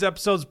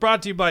episode is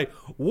brought to you by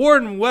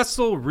Warren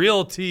Wessel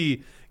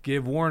Realty.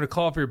 Give Warren a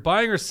call if you're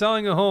buying or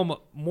selling a home.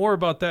 More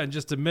about that in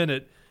just a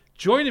minute.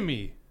 Joining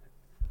me,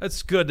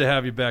 that's good to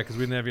have you back because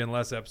we didn't have you on the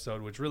last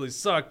episode, which really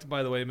sucked,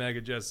 by the way,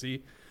 MAGA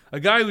Jesse. A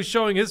guy who's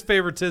showing his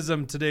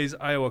favoritism today's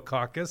Iowa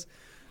caucus.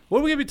 What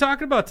are we going to be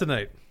talking about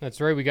tonight?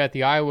 That's right. We got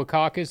the Iowa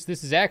caucus.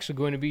 This is actually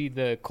going to be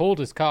the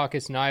coldest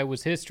caucus in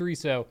Iowa's history,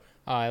 so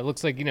it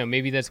looks like,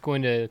 maybe that's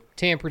going to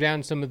tamper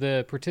down some of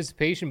the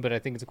participation, but I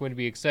think it's going to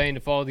be exciting to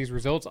follow these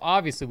results.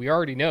 Obviously, we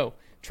already know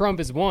Trump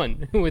has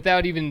won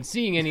without even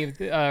seeing any of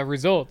the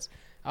results.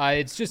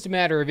 It's just a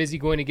matter of, is he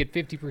going to get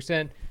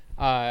 50%?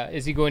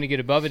 Is he going to get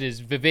above it?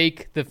 Is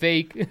Vivek the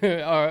fake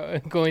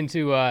going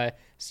to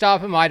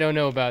stop him? I don't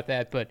know about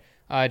that, but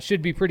it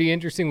should be pretty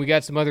interesting. We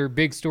got some other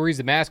big stories.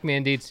 The mask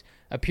mandates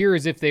appear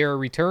as if they are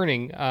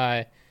returning.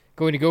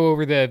 Going to go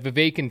over the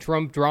Vivek and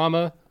Trump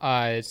drama,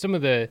 some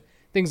of the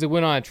things that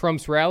went on at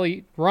Trump's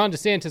rally. Ron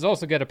DeSantis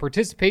also got a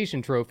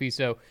participation trophy,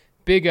 so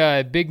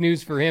big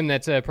news for him.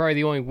 That's probably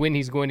the only win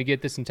he's going to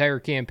get this entire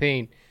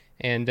campaign.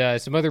 And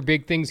some other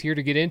big things here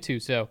to get into,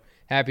 so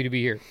happy to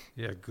be here.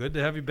 Yeah, good to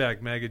have you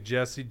back, MAGA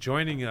Jesse,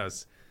 joining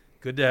us.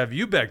 Good to have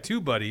you back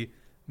too, buddy,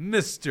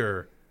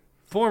 Mr.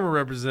 Former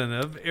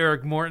Representative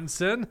Erik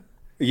Mortensen.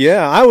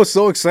 Yeah, I was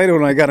so excited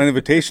when I got an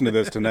invitation to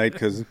this tonight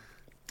because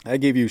I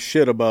gave you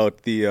shit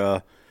about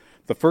the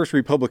first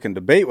Republican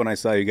debate when I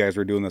saw you guys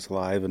were doing this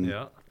live, and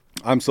yeah.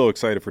 I'm so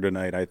excited for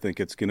tonight. I think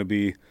it's going to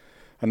be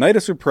a night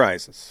of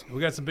surprises. We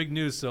got some big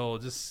news, so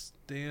just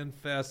stand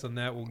fast on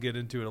that. We'll get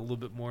into it a little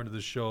bit more into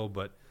the show,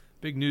 but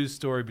big news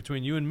story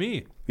between you and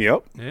me.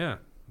 Yep. Yeah,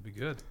 it'll be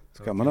good.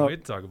 It's coming up.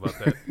 Wait to talk about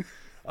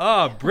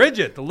that.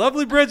 Bridget, the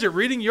lovely Bridget,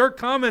 reading your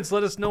comments.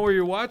 Let us know where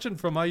you're watching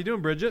from. How you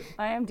doing, Bridget?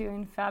 I am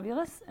doing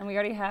fabulous, and we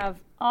already have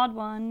Odd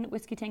One,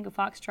 Whiskey Tango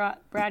Foxtrot,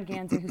 Brad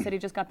Ganser, who said he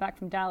just got back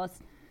from Dallas.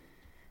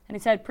 And he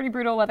said, pretty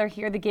brutal weather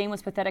here. The game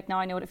was pathetic. Now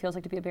I know what it feels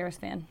like to be a Bears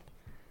fan.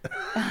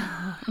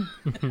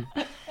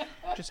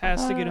 Just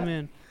has to get him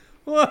in.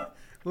 What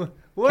an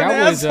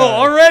asshole.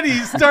 Already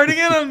he's starting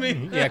in on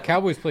me. Yeah,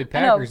 Cowboys played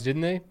Packers,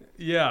 didn't they?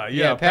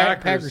 Yeah.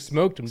 Packers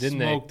smoked them, didn't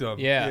they? Smoked them.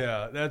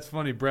 Yeah, that's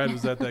funny. Brad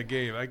was at that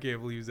game. I can't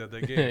believe he was at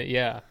that game.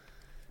 Yeah.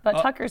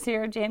 But Tucker's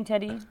here, Jam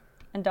Teddy,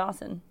 and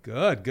Dawson.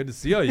 Good to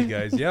see all you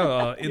guys.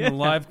 Yeah, in the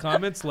live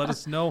comments, let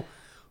us know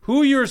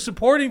who you're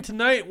supporting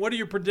tonight. What are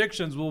your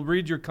predictions? We'll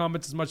read your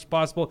comments as much as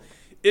possible.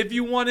 If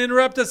you want to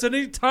interrupt us at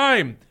any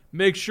time,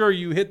 make sure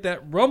you hit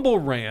that Rumble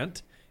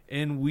rant,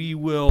 and we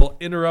will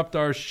interrupt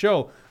our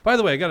show. By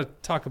the way, I got to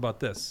talk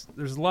about this.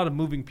 There's a lot of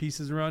moving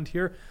pieces around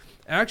here.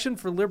 Action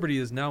for Liberty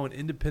is now an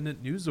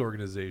independent news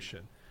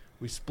organization.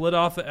 We split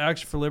off of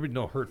Action for Liberty.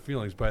 No hurt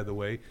feelings, by the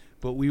way.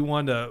 But we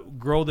want to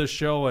grow this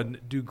show and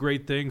do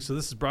great things. So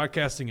this is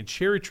broadcasting in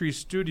Cherry Tree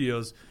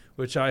Studios,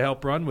 which I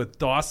help run with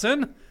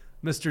Dawson,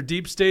 Mr.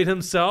 Deep State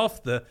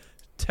himself, the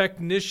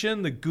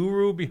technician, the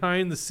guru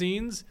behind the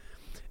scenes.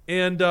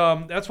 And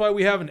that's why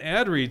we have an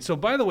ad read. So,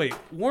 by the way,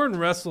 Warren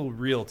Wessel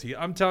Realty,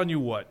 I'm telling you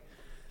what.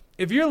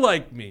 If you're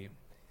like me,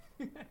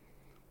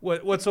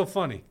 what's so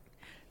funny?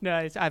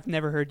 No, I've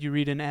never heard you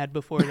read an ad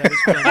before. That is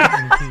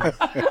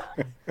funny.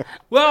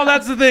 Well,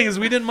 that's the thing is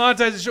we didn't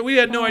monetize the show. We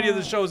had no idea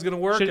the show was going to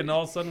work, and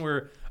all of a sudden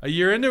we're a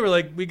year into it. We're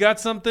like, we got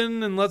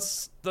something, and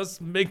let's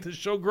make the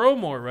show grow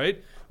more,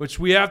 right? Which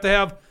we have to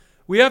have.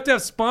 We have to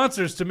have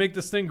sponsors to make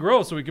this thing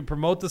grow so we can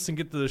promote this and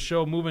get the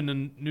show moving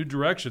in new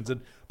directions. And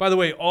by the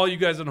way, all you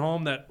guys at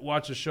home that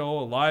watch the show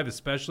live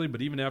especially,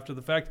 but even after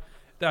the fact,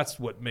 that's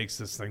what makes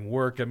this thing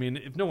work. I mean,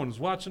 if no one was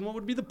watching, what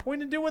would be the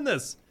point in doing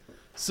this?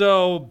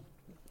 So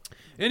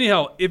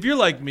anyhow, if you're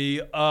like me,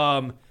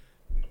 I'm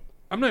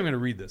not even going to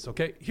read this,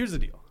 okay? Here's the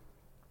deal.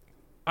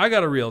 I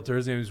got a realtor.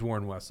 His name is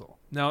Warren Wessel.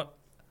 Now,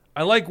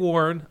 I like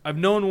Warren. I've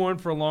known Warren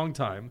for a long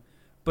time,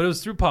 but it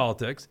was through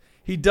politics.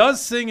 He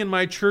does sing in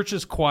my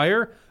church's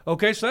choir.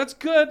 Okay, so that's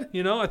good.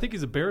 I think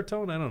he's a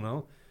baritone. I don't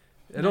know.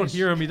 I don't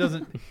hear him. He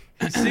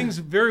sings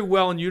very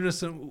well in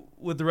unison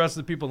with the rest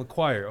of the people in the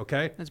choir,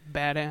 okay? That's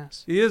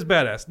badass. He is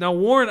badass. Now,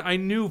 Warren, I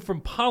knew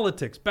from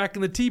politics back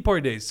in the Tea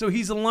Party days, so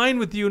he's aligned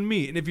with you and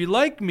me. And if you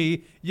like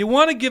me, you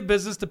want to give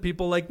business to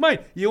people like mine.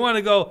 You want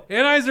to go,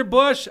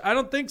 Anheuser-Busch? I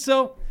don't think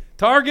so.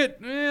 Target?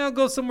 I'll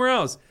go somewhere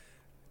else.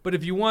 But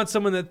if you want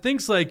someone that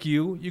thinks like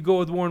you, you go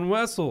with Warren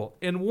Wessel.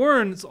 And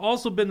Warren's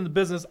also been in the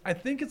business, I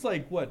think it's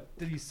like, what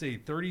did he say,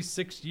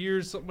 36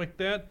 years, something like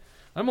that?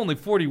 I'm only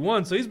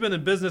 41, so he's been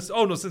in business,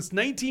 since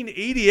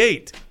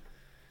 1988.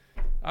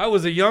 I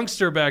was a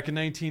youngster back in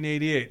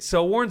 1988.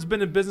 So Warren's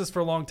been in business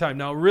for a long time.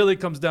 Now, it really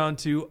comes down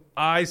to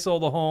I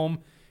sold a home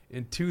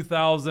in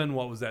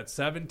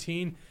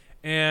 2017.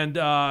 And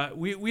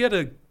we had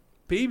a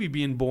baby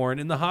being born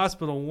in the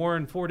hospital.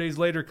 Warren, 4 days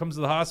later, comes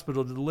to the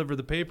hospital to deliver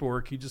the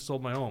paperwork. He just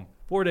sold my home.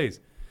 4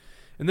 days.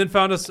 And then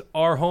found us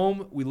our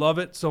home. We love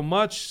it so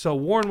much. So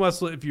Warren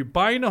Wessel, if you're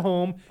buying a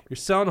home, you're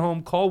selling a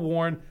home, call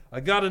Warren.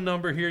 I got a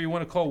number here. You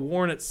want to call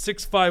Warren at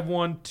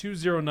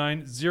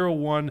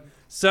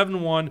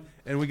 651-209-0171.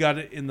 And we got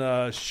it in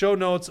the show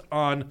notes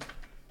on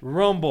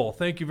Rumble.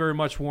 Thank you very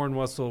much, Warren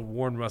Wessel,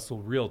 Warren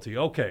Wessel Realty.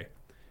 Okay.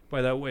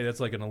 By that way, that's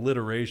like an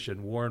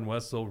alliteration. Warren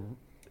Wessel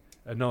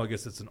I know, I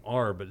guess it's an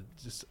R, but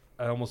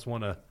I almost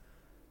want to.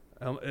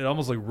 It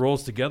almost like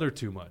rolls together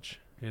too much.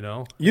 You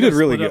did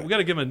really good. We got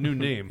to give him a new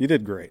name. You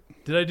did great.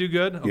 Did I do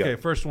good? Okay, yeah.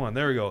 First one.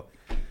 There we go.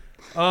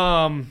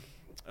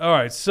 All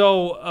right,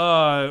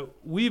 so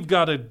we've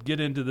got to get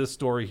into this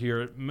story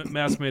here.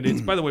 Mask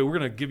mandates. By the way, we're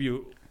going to give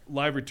you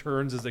live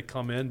returns as they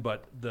come in,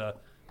 but the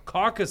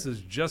caucus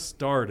has just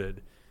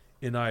started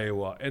in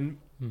Iowa. And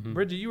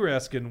Bridget, you were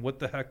asking what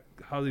the heck,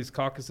 how these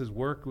caucuses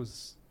work.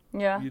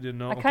 Yeah. You didn't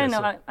know? I kind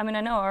of know. I mean,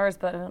 I know ours,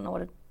 but I don't know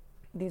what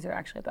these are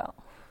actually about.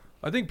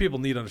 I think people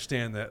need to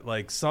understand that,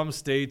 like, some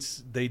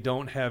states, they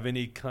don't have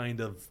any kind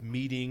of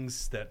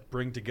meetings that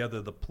bring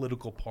together the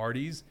political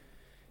parties.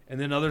 And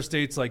then other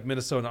states like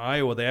Minnesota and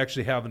Iowa, they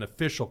actually have an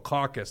official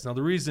caucus. Now,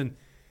 the reason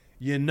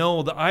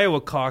the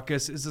Iowa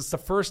caucus is it's the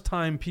first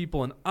time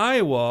people in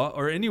Iowa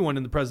or anyone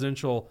in the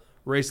presidential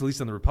race, at least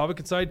on the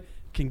Republican side,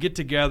 can get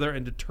together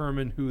and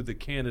determine who the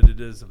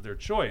candidate is of their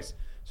choice.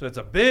 So it's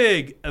a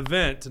big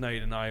event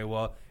tonight in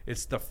Iowa.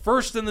 It's the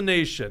first in the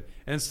nation,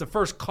 and it's the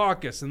first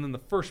caucus, and then the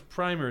first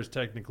primary is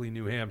technically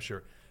New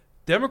Hampshire.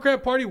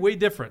 Democrat Party, way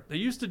different. They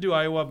used to do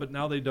Iowa, but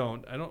now they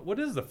don't. What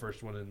is the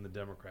first one in the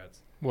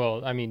Democrats?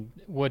 Well, I mean,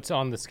 what's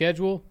on the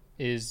schedule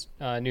is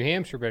New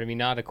Hampshire, but I mean,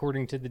 not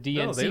according to the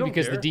DNC,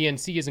 because the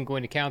DNC isn't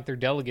going to count their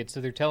delegates.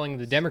 So they're telling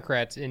the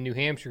Democrats in New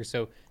Hampshire.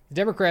 So the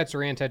Democrats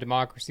are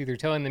anti-democracy. They're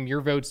telling them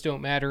your votes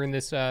don't matter in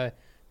this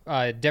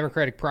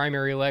Democratic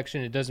primary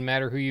election. It doesn't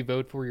matter who you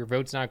vote for. Your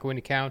vote's not going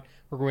to count.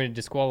 We're going to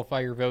disqualify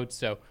your votes.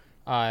 So,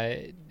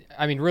 I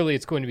mean, really,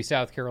 it's going to be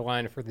South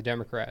Carolina for the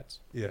Democrats.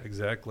 Yeah,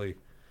 exactly.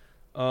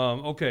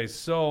 Okay,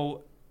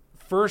 so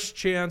first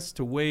chance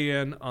to weigh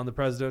in on the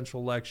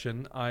presidential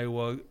election,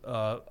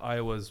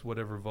 Iowa's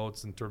whatever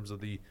votes in terms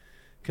of the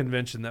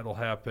convention that will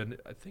happen.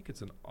 I think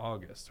it's in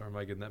August, or am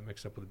I getting that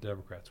mixed up with the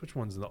Democrats? Which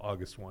one's the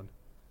August one?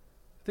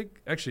 I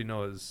think, actually,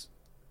 no, is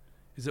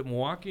it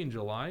Milwaukee in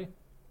July?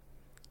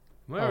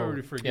 Am I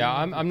already forgetting? Yeah,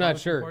 I'm not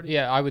sure. Party?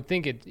 Yeah, I would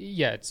think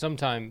it's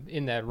sometime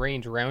in that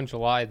range around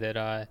July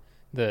that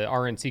the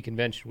RNC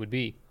convention would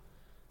be.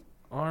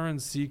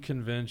 RNC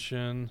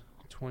convention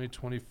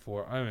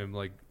 2024. I'm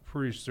like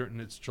pretty certain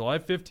it's July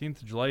 15th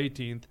to July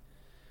 18th,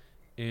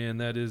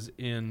 and that is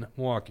in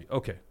Milwaukee.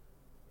 Okay.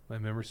 My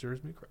memory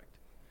serves me correct.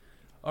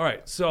 All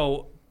right,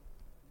 so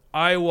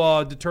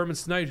Iowa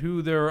determines tonight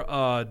who their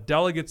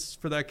delegates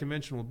for that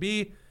convention will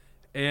be,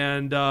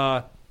 and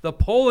the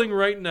polling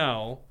right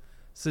now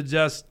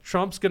suggests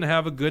Trump's going to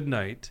have a good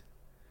night,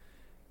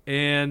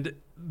 and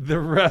the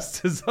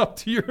rest is up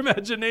to your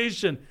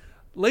imagination.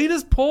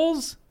 Latest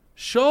polls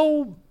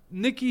show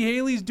Nikki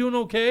Haley's doing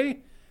okay,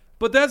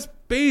 but that's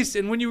based,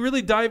 and when you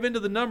really dive into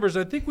the numbers,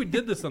 I think we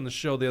did this on the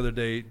show the other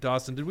day.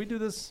 Dawson, did we do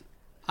this?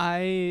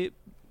 I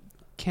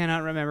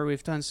cannot remember.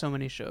 We've done so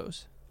many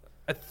shows.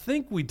 I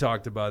think we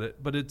talked about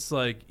it, but it's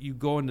like you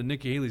go into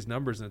Nikki Haley's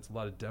numbers, and it's a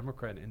lot of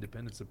Democrat and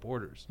independent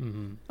supporters.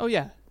 Mm-hmm. Oh,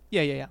 yeah.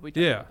 Yeah. We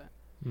talked about that.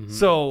 Mm-hmm.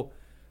 So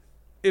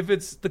if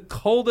it's the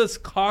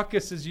coldest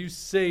caucus, as you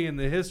say, in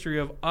the history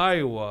of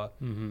Iowa,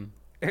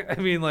 I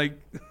mean, like,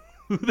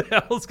 who the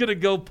hell's going to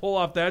go pull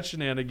off that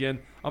shenanigan?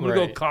 I'm going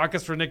to go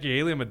caucus for Nikki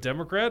Haley. I'm a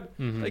Democrat.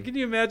 Like, can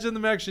you imagine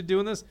them actually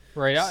doing this?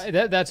 Right.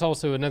 That's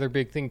also another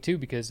big thing, too,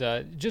 because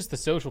just the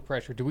social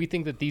pressure. Do we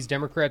think that these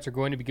Democrats are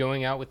going to be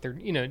going out with their,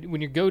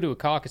 when you go to a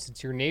caucus,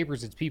 it's your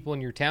neighbors, it's people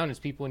in your town, it's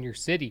people in your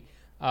city.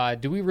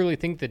 Do we really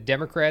think that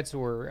Democrats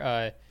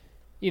are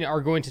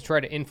going to try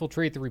to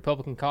infiltrate the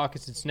Republican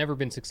caucus? It's never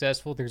been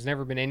successful. There's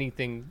never been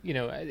anything,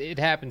 it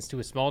happens to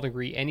a small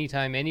degree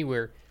anytime,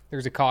 anywhere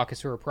there's a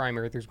caucus or a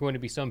primary. There's going to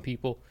be some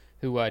people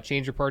who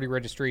change their party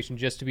registration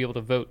just to be able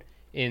to vote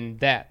in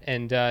that.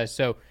 And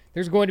so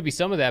there's going to be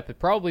some of that, but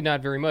probably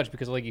not very much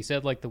because, like you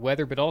said, like the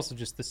weather, but also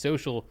just the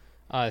social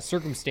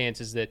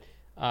circumstances that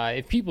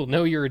if people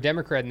know you're a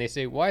Democrat and they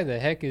say, why the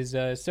heck is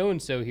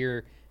so-and-so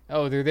here?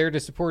 Oh, they're there to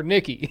support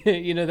Nikki.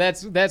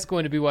 That's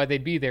going to be why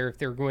they'd be there if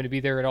they're going to be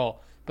there at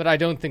all. But I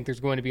don't think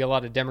there's going to be a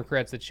lot of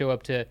Democrats that show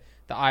up to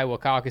the Iowa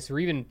caucus or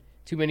even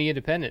too many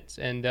independents.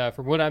 And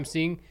from what I'm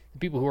seeing, the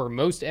people who are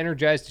most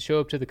energized to show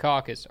up to the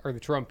caucus are the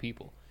Trump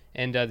people.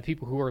 And the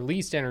people who are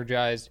least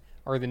energized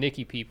are the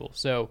Nikki people.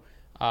 So,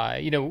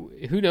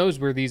 who knows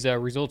where these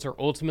results are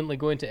ultimately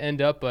going to end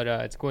up, but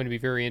it's going to be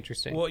very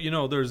interesting.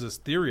 Well, there's this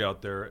theory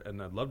out there,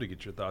 and I'd love to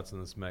get your thoughts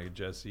on this, MAGA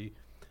Jesse,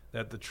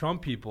 that the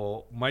Trump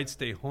people might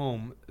stay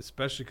home,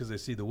 especially because they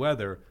see the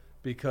weather,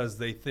 because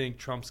they think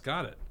Trump's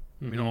got it.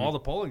 All the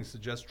polling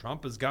suggests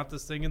Trump has got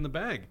this thing in the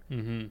bag.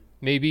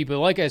 Maybe, but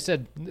like I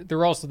said,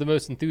 they're also the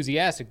most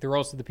enthusiastic. They're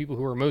also the people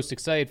who are most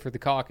excited for the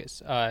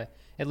caucus.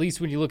 At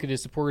least when you look at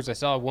his supporters, I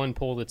saw one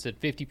poll that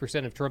said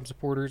 50% of Trump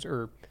supporters,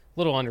 or a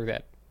little under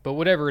that, but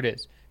whatever it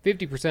is,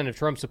 50% of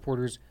Trump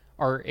supporters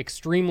are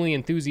extremely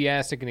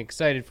enthusiastic and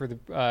excited for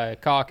the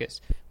caucus,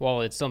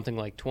 while it's something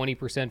like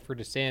 20% for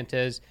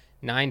DeSantis,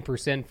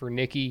 9% for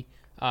Nikki.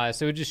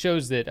 So it just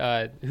shows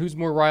that who's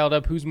more riled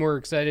up, who's more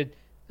excited.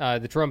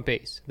 The Trump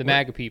base, the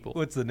MAGA people.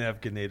 What's the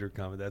Napkinator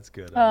comment? That's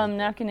good.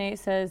 Napkinate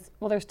says,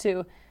 well, there's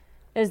two.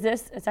 Is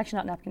this, it's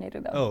actually not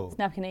Napkinator, though. Oh. It's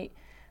Napkinate.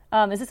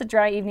 Is this a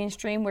dry evening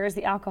stream? Where's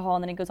the alcohol?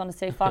 And then he goes on to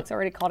say, Fox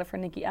already called it for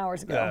Nikki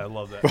hours ago. Yeah, I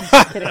love that.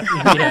 Just kidding.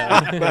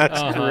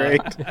 That's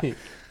great.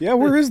 Yeah,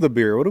 where is the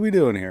beer? What are we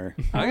doing here?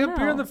 I got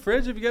beer in the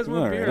fridge if you guys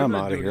want All beer. right, I'm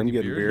out of here. I'm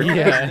getting beer.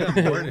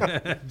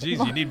 Yeah.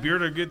 Jeez, you need beer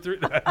to get through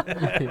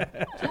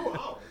that.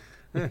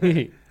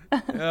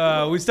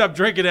 We stopped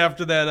drinking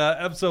after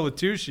that episode with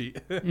Tushy.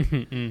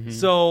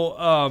 So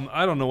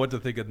I don't know what to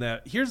think of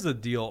that. Here's the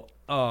deal.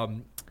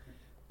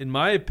 In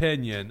my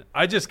opinion,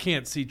 I just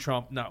can't see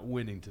Trump not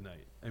winning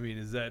tonight. I mean,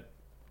 is that...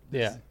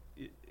 Yeah.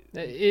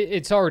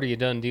 It's already a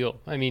done deal.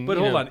 I mean, but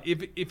hold on.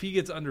 If he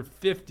gets under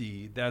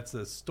 50, that's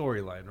a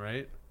storyline,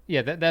 right?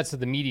 Yeah, that's what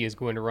the media is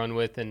going to run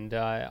with, and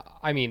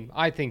I mean,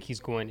 I think he's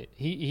going to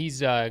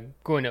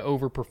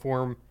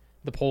overperform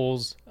the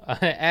polls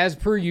as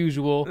per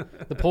usual.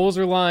 The polls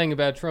are lying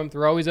about Trump;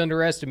 they're always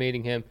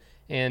underestimating him,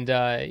 and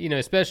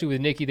especially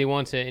with Nikki, they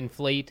want to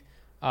inflate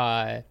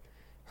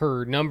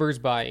her numbers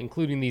by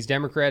including these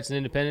Democrats and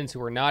independents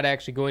who are not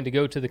actually going to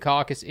go to the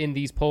caucus in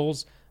these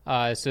polls.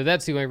 So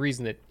that's the only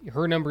reason that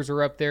her numbers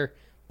are up there.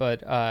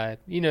 But,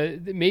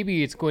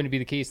 maybe it's going to be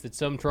the case that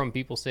some Trump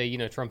people say,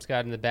 Trump's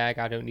got in the bag,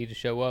 I don't need to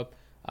show up.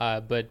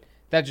 But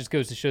that just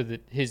goes to show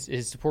that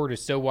his support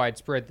is so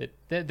widespread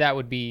that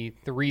would be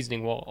the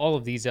reasoning. Well, all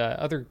of these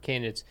other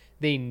candidates,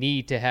 they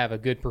need to have a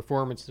good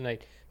performance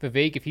tonight.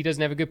 Vivek, if he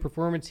doesn't have a good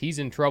performance, he's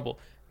in trouble.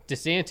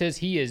 DeSantis,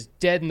 he is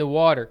dead in the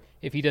water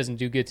if he doesn't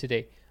do good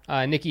today.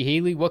 Nikki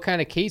Haley, what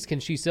kind of case can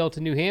she sell to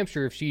New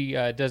Hampshire if she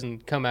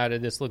doesn't come out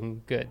of this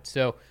looking good?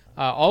 So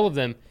all of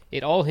them,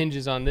 it all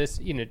hinges on this.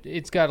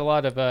 It's got a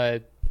lot of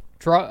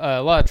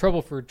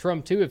trouble for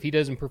Trump too if he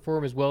doesn't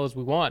perform as well as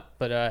we want.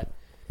 But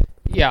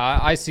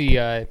I see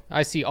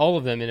all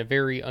of them in a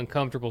very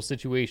uncomfortable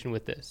situation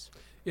with this.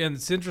 Yeah, and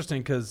it's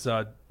interesting because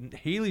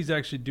Haley's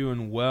actually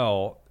doing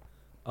well.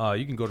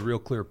 You can go to Real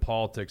Clear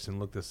Politics and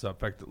look this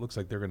up. In fact, it looks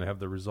like they're going to have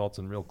the results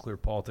in Real Clear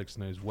Politics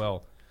tonight as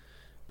well.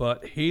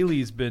 But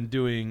Haley's been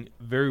doing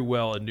very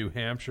well in New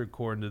Hampshire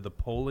according to the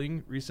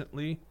polling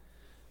recently.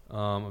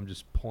 I'm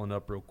just pulling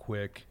up real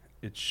quick.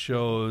 It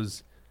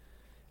shows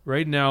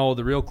right now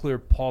the Real Clear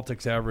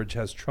Politics average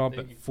has Trump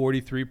at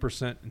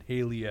 43% and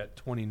Haley at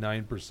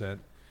 29%.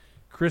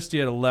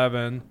 Christie at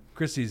 11.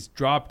 Christie's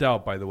dropped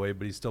out, by the way,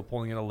 but he's still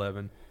polling at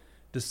 11.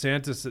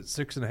 DeSantis at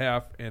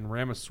 6.5 and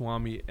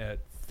Ramaswamy at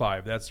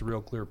 5. That's the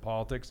Real Clear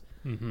Politics.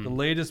 Mm-hmm. The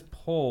latest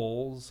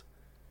polls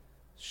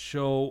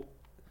show...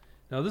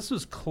 Now, this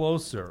was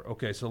closer.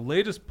 Okay, so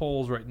latest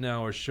polls right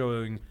now are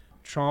showing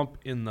Trump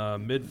in the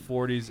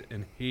mid-40s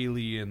and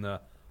Haley in the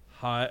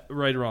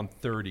right around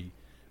 30.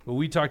 But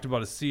we talked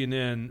about a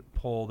CNN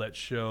poll that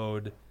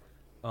showed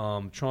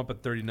Trump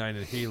at 39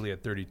 and Haley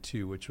at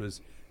 32, which was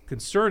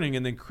concerning.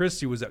 And then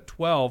Christie was at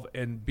 12,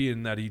 and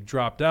being that he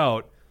dropped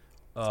out,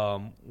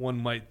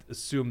 one might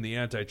assume the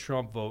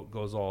anti-Trump vote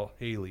goes all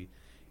Haley.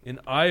 In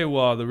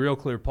Iowa, the Real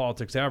Clear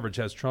Politics average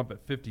has Trump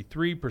at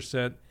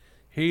 53%,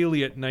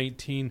 Haley at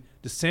 19,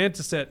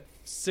 DeSantis at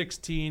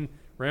 16,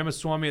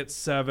 Ramaswamy at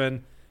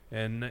 7,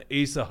 and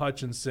Asa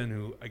Hutchinson,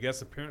 who I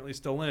guess apparently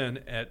still in,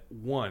 at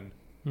 1.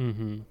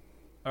 Mm-hmm.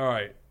 All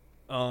right.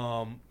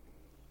 I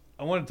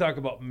want to talk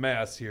about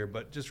mass here,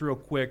 but just real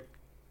quick,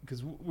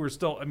 because we're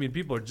still,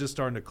 people are just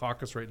starting to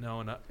caucus right now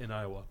in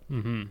Iowa.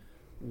 Mm-hmm.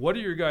 What are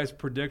your guys'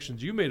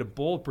 predictions? You made a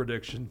bold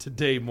prediction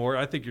today, Mort.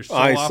 I think you're so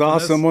I off saw on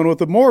this. someone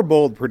with a more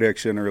bold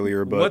prediction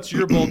earlier. But what's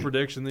your bold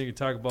prediction? Then you can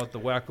talk about the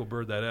wacko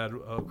bird that had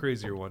a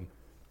crazier one.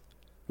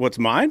 What's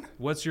mine?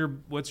 What's your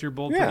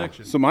bold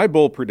prediction? So my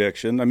bold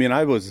prediction,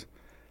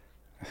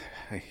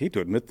 I hate to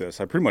admit this,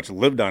 I pretty much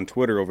lived on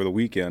Twitter over the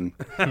weekend.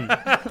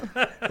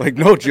 Like,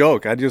 no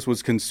joke. I just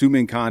was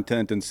consuming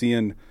content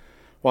and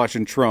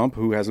watching Trump,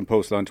 who hasn't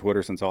posted on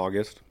Twitter since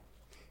August.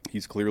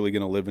 He's clearly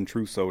going to live in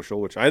Truth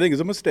Social, which I think is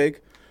a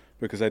mistake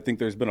because I think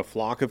there's been a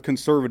flock of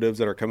conservatives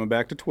that are coming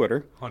back to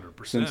Twitter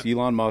 100%. Since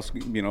Elon Musk,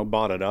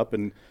 bought it up,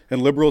 and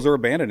liberals are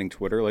abandoning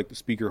Twitter. Like the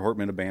Speaker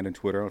Hortman abandoned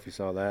Twitter. I don't know if you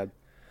saw that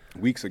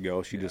weeks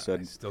ago. She just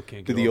said still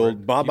can't to get the over old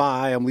it.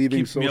 bye-bye, I'm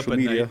leaving social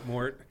media. Night,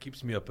 Mort.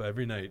 Keeps me up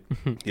every night.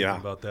 Yeah,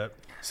 about that.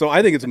 So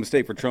I think it's a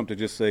mistake for Trump to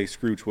just say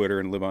screw Twitter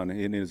and live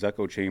in his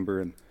echo chamber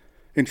and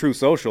in Truth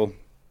Social.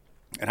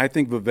 And I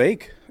think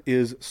Vivek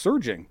is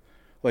surging.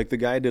 Like the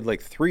guy did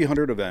like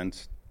 300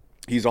 events.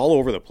 He's all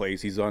over the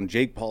place. He's on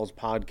Jake Paul's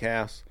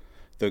podcast,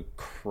 the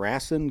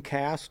Krasen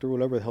Cast or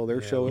whatever the hell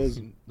their show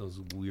is. Those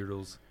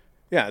weirdos.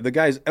 Yeah, the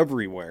guy's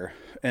everywhere.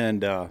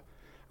 And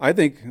I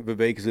think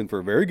Vivek is in for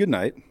a very good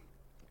night.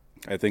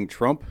 I think he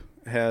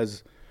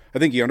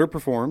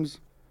underperforms.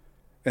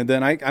 And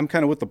then I'm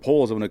kind of with the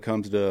polls when it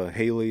comes to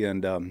Haley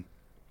and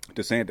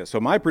DeSantis. So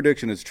my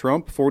prediction is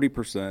Trump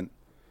 40%,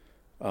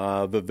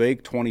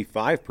 Vivek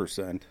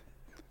 25%.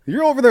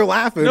 You're over there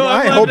laughing. No,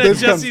 I hope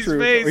this comes true.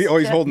 Face. Oh,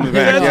 he's holding me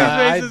back.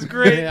 Jesse's face is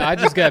great. I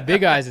just got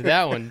big eyes at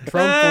that one.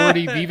 Trump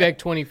 40, Vivek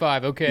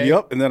 25. Okay.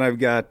 Yep. And then I've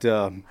got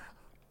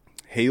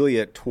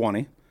Haley at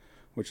 20,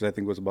 which I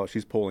think was about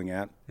she's polling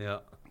at. Yeah.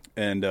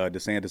 And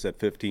DeSantis at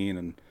 15.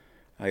 And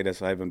I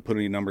guess I haven't put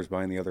any numbers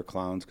behind the other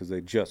clowns because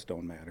they just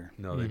don't matter.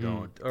 No, they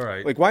don't. All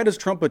right. Like, why does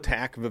Trump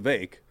attack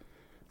Vivek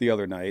the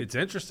other night? It's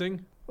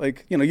interesting.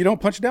 Like, you don't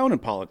punch down in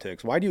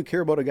politics. Why do you care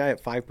about a guy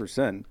at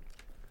 5%?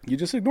 You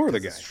just ignore the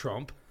guy. It's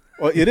Trump.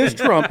 Well, it is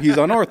Trump. He's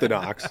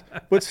unorthodox.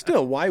 But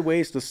still, why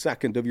waste a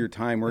second of your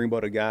time worrying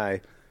about a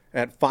guy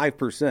at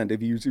 5% if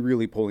he's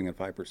really polling at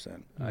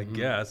 5%? I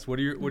guess. What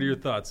are your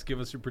thoughts? Give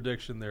us your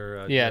prediction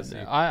there, Yeah, Jesse.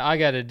 I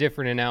got a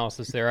different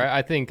analysis there.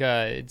 I think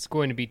it's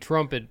going to be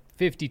Trump at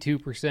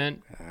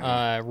 52%,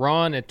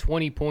 Ron at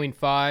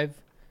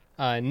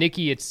 20.5%,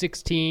 Nikki at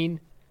 16%,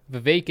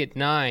 Vivek at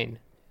 9%,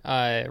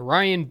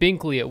 Ryan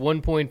Binkley at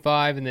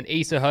 1.5%, and then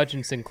Asa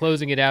Hutchinson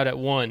closing it out at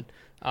 1%.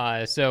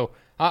 So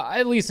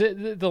at least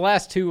the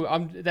last two,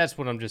 that's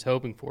what I'm just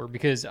hoping for,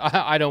 because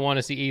I don't want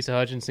to see Asa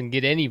Hutchinson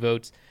get any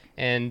votes.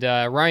 And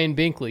Ryan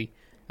Binkley,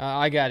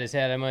 I got his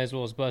hat. I might as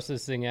well just bust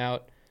this thing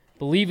out.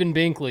 Believe in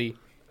Binkley.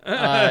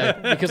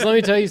 Because let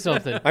me tell you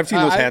something. I've seen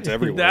those hats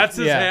everywhere. That's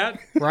his hat?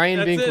 Ryan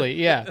That's Binkley. it?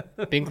 Yeah.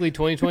 Binkley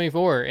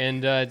 2024.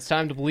 And it's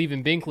time to believe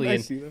in Binkley. I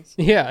and, see this.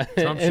 Yeah.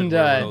 Trump should and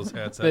wear those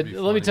hats. but That'd be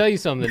let me funny. tell you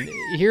something.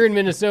 Here in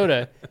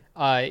Minnesota,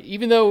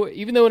 even though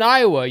in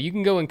Iowa you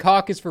can go and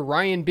caucus for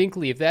Ryan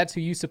Binkley if that's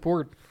who you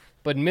support,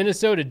 but in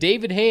Minnesota,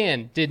 David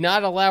Hand did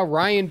not allow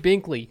Ryan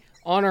Binkley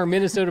on our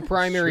Minnesota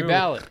primary True.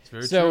 ballot. It's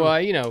very So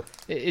true.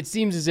 it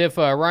seems as if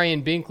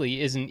Ryan Binkley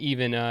isn't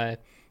even going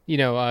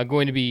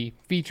to be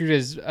featured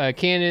as a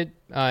candidate.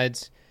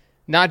 It's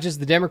not just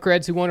the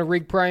Democrats who want to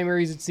rig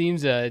primaries. It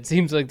seems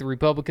like the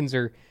Republicans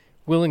are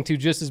willing to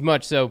just as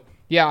much. So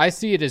yeah, I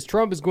see it as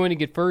Trump is going to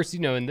get first.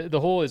 And the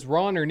whole is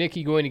Ron or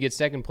Nikki going to get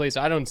second place.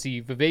 I don't see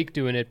Vivek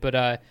doing it,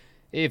 but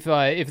if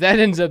that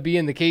ends up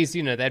being the case,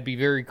 that'd be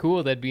very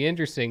cool. That'd be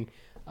interesting.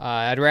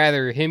 I'd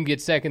rather him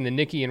get second than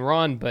Nikki and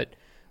Ron, but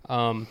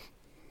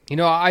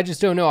I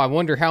just don't know. I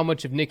wonder how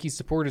much of Nikki's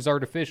support is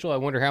artificial. I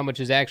wonder how much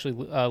is actually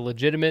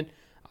legitimate.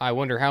 I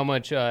wonder how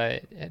much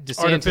DeSantis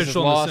Artificial has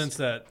lost. in the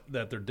sense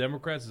that they're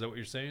Democrats? Is that what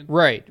you're saying?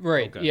 Right.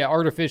 Okay. Yeah,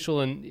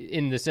 artificial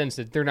in the sense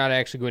that they're not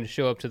actually going to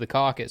show up to the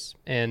caucus.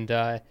 And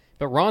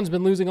but Ron's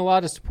been losing a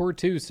lot of support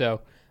too.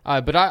 So,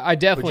 but I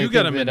definitely But you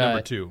got think him in that,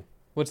 number 2.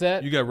 What's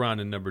that? You got Ron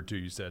in number 2,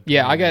 you said.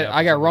 Yeah, I got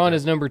 2.5 Ron or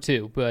as number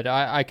 2, but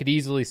I could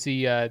easily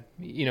see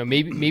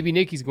maybe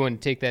Nikki's going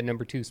to take that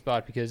number 2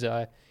 spot because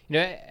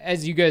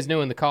as you guys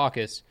know in the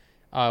caucus,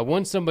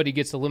 once somebody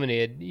gets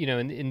eliminated,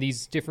 in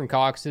these different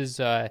caucuses,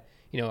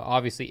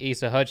 obviously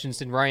Asa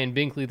Hutchinson, Ryan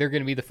Binkley, they're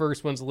going to be the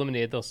first ones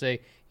eliminated. They'll say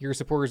your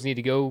supporters need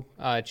to go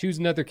choose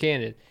another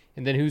candidate,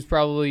 and then who's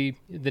probably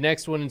the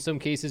next one in some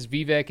cases,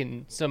 Vivek,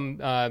 and some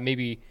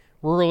maybe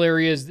rural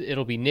areas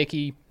it'll be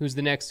Nikki who's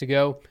the next to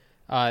go.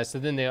 So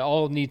then they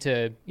all need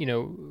to,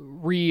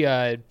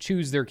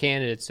 choose their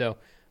candidates. So,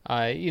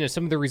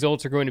 some of the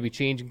results are going to be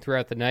changing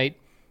throughout the night.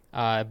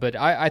 But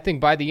I think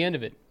by the end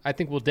of it, I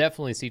think we'll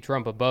definitely see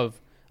Trump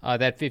above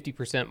that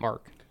 50%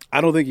 mark.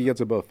 I don't think he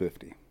gets above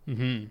 50.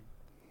 Mm-hmm.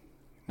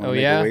 Wanna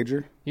make a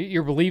wager?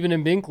 You're believing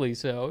in Binkley,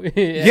 so.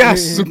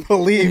 Yes,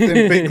 believe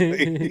in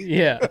Binkley.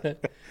 Yeah.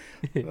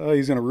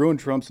 He's going to ruin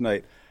Trump's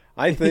night.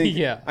 I think.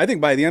 Yeah. I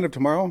think by the end of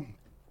tomorrow,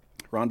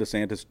 Ron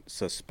DeSantis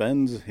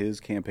suspends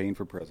his campaign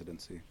for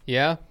presidency.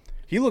 Yeah.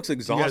 He looks You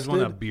exhausted. guys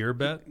want a beer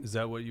bet? Is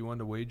that what you want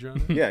to wager on?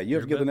 It? Yeah, you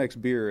have to Beer get the bet? next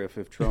beer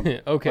if Trump.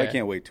 Okay. I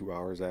can't wait 2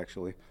 hours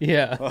actually.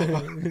 Yeah.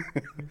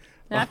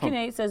 Napkin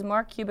 8 says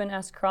Mark Cuban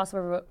asked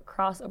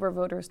crossover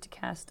voters to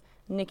cast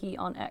Nikki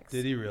on X.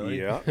 Did he really?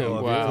 Yeah.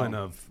 Well, Wow. he couldn't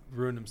have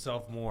ruined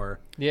himself more.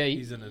 Yeah,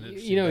 he's in an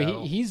interesting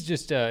battle. he's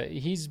just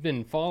he's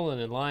been falling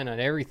in line on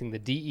everything. The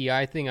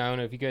DEI thing. I don't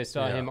know if you guys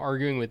saw him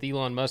arguing with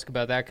Elon Musk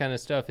about that kind of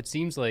stuff. It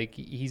seems like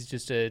he's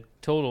just a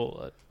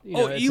total. a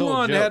total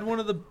Elon joke. had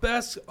one of the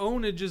best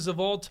onages of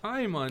all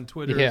time on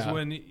Twitter. Is Yeah.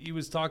 when he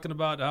was talking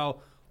about how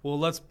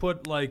let's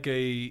put like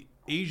a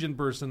Asian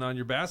person on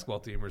your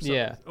basketball team or something.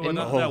 Yeah. Oh, And-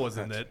 no, that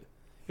wasn't it.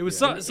 It was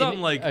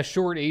something like a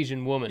short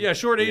Asian woman.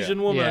 short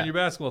Asian woman Yeah. on your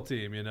basketball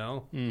team.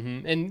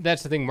 And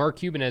that's the thing. Mark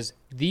Cuban has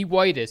the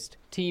whitest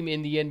team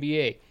in the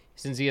NBA.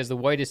 Since he has the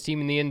whitest team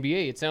in the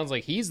NBA, it sounds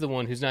like he's the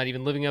one who's not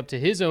even living up to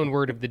his own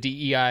word of the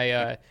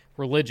DEI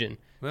religion.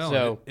 Well,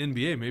 so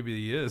NBA maybe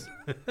he is.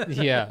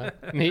 yeah,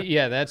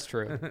 that's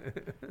true.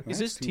 Is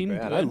this Too team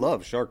bad. good? I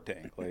love Shark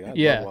Tank. Like, I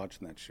Yeah. love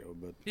watching that show.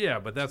 But Yeah,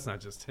 but that's not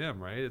just him,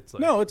 right? It's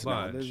like no, a it's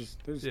not. bunch.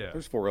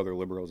 There's 4 other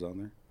liberals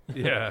on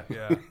there.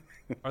 Yeah.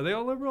 Are they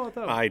all liberal?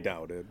 I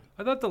doubt it.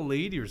 I thought the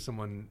lady or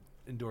someone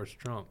endorsed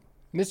Trump.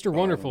 Mr.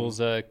 Wonderful's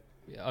a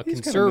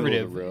He's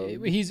conservative. kinda middle of the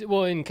road. He's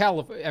in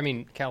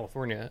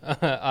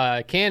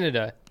California,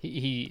 Canada.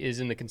 He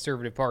is in the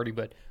conservative party,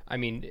 but I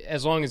mean,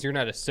 as long as you're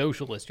not a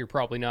socialist, you're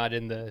probably not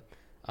in the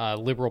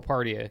Liberal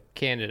Party of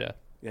Canada.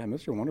 Yeah,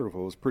 Mr.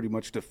 Wonderful was pretty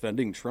much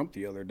defending Trump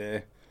the other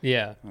day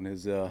Yeah, on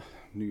his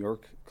New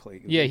York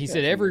clay. yeah. He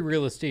said every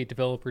real estate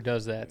developer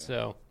does that.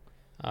 So,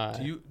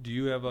 Do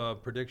you have a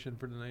prediction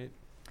for tonight?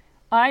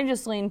 I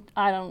just lean.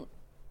 I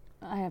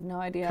have no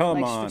idea.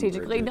 Come on,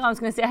 strategically. Bridget. No, I was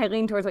going to say I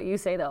lean towards what you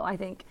say though. I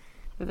think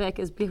Vivek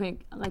is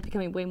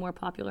becoming way more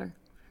popular.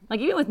 Like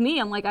even with me,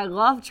 I'm like I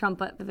love Trump,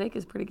 but Vivek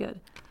is pretty good.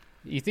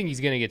 you think he's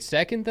going to get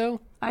second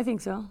though? I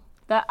think so.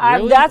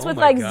 Really? That's Oh with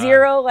my like God.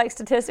 zero like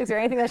statistics or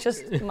anything. That's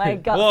just my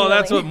gut. Well,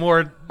 that's what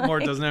feeling.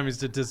 Mort doesn't have any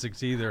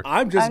statistics either.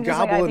 I'm just I'm just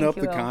like, I gobbling think up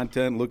he the will.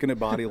 content, looking at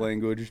body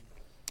language,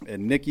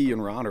 and Nikki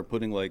and Ron are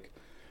putting like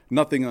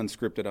nothing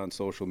unscripted on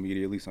social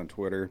media, at least on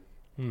Twitter.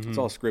 It's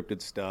all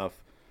scripted stuff,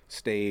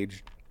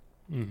 staged,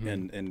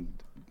 and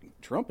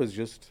Trump is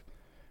just,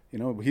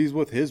 he's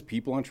with his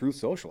people on Truth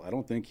Social. I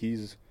don't think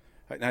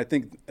I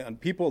think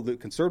the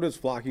conservatives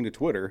flocking to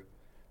Twitter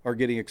are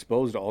getting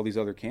exposed to all these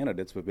other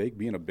candidates, Vivek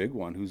being a big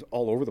one who's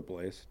all over the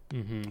place.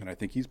 And I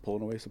think he's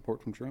pulling away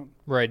support from Trump.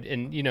 Right,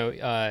 and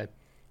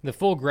the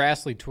full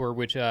Grassley tour,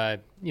 which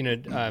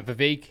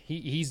Vivek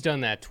he's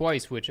done that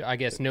twice, which I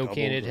guess no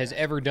candidate has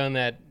ever done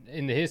that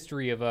in the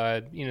history of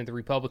the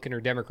Republican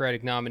or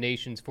Democratic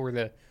nominations for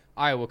the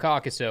Iowa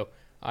caucus. So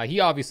he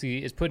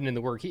obviously is putting in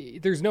the work.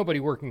 There's nobody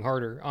working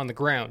harder on the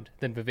ground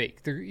than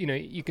Vivek.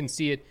 You can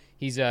see it.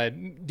 He's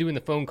doing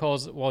the phone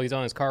calls while he's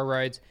on his car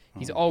rides.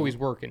 He's always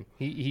working.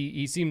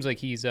 He seems like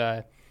he's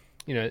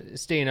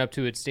staying up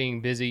to it,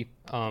 staying busy.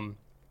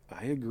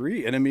 I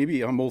agree. And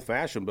maybe I'm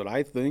old-fashioned, but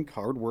I think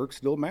hard work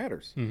still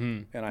matters.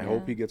 And I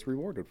hope he gets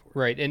rewarded for it.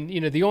 Right. And,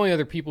 the only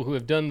other people who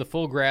have done the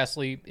full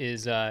Grassley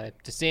is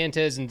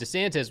DeSantis, and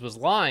DeSantis was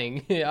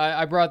lying.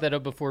 I brought that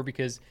up before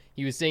because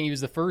he was saying he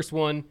was the first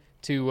one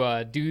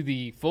to do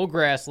the full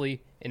Grassley,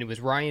 and it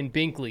was Ryan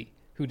Binkley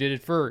who did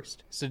it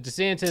first. So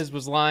DeSantis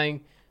was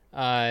lying,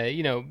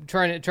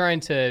 trying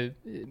to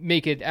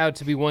make it out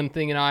to be one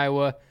thing in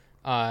Iowa.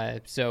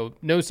 So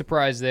no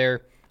surprise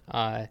there.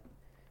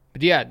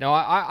 But yeah, no,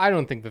 I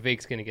don't think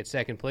Vivek's going to get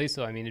second place.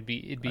 So I mean, it'd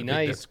be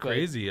nice. That's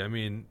crazy. I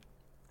mean,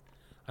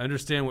 I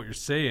understand what you're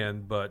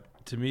saying, but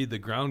to me, the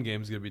ground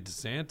game is going to be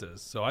DeSantis.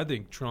 So I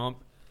think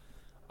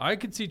I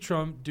could see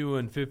Trump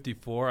doing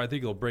 54. I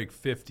think he'll break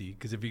 50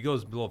 because if he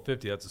goes below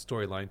 50, that's a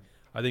storyline.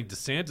 I think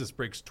DeSantis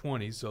breaks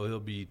 20, so he'll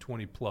be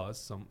 20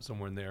 plus,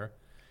 somewhere in there.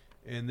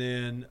 And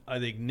then I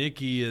think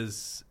Nikki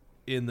is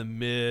in the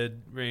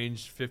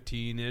mid-range,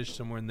 15-ish,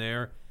 somewhere in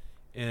there.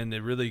 And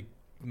it really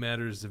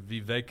matters if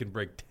Vivek can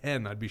break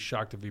 10. I'd be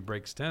shocked if he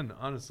breaks 10,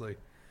 honestly.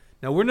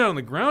 Now, we're not on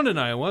the ground in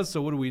Iowa,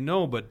 so what do we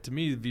know? But to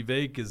me,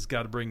 Vivek has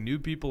got to bring new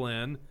people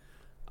in.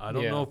 I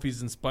don't know if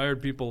he's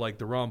inspired people like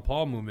the Ron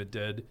Paul movement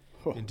did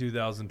in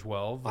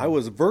 2012. I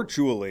was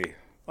virtually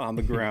on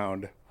the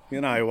ground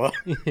in Iowa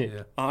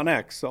on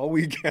X all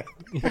weekend.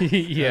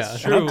 Yeah.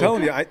 That's And true. I'm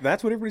telling you,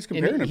 that's what everybody's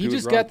comparing him to. He is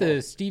just Ron got Paul.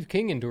 the Steve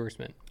King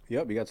endorsement.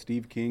 Yep, you got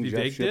Steve King, Vivek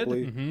Jeff did?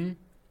 Shipley. Mm-hmm.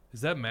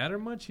 Does that matter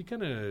much? He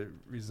kind of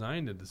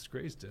resigned in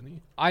disgrace, didn't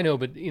he? I know,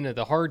 but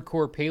the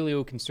hardcore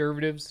paleo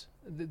conservatives,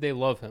 they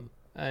love him,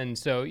 and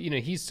so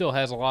he still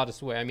has a lot of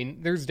sway. I mean,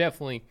 there's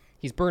definitely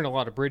he's burned a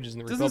lot of bridges in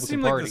the Doesn't Republican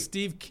seem Party. like the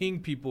Steve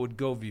King people would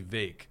go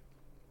Vivek.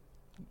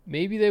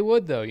 Maybe they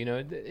would, though.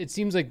 It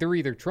seems like they're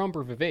either Trump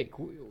or Vivek.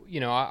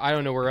 I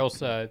don't know where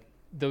else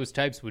those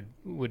types would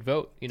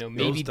vote. Maybe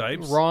Those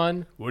types?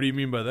 Ron. What do you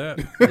mean by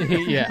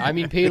that? Yeah, I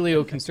mean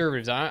paleo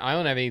conservatives. I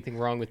don't have anything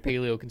wrong with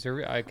paleo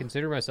conservative. I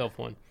consider myself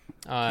one.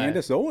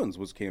 Candace Owens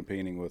was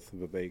campaigning with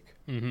Vivek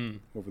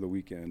over the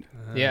weekend.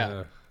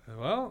 Yeah.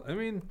 Well, I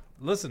mean,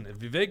 listen, if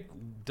Vivek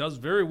does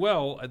very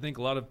well, I think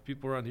a lot of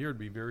people around here would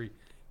be very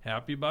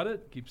happy about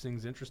it. Keeps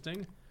things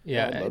interesting.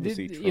 Yeah, I'd love to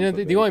see Trump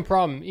the Vivek. only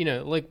problem,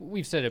 like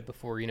we've said it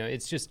before,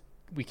 it's just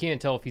we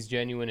can't tell if he's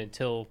genuine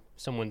until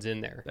someone's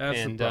in there.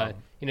 That's the problem.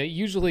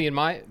 Usually in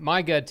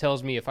my gut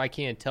tells me if I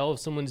can't tell if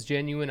someone's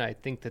genuine, I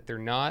think that they're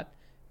not.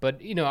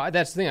 But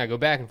that's the thing. I go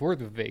back and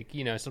forth with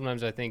Vivek.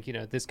 Sometimes I think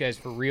this guy's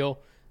for real,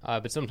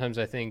 but sometimes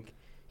I think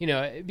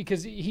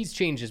because he's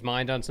changed his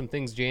mind on some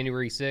things.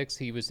 January 6th,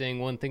 he was saying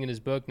one thing in his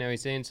book, now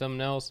he's saying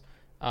something else.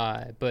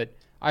 But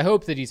I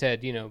hope that he's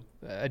had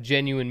a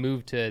genuine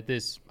move to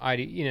this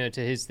idea,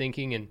 to his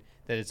thinking, and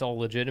that it's all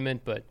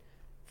legitimate. But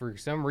for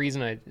some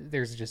reason,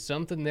 there's just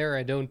something there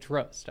I don't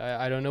trust.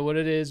 I don't know what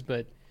it is,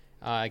 but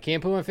I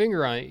can't put my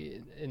finger on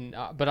it.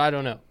 But I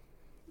don't know.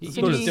 You Let's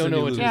go to just don't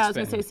know what Cindy to Yeah, I was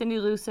expect. going to say, Cindy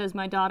Lou says,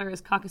 my daughter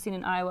is caucusing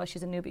in Iowa.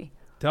 She's a newbie.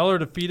 Tell her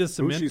to feed us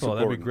some Who's she info.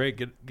 That'd be supporting?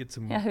 great. Get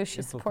some. Yeah, who's she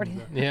info from supporting?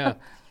 that. Yeah.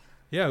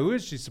 Yeah, who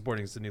is she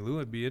supporting, Cindy Lou?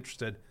 I'd be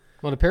interested.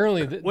 Well,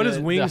 apparently, What does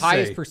the Wings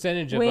highest say?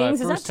 percentage of Wings,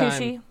 is that first time.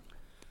 Tushy?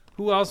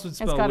 Who else would It's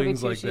spell got to be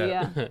wings like Tushy,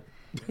 that? yeah.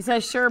 He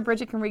says, sure,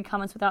 Bridget can read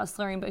comments without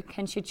slurring, but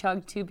can she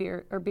chug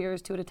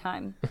beers two at a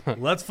time?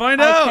 Let's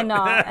find I out.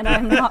 cannot, and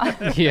I'm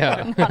not, Yeah.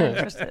 I'm not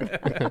interested.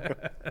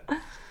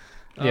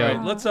 All Yeah.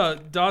 right, let's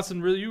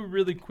Dawson,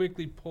 really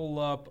quickly pull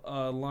up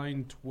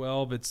line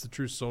 12. It's the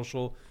Truth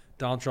Social.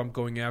 Donald Trump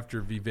going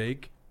after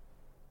Vivek.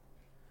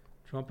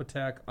 Trump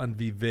attack on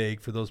Vivek.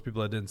 For those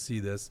people that didn't see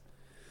this,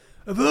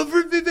 a vote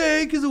for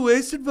Vivek is a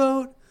wasted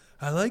vote.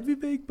 I like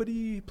Vivek, but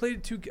he played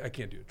it too. I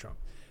can't do it, Trump.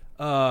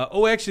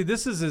 Actually,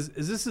 this is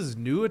this his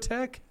new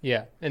attack?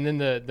 Yeah, and then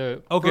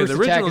the Okay, first the attack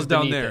original is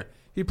down beneath there. it.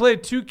 He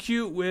played too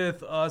cute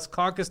with us.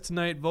 Caucus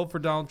tonight. Vote for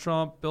Donald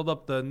Trump. Build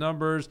up the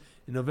numbers.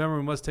 In November,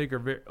 we must take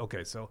our...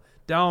 Okay, so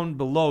down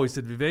below, he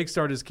said, Vivek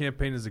started his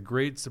campaign as a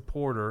great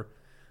supporter,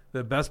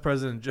 the best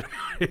president in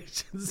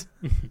generations.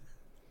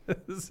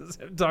 This is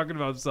him talking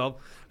about himself.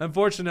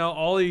 Unfortunately, now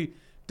all he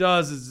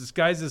does is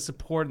disguise his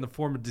support in the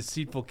form of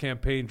deceitful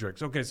campaign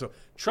tricks. Okay, so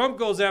Trump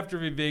goes after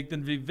Vivek.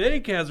 Then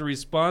Vivek has a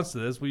response to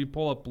this. Will you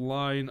pull up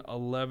line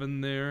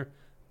 11 there,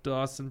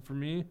 Dawson, for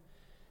me?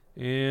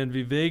 And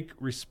Vivek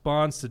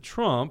responds to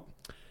Trump.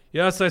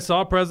 Yes, I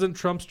saw President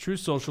Trump's True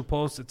Social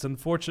post. It's an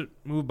unfortunate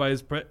move by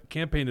his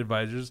campaign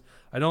advisors.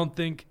 I don't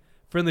think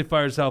friendly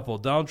fire is helpful.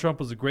 Donald Trump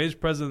was the greatest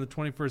president of the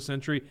 21st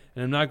century,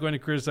 and I'm not going to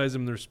criticize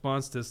him in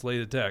response to this late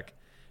attack.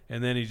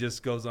 And then he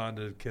just goes on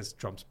to kiss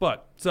Trump's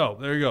butt. So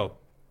there you go.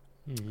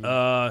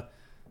 Mm-hmm.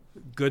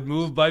 Good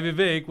move by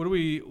Vivek. What do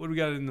we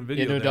got in the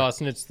video?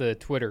 Dawson, it's the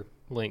Twitter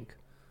link.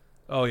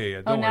 Oh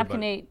yeah. Don't worry Napkin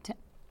about it.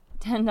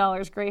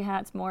 $10. Great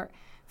hats, more.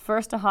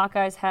 First a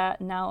Hawkeyes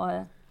hat, now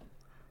a.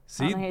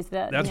 See,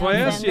 that's why I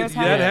asked you.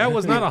 That hat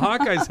was not a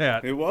Hawkeyes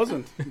hat. It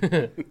wasn't.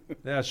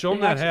 Yeah, show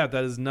him that hat.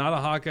 That is not a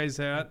Hawkeyes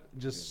hat.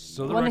 Just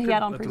so the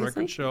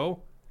record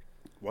show.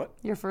 What?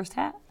 Your first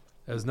hat?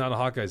 That is not a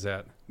Hawkeyes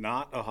hat.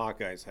 Not a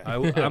Hawkeyes hat.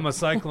 I'm a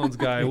Cyclones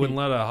guy. I wouldn't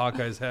let a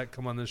Hawkeyes hat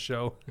come on this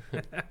show.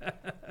 Do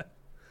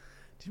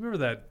you remember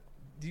that?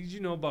 Did you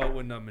know about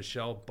when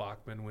Michelle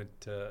Bachmann went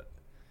to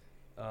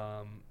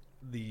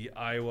the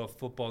Iowa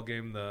football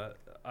game, the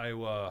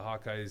Iowa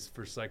Hawkeyes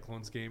for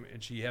Cyclones game,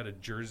 and she had a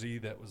jersey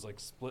that was like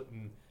split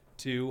in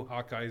two,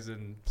 Hawkeyes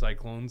and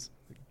Cyclones?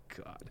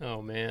 God.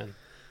 Oh, man.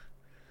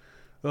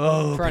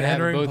 Oh, trying to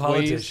have it both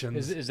politicians.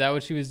 ways. Is that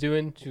what she was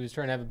doing? She was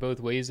trying to have it both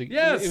ways?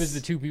 Yes. It was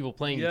the two people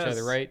playing each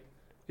other, right?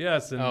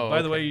 Yes, and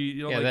by the way,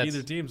 you don't like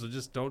either team, so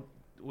just don't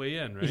weigh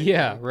in, right?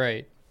 Yeah,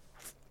 right.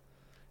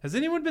 Has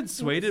anyone been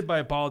swayed by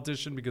a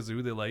politician because of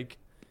who they like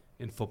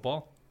in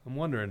football? I'm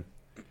wondering.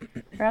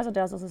 Razzle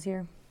Dazzles is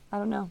here. I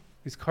don't know.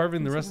 He's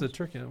carving the rest of the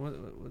turkey.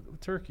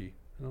 What turkey?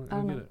 I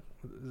don't get it.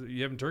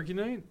 You having turkey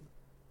night?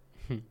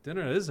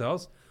 Dinner at his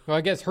house. Well,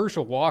 I guess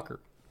Herschel Walker.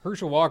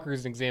 Herschel Walker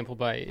is an example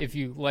by if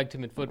you liked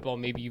him in football,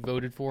 maybe you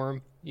voted for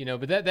him.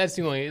 But that's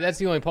the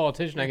only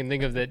politician I can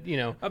think of that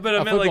I bet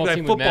I meant like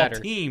that football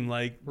team,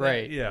 like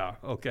right. Yeah.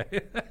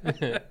 Okay.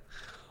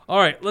 All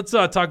right. Let's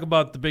talk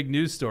about the big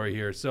news story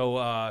here. So,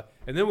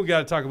 and then we got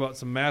to talk about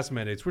some mask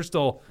mandates. We're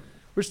still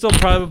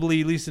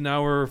probably at least an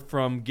hour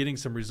from getting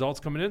some results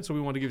coming in, so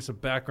we want to give you some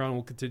background.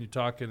 We'll continue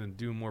talking and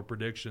do more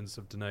predictions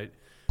of tonight.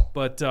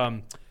 But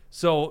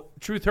so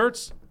Truth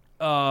Hurts.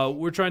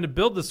 We're trying to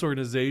build this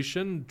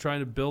organization, trying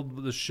to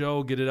build the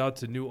show, get it out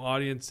to new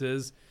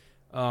audiences.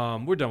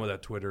 We're done with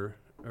that Twitter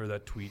or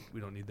that tweet.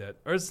 We don't need that.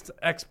 Or is it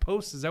X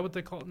post? Is that what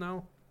they call it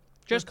now?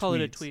 Just call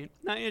it a tweet.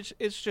 No,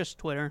 it's just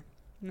Twitter.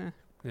 Nah.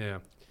 Yeah.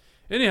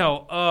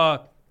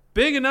 Anyhow,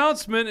 big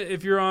announcement.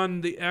 If you're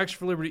on the Action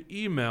for Liberty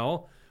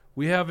email,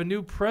 we have a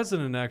new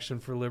president in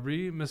Action for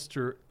Liberty,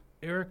 Mr.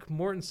 Erik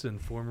Mortensen,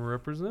 former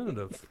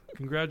representative.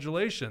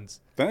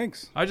 Congratulations.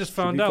 Thanks. I just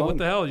found out. What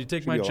the hell? You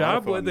take my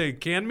job? What, they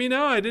canned me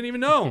now? I didn't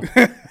even know.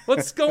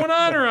 What's going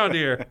on around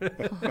here?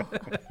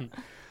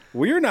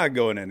 Well, you're not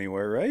going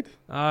anywhere, right?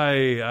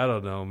 I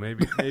don't know.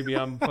 Maybe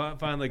I'm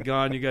finally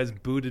gone. You guys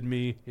booted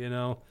me,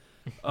 No,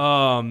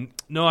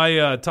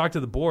 I talked to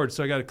the board,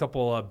 so I got a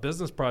couple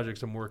business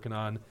projects I'm working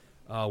on.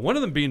 One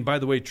of them being, by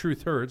the way,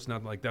 Truth Hurts.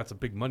 Not like that's a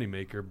big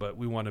moneymaker, but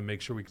we want to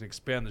make sure we can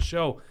expand the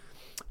show.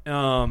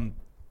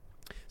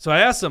 So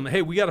I asked them,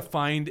 hey, we got to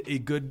find a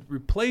good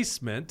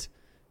replacement,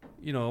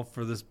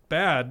 for this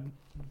bad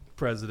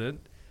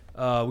president.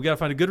 We got to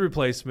find a good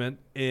replacement.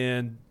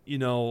 And,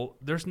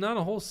 there's not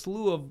a whole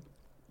slew of,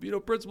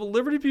 principled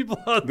liberty people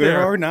out there.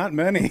 There are not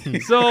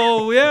many.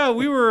 So, yeah,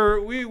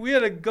 we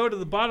had to go to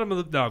the bottom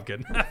of the, no, I'm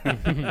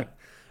kidding.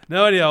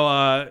 No,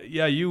 anyhow,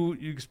 you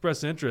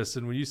expressed interest.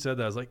 And when you said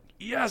that, I was like,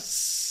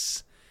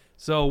 yes.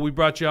 So we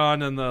brought you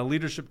on the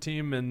leadership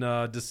team in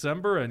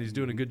December, and he's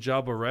doing a good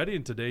job already.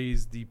 And today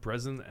he's the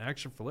president of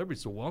Action for Liberty.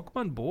 So welcome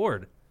on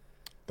board.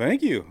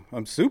 Thank you.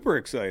 I'm super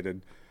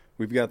excited.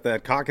 We've got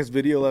that caucus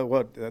video.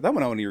 That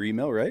went out in your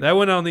email, right? That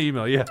went out in the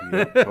email, yeah.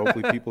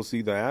 Hopefully people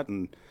see that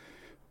and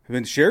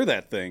then share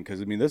that thing, because,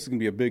 this is going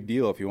to be a big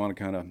deal if you want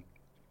to kind of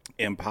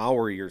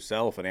empower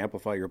yourself and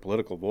amplify your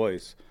political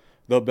voice.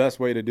 The best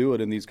way to do it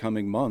in these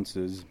coming months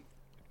is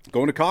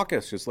going to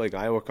caucus, just like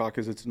Iowa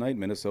caucus is tonight.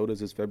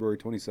 Minnesota's is February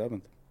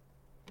 27th.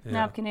 Yeah.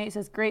 Napkin 8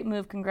 says, great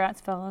move, congrats,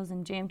 fellows.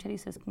 And Jam Teddy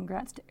says,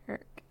 congrats to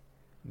Eric.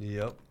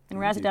 Yep. And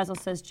Razzadazzle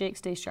says, Jake,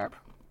 stay sharp.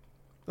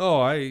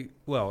 Oh,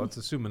 it's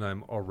assuming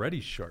I'm already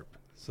sharp.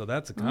 So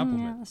that's a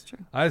compliment. Yeah, that's true.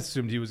 I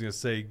assumed he was going to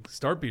say,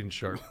 start being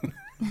sharp.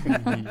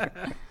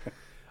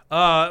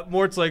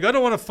 Mort's like, I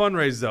don't want to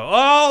fundraise, though.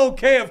 Oh,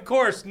 okay, of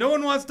course. No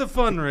one wants to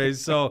fundraise,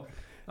 so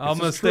I'm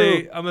gonna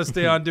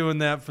stay on doing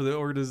that for the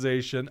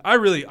organization. I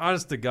really,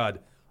 honest to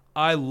God,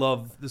 I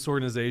love this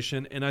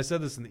organization, and I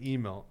said this in the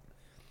email.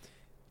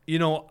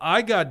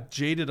 I got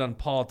jaded on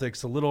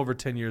politics a little over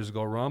 10 years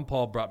ago. Ron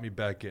Paul brought me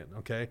back in,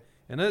 okay?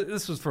 And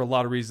this was for a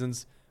lot of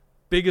reasons.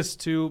 Biggest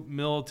two,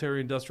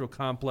 military-industrial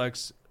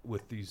complex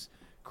with these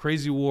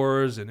crazy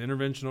wars and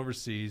intervention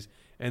overseas,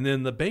 and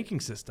then the banking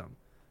system,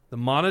 the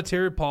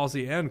monetary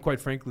policy, and quite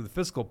frankly, the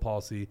fiscal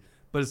policy.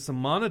 But it's the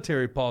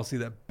monetary policy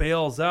that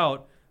bails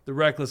out the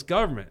reckless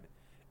government.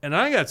 And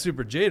I got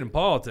super jaded in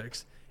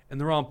politics, and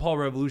the Ron Paul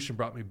revolution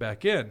brought me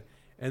back in.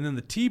 And then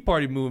the Tea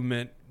Party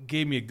movement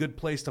gave me a good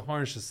place to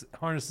harness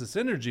this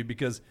energy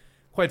because,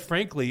 quite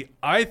frankly,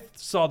 I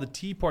saw the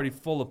Tea Party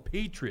full of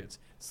patriots.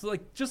 It's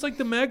just like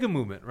the MAGA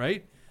movement,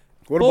 right?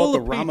 What Full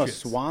about the of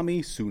patriots.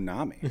 Ramaswamy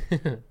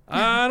tsunami?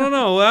 I don't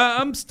know.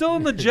 I'm still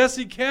in the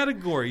Jesse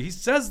category. He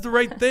says the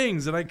right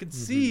things, and I could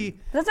see.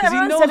 That's what 'cause he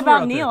everyone knows said we're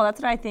about out Neil. there.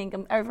 That's what I think.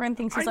 Everyone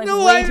thinks he's I like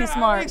know, way I too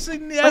smart. actually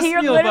But asked he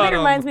Neil literally about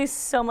reminds him. me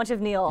so much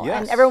of Neil.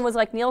 Yes. And everyone was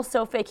like, Neil's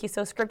so fake. He's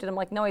so scripted. I'm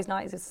like, no, he's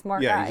not. He's a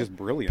smart guy. Yeah, he's just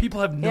brilliant. People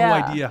have no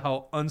Yeah. idea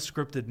how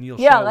unscripted Neil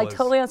Yeah, Shaw like was.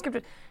 totally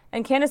unscripted.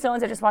 And Candace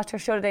Owens, I just watched her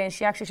show today, and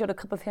she actually showed a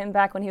clip of him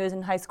back when he was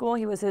in high school.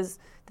 He was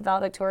the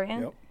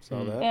valedictorian. Yep,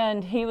 saw that.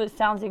 And he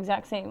sounds the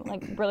exact same,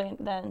 like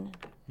brilliant then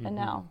and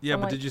now. Yeah, So I'm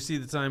but like, did you see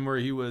the time where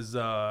he was?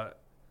 What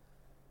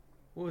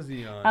was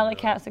he on? Alley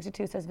Cat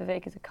 62 says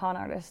Vivek is a con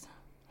artist.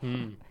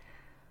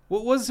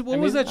 What was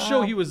that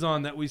show he was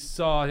on that we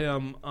saw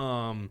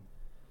him?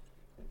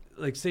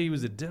 Say he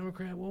was a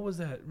Democrat. What was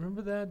that?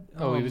 Remember that?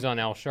 He was on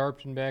Al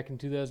Sharpton back in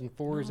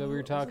 2004. Is that what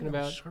you're talking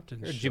about?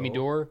 Sharpton Or show. Jimmy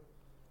Dore.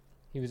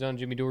 He was on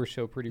Jimmy Dore's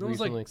show pretty It was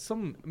recently.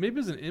 like maybe it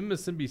was an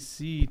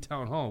MSNBC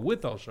town hall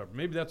with Al Sharpton.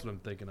 Maybe that's what I'm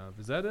thinking of.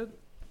 Is that it?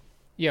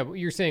 Yeah, but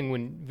you're saying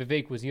when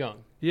Vivek was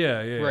young.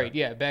 Yeah. Right,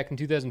 yeah. Back in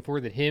 2004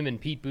 that him and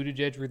Pete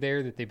Buttigieg were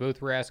there, that they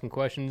both were asking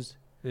questions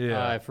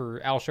for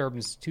Al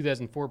Sharpton's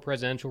 2004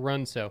 presidential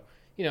run. So,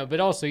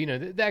 but also,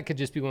 that could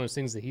just be one of those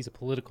things that he's a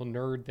political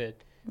nerd that,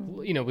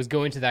 was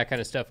going to that kind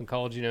of stuff in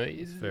college.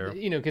 Fair.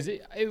 Because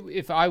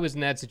if I was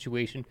in that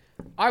situation,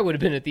 I would have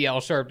been at the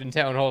Al Sharpton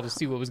town hall to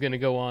see what was going to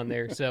go on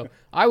there. So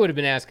I would have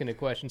been asking a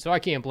question. So I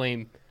can't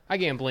blame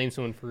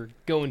someone for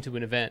going to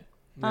an event.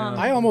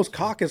 I almost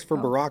caucused for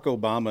Barack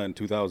Obama in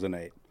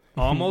 2008.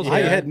 Almost. I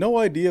had no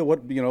idea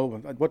what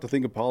to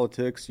think of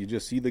politics. You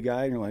just see the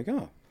guy and you're like,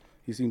 oh,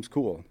 he seems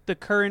cool. The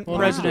current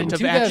president of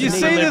 2000 Action You for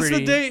say this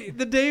Liberty.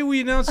 the day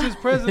we announced he was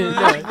president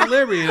of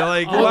Liberty.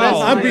 Like, Well,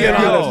 wow. I'm being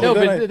honest. No,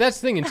 Then but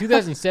that's the thing. In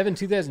 2007,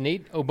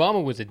 2008,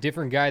 Obama was a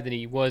different guy than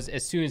he was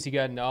as soon as he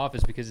got into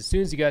office, because as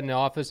soon as he got into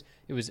office,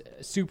 it was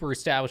a super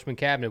establishment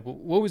cabinet. But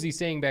what was he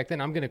saying back then?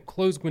 I'm going to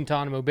close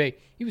Guantanamo Bay.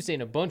 He was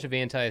saying a bunch of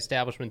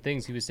anti-establishment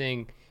things. He was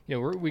saying,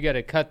 we got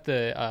to cut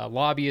the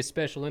lobbyist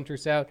special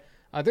interests out.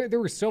 There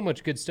was so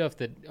much good stuff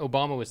that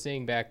Obama was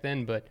saying back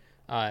then, but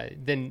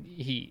then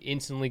he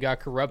instantly got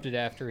corrupted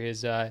after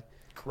his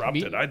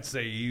corrupted. I'd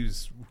say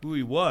he's who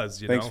he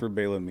was. Thanks for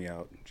bailing me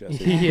out,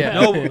 Jesse. Yeah.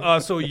 No,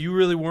 so you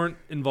really weren't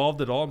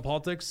involved at all in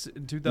politics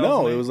in 2000?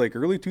 No, it was like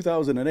early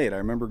 2008. I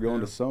remember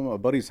going to a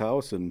buddy's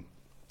house, and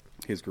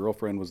his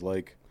girlfriend was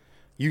like,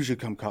 "You should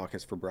come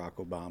caucus for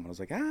Barack Obama." I was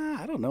like,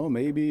 I don't know,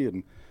 maybe.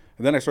 And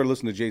then I started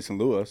listening to Jason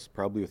Lewis,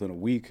 probably within a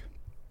week,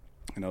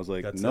 and I was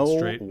like,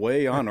 no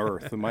way on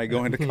earth am I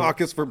going to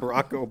caucus for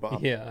Barack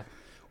Obama. Yeah.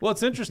 Well,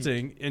 it's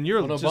interesting, and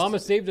you're Obama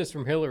saved us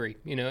from Hillary.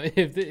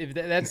 If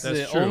that's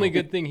the true. only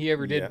good thing he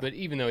ever did. Yeah. But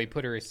even though he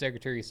put her as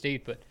Secretary of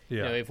State, but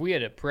Yeah. if we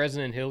had a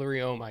President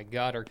Hillary, oh my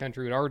God, our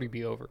country would already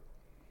be over.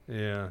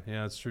 Yeah,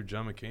 it's true.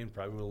 John McCain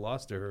probably would have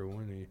lost to her,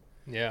 wouldn't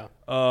he? Yeah.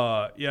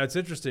 Yeah, it's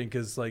interesting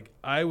because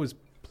I was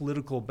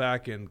political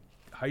back in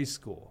high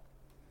school.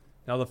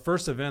 Now, the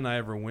first event I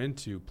ever went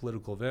to,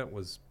 political event,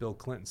 was Bill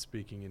Clinton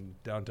speaking in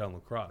downtown La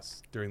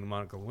Crosse during the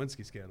Monica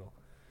Lewinsky scandal.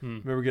 I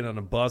remember getting on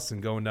a bus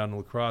and going down to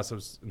La Crosse. I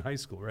was in high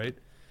school, right?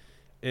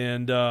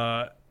 And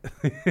but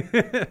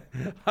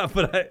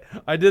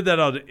I did that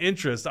out of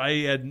interest.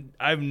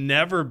 I've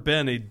never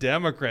been a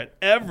Democrat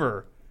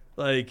ever.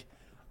 I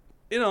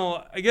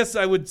guess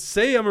I would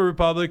say I'm a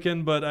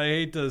Republican, but I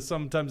hate to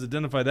sometimes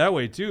identify that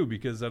way too,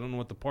 because I don't know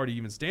what the party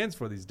even stands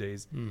for these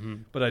days.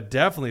 But I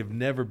definitely have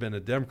never been a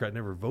Democrat,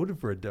 never voted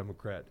for a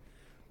Democrat.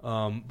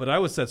 But I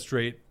was set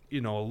straight, a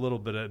little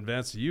bit in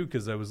advance of you,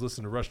 because I was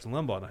listening to Rush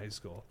Limbaugh in high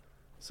school.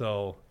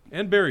 So,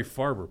 and Barry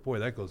Farber. Boy,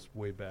 that goes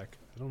way back.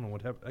 I don't know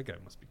what happened. That guy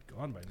must be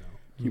gone by now.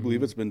 Can you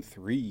believe it's been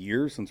 3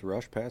 years since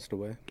Rush passed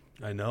away?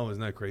 I know.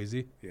 Isn't that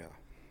crazy? Yeah.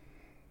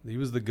 He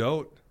was the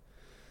GOAT.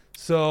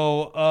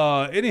 So,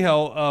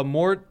 anyhow,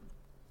 Mort,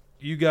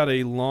 you got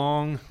a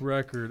long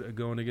record of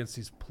going against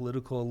these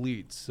political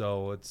elites.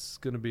 So it's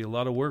going to be a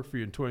lot of work for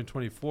you in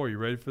 2024. You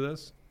ready for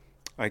this?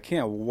 I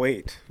can't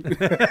wait.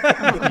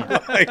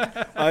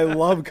 I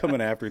love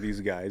coming after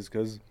these guys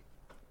because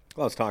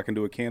I was talking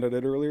to a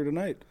candidate earlier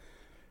tonight,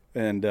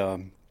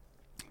 and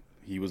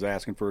he was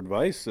asking for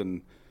advice,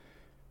 and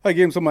I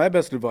gave him some of my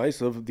best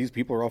advice of these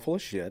people are all full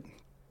of shit.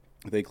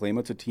 They claim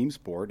it's a team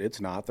sport.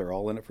 It's not. They're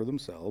all in it for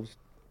themselves.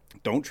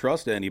 Don't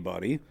trust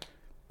anybody.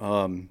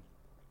 And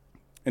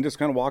just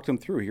kind of walked them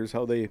through. Here's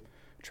how they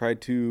tried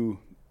to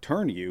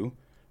turn you,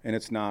 and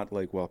it's not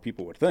like, well,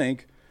 people would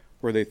think,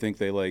 where they think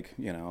they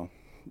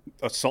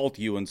assault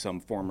you in some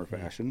form or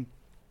fashion.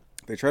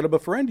 They try to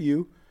befriend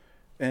you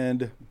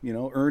and,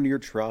 earn your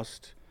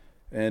trust.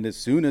 And as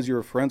soon as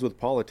you're friends with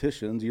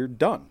politicians, you're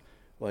done.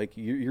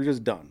 You're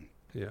just done.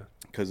 Yeah.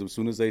 Because as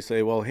soon as they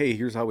say, well, hey,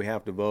 here's how we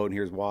have to vote and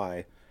here's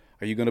why,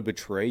 are you going to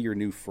betray your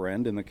new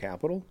friend in the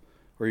Capitol?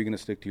 Or are you going to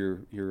stick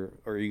to or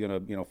are you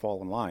going to,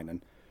 fall in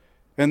line?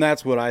 And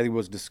that's what I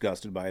was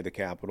disgusted by the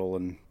Capitol.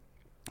 And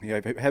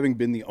having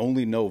been the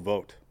only no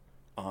vote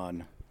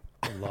on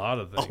A lot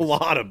of things. A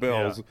lot of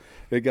bills.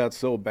 Yeah. It got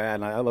so bad,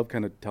 and I love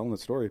kind of telling the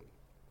story.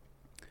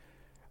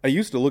 I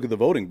used to look at the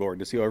voting board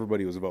to see how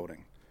everybody was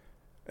voting.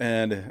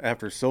 And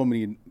after so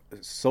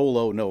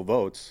low no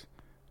votes,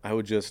 I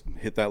would just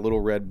hit that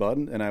little red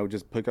button, and I would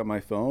just pick up my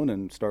phone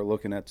and start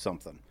looking at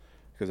something.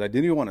 Because I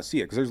didn't even want to see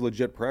it, because there's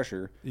legit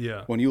pressure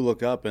when you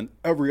look up and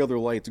every other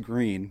light's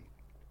green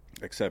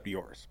except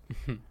yours.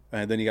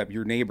 And then you got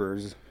your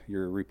neighbors,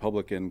 your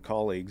Republican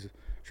colleagues,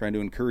 trying to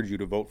encourage you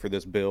to vote for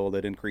this bill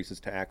that increases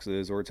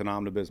taxes, or it's an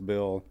omnibus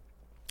bill,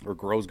 or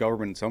grows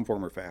government in some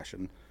form or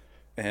fashion.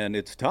 And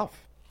it's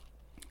tough,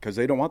 because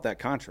they don't want that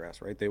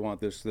contrast, right? They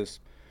want this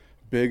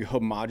big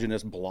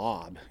homogenous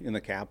blob in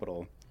the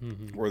Capitol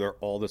where they're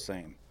all the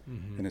same.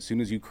 And as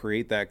soon as you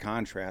create that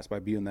contrast by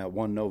being that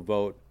one no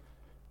vote,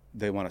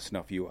 they want to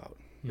snuff you out.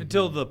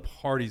 Until the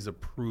parties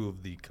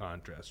approve the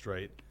contrast,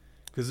 right?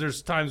 Because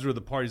there's times where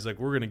the party's like,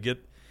 we're going to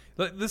get...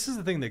 Like, this is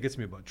the thing that gets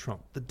me about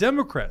Trump. The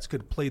Democrats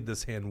could have played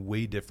this hand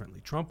way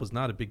differently. Trump was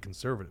not a big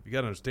conservative. You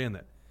got to understand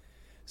that.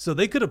 So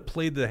they could have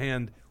played the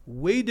hand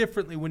way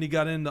differently when he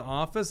got into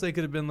office. They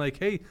could have been like,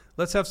 hey,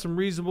 let's have some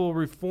reasonable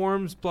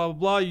reforms, blah, blah,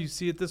 blah. You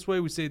see it this way,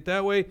 we see it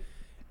that way.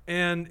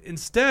 And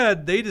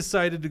instead, they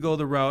decided to go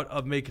the route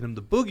of making him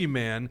the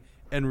boogeyman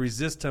and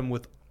resist him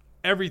with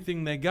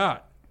everything they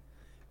got,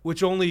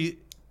 which only,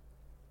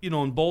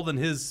 emboldened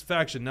his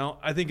faction. Now,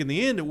 I think in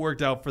the end, it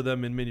worked out for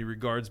them in many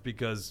regards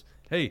because,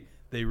 hey,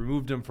 they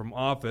removed him from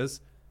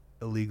office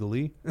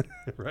illegally,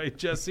 right,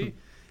 Jesse?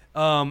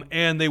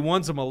 And they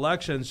won some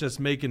elections just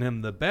making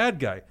him the bad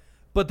guy.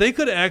 But they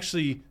could have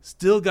actually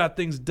still got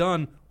things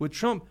done with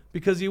Trump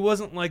because he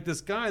wasn't like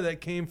this guy that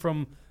came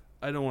from,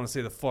 I don't want to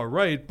say the far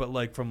right, but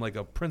like from like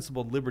a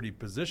principled liberty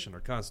position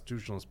or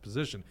constitutionalist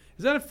position.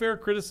 Is that a fair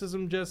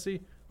criticism,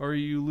 Jesse? Or are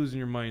you losing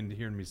your mind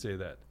hearing me say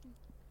that?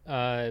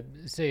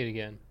 Say it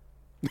again.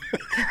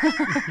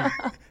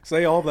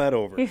 Say all that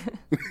over.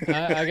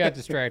 I got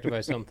distracted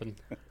by something.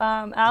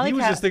 He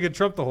was just thinking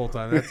Trump the whole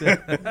time. That's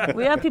it.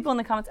 We have people in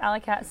the comments.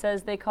 Alley Cat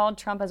says they called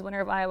Trump as winner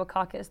of Iowa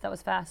Caucus. That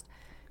was fast.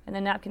 And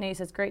then Napkin A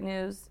says, great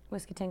news.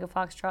 Whiskey Tango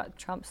Foxtrot,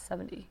 Trump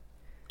 70.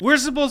 We're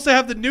supposed to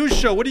have the news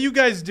show. What are you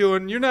guys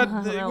doing? You're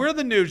not. We're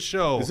the news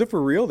show. Is it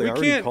for real? They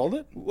already called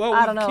it? Well,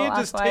 I don't know. Can't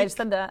That's just why I just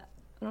said that.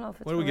 I don't know if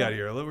it's what do we real. got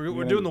here?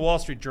 We're doing the Wall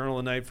Street Journal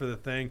tonight for the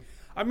thing.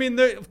 I mean,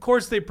 of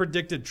course they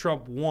predicted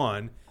Trump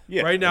won.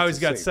 Yeah, right now he's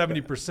got safe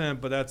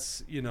 70%, but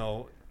that's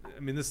I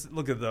mean,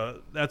 look at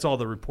that's all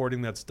the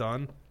reporting that's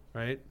done,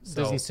 right?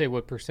 Doesn't say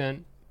what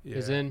percent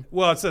is in.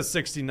 Well, it says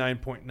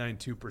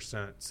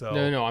 69.92%. So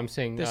no, I'm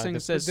saying This thing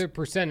says the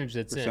percentage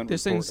that's in.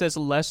 This thing says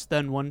less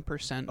than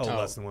 1%. Oh,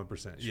 less than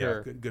 1%.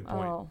 Sure. Yeah, good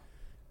point.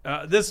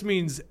 Oh. This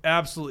means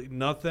absolutely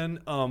nothing,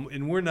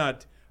 and we're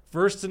not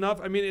versed enough.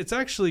 I mean, it's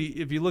actually,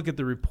 if you look at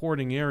the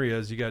reporting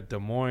areas, you got Des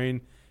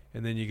Moines,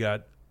 and then you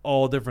got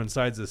all different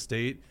sides of the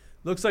state.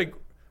 Looks like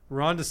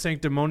Ron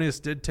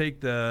DeSanctimonious did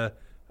take the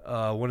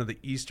one of the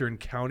eastern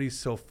counties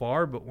so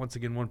far, but once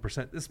again,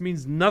 1%. This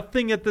means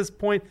nothing at this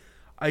point.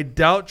 I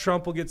doubt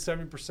Trump will get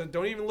 70%.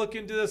 Don't even look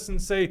into this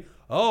and say,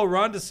 oh,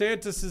 Ron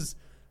DeSantis is,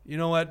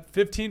 at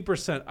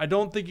 15%. I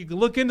don't think you can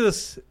look into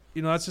this.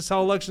 That's just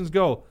how elections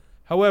go.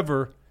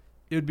 However,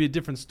 it would be a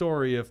different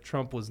story if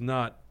Trump was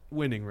not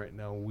winning right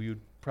now. We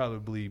would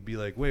probably be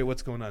like, wait,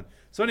 what's going on?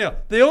 So anyhow,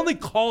 they only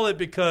call it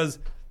because,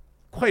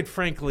 quite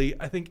frankly,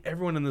 I think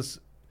everyone in this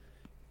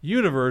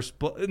universe,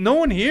 but no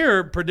one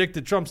here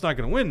predicted Trump's not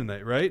going to win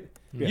tonight, right?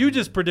 Yeah. You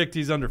just predict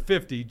he's under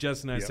 50.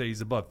 Jess and I say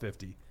he's above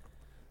 50.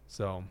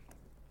 So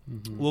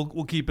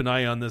we'll keep an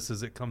eye on this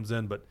as it comes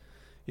in. But,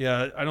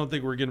 yeah, I don't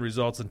think we're getting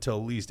results until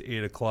at least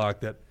 8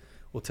 o'clock that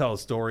will tell a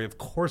story. Of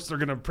course they're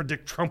going to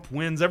predict Trump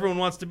wins. Everyone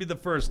wants to be the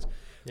first.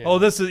 Yeah. Oh,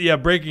 this is,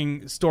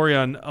 breaking story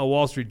on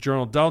Wall Street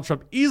Journal. Donald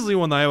Trump easily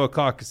won the Iowa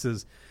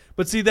caucuses.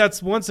 But see,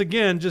 that's once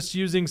again just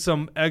using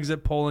some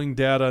exit polling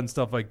data and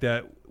stuff like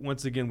that.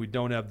 Once again, we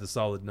don't have the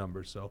solid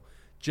numbers. So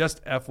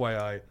just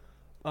FYI.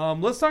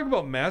 Let's talk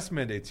about mask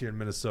mandates here in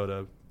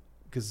Minnesota,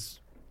 because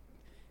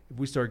if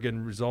we start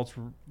getting results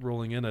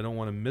rolling in, I don't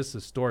want to miss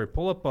this story.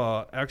 Pull up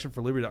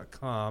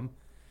actionforliberty.com.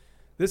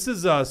 This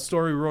is a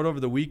story we wrote over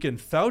the weekend.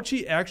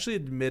 Fauci actually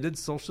admitted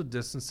social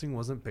distancing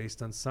wasn't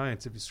based on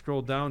science. If you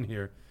scroll down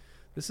here,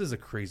 this is a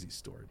crazy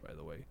story, by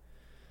the way.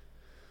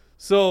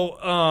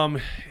 So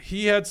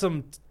he had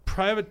some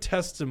private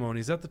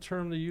testimony. Is that the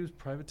term they use?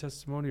 Private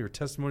testimony or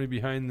testimony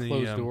behind the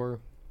closed door?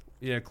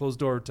 Yeah, closed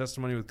door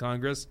testimony with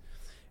Congress.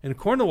 And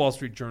according to the Wall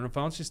Street Journal,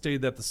 Fauci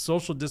stated that the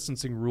social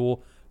distancing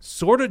rule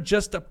sort of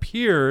just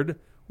appeared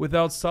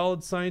without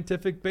solid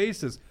scientific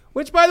basis,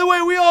 which, by the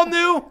way, we all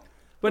knew.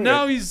 But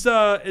now he's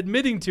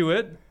admitting to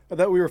it. I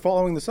thought we were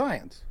following the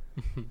science.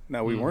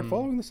 Now we weren't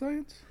following the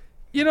science?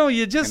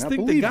 You just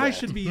think the guy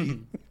should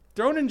be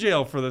thrown in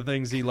jail for the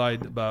things he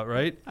lied about,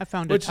 right? I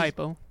found a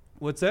typo.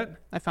 What's that?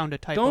 I found a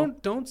typo.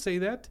 Don't say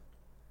that.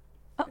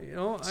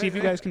 See if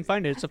you guys can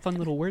find it. It's a fun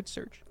little word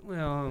search.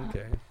 Well,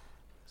 okay.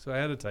 So I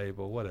had a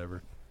typo.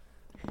 Whatever.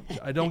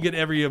 I don't get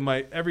every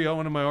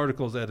one of my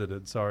articles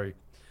edited. Sorry.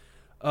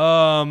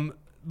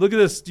 look at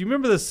this. Do you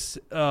remember this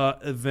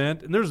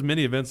event? And there's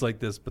many events like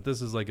this, but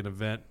this is like an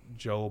event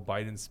Joe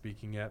Biden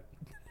speaking at.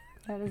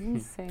 That is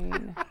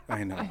insane.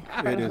 I know. It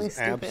Incredibly is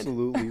stupid.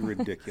 absolutely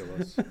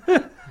ridiculous.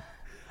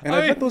 And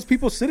I bet those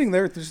people sitting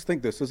there just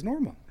think this is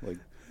normal. Like,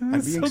 I'm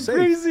That's being so safe.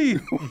 crazy.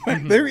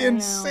 They're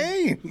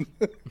insane.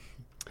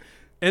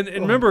 And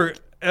remember,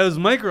 as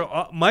Michael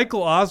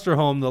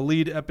Osterholm, the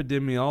lead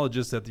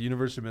epidemiologist at the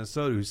University of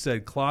Minnesota, who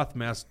said cloth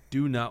masks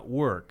do not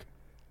work,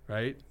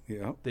 right?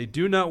 Yeah. They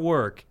do not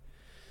work.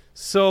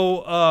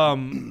 So,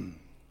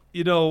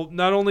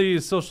 not only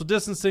is social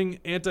distancing,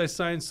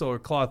 anti-science, or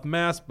cloth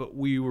masks, but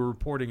we were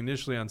reporting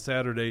initially on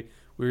Saturday,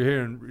 we were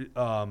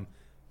hearing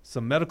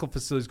some medical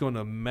facilities going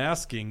to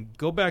masking.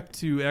 Go back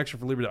to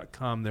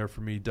actionforliberty.com there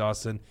for me,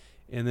 Dawson.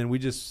 And then we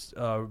just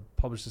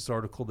published this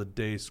article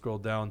today. Scroll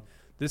down.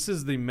 This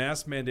is the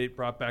mask mandate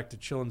brought back to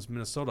Children's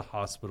Minnesota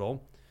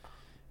Hospital.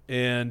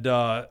 And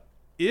so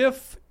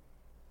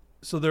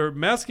they're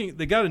masking,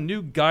 they got a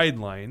new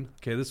guideline.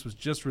 Okay, this was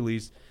just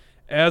released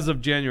as of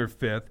January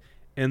 5th.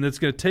 And it's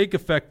going to take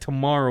effect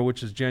tomorrow,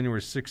 which is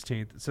January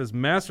 16th. It says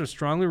masks are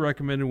strongly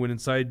recommended when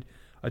inside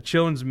a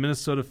Children's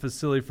Minnesota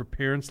facility for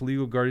parents,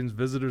 legal guardians,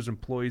 visitors,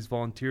 employees,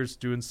 volunteers,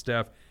 students,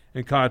 staff,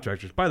 and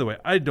contractors. By the way,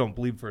 I don't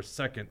believe for a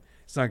second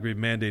it's not going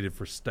to be mandated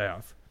for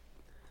staff.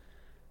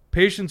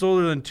 Patients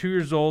older than 2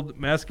 years old,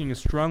 masking is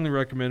strongly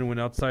recommended when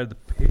outside the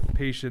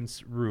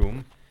patient's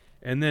room.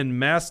 And then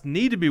masks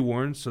need to be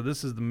worn, so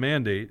this is the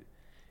mandate,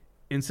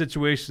 in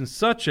situations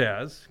such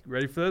as,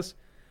 ready for this?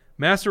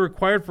 Masks are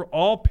required for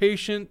all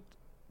patient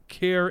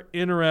care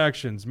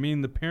interactions,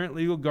 meaning the parent,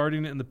 legal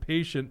guardian, and the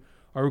patient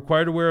are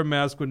required to wear a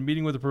mask when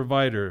meeting with a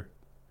provider,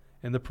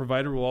 and the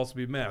provider will also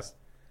be masked.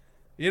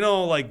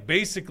 Like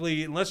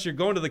basically, unless you're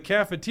going to the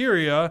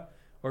cafeteria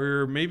or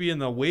you're maybe in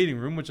the waiting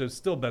room, which I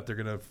still bet they're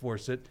going to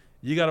force it,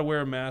 you got to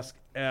wear a mask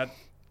at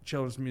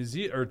Children's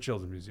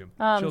Museum.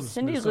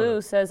 Cindy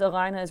Lou says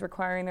Alina is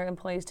requiring their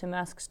employees to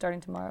mask starting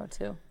tomorrow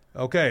too.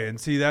 Okay, and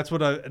see, that's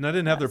what I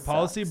didn't have their That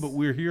policy, sucks. but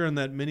we're hearing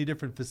that many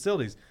different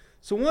facilities.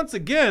 So once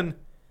again,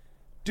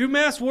 do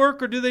masks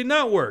work or do they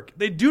not work?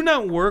 They do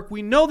not work.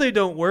 We know they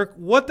don't work.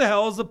 What the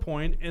hell is the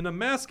point in a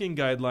masking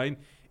guideline?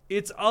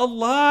 It's a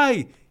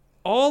lie.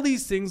 All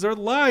these things are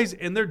lies,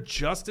 and they're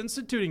just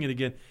instituting it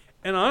again.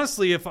 And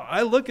honestly, if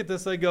I look at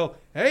this, I go,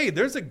 hey,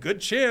 there's a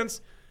good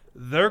chance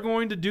they're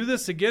going to do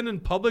this again in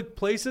public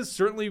places,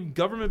 certainly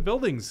government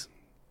buildings.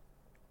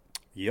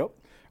 Yep.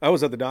 I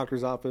was at the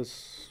doctor's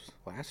office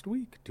last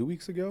week, 2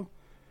 weeks ago,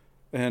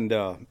 and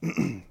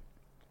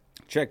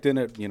checked in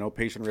at,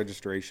 patient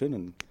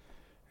registration,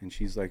 and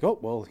she's like, oh,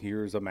 well,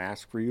 here's a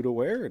mask for you to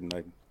wear. And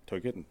I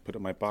took it and put it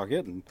in my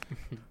pocket, and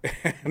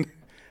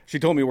she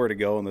told me where to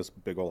go in this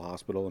big old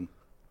hospital.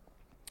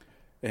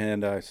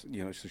 And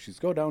so she's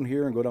go down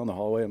here and go down the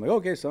hallway. I'm like,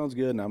 okay, sounds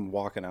good. And I'm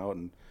walking out,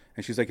 and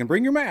she's like, and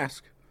bring your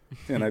mask.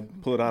 And I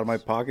pull it out of my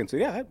pocket and say,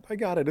 yeah, I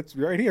got it. It's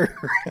right here.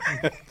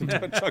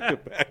 Chuck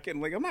it back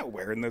in. Like, I'm not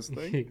wearing this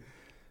thing.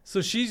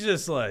 So she's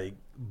just like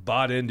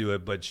bought into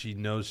it, but she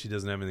knows she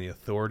doesn't have any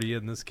authority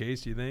in this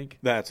case, you think?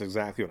 That's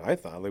exactly what I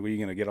thought. Like, were you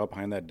going to get up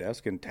behind that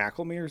desk and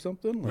tackle me or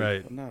something? Like,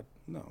 Right. I'm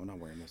not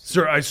wearing this.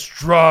 Sir, I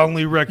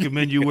strongly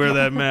recommend you wear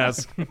that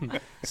mask.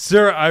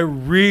 Sir, I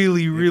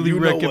really, really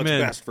recommend. You know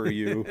what's best for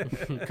you.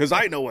 Because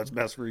I know what's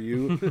best for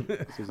you.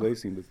 That's what they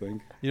seem to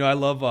think. I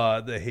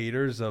love the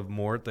haters of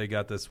Mort. They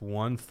got this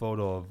one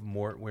photo of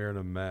Mort wearing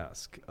a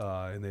mask.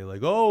 And they're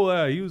like,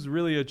 he was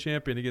really a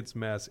champion against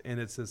masks. And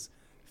it's this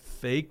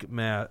fake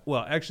mask.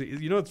 Well, actually,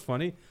 you know what's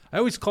funny? I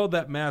always called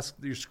that mask,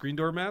 your screen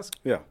door mask,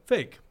 Yeah.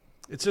 fake.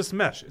 It's just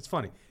mesh. It's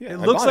funny. Yeah, it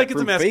I looks bought like it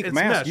it's a from mask. Fake It's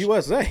Mask mesh.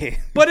 USA.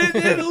 But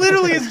it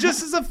literally is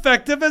just as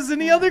effective as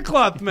any other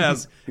cloth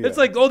mask. Yeah. It's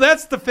like,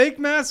 that's the fake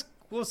mask.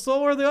 Well,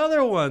 so are the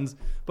other ones.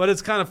 But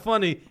it's kind of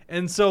funny.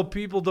 And so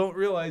people don't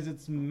realize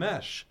it's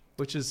mesh,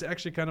 which is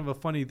actually kind of a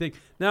funny thing.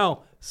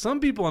 Now, some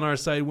people on our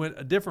side went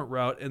a different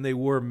route, and they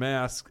wore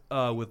masks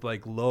with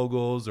like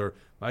logos, or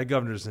my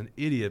governor's an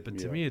idiot. But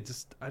to me, it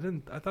just, I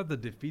thought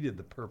that defeated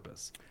the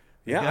purpose.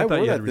 Yeah, I I thought wore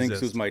you had that to thing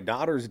because it resist. was my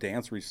daughter's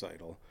dance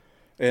recital.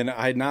 And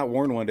I had not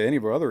worn one to any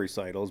of her other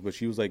recitals, but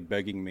she was like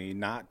begging me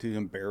not to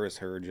embarrass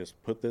her.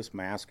 Just put this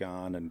mask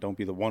on and don't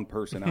be the one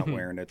person out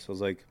wearing it. So I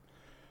was like,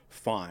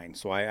 fine.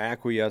 So I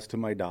acquiesced to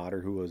my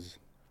daughter, who was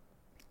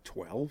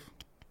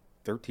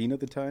 13 at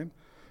the time.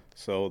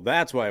 So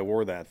that's why I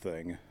wore that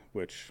thing,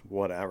 which,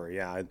 whatever.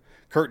 Yeah,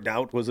 Kurt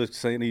Doubt was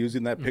saying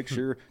using that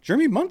picture.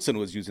 Jeremy Munson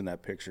was using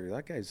that picture.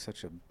 That guy's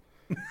such a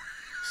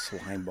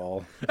slime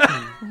ball.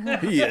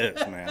 He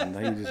is, man.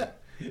 He just...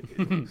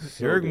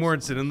 Erik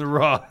Mortensen in the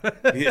Raw.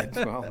 Yeah,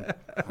 well,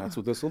 that's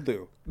what this will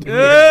do.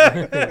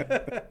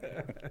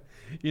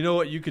 You know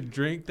what you could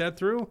drink that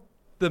through?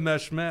 The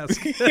mesh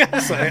mask.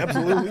 Yes, I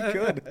absolutely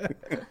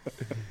could.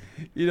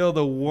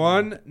 The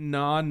one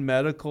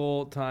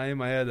non-medical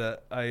time I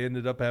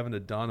ended up having to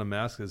don a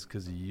mask is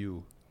because of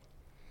you.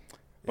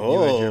 And you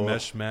had your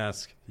mesh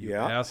mask. You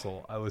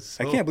asshole.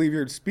 I can't believe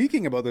you're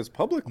speaking about this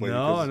publicly.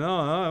 No.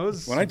 I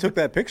was. When I took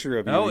that picture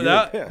of you, you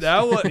were pissed.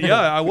 That was,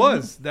 I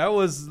was. That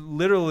was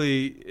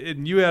literally,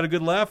 and you had a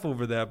good laugh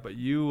over that, but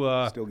you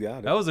still got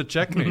it. That was a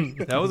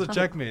checkmate. That was a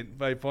checkmate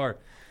by far.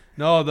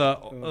 No,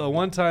 the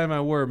one time I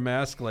wore a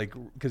mask,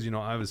 because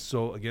I was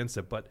so against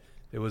it, but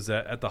it was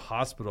at the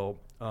hospital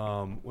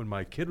when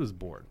my kid was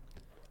born,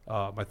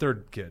 my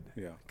third kid,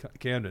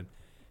 Camden.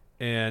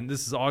 And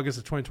this is August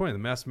of 2020. The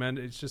mask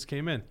mandates just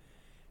came in.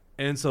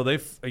 And so I'm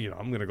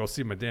going to go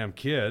see my damn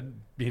kid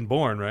being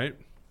born, right?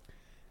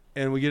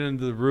 And we get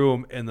into the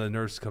room, and the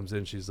nurse comes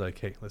in. She's like,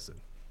 hey, listen,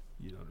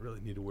 you don't really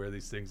need to wear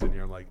these things in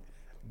here. I'm like,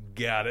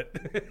 got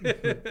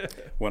it.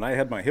 When I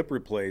had my hip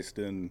replaced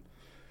in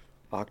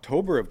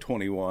October of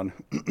 21,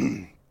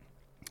 you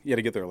had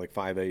to get there at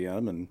 5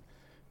 a.m. and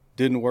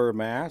didn't wear a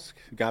mask.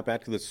 Got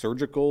back to the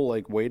surgical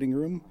waiting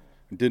room.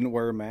 Didn't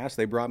wear a mask.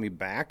 They brought me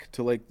back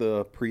to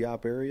the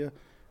pre-op area.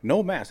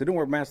 No mask. I didn't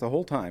wear a mask the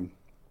whole time.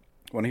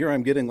 When here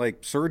I'm getting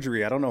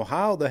surgery, I don't know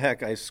how the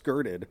heck I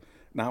skirted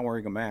not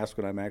wearing a mask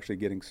when I'm actually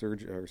getting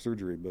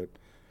surgery. But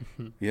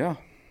yeah,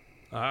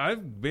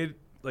 I've made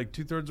it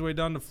 2/3 way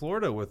down to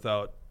Florida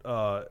without.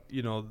 I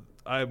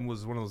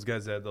was one of those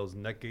guys that had those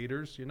neck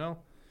gaiters,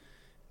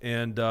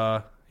 and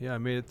I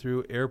made it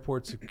through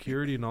airport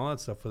security and all that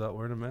stuff without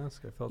wearing a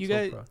mask. I felt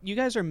so proud. You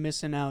guys are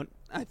missing out,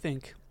 I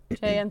think.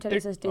 JM today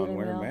says Daily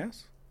wearing Mail. a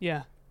mask?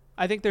 Yeah.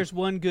 I think there's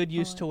one good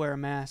use to wear a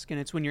mask, and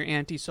it's when you're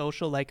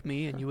antisocial like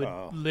me, and you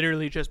would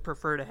literally just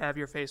prefer to have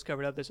your face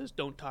covered up that says,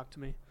 don't talk to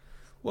me.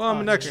 Well, I'm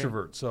an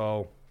extrovert,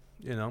 so,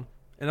 and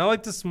I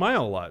like to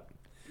smile a lot,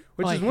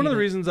 which is one of the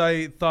reasons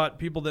I thought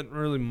people didn't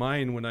really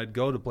mind when I'd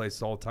go to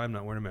places all the time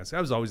not wearing a mask.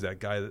 I was always that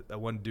guy, that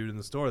one dude in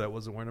the store that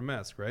wasn't wearing a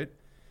mask, right?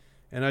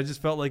 And I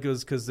just felt like it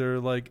was because they're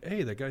like,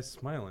 hey, that guy's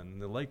smiling,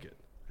 and they like it.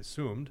 I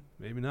assumed,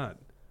 maybe not,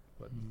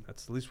 but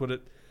that's at least what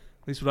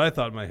I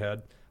thought in my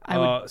head.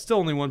 Still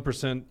only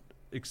 1%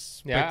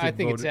 expected. Yeah, I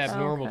think it's voted.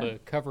 abnormal to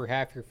cover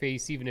half your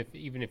face, even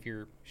if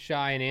you're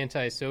shy and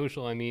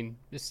antisocial. I mean,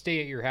 just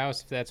stay at your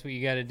house if that's what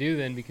you got to do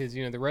then, because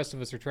the rest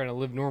of us are trying to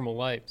live normal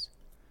lives.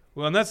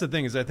 Well, and that's the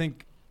thing is, I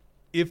think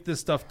if this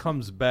stuff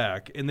comes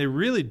back, and they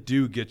really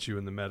do get you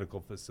in the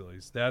medical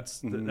facilities,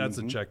 that's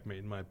a checkmate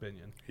in my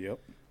opinion. Yep.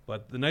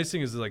 But the nice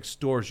thing is,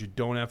 stores, you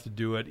don't have to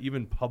do it.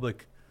 Even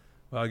public,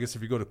 well, I guess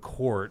if you go to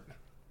court,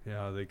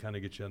 they kind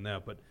of get you on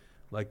that. But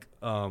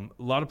a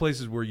lot of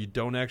places where you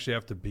don't actually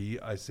have to be,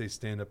 I say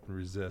stand up and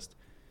resist.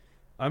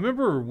 I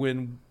remember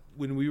when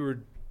we were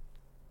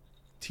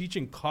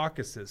teaching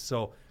caucuses.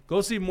 So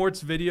go see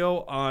Mort's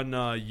video on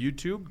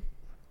YouTube,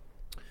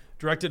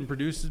 directed and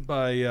produced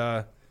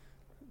by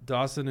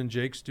Dawson and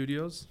Jake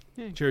Studios.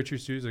 Cherry Tree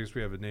Studios. I guess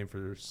we have a name for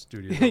their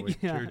studio.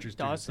 Cherry Tree Studios.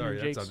 Dawson Sorry,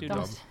 and that Jake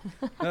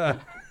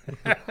sounded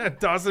dumb.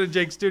 Dawson and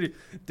Jake Studio.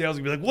 Dale's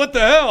gonna be like, "What the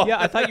hell?" Yeah,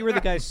 I thought you were the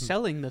guy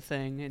selling the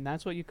thing, and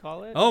that's what you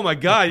call it. Oh my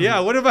God! Yeah.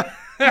 What if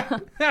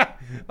I?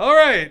 All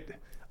right.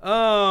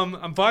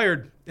 I'm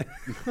fired.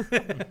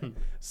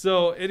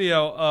 So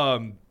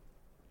anyhow,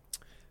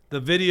 the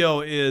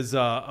video is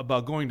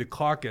about going to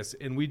caucus,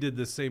 and we did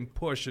the same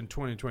push in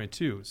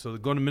 2022. So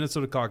going to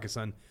Minnesota caucus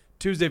on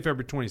Tuesday,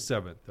 February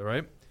 27th. All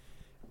right.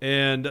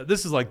 And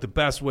this is the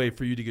best way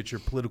for you to get your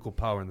political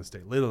power in the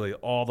state. Literally,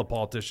 all the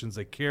politicians,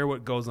 they care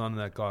what goes on in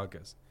that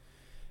caucus.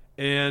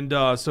 And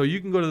so you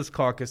can go to this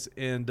caucus.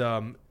 And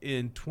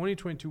in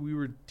 2022, we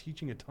were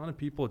teaching a ton of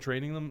people,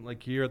 training them,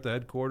 here at the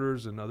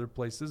headquarters and other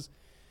places.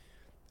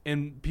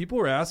 And people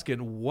were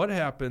asking, what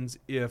happens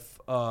if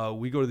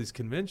we go to these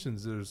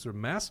conventions, there's a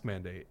mask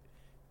mandate?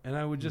 And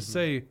I would just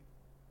say,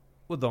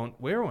 well, don't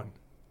wear one,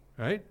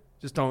 right?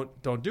 Just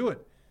don't do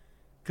it.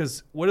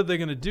 Because what are they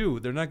going to do?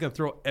 They're not going to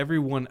throw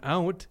everyone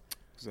out.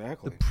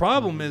 Exactly. The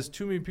problem is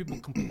too many people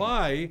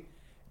comply,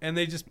 and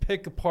they just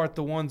pick apart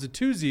the ones and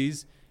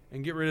twosies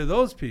and get rid of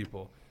those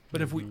people.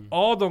 But if we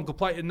all don't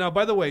comply, and now,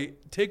 by the way,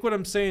 take what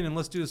I'm saying and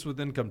let's do this with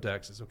income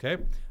taxes, okay?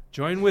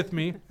 Join with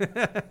me.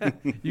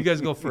 You guys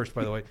go first,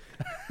 by the way.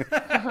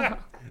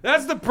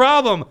 That's the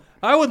problem.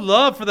 I would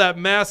love for that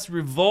mass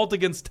revolt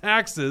against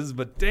taxes,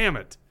 but damn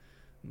it.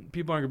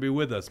 People aren't going to be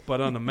with us. But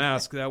on the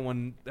mask, that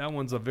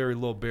one's a very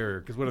low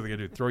barrier. Because what are they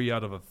going to do? Throw you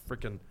out of a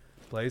freaking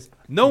place?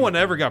 No one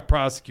ever got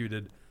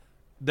prosecuted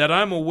that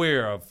I'm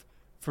aware of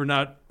for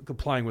not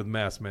complying with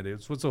mask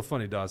mandates. What's so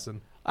funny,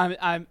 Dawson?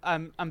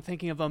 I'm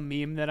thinking of a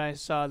meme that I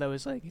saw that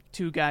was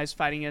two guys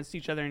fighting against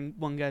each other, and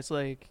one guy's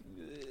like,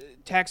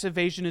 tax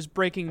evasion is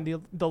breaking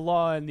the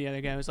law, and the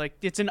other guy was like,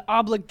 it's an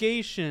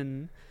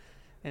obligation.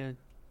 And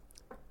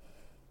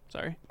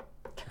sorry.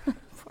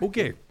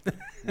 Okay.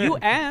 You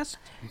asked.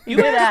 You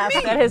did ask.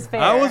 That is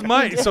fair. That was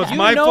so it's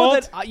my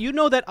fault? You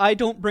know that I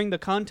don't bring the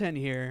content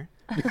here.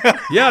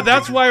 Yeah,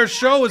 that's why our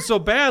show was so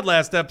bad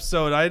last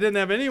episode. I didn't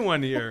have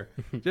anyone here.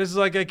 Just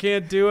like I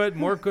can't do it.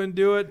 Mort couldn't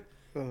do it.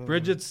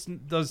 Bridget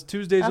does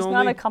Tuesdays That's only.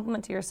 That's not a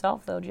compliment to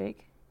yourself, though,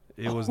 Jake.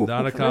 It was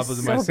not a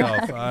compliment to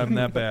myself. I'm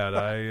that bad.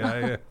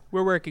 I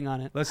We're working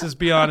on it. Let's just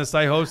be honest.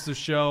 I host the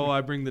show.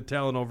 I bring the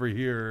talent over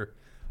here.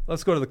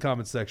 Let's go to the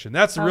comment section.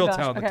 That's the real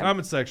talent, okay. the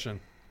comment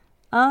section.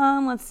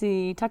 Let's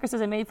see. Tucker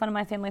says I made fun of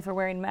my family for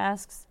wearing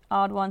masks.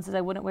 Odd One says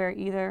I wouldn't wear it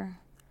either.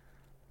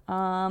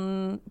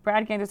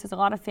 Brad Gander says a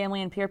lot of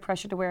family and peer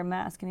pressure to wear a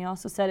mask, and he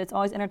also said it's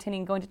always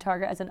entertaining going to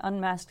Target as an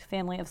unmasked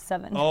family of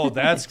 7. Oh,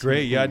 that's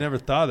great. Yeah, I never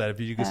thought of that. If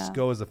you could just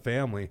go as a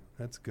family,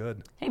 that's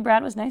good. Hey,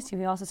 Brad was nice to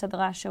you. He also said the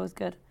last show was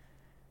good.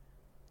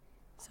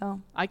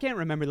 So I can't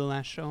remember the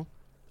last show.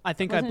 I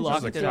think I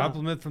blocked it. A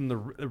compliment from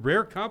a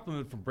rare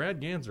compliment from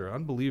Brad Ganser.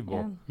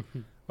 Unbelievable.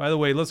 Yeah. By the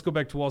way, let's go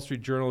back to Wall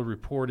Street Journal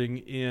reporting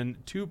in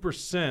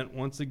 2%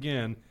 once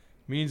again.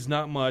 Means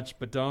not much,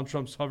 but Donald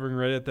Trump's hovering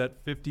right at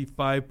that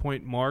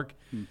 55-point mark.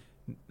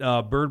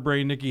 Bird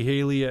Brain Nikki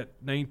Haley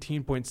at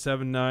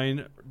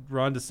 19.79.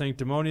 Ron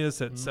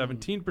DeSanctimonious at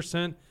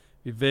 17%.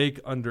 Vivek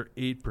under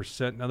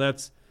 8%. Now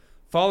that's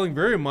following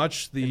very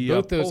much the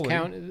both those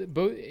polling.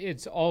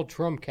 It's all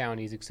Trump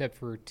counties except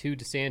for 2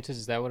 DeSantis.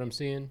 Is that what I'm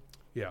seeing?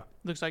 Yeah.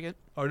 Looks like it.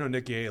 Oh, no,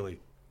 Nikki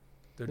Haley.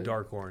 They're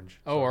dark orange.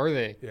 Oh, so, are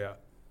they? Yeah.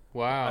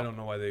 Wow. I don't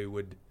know why they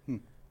would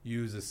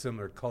use a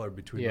similar color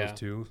between those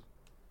two.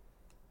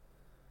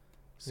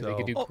 So they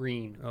could do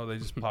green. Oh, they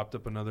just popped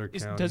up another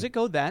county. Does it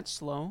go that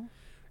slow?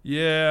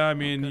 Yeah, I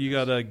mean, you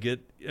got to get,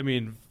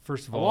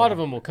 first of all. A lot of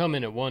them will come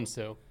in at once,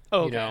 though.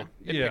 Oh, you know.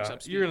 It picks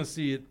up speed. You're going to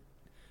see it.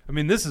 I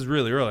mean, this is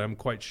really early. I'm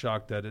quite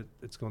shocked that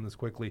it's going this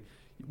quickly.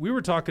 We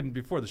were talking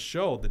before the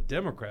show, the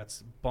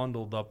Democrats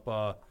bundled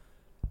up.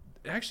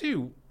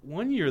 Actually,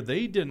 one year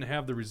they didn't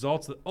have the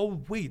results.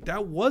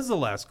 That was the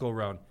last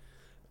go-round.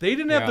 They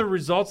didn't have the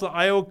results of the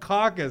Iowa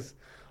caucus.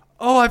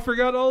 Oh, I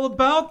forgot all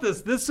about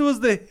this. This was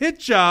the hit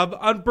job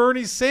on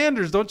Bernie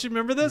Sanders. Don't you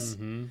remember this?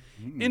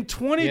 Mm-hmm. In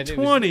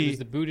 2020. It was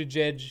the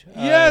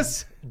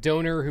Buttigieg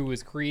donor who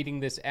was creating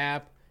this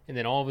app, and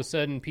then all of a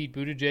sudden Pete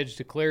Buttigieg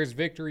declares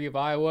victory of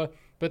Iowa,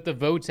 but the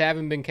votes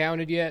haven't been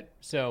counted yet.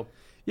 So,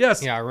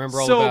 yes. Yeah, I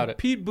remember all about it. So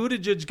Pete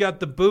Buttigieg got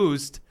the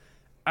boost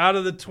out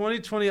of the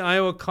 2020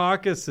 Iowa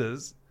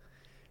caucuses.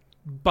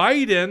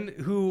 Biden,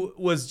 who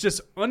was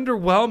just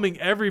underwhelming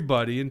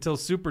everybody until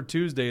Super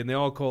Tuesday, and they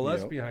all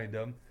coalesced behind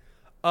him,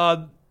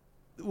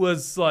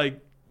 was like,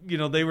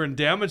 they were in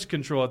damage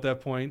control at that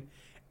point.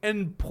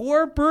 And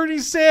poor Bernie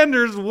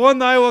Sanders won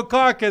the Iowa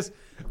caucus,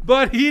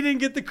 but he didn't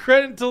get the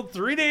credit until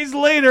 3 days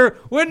later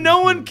when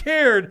no one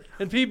cared,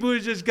 and Pete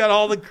Buttigieg got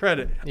all the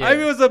credit. Yeah. I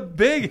mean, it was a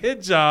big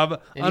hit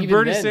job on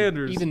Bernie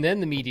Sanders. Even then,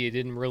 the media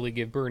didn't really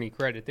give Bernie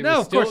credit. They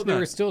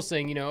were still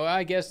saying,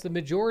 I guess the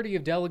majority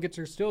of delegates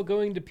are still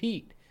going to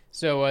Pete.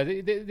 So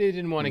they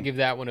didn't want to give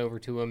that one over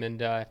to him.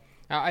 And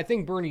I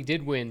think Bernie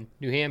did win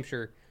New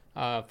Hampshire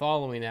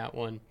following that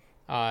one.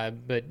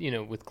 But,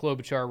 with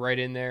Klobuchar right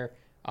in there,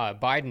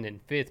 Biden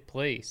in 5th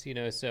place,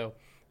 so...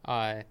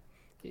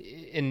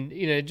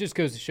 it just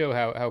goes to show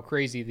how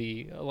crazy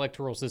the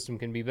electoral system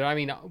can be. But, I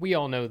mean, we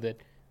all know that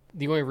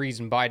the only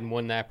reason Biden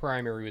won that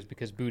primary was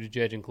because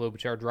Buttigieg and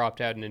Klobuchar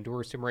dropped out and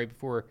endorsed him right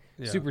before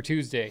Super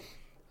Tuesday.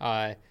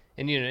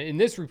 In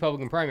this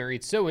Republican primary,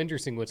 it's so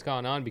interesting what's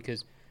gone on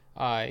because,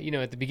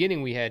 at the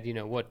beginning we had,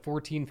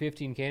 14,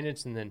 15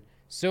 candidates, and then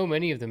so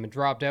many of them had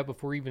dropped out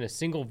before even a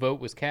single vote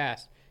was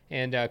cast.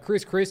 And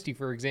Chris Christie,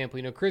 for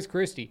example, Chris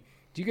Christie,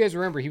 do you guys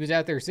remember he was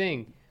out there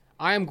saying,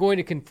 I am going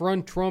to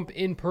confront Trump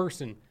in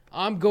person.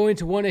 I'm going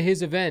to one of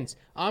his events.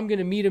 I'm going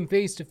to meet him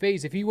face to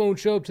face. If he won't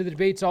show up to the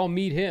debates, I'll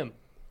meet him.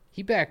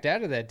 He backed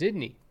out of that,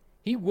 didn't he?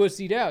 He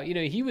wussied out.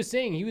 He was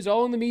saying, he was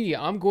all in the media,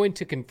 I'm going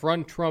to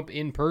confront Trump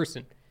in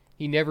person.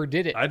 He never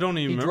did it. I don't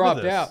even remember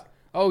dropped this. out.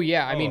 Oh,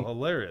 yeah. I mean,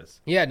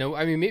 hilarious. Yeah, no,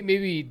 I mean,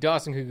 maybe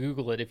Dawson could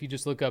Google it. If you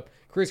just look up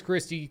Chris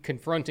Christie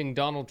confronting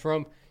Donald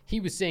Trump,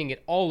 he was saying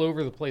it all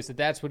over the place that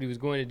that's what he was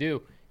going to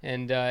do.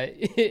 And,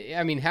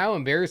 I mean, how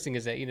embarrassing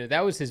is that?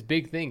 That was his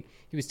big thing.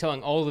 He was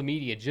telling all the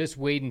media, just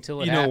wait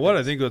until it happens. You know what?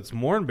 I think what's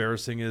more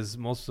embarrassing is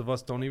most of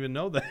us don't even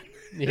know that.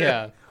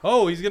 Yeah.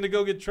 Oh, he's going to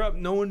go get Trump.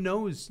 No one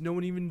knows. No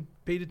one even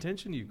paid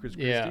attention to you, Chris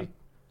Christie. Yeah.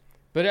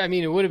 But, I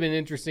mean, it would have been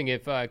interesting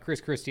if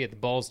Chris Christie had the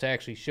balls to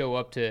actually show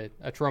up to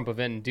a Trump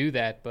event and do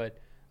that. But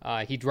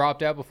he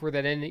dropped out before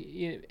that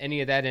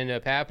any of that ended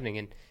up happening.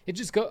 And it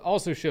just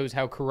also shows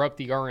how corrupt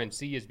the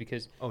RNC is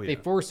because they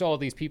forced all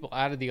these people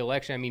out of the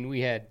election. I mean,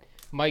 we had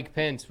Mike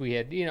Pence, we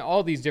had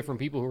all these different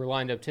people who were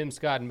lined up, Tim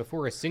Scott, and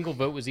before a single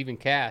vote was even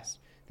cast,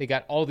 they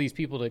got all these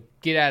people to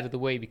get out of the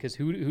way because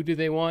who do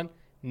they want?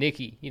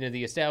 Nikki.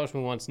 The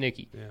establishment wants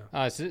Nikki.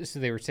 Yeah. So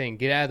they were saying,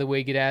 get out of the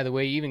way, get out of the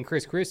way. Even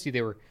Chris Christie,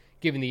 they were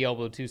giving the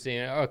elbow to,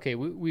 saying, okay,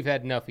 we've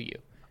had enough of you.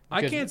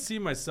 I can't see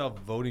myself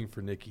voting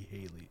for Nikki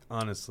Haley,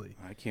 honestly.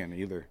 I can't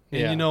either.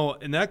 And,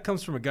 and that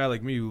comes from a guy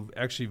like me who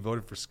actually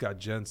voted for Scott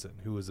Jensen,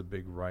 who was a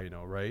big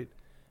rhino, right?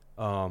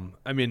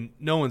 I mean,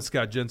 knowing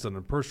Scott Jensen on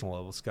a personal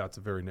level, Scott's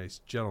a very nice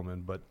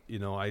gentleman, but,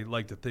 I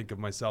like to think of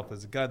myself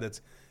as a guy that's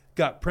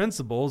got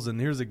principles,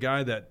 and here's a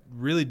guy that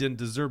really didn't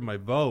deserve my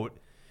vote,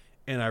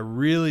 and I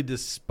really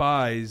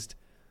despised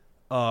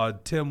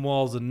Tim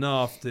Walz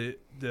enough to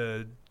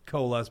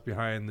coalesce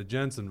behind the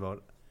Jensen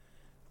vote.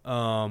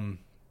 But,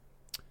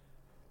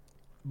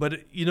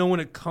 when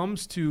it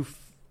comes to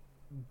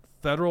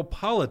federal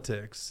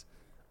politics,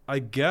 I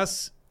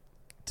guess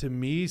to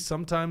me,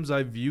 sometimes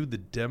I view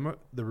the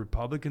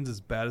Republicans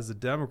as bad as the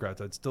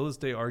Democrats. I'd still this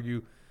day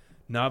argue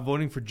not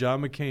voting for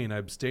John McCain, I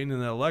abstained in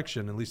the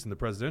election, at least in the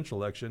presidential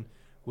election,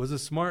 was a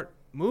smart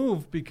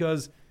move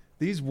because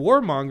these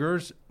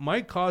warmongers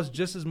might cause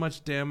just as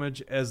much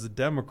damage as the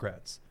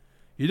Democrats.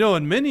 You know,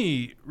 in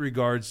many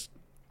regards,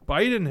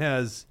 Biden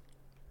has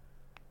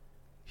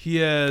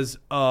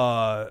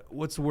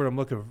what's the word I'm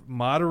looking for?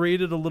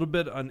 Moderated a little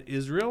bit on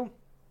Israel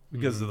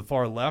because of the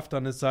far left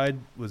on his side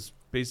was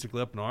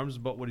basically up in arms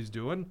about what he's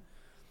doing.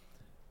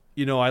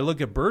 You know, I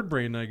look at Bird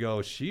Brain and I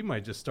go, she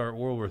might just start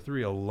World War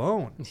III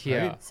alone.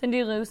 Yeah. Right?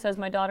 Cindy Lou says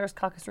my daughter's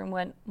caucus room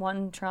went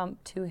 1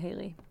 Trump, 2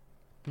 Haley.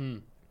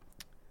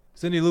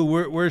 Cindy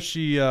Lou, where's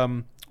she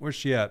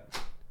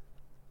at?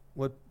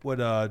 What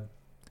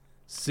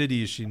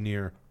city is she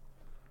near?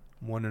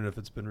 I'm wondering if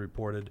it's been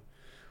reported.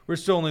 We're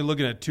still only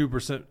looking at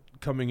 2%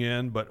 coming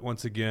in, but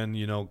once again,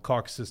 you know,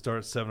 caucuses start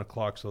at 7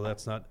 o'clock, so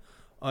that's not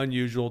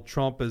unusual.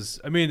 Trump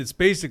is, I mean, it's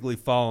basically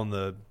following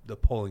the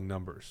polling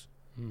numbers.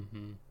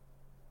 Mm-hmm.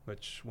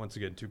 Which, once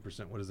again,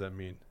 2%, what does that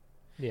mean?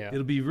 Yeah.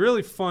 It'll be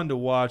really fun to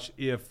watch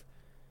if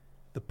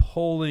the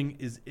polling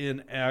is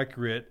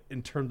inaccurate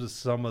in terms of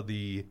some of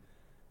the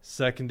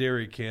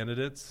secondary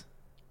candidates.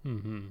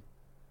 Mm-hmm.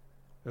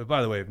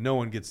 By the way,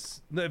 none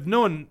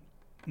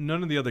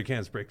of the other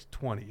candidates breaks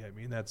 20, I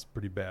mean, that's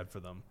pretty bad for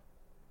them.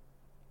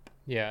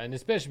 Yeah, and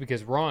especially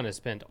because Ron has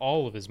spent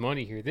all of his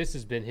money here. This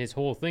has been his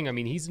whole thing. I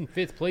mean, he's in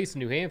 5th place in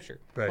New Hampshire.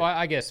 Right. Well,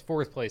 I guess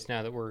 4th place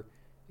now that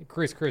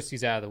Chris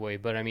Christie's out of the way.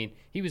 But, I mean,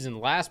 he was in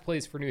last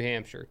place for New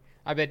Hampshire.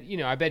 I bet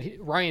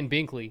Ryan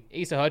Binkley,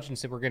 Asa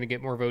Hutchinson were going to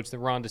get more votes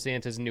than Ron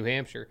DeSantis in New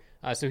Hampshire.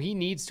 So he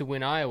needs to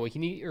win Iowa. He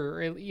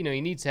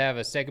needs to have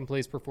a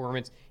second-place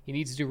performance. He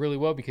needs to do really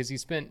well because he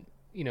spent,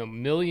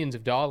 millions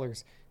of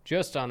dollars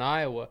just on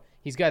Iowa.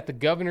 He's got the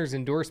governor's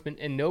endorsement,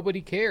 and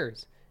nobody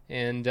cares.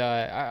 And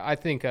I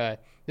think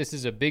this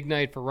is a big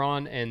night for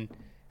Ron, and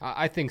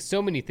I think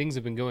so many things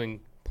have been going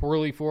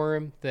poorly for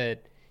him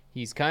that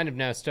he's kind of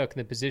now stuck in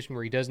the position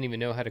where he doesn't even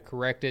know how to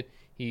correct it.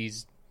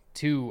 He's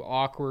too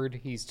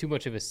awkward. He's too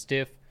much of a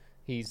stiff.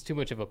 He's too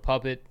much of a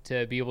puppet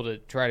to be able to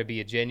try to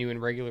be a genuine,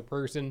 regular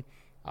person.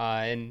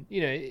 And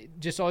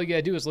just all you got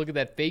to do is look at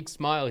that fake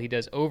smile he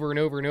does over and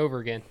over and over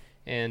again,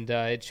 and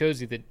it shows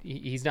you that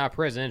he's not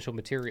presidential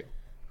material.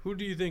 Who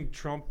do you think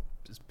Trump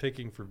is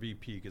picking for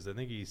VP? Because I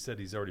think he said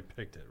he's already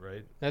picked it,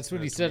 right? That's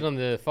what he said on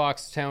the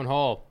Fox Town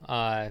Hall.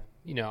 I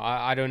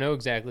don't know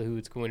exactly who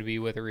it's going to be,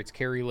 whether it's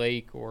Carrie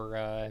Lake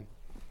or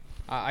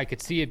I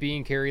could see it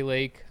being Carrie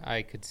Lake.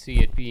 I could see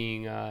it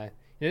being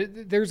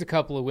there's a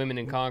couple of women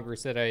in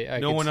Congress that I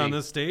no could one see. on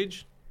this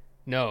stage?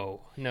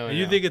 No. And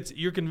you think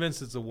you're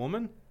convinced it's a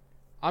woman?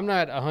 I'm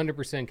not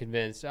 100%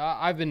 convinced.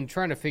 I've been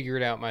trying to figure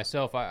it out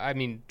myself. I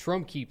mean,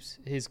 Trump keeps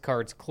his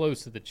cards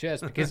close to the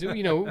chest because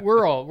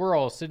we're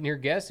all sitting here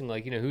guessing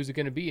who's it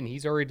going to be, and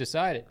he's already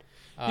decided.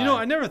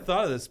 I never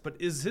thought of this, but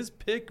is his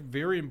pick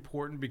very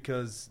important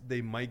because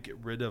they might get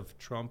rid of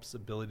Trump's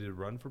ability to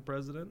run for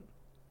president?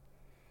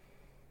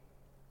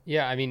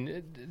 Yeah, I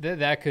mean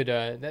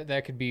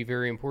that could be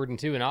very important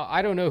too, and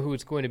I don't know who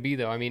it's going to be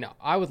though. I mean,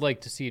 I would like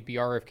to see it be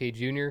RFK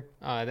Jr.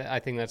 I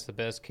think that's the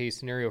best case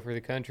scenario for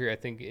the country. I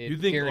think you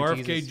think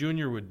RFK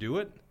Jr. would do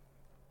it?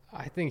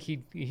 I think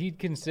he'd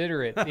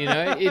consider it.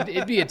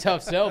 It'd be a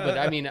tough sell, but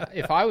I mean,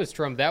 if I was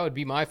Trump, that would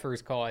be my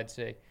first call. I'd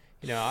say,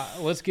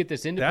 let's get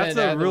this independent.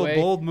 That's a real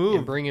bold move.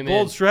 And bring him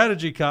bold in.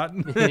 strategy,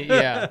 Cotton.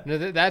 Yeah, no,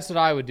 that's what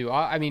I would do.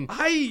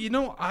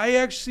 I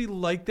actually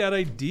like that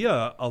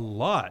idea a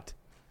lot.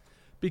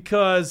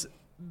 Because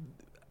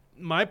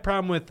my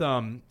problem with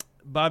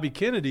Bobby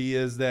Kennedy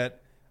is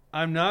that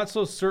I'm not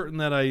so certain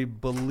that I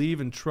believe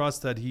and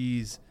trust that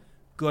he's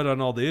good on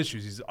all the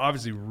issues. He's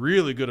obviously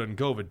really good on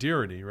COVID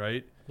tyranny,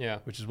 right? Yeah.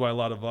 Which is why a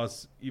lot of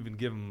us even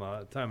give him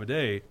time of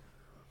day.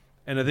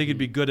 And I think he'd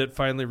be good at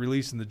finally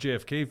releasing the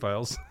JFK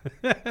files.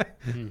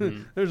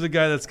 There's a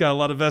guy that's got a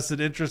lot of vested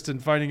interest in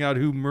finding out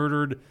who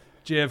murdered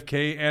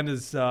JFK and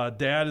his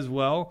dad as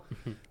well.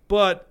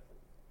 But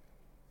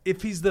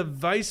if he's the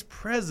vice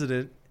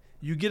president,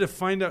 you get to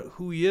find out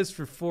who he is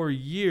for 4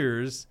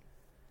 years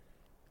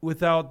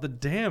without the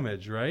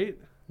damage, right?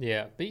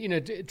 Yeah, but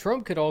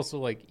Trump could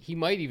also he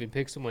might even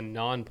pick someone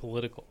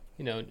non-political.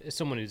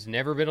 Someone who's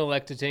never been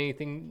elected to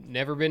anything,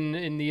 never been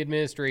in the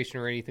administration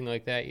or anything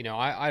like that.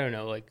 I don't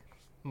know,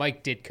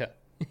 Mike Ditka.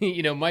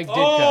 Mike Ditka.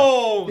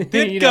 Oh,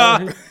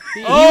 Ditka.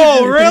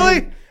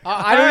 Really?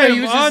 I don't know.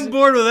 He was on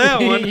board with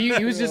that one.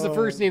 he was just the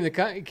first name that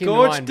came to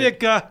Coach mind.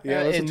 Ditka.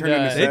 Yeah, let's turn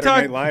into Saturday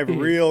Night Live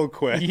real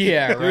quick.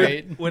 Yeah,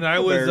 right. When I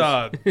was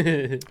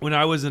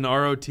in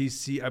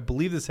ROTC, I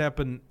believe this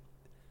happened.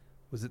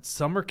 Was it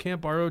summer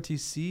camp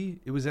ROTC?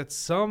 It was at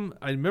some.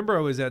 I remember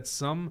I was at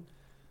some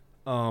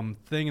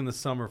thing in the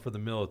summer for the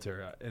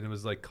military, and it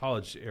was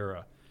college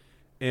era.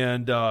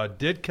 And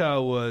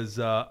Ditka was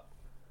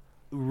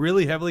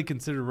really heavily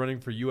considered running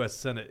for U.S.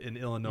 Senate in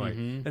Illinois.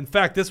 Mm-hmm. In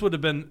fact, this would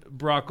have been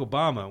Barack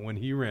Obama when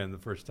he ran the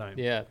first time.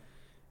 Yeah.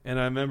 And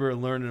I remember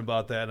learning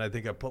about that, and I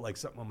think I put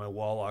something on my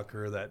wall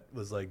locker that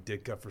was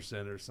Ditka for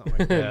Senate or something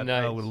like that.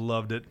 Nice. I would have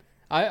loved it.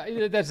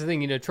 That's the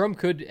thing. Trump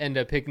could end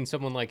up picking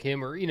someone like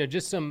him, or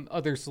just some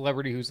other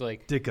celebrity who's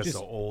like Dicka's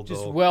so old,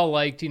 just though. well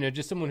liked.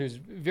 Just someone who's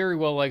very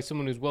well liked,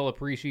 someone who's well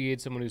appreciated,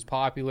 someone who's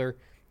popular.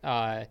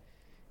 Not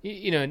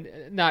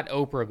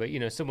Oprah,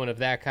 but someone of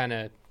that kind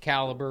of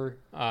caliber.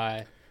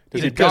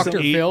 Dr.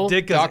 Phil.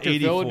 Dr.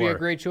 Phil would be a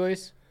great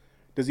choice.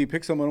 Does he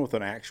pick someone with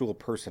an actual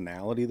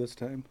personality this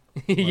time?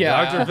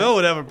 Yeah, Dr. Phil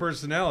would have a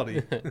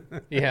personality.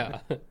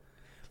 Yeah.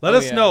 Let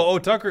us know. Oh,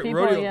 Tucker,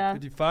 People, Rodeo yeah.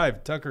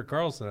 55, Tucker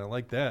Carlson. I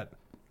like that.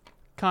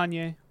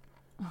 Kanye.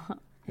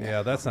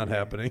 Yeah, that's not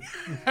happening.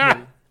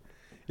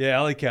 Yeah,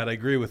 Alley Cat, I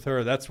agree with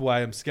her. That's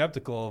why I'm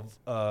skeptical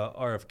of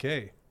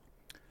RFK.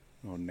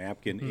 Oh,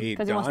 napkin 8.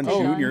 'Cause he wants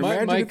Don to Jr. run.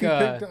 Imagine Mike, if you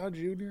picked Don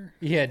Jr.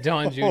 Yeah,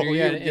 Don Jr. Oh,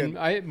 yeah, you're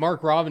and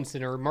Mark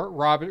Robinson or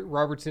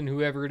Robertson,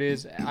 whoever it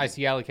is. I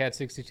see Alley Cat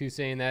 62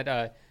 saying that.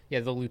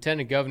 The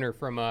lieutenant governor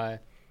from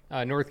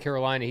North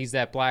Carolina. He's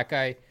that black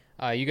guy.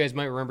 You guys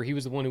might remember he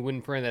was the one who went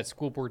in front of that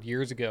school board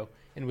years ago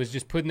and was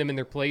just putting them in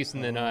their place.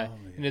 And then,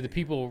 the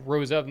people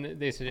rose up and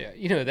they said,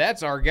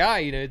 that's our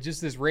guy.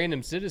 Just this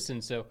random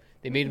citizen. So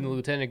they made him the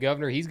lieutenant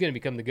governor. He's going to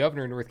become the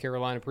governor of North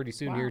Carolina pretty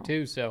soon here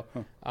too. So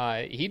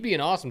he'd be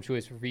an awesome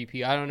choice for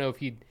VP. I don't know if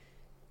he'd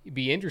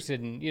be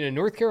interested in.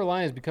 North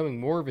Carolina is becoming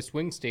more of a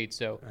swing state.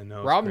 So I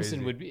know, Robinson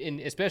crazy. would be, and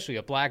especially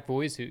a black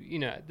voice who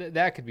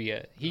that could be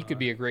could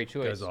be a great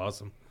choice. That's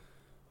awesome.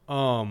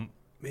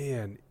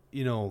 Man,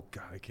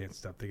 God, I can't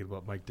stop thinking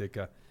about Mike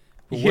Ditka.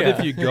 But what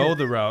if you go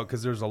the route?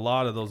 Because there's a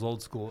lot of those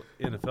old school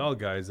NFL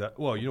guys that,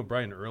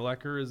 Brian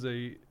Urlacher is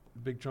a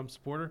big Trump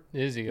supporter.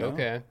 Is he?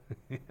 Okay.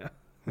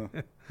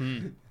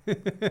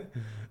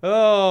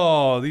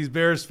 Oh, these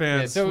Bears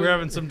fans. Yeah, so- we're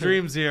having some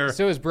dreams here.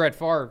 So is Brett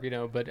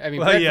Favre, but I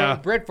mean,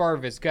 Brett Favre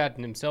has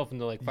gotten himself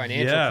into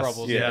financial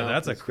troubles. Yeah,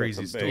 that's a He's got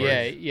crazy some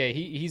story. Yeah,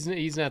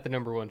 he's not the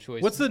number one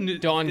choice. What's the new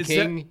Don is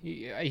King?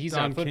 He's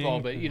Don not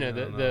football, King? but I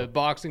don't the know.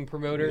 boxing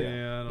promoter. Yeah, I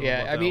don't know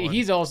yeah. about I mean, that one.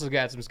 he's also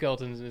got some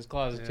skeletons in his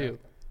closet Yeah. too.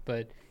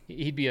 But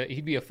he'd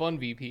be a fun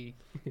VP.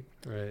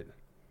 Right.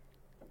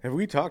 Have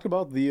we talked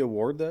about the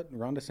award that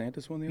Ron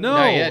DeSantis won the other No.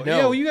 Not yet, no.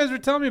 Yeah, well, you guys were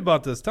telling me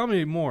about this. Tell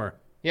me more.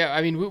 Yeah,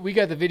 I mean, we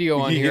got the video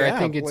on here. I Yeah,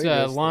 think it's play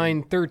this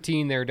line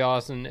 13 there,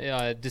 Dawson.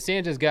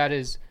 DeSantis got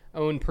his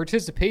own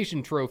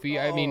participation trophy.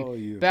 I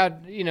mean,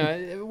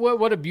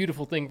 what a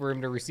beautiful thing for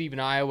him to receive in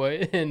Iowa,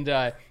 and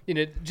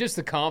just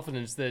the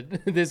confidence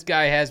that this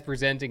guy has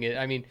presenting it.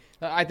 I mean,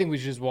 I think we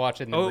should just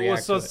watch it and then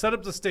react so to it. set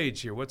up the stage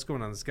here. What's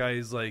going on? This guy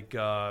is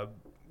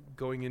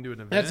going into an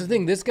event. That's the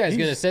thing. This guy's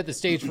going to set the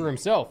stage for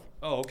himself.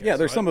 Oh, okay. Yeah,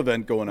 there's some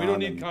event going on. We don't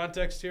need and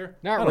context here.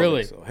 I Not don't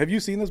really. think so. Have you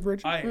seen this,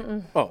 Bridget?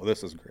 Oh,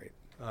 this is great.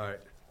 All right,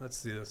 let's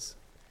see this.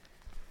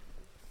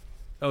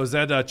 Oh, is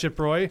that Chip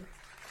Roy?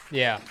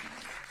 Yeah.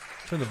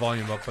 Turn the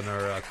volume up on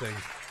our thing.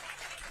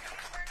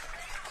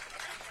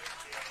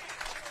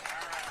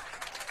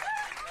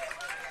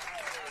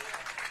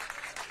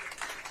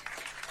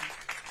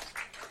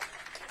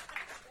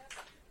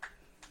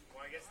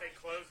 Well, I guess they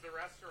closed the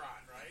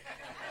restaurant, right?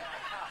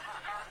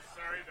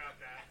 Sorry about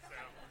that. So.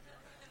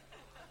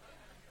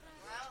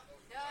 Well,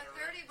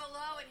 30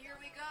 below, and here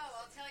we go.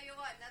 I'll tell you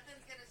what,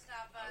 nothing's going to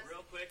stop us.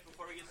 Real quick,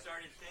 before we get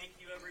started, thank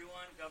you,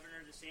 everyone.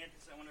 Governor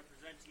DeSantis, I want to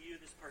present to you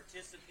this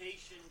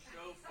participation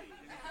trophy.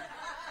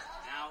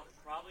 Now,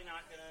 probably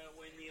not going to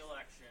win the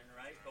election,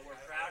 right? But we're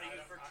proud of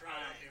you for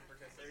trying.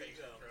 There you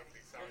go.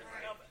 Sorry,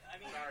 buddy. No, but, I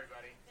mean, Sorry,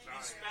 buddy.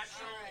 he's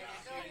special,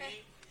 he's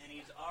unique, and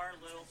he's our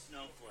little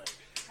snowflake.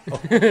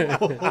 Here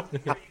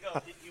you go.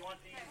 Do you want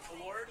the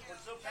award? We're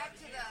so proud Back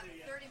to to give it to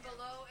you. the 30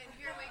 below, and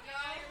here we go.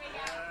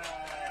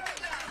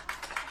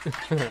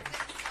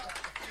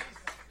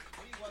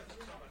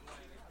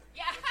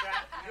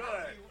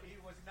 Good. He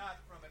was not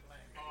from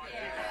Atlanta.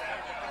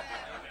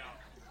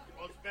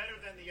 Well, it's better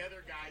than the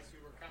other guys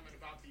who were coming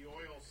about the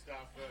oil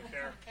stuff.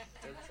 They're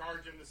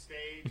charging the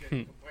stage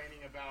and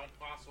complaining about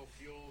fossil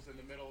fuels in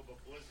the middle of a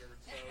blizzard.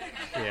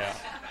 So Yeah.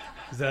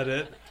 Is that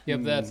it?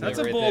 Yep, that's That's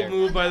it a right bold there.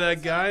 move by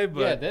that guy,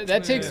 but Yeah,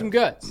 that takes some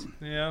guts.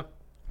 Yeah,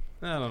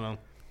 I don't know.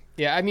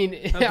 Yeah, I mean,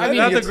 Not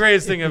the it's-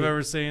 greatest thing I've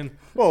ever seen.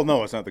 Well,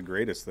 no, it's not the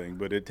greatest thing,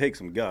 but it takes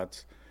some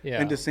guts. Yeah.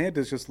 And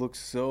DeSantis just looks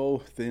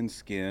so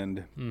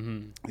thin-skinned.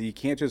 Mm-hmm. You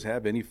can't just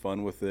have any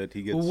fun with it.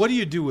 He gets Well, what do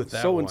you do with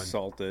that so one?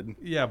 insulted.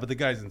 Yeah, but the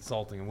guy's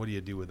insulting him. What do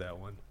you do with that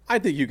one? I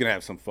think you can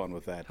have some fun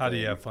with that. How do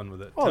thing. you have fun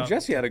with it? Oh, Tell-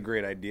 Jesse had a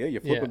great idea. You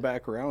flip Yeah. it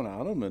back around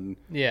on him, and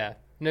Yeah.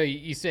 No,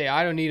 you say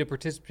I don't need a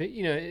participant.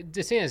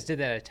 DeSantis did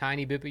that a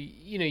tiny bit, but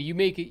you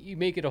make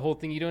it a whole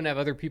thing. You don't have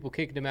other people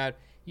kicking him out.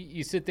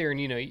 You sit there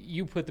and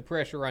you put the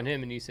pressure on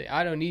him, and you say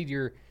I don't need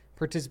your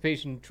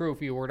participation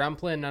trophy award. I'm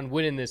planning on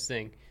winning this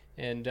thing.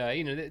 And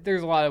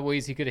there's a lot of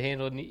ways he could have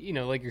handled it.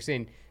 Like you're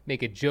saying,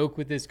 make a joke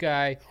with this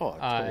guy. Oh,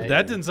 totally.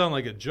 That didn't sound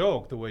like a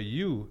joke. The way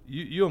you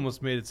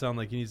almost made it sound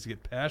like he needs to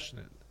get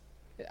passionate.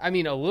 I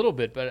mean, a little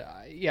bit, but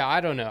yeah, I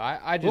don't know.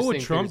 I just What would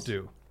think Trump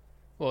there's- do?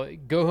 well,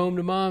 go home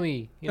to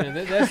mommy.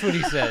 That's what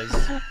he says.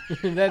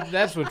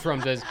 That's what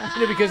Trump does.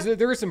 Because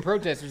there are some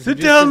protesters.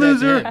 Sit down,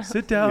 loser.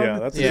 Sit down. Yeah,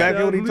 that's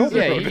exactly what he told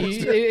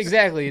me.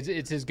 Exactly.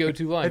 It's his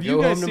go-to line. Have go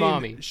you guys home to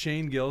mommy.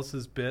 Shane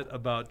Gillis's bit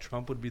about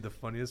Trump would be the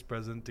funniest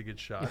president to get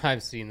shot?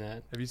 I've seen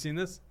that. Have you seen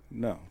this?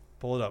 No.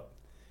 Pull it up.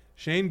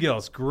 Shane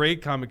Gillis,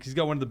 great comic. He's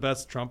got one of the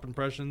best Trump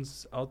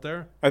impressions out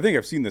there. I think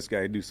I've seen this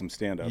guy do some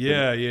stand-up.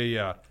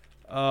 Yeah.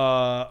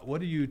 What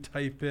do you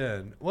type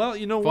in? Well,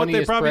 you know what? They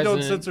Funniest probably don't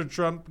president. censor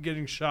Trump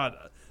getting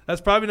shot.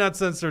 That's probably not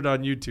censored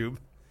on YouTube.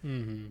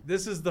 Mm-hmm.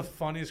 This is the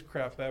funniest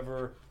crap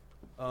ever.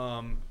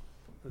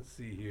 Let's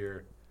see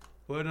here.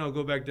 Well, no,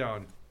 go back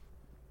down.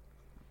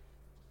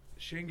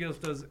 Shane Gillis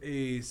does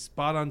a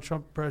spot-on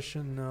Trump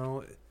impression.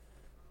 No.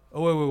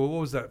 Oh, wait. What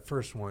was that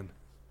first one?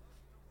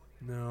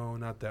 No,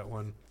 not that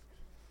one.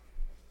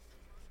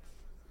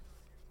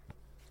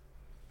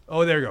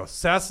 Oh, there you go.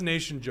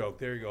 Assassination joke.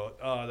 There you go.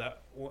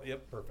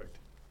 Yep, perfect.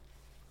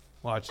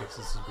 Watch this.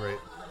 This is great.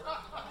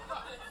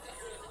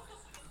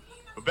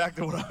 But back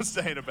to what I was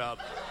saying about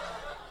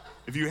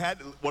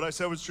what I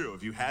said was true.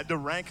 If you had to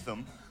rank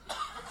them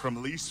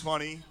from least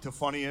funny to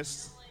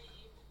funniest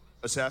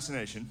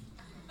assassination,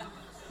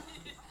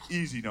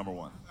 easy number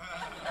one.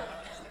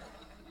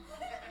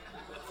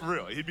 For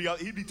real. He'd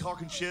be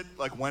talking shit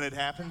like when it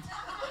happened.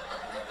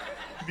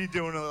 He'd be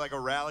doing like a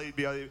rally. He'd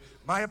be like,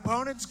 my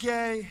opponent's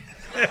gay.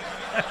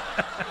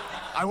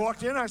 I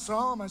walked in, I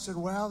saw him, I said,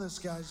 wow, this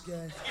guy's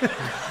gay.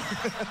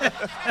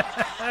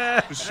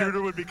 The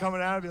shooter would be coming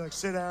out, I'd be like,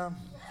 sit down.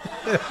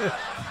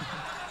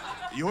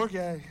 You're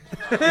gay.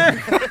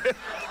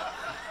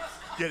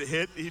 Get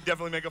hit, he'd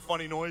definitely make a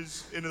funny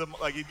noise into the,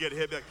 like he'd get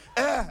hit, be like,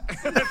 ah!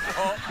 And then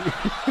fall.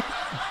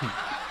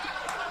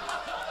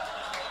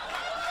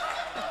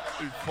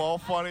 He'd fall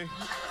funny.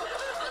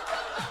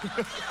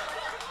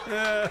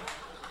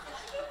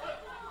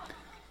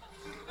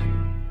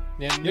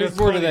 Yeah, there's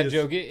more to that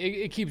joke.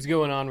 It keeps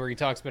going on where he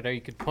talks about how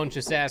you could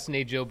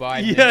assassinate Joe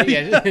Biden.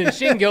 Yeah.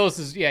 Shane Gillis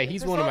is,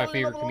 he's one of my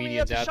favorite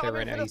comedians out there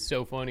right now. He's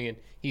so funny, and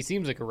he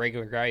seems like a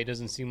regular guy. He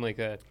doesn't seem like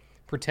a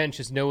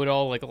pretentious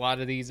know-it-all like a lot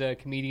of these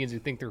comedians who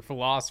think they're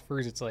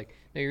philosophers. It's like,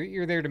 no,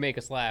 you're there to make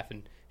us laugh,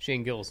 and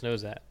Shane Gillis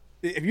knows that.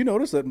 Have you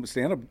noticed that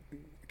stand-up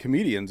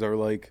comedians are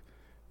like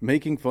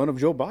making fun of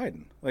Joe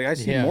Biden? Like I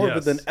see more of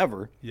it than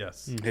ever.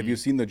 Yes. Mm-hmm. Have you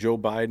seen the Joe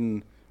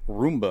Biden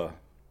Roomba?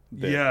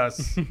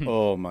 Yes.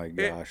 Oh my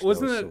gosh.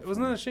 Wasn't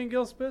that a Shane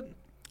Gillis bit?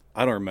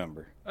 I don't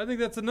remember. I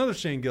think that's another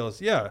Shane Gillis.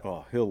 Yeah.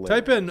 Oh, hilarious.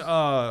 Type in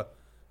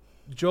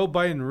Joe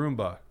Biden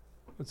Roomba.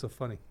 That's so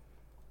funny.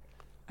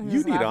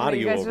 You need audio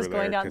you guys over just there.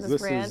 going down 'cause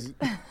this this rant. is...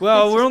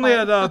 Well, we're only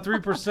at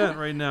 3%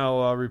 right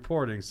now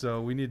reporting,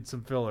 so we need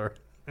some filler.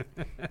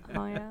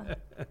 Oh yeah.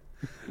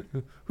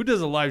 Who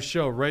does a live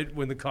show right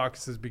when the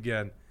caucuses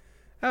began?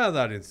 The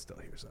audience is still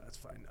here, so that's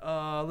fine.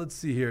 Let's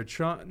see here.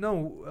 Trump.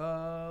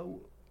 No.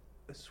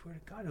 I swear to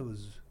God, it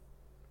was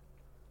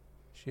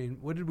Shane.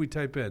 What did we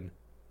type in?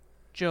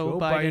 Joe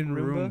Biden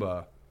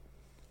Roomba.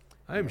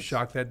 I am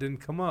shocked that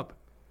didn't come up.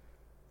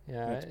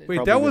 Yeah.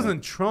 Wait, that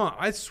wasn't Trump.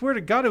 I swear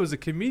to God, it was a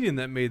comedian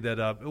that made that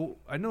up.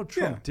 I know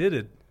Trump did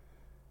it.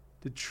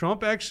 Did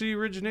Trump actually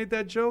originate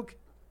that joke?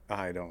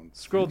 I don't.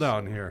 Scroll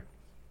down here.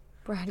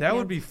 That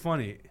would be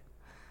funny.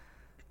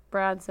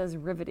 Brad says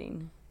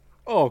riveting.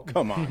 Oh,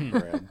 come on,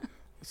 Brad.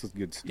 This is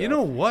good stuff. You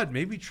know what?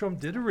 Maybe Trump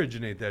did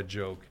originate that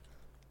joke.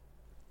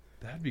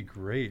 That'd be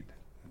great.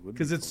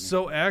 Because it's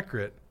so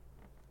accurate.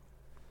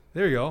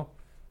 There you go.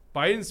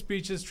 Biden's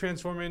speeches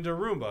transform into a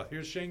Roomba.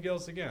 Here's Shane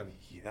Gillis again.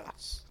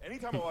 Yes.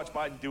 Anytime I watch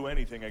Biden do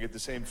anything, I get the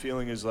same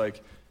feeling as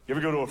like, you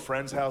ever go to a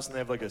friend's house and they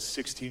have like a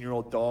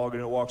 16-year-old dog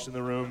and it walks in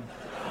the room?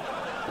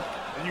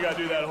 And you got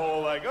to do that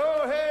whole like,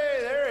 oh, hey,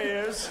 there he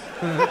is.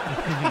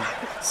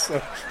 So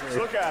true. Just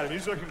look at him.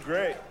 He's looking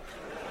great.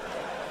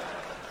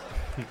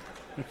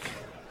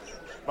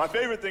 My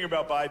favorite thing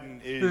about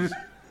Biden is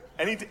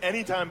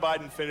anytime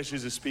Biden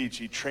finishes a speech,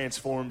 he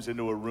transforms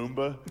into a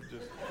Roomba.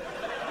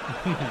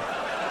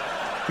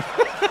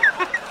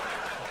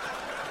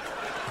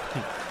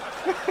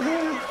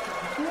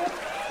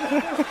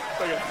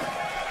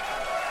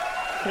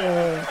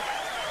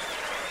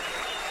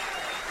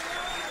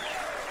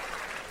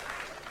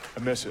 I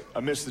miss it. I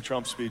miss the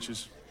Trump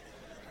speeches.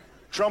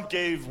 Trump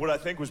gave what I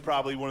think was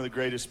probably one of the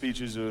greatest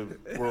speeches of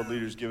world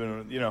leaders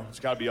given. You know, it's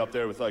got to be up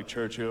there with like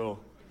Churchill,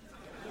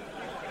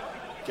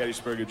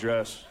 Gettysburg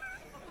Address.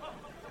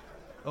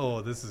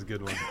 Oh, this is a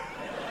good one.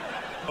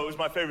 It was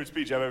my favorite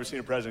speech I've ever seen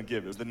a president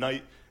give. It was the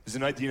night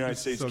the United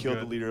States killed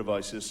the leader of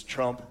ISIS.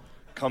 Trump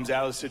comes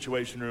out of the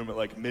Situation Room at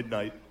like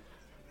midnight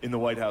in the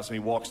White House, and he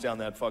walks down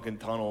that fucking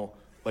tunnel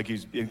like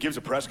and gives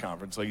a press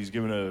conference like he's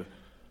giving a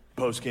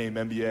post-game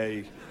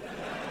NBA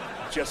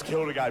just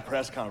killed a guy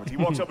press conference. He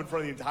walks up in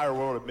front of the entire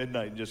world at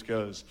midnight and just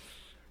goes,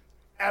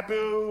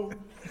 Abu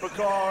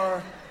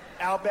Bakr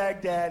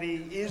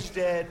al-Baghdadi is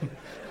dead.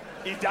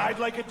 He died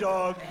like a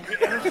dog.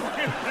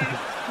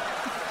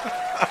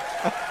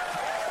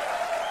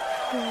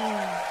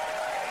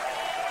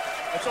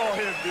 That's all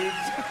him, dude.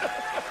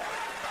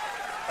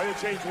 I'm gonna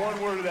change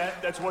one word of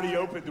that. That's what he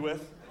opened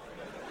with.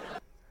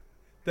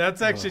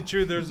 That's actually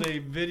true. There's a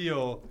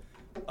video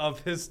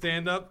of his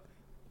stand-up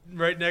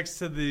right next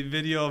to the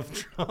video of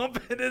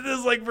Trump, and it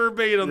is like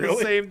verbatim the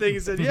same thing. He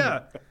said,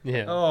 yeah.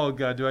 Oh,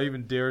 God, do I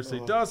even dare say?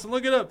 Dawson,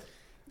 look it up.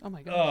 Oh,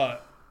 my God.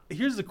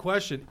 Here's the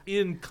question.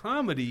 In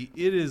comedy,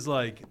 it is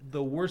like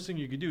the worst thing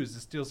you could do is to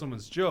steal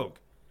someone's joke.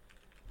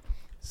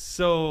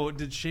 So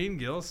did Shane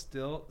Gill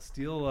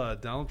steal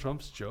Donald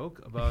Trump's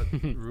joke about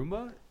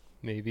Roomba?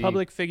 Maybe.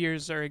 Public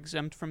figures are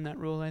exempt from that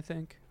rule, I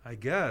think. I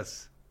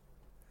guess.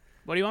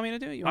 What do you want me to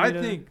do? I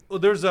think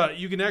there's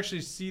you can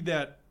actually see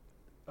that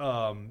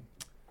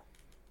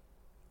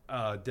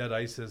dead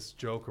ISIS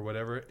joke or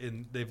whatever,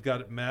 and they've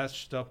got it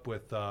matched up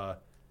with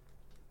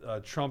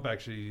Trump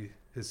actually,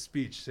 his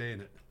speech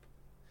saying it.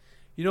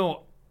 You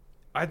know,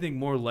 I think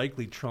more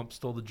likely Trump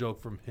stole the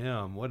joke from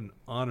him. What an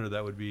honor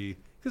that would be.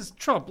 Because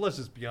Trump, let's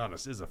just be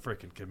honest, is a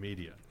freaking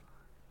comedian.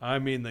 I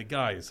mean, the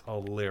guy is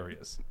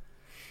hilarious.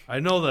 I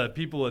know that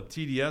people at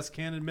TDS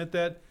can't admit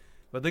that,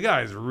 but the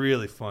guy is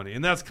really funny.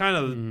 And that's kind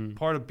of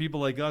part of people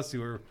like us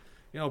who are,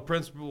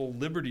 principle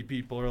liberty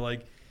people are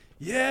like,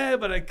 yeah,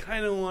 but I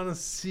kind of want to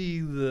see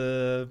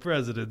the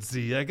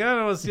presidency. I kind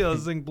of want to see how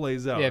this thing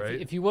plays out,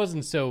 right? If he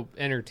wasn't so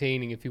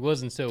entertaining, if he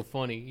wasn't so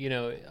funny,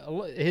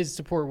 his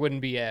support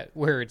wouldn't be at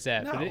where it's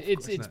at. No, but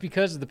it's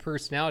because of the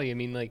personality. I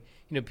mean,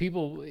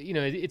 people,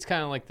 it's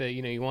kind of like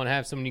you want to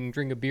have someone you can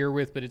drink a beer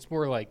with, but it's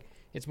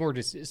more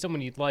just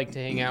someone you'd like to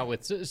hang out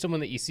with, someone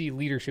that you see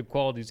leadership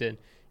qualities in.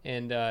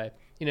 And,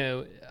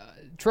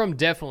 Trump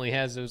definitely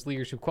has those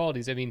leadership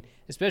qualities. I mean,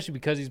 especially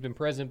because he's been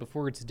president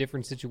before, it's a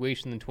different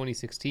situation than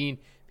 2016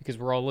 because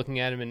we're all looking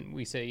at him and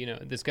we say,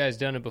 this guy's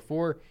done it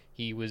before.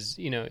 He was,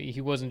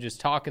 he wasn't just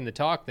talking the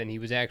talk then. He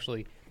was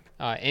actually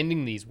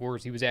ending these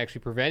wars. He was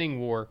actually preventing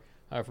war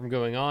from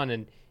going on.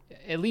 And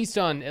at least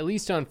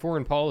on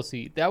foreign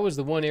policy, that was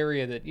the one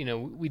area that,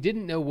 we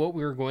didn't know what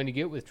we were going to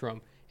get with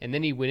Trump. And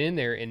then he went in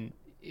there and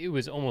it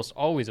was almost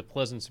always a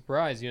pleasant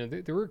surprise.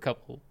 There were a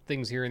couple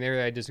things here and there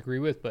that I disagree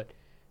with, but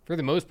for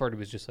the most part, it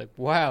was just like,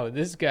 wow,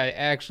 this guy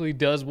actually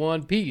does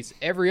want peace.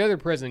 Every other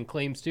president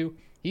claims to.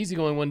 He's the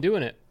only one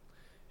doing it.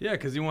 Yeah,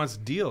 because he wants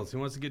deals. He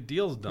wants to get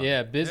deals done.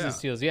 Yeah, business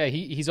deals. Yeah,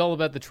 he's all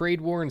about the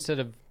trade war instead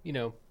of,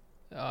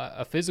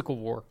 a physical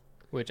war,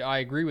 which I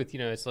agree with.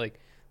 It's like,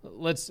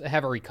 let's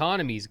have our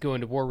economies go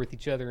into war with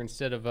each other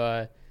instead of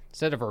our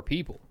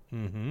people.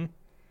 Mm-hmm.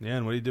 Yeah,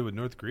 and what he did with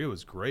North Korea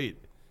was great.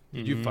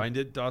 Did you find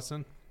it,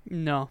 Dawson?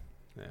 No.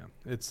 Yeah,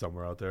 it's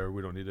somewhere out there.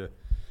 We don't need to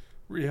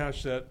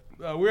rehash that.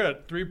 We're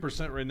at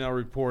 3% right now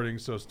reporting,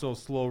 so still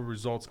slow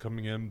results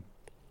coming in.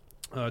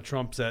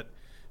 Trump's at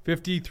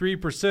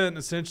 53%,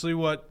 essentially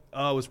what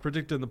was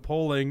predicted in the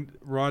polling.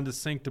 Ron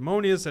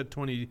DeSanctimonious at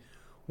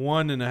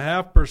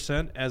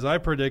 21.5%, as I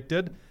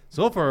predicted.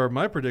 So far,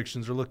 my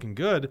predictions are looking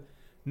good.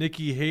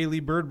 Nikki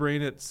Haley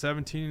Birdbrain at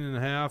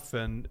 17.5%,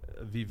 and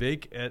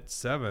Vivek at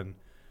 7%.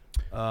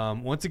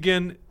 Once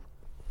again,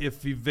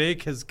 if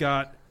Vivek has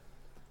got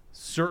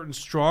certain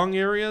strong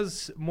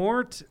areas,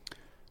 Mort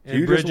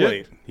and Bridget, just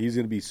wait. He's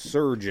going to be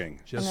surging.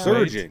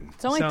 Surging.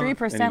 It's only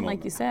 3%,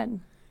 like you said.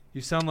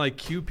 You sound like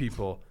Q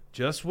people.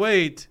 Just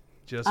wait.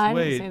 Just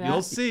wait.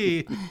 You'll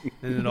see.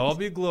 And it'll all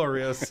be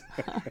glorious.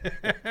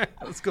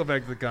 Let's go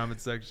back to the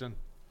comment section.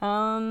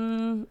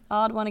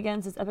 Odd one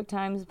again says Epic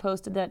Times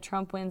posted that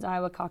Trump wins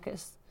Iowa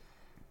caucus.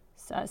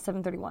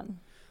 7:31.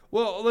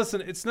 Well,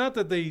 listen, it's not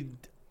that they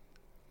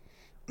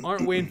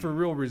aren't waiting for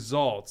real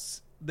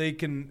results. They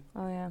can.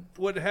 Oh yeah.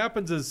 What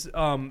happens is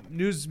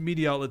news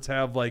media outlets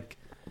have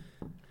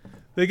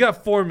they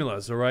got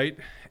formulas, all right,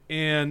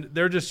 and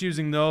they're just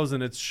using those,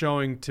 and it's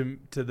showing to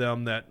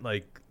them that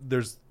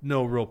there's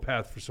no real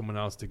path for someone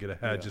else to get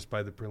ahead just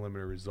by the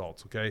preliminary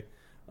results. Okay.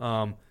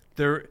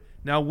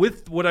 Now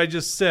with what I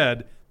just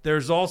said,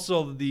 there's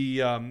also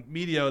the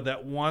media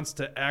that wants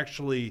to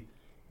actually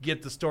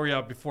get the story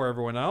out before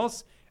everyone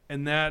else,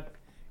 and that.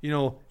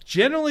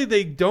 Generally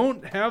they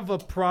don't have a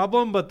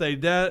problem, but they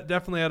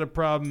definitely had a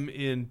problem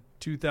in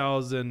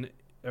 2000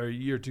 or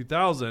year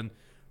 2000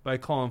 by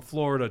calling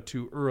Florida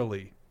too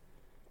early.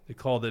 They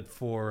called it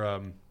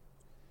for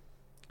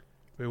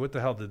wait, what the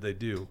hell did they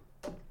do?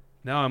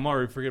 Now I'm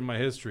already forgetting my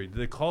history. Did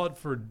they call it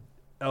for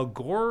Al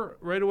Gore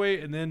right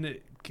away and then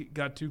it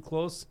got too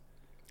close?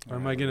 Or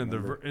am I getting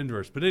the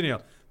inverse? But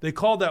anyhow, they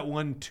called that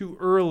one too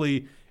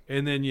early,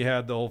 and then you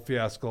had the whole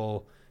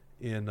fiasco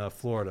in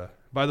Florida.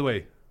 By the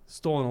way,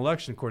 stolen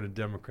election according to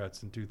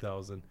Democrats in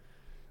 2000.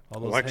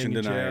 All those election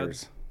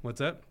deniers. Chads. What's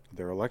that?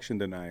 They're election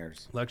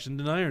deniers. Election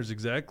deniers,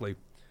 exactly.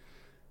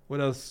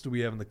 What else do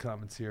we have in the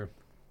comments here?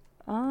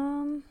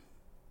 Not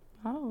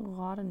a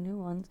lot of new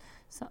ones.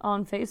 So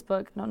on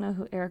Facebook, I don't know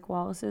who Eric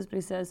Wallace is, but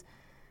he says,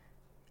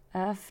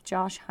 F.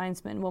 Josh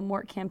Heinzman will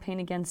Mort campaign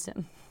against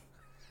him.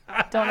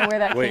 Don't know where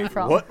that came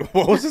from. What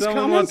was this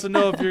Someone comment? wants to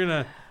know if you're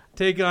going to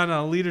take on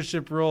a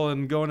leadership role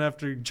and going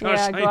after Josh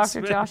Heinzman. Yeah, go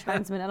after Josh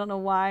Heinzman. I don't know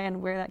why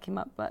and where that came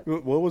up, but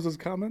what was his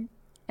comment?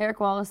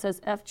 Eric Wallace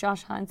says, F.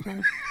 Josh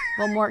Heinzman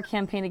will Mort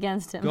campaign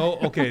against him.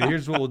 Okay,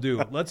 here's what we'll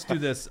do. Let's do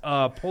this.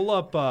 Pull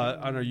up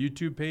on our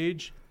YouTube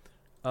page.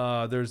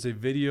 There's a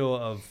video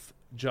of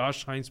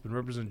Josh Heinzman,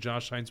 Representative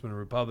Josh Heinzman, a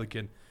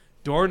Republican,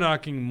 door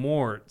knocking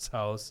Mort's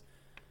house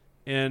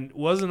and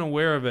wasn't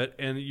aware of it,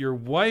 and your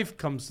wife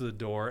comes to the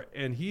door,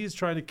 and he's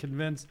trying to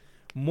convince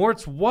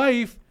Mort's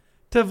wife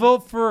to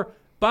vote for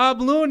Bob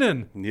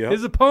Lunan,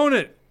 his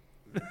opponent.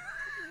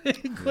 He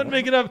couldn't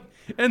make it up.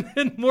 And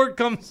then Mort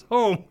comes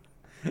home,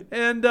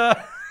 and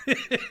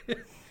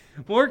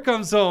Mort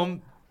comes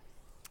home,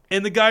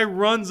 and the guy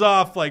runs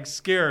off like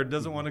scared,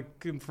 doesn't want to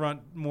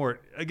confront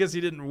Mort. I guess he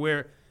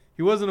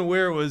wasn't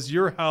aware it was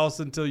your house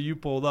until you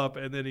pulled up,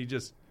 and then he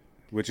just...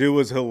 Which it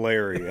was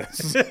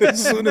hilarious.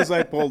 As soon as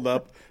I pulled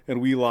up and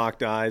we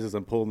locked eyes as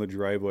I'm pulling the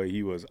driveway,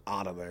 he was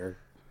out of there.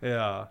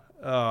 Yeah.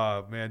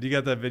 Oh, man. Do you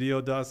got that video,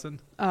 Dawson?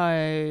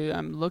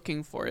 I'm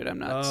looking for it. I'm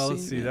not seeing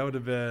let's see. it. That would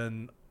have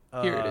been...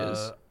 Here it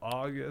is.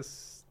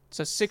 August. It's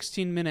a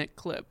 16-minute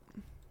clip.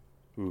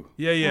 Ooh.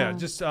 Yeah.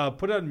 Just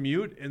put it on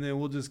mute, and then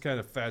we'll just kind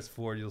of fast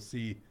forward. You'll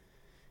see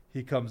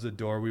he comes to the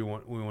door. We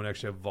won't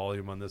actually have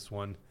volume on this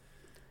one.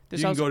 You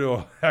can go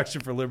to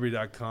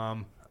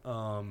actionforliberty.com.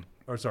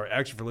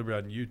 Action for Liberty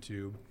on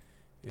YouTube.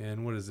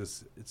 And what is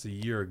this? It's a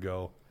year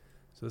ago.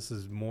 So this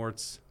is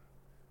Mort's.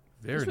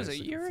 This was a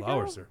year ago?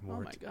 Mort.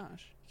 Oh, my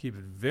gosh. Keep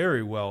it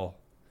very well.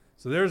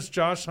 So there's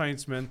Josh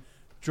Heinzman.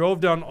 Drove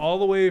down all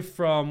the way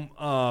from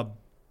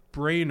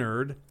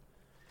Brainerd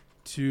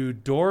to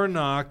door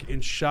knock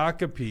in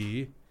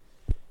Shakopee.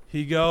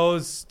 He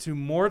goes to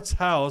Mort's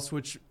house,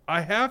 which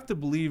I have to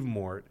believe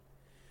Mort.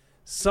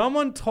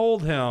 Someone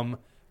told him,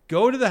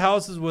 go to the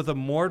houses with a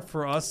Mort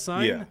for Us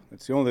sign. Yeah,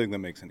 that's the only thing that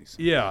makes any sense.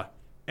 Yeah.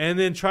 And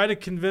then try to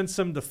convince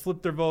them to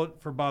flip their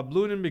vote for Bob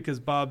Lunan because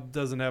Bob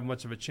doesn't have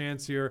much of a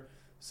chance here.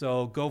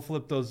 So go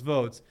flip those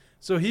votes.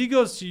 So he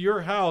goes to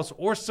your house,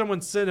 or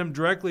someone sent him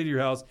directly to your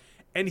house,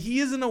 and he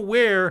isn't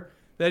aware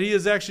that he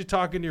is actually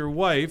talking to your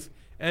wife.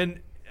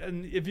 And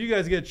if you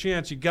guys get a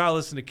chance, you got to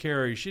listen to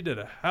Carrie. She did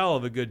a hell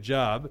of a good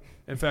job.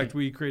 In fact,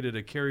 we created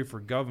a Carrie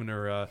for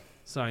Governor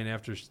sign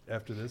after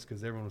this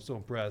because everyone was so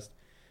impressed.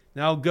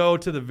 Now go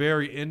to the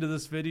very end of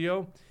this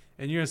video,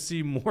 and you're going to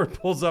see Mort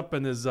pulls up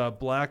in his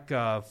black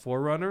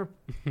 4Runner.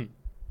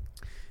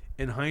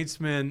 And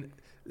Heinzman,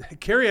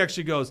 Carrie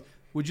actually goes,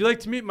 would you like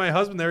to meet my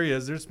husband? There he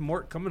is. There's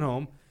Mort coming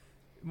home.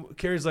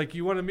 Carrie's like,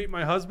 you want to meet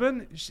my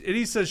husband? And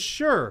he says,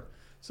 sure.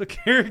 So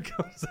Carrie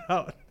comes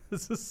out.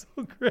 This is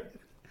so great.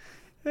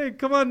 Hey,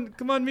 come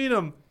on, meet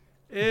him.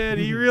 And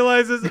he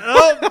realizes,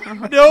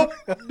 nope,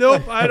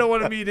 I don't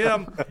want to meet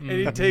him. And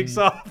he takes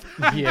off.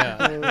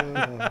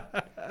 Yeah.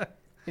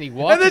 And he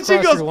walks. And then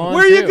she goes,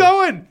 where are you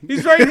going?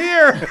 He's right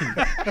here.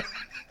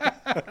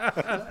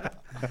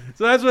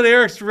 So that's what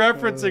Erik's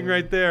referencing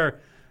right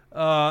there.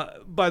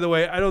 By the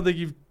way, I don't think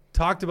you've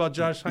talked about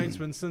Josh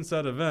Heinzman since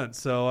that event,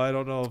 so I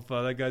don't know if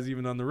that guy's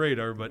even on the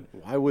radar. But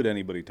why would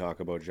anybody talk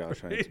about Josh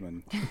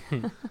Heinzman?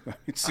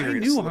 I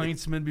knew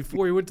Heinzman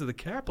before he went to the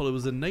Capitol. It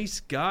was a nice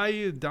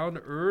guy, down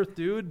to earth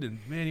dude, and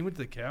man, he went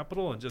to the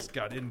Capitol and just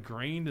got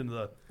ingrained into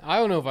the. I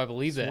don't know if I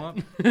believe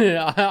swamp.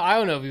 that. I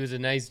don't know if he was a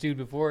nice dude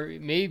before.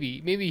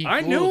 Maybe he. I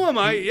knew him.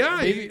 I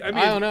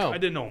don't know. I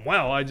didn't know him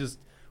well.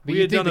 But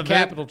you think the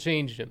Capitol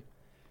changed him?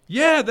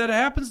 Yeah, that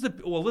happens to.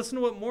 Well, listen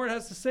to what Mort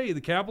has to say. The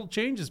Capitol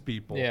changes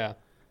people. Yeah.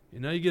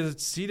 You get a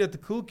seat at the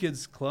Cool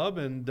Kids Club,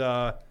 and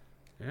all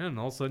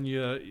of a sudden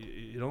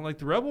you don't like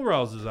the rebel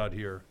rousers out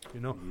here.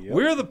 Yep.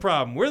 We're the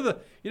problem.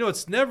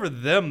 It's never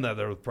them that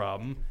are the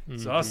problem.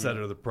 It's us that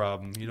are the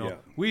problem.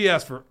 We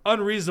ask for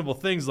unreasonable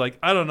things like,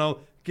 I don't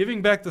know,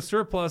 giving back the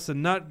surplus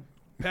and not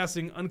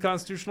passing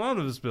unconstitutional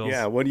omnibus bills.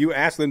 Yeah, when you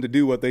ask them to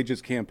do what they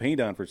just campaigned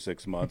on for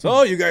 6 months.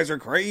 Oh, you guys are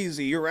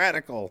crazy. You're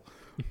radical.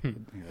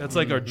 That's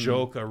like our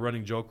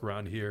running joke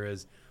around here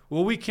is,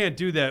 well, we can't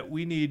do that.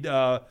 We need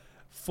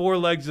 4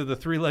 legs of the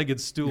 3-legged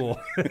stool.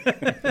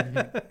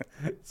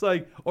 It's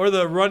like, or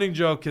the running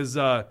joke is,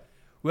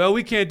 well,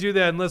 we can't do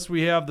that unless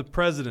we have the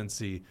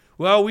presidency.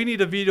 Well, we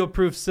need a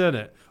veto-proof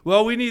Senate.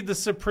 Well, we need the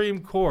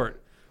Supreme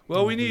Court.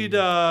 Well, we need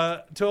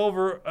a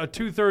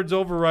 2/3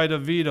 override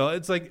of veto.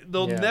 It's like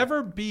they'll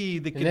never be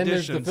the conditions. And then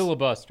there's the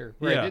filibuster.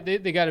 Right? Yeah.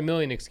 They got a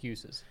million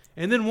excuses.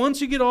 And then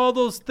once you get all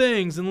those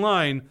things in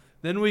line,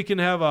 then we can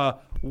have a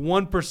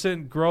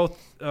 1%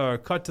 growth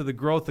cut to the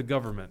growth of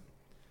government.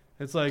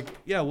 It's like,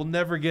 yeah, we'll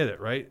never get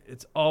it, right?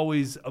 It's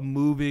always a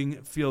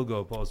moving field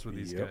goal post with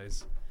these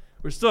guys.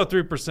 We're still at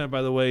 3%,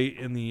 by the way,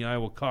 in the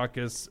Iowa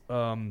caucus.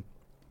 I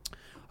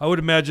would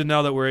imagine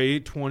now that we're at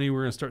 820, we're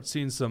going to start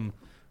seeing some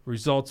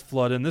results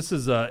flood in. This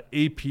is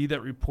AP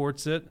that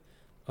reports it.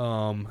 So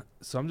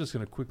I'm just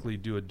going to quickly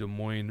do a Des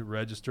Moines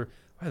Register.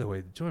 By the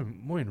way, the Des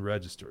Moines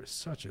Register is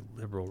such a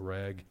liberal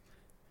rag.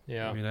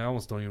 Yeah. I mean, I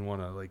almost don't even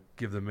want to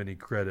give them any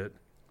credit.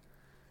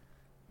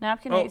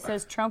 Napkin 8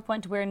 says Trump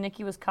went to where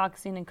Nikki was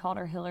caucusing and called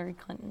her Hillary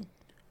Clinton.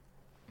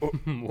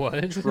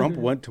 What? Trump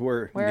went to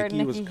where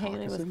Nikki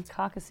Haley was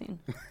caucusing.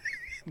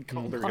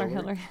 Called her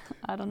Hillary.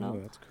 I don't know.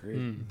 Oh, that's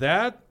great.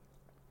 That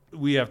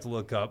we have to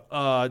look up.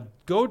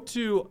 Go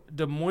to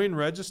Des Moines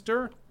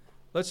Register.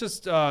 Let's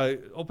just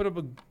open up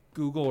a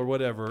Google or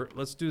whatever.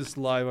 Let's do this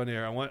live on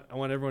air. I want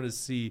everyone to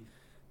see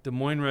Des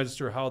Moines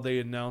Register, how they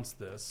announced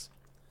this.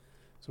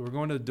 So we're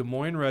going to the Des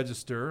Moines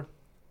Register.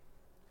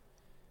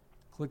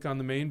 Click on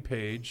the main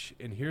page,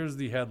 and here's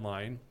the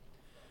headline.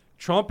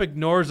 Trump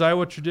ignores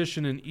Iowa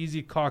tradition and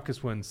easy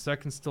caucus wins.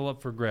 Second still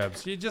up for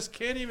grabs. You just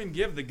can't even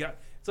give the guy.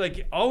 It's like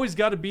you always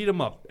got to beat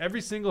him up.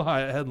 Every single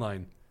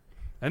headline.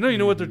 I know you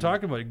know what they're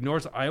talking about.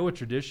 Ignores Iowa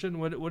tradition.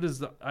 What is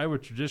the Iowa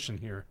tradition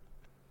here?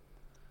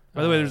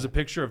 By the way, there's a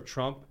picture of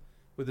Trump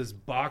with his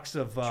box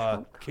of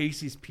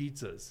Casey's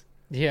pizzas.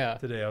 Yeah.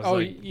 Today I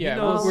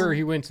was where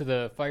he went to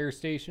the fire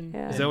station.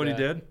 Yeah. Is that what he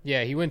did?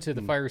 Yeah, he went to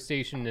the fire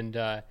station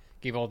and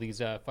gave all these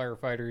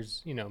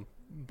firefighters, a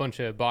bunch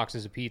of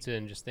boxes of pizza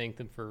and just thanked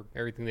them for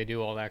everything they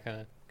do, all that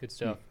kind of good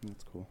stuff.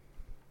 That's cool.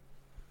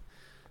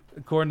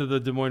 According to the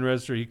Des Moines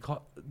Register,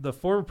 the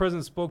former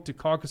president spoke to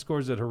caucus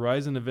goers at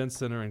Horizon Event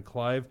Center in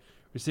Clive,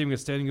 receiving a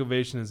standing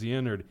ovation as he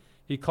entered.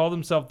 He called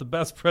himself the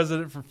best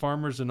president for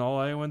farmers, and all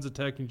Iowans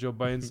attacking Joe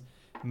Biden's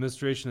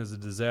administration as a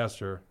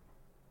disaster.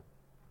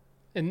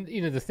 And,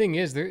 the thing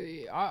is,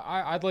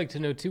 I'd like to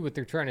know, too, what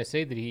they're trying to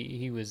say, that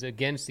he was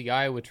against the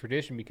Iowa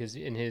tradition, because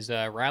in his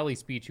rally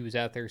speech, he was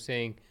out there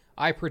saying,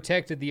 I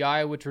protected the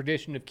Iowa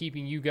tradition of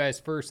keeping you guys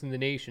first in the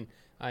nation.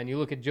 And you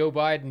look at Joe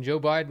Biden. Joe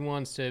Biden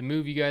wants to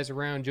move you guys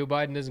around. Joe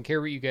Biden doesn't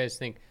care what you guys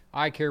think.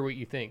 I care what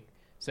you think.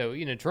 So,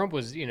 Trump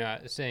was,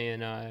 saying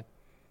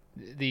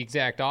the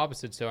exact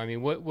opposite. So, I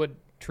mean, what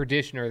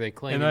tradition are they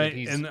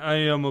claiming? And I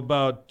am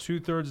about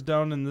 2/3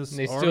 down in this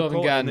article, still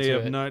haven't gotten and they to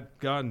have it. not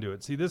gotten to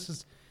it. See, this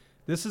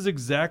is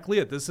exactly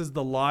it. This is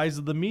the lies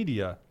of the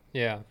media.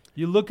 Yeah.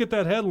 You look at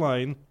that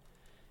headline,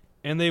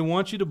 and they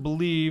want you to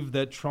believe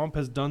that Trump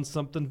has done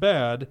something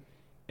bad,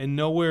 and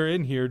nowhere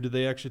in here do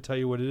they actually tell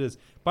you what it is.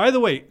 By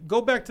the way,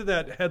 go back to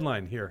that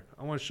headline here.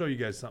 I want to show you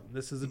guys something.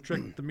 This is a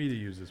trick the media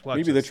uses. Watch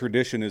Maybe this. the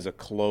tradition is a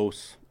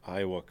close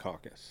Iowa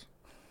caucus.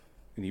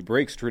 And he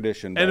breaks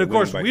tradition by And, of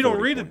course, winning by we don't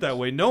 40 read points. it that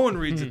way. No one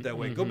reads it that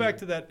way. Go back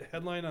to that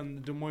headline on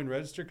the Des Moines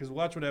Register, because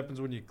watch what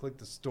happens when you click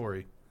the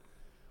story.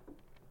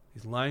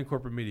 He's lying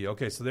corporate media.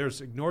 Okay, so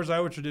there's ignores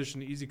Iowa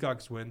tradition, easy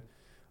caucus win.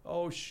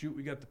 Oh, shoot,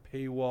 we got the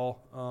paywall.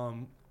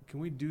 Can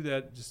we do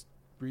that? Just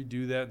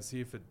redo that and see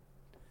if it...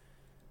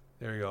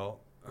 There you go.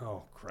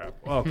 Oh, crap.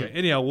 Okay,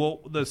 anyhow, well,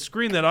 the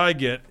screen that I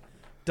get,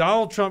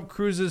 Donald Trump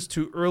cruises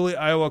to early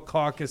Iowa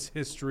caucus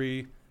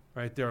history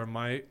right there on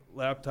my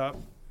laptop.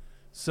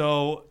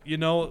 So,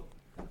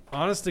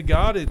 honest to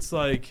God, it's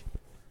like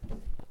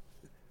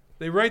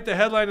they write the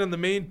headline on the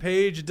main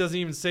page. It doesn't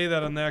even say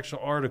that on the actual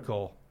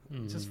article.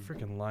 It's just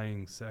freaking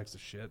lying sacks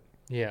of shit.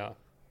 Yeah.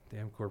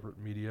 Damn corporate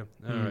media.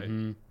 All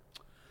right.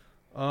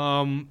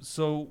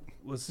 So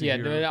let's see. Yeah,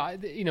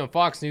 here. no,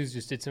 Fox News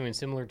just did something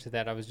similar to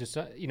that. I was just,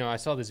 I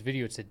saw this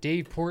video. It said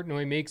Dave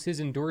Portnoy makes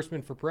his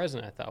endorsement for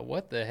president. I thought,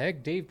 what the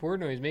heck? Dave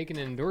Portnoy is making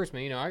an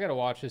endorsement. I got to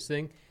watch this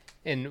thing.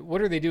 And what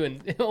are they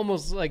doing?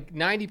 Almost like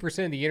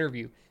 90% of the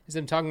interview is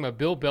them talking about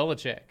Bill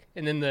Belichick.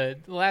 And then the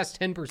last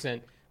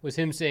 10% was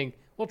him saying,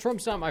 well,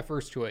 Trump's not my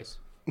first choice.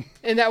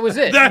 And that was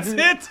it. That's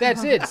it?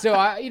 That's it. So,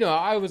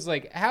 I was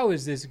like, how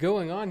is this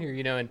going on here?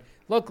 And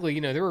luckily,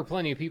 there were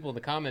plenty of people in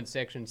the comments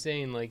section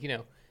saying, like,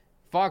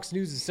 Fox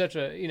News is such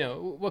a,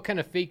 what kind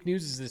of fake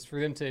news is this for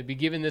them to be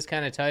given this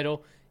kind of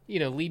title,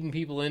 leading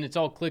people in. It's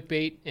all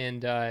clickbait.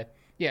 And,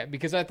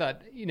 because I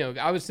thought,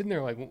 I was sitting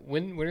there like,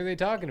 when are they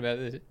talking about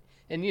this?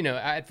 And,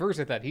 at first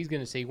I thought he's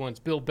going to say he wants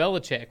Bill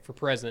Belichick for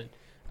president.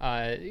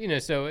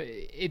 So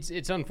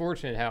it's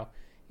unfortunate how,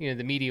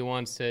 the media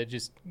wants to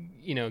just,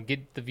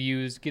 get the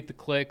views, get the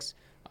clicks,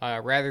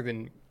 rather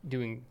than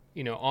doing,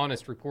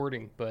 honest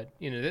reporting. But,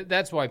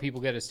 that's why people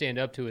got to stand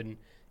up to it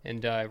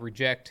and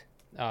reject,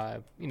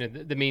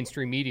 the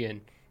mainstream media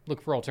and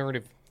look for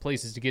alternative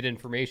places to get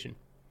information.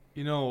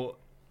 Bill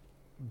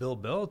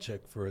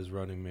Belichick for his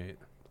running mate.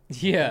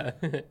 Yeah.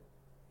 What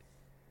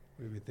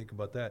do you think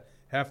about that?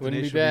 Half the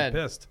Wouldn't nation be bad. would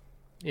be pissed.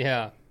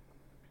 Yeah.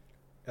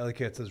 Alley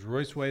Cat says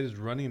Royce White is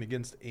running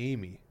against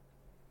Amy.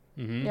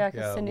 Mm-hmm.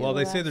 Yeah, Cindy well,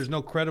 they say left. there's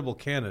no credible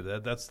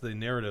candidate. That's the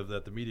narrative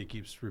that the media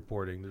keeps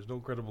reporting. There's no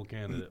credible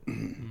candidate.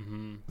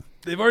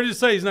 They've already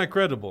decided he's not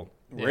credible.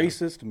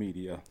 Racist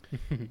media.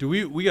 Do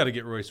we got to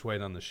get Royce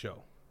White on the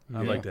show?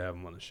 I'd like to have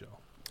him on the show.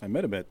 I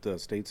met him at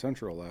State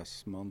Central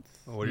last month.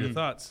 Oh, what are your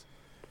thoughts?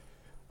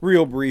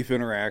 Real brief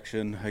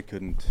interaction. I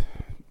couldn't,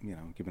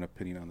 give an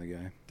opinion on the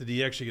guy. Did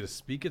he actually get to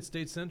speak at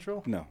State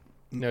Central? No.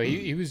 No,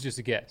 he was just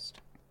a guest.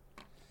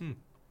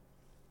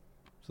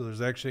 So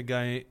there's actually a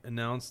guy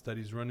announced that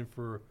he's running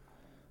for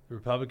the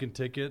Republican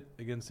ticket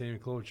against Amy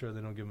Klobuchar.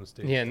 They don't give him a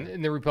stage. Yeah,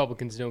 and the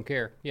Republicans don't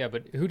care. Yeah,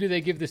 but who do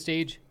they give the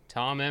stage?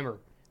 Tom Emmer.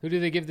 Who do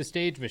they give the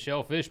stage?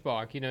 Michelle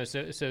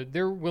Fischbach. So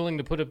they're willing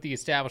to put up the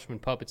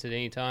establishment puppets at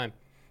any time.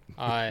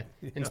 And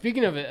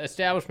speaking of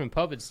establishment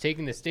puppets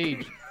taking the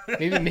stage,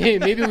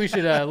 maybe we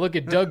should look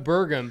at Doug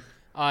Burgum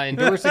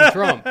endorsing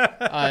Trump.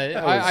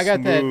 I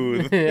got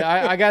that.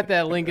 I got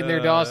that link in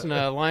there, Dawson.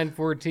 Line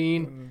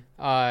 14.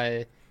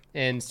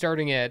 And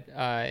starting at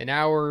an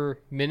hour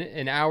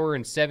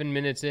and 7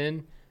 minutes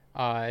in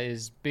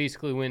is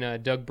basically when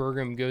Doug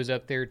Burgum goes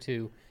up there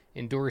to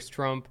endorse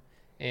Trump.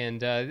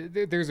 And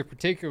there's a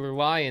particular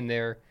lie in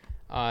there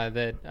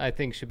that I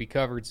think should be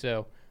covered.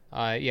 So, go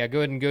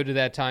ahead and go to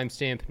that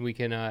timestamp, and we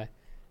can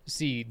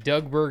see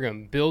Doug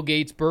Burgum, Bill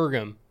Gates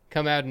Burgum,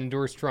 come out and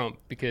endorse Trump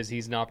because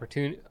he's an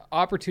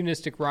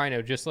opportunistic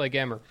rhino, just like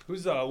Emmer.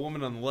 Who's a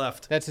woman on the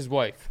left? That's his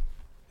wife.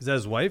 Is that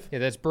his wife? Yeah,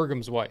 that's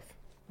Burgum's wife.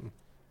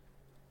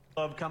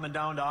 Love coming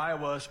down to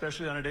Iowa,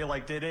 especially on a day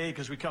like today,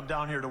 because we come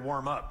down here to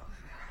warm up.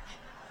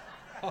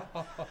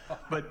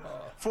 But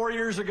 4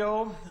 years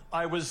ago,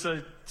 I was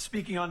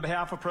speaking on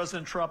behalf of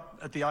President Trump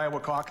at the Iowa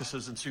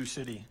caucuses in Sioux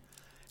City.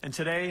 And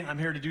today, I'm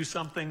here to do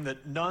something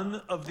that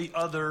none of the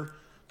other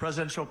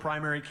presidential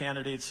primary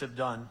candidates have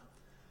done.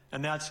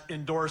 And that's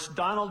endorse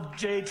Donald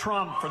J.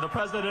 Trump for the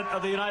President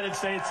of the United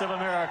States of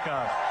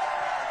America.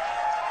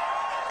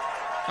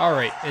 All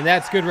right, and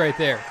that's good right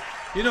there.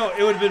 You know,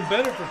 it would have been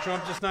better for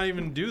Trump just not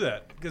even do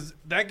that, because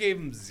that gave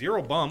him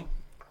zero bump.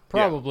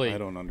 Probably. Yeah, I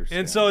don't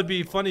understand. And so it'd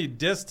be funny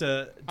diss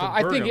to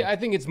I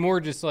think it's more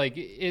just like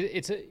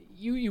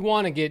you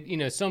want to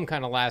get some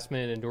kind of last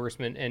minute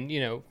endorsement,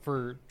 and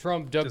for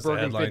Trump, Doug Just a Burgum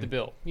headline. fit the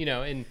bill.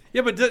 And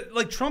yeah, but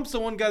like Trump's the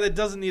one guy that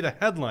doesn't need a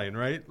headline,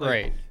 right? Like,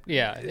 right.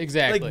 Yeah.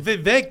 Exactly. Like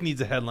Vivek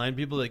needs a headline.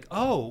 People are like,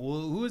 oh, well,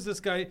 who is this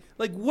guy?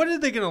 Like, what are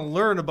they going to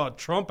learn about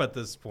Trump at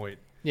this point?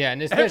 Yeah,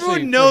 and especially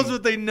everyone knows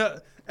what they know.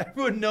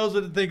 Everyone knows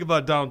what to think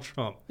about Donald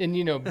Trump. And,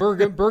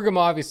 Burgum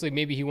obviously,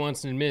 maybe he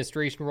wants an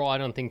administration role. I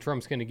don't think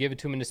Trump's going to give it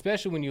to him. And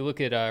especially when you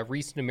look at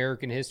recent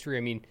American history,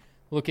 I mean,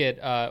 look at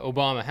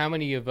Obama. How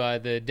many of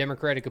the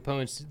Democratic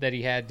opponents that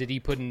he had did he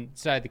put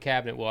inside the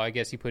cabinet? Well, I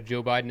guess he put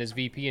Joe Biden as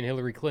VP and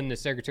Hillary Clinton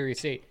as Secretary of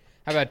State.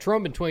 How about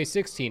Trump in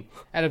 2016?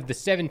 Out of the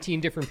 17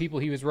 different people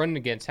he was running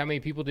against, how many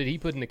people did he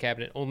put in the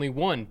cabinet? Only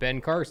one, Ben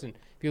Carson.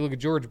 If you look at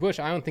George Bush,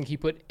 I don't think he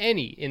put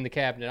any in the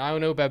cabinet. I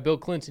don't know about Bill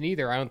Clinton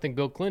either. I don't think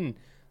Bill Clinton...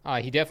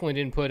 he definitely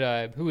didn't put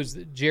who was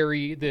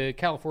Jerry, the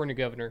California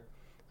governor,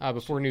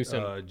 before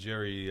Newsom.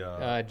 Jerry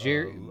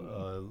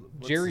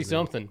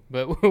something,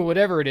 but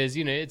whatever it is,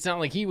 it's not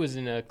like he was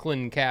in a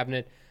Clinton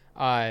cabinet.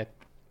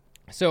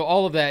 So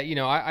all of that,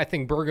 I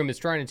think Burgum is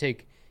trying to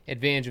take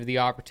advantage of the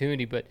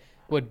opportunity. But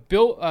what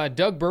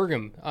Doug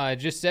Burgum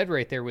just said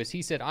right there was,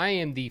 he said, "I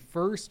am the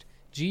first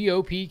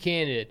GOP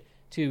candidate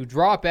to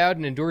drop out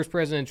and endorse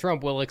President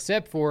Trump. Well,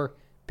 except for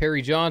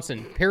Perry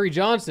Johnson. Perry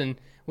Johnson."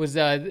 Was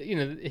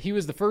he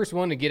was the first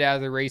one to get out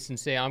of the race and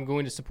say, "I'm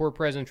going to support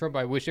President Trump.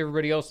 I wish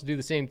everybody else to do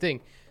the same thing."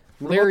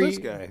 What about this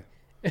guy?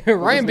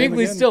 Ryan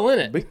Binkley's still in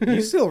it.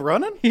 He's still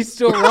running? He's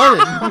still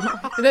running.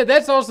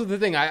 That's also the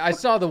thing. I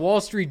saw the Wall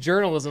Street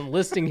Journal isn't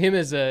listing him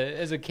as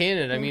a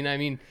candidate. I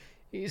mean,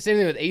 same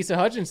thing with Asa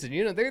Hutchinson.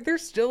 They're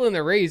still in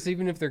the race,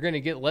 even if they're going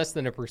to get less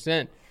than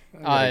 1%.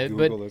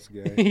 Google this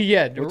guy.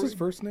 Yeah, what's his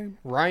first name?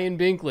 Ryan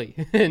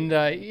Binkley, and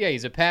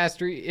he's a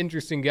pastor,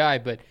 interesting guy.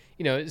 But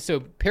so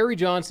Perry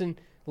Johnson,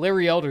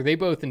 Larry Elder, they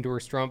both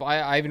endorsed Trump.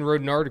 I even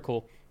wrote an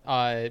article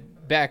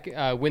back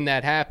when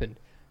that happened.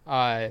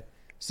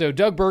 So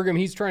Doug Burgum,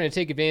 he's trying to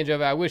take advantage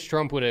of it. I wish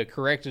Trump would have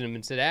corrected him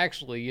and said,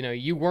 actually,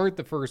 you weren't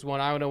the first one.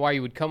 I don't know why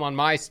you would come on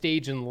my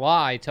stage and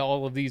lie to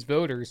all of these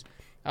voters.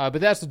 But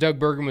that's what Doug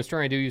Burgum was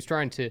trying to do. He was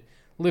trying to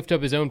lift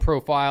up his own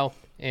profile.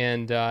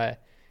 And,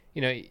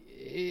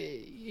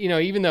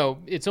 even though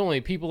it's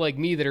only people like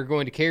me that are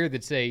going to care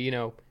that say,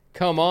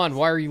 come on,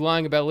 why are you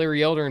lying about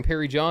Larry Elder and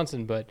Perry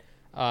Johnson? But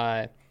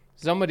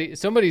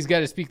somebody's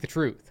got to speak the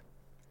truth.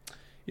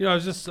 I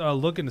was just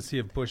looking to see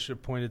if Bush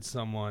appointed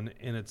someone,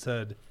 and it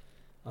said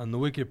on the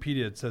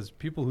Wikipedia, it says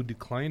people who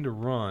declined to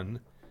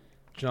run: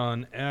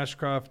 John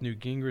Ashcroft, Newt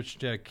Gingrich,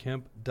 Jack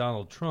Kemp,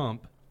 Donald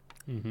Trump,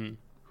 who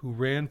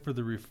ran for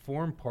the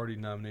Reform Party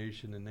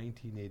nomination in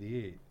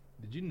 1988.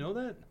 Did you know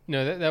that?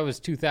 No, that was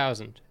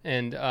 2000.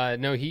 And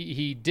no,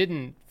 he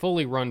didn't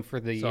fully run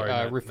for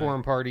the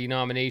Reform Party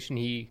nomination.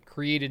 He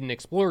created an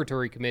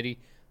exploratory committee,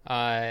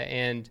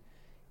 and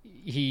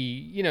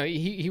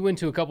he went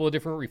to a couple of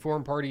different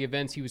Reform Party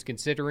events. He was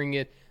considering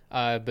it,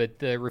 but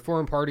the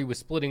Reform Party was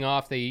splitting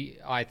off.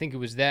 I think it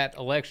was that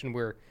election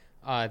where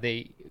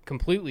they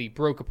completely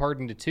broke apart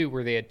into two,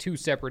 where they had two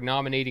separate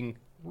nominating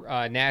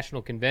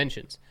national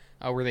conventions,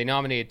 where they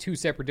nominated two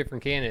separate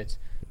different candidates.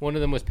 One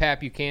of them was Pat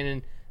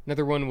Buchanan.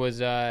 Another one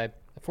was a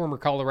former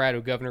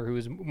Colorado governor who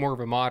was more of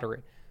a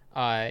moderate.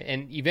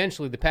 And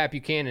eventually the Pat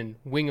Buchanan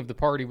wing of the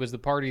party was the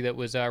party that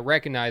was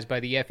recognized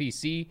by the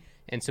FEC.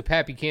 And so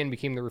Pat Buchanan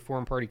became the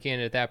Reform Party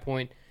candidate at that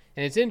point.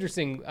 And it's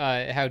interesting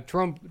how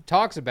Trump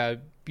talks about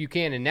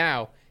Buchanan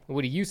now and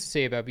what he used to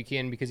say about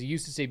Buchanan, because he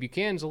used to say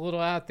Buchanan's a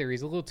little out there.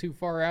 He's a little too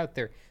far out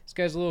there. This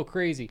guy's a little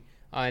crazy.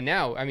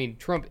 Now,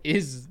 Trump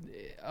is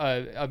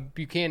a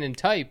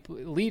Buchanan-type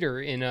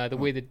leader in the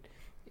way that,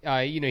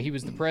 he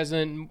was the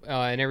president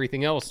and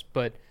everything else.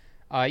 But,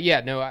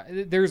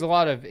 there's a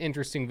lot of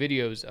interesting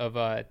videos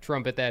of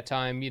Trump at that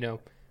time.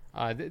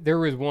 There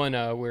was one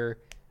where,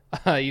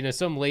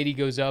 some lady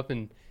goes up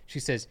and she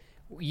says,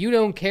 "You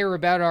don't care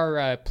about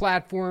our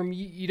platform.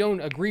 You don't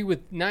agree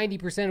with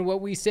 90% of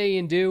what we say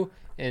and do."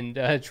 And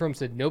Trump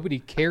said, "Nobody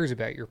cares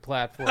about your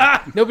platform.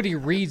 Nobody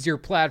reads your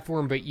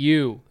platform but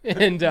you."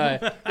 And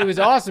it was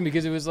awesome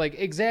because it was like,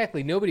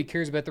 exactly, nobody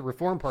cares about the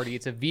Reform Party.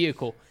 It's a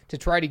vehicle to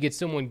try to get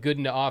someone good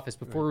into office.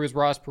 Before it was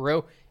Ross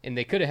Perot, and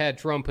they could have had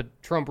Trump, but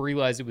Trump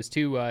realized it was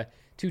too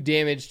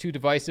damaged, too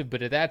divisive.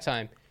 But at that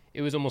time,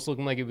 it was almost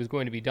looking like it was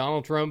going to be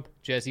Donald Trump,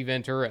 Jesse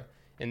Ventura.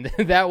 And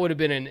that would have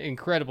been an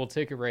incredible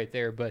ticket right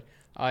there. But,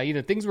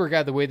 things work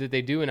out the way that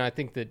they do, and I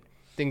think that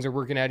things are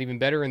working out even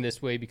better in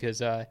this way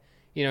because,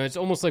 it's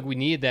almost like we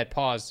needed that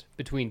pause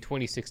between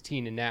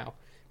 2016 and now.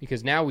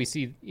 Because now we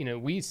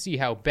see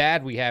how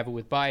bad we have it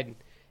with Biden.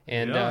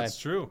 And that's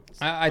true.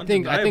 I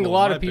think a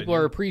lot of people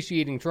are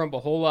appreciating Trump a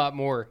whole lot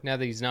more now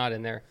that he's not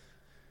in there.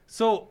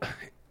 So,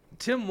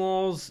 Tim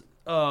Walz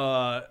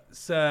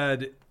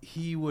said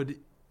he would.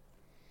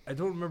 I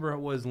don't remember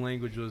what his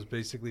language was.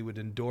 Basically, would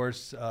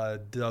endorse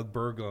Doug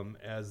Burgum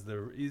as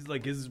he's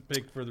like his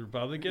pick for the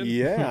Republicans.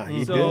 Yeah,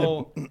 he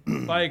so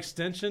did. By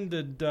extension,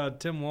 did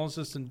Tim Walz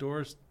just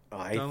endorse?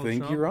 I Donald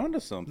think Trump? you're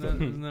onto something.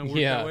 Doesn't that work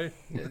that way?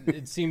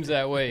 It seems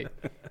that way.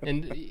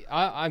 And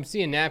I'm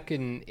seeing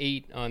Napkin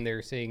 8 on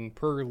there saying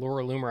per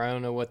Laura Loomer. I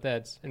don't know what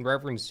that's in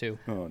reference to.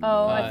 Oh,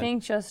 no. I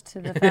think just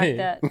to the fact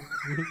that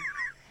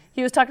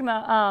he was talking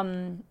about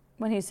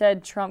when he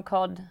said Trump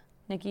called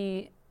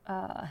Nikki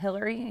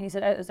Hillary, and he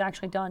said it was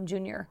actually Don Jr.,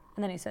 and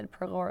then he said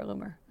per Laura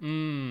Loomer.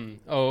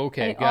 Oh,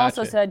 okay. And he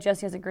also said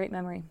Jesse has a great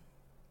memory.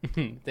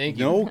 Thank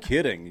you. No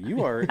kidding.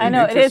 You are I an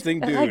know,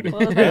 interesting it is, dude.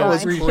 like, That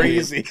was mind.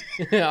 crazy.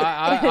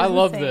 I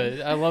love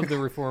the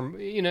reform.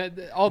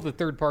 All the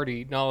third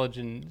party knowledge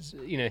and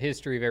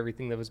history of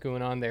everything that was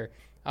going on there.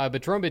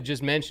 But Trump had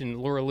just mentioned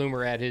Laura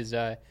Loomer at his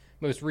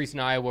most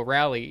recent Iowa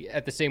rally,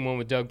 at the same one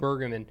with Doug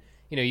Burgum, and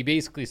he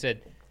basically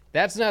said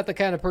that's not the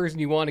kind of person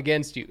you want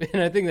against you.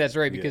 And I think that's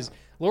right because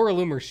Laura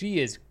Loomer, she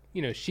is.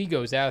 She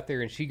goes out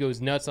there and she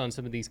goes nuts on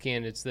some of these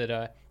candidates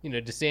that,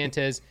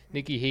 DeSantis,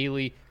 Nikki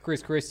Haley,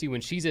 Chris Christie, when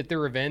she's at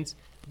their events.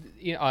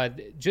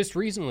 Just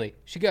recently,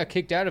 she got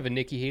kicked out of a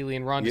Nikki Haley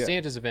and Ron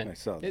DeSantis event. I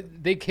saw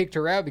that. They kicked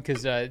her out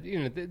because,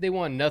 they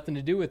want nothing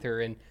to do with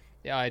her. And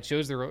it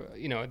shows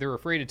they're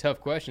afraid of tough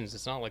questions.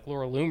 It's not like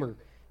Laura Loomer.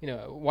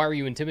 Why are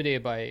you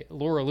intimidated by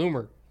Laura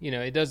Loomer?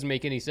 It doesn't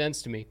make any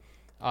sense to me.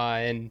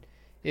 And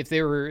if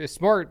they were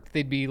smart,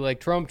 they'd be like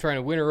Trump trying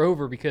to win her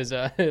over because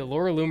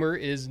Laura Loomer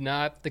is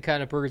not the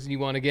kind of person you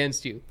want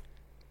against you.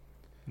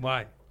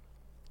 Why?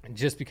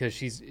 Just because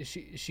she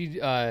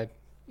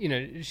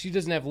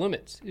doesn't have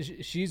limits.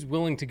 She's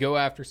willing to go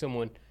after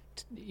someone,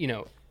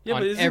 Yeah,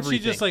 but isn't everything.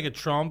 she just like a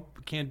Trump?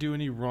 Can't do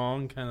any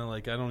wrong, kind of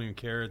like I don't even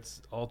care.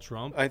 It's all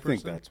Trump. I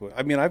think that's what.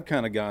 I mean, I've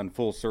kind of gone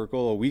full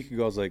circle. A week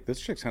ago, I was like, this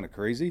chick's kind of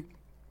crazy.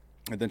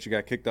 And then she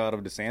got kicked out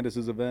of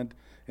DeSantis' event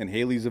and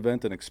Haley's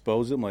event and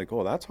exposed him. Like,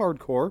 oh, that's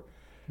hardcore.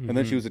 Mm-hmm. And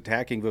then she was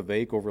attacking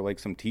Vivek over like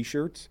some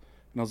T-shirts.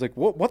 And I was like,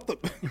 what the?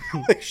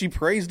 Like, she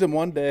praised him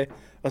one day,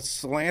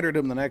 slandered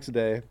him the next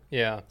day.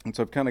 Yeah. And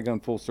so I've kind of gone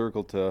full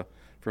circle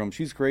from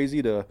she's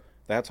crazy to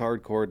that's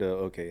hardcore to,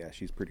 okay, yeah,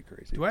 she's pretty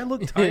crazy. Do I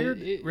look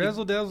tired?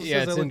 Razzle Dazzle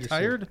says I look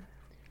tired.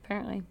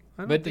 Apparently.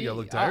 I don't think I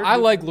look tired. I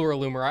like Laura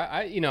Loomer.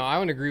 I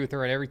would agree with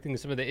her on everything,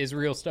 some of the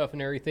Israel stuff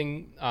and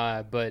everything.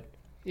 But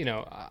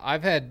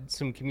I've had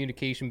some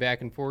communication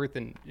back and forth,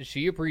 and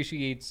she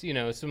appreciates,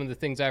 some of the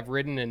things I've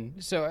written,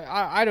 and so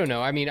I don't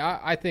know. I mean,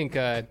 I think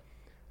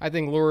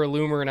Laura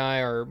Loomer and I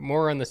are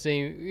more on the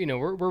same.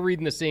 We're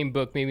reading the same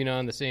book, maybe not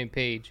on the same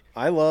page.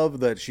 I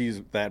love that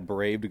she's that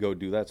brave to go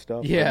do that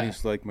stuff. Yeah, I mean,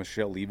 she's like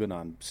Michelle Lieben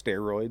on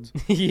steroids.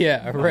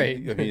 Yeah, right.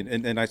 I mean,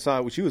 and I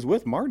saw she was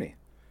with Marnie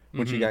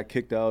when she got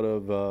kicked out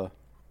of.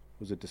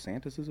 Was it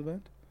DeSantis'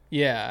 event?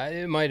 Yeah,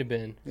 it might have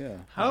been. Yeah.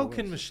 How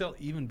can Michelle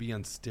even be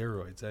on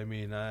steroids? I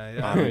mean, I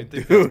don't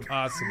think that's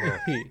possible.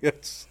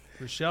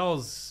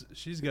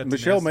 She's got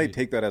Michelle tenacity. may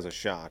take that as a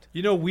shot.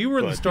 We were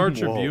in the Star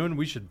Tribune.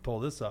 We should pull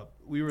this up.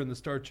 We were in the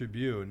Star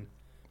Tribune,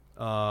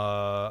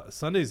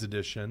 Sunday's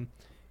edition,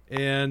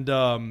 and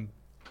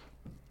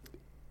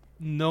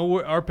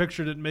no, our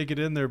picture didn't make it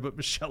in there, but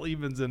Michelle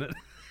Even's in it.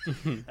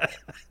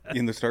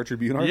 In the Star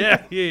Tribune article?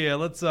 Yeah.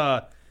 Let's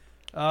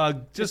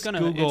just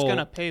Google. It's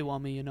gonna paywall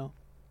me,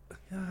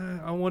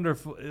 I wonder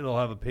if it'll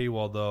have a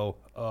paywall though.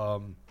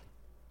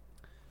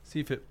 See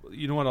if it.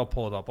 You know what? I'll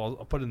pull it up. I'll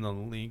put in the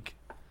link,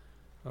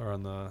 or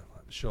on the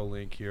show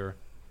link here.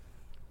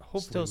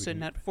 Hopefully Still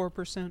sitting at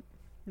 4%,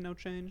 no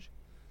change.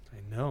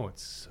 I know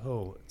it's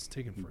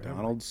taking forever.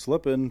 Donald's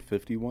slipping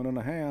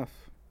 51.5.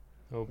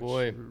 Oh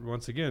boy!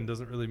 Once again,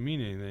 doesn't really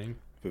mean anything.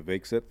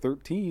 Vivek's at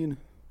 13.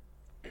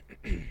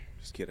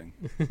 Just kidding.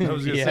 I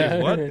was gonna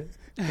say what?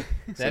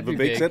 That'd be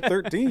Vivek's big. at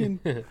 13.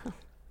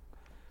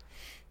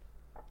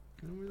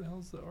 Where the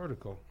hell's the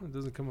article? It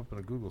doesn't come up in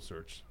a Google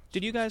search.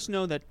 Did you guys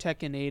know that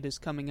Tekken 8 is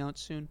coming out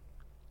soon?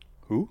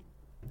 Who?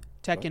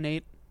 Tekken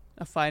 8,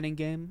 a fighting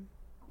game,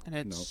 and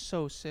it's No.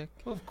 so sick.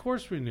 Well, of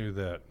course we knew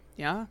that.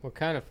 Yeah? What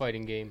kind of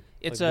fighting game?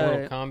 It's like a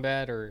Mortal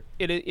Kombat or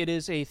It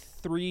is a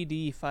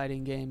 3D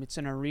fighting game. It's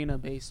an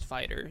arena-based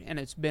fighter, and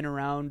it's been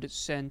around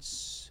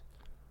since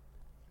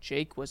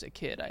Jake was a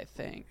kid, I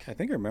think. I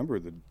think I remember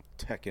the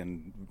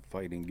Tekken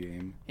fighting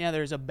game. Yeah,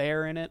 there's a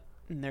bear in it,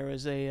 and there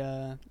was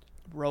a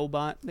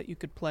robot that you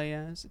could play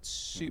as. It's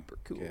super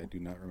cool. Okay, I do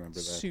not remember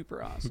that.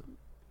 Super awesome.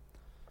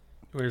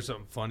 Here's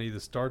something funny. The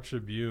Star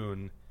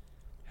Tribune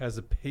has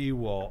a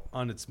paywall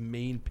on its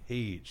main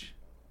page.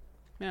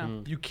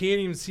 Yeah. You can't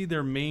even see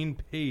their main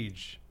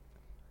page.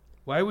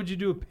 Why would you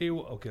do a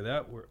paywall? Okay,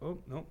 oh,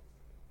 no.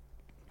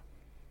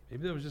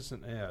 Maybe that was just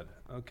an ad.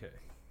 Okay.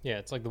 Yeah,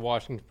 it's like the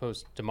Washington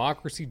Post.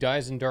 Democracy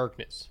dies in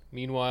darkness.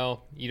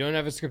 Meanwhile, you don't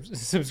have a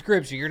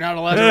subscription. You're not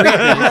allowed to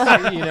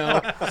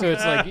read this, So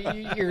it's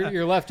like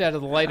you're left out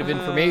of the light of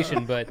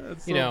information. But,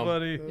 That's so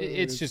funny.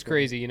 It's just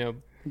crazy,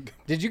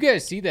 Did you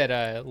guys see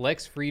that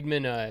Lex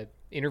Friedman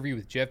interview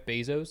with Jeff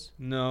Bezos?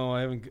 No,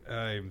 I haven't.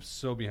 I'm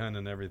so behind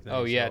on everything.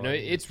 Oh, yeah. No,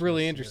 it's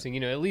really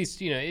interesting. At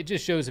least, it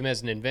just shows him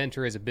as an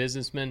inventor, as a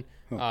businessman.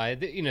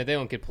 They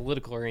don't get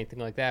political or anything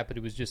like that, but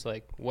it was just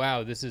like,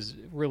 wow, this is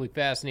really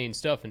fascinating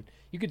stuff. And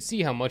you could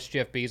see how much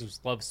Jeff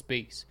Bezos loves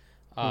space.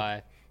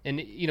 And,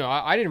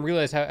 I didn't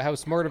realize how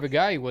smart of a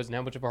guy he was and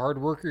how much of a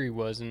hard worker he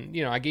was. And,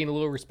 I gained a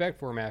little respect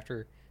for him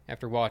after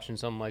watching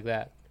something like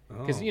that.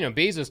 Because,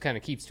 Bezos kind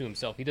of keeps to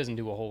himself. He doesn't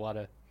do a whole lot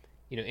of,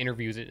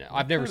 interviews.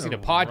 I've never seen a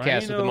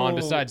podcast with him on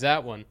besides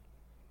that one.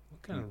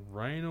 What kind of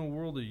rhino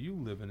world are you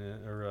living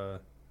in?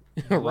 Or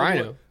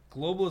rhino?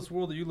 Globalist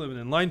world are you living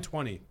in? Line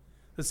 20.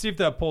 Let's see if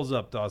that pulls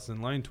up,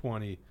 Dawson. Line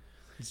 20.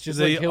 It's just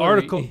the like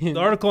article. The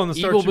article on the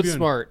Star Evil Tribune. but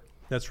smart.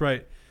 That's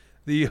right.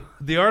 The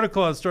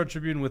article on the Star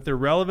Tribune, with their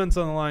relevance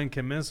on the line,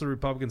 can Minnesota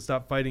Republicans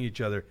stop fighting each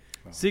other?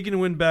 Seeking to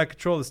win back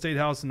control of the state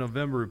house in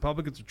November,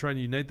 Republicans are trying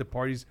to unite the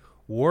party's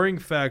warring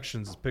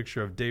factions. This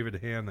picture of David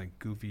Hand, that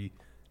goofy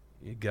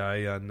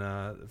guy on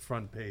the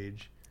front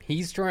page.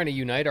 He's trying to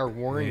unite our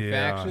warring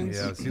factions?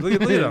 Yeah, see, look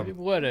at him.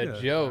 What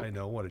a joke. I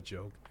know, what a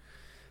joke.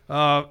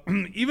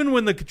 Even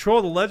when the control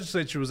of the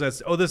legislature was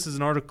at... Oh, this is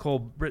an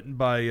article written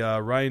by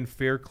Ryan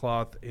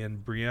Faircloth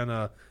and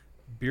Brianna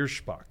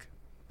Birschbach.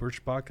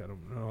 Birschbach? I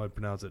don't know how I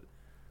pronounce it.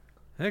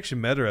 I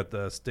actually met her at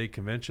the state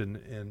convention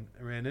and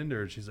ran into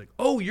her. And she's like,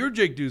 oh, you're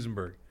Jake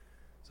Duesenberg.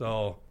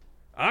 So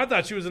I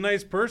thought she was a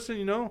nice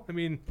person, I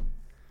mean,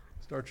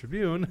 Star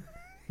Tribune.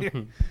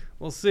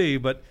 We'll see.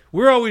 But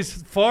we're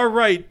always far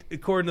right,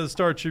 according to the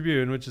Star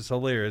Tribune, which is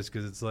hilarious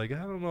because it's like,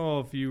 I don't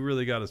know if you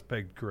really got us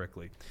pegged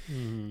correctly.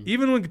 Mm-hmm.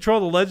 Even when control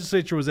of the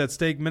legislature was at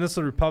stake,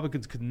 Minnesota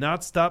Republicans could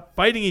not stop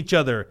fighting each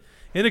other.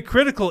 In a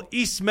critical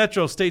East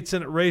Metro State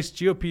Senate race,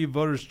 GOP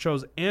voters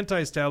chose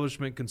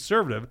anti-establishment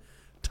conservative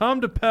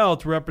Tom DePel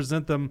to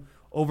represent them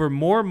over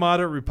more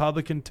moderate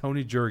Republican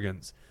Tony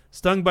Jurgens.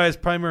 Stung by his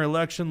primary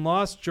election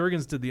loss,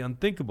 Jurgens did the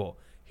unthinkable.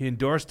 He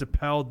endorsed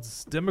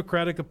DePel's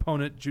Democratic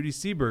opponent, Judy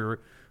Seeberger,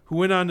 who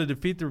went on to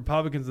defeat the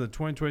Republicans in the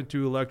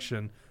 2022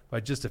 election by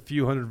just a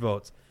few hundred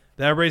votes.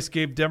 That race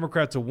gave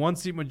Democrats a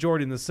one-seat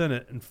majority in the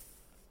Senate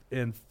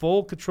and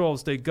full control of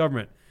state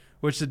government,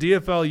 which the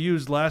DFL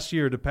used last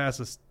year to pass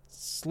a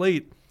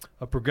slate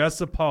of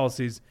progressive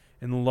policies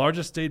in the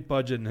largest state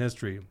budget in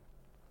history.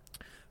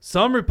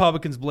 Some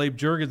Republicans blamed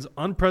Jurgens'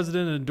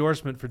 unprecedented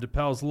endorsement for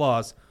DePel's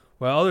loss,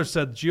 while others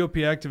said GOP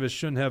activists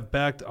shouldn't have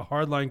backed a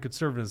hardline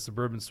conservative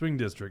suburban swing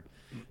district.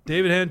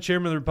 David Hand,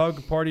 chairman of the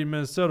Republican Party in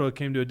Minnesota,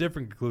 came to a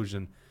different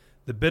conclusion.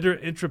 The bitter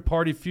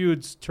intra-party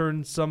feuds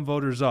turned some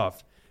voters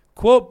off.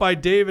 Quote by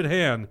David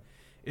Hand,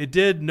 it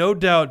did no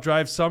doubt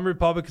drive some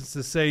Republicans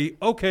to say,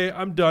 okay,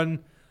 I'm done.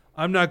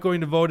 I'm not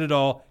going to vote at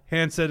all,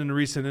 Hand said in a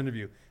recent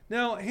interview.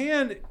 Now,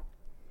 Hand,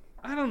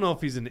 I don't know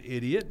if he's an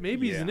idiot.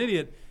 Maybe he's an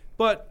idiot.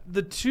 But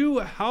the two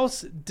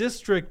House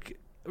District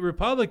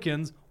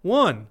Republicans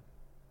won.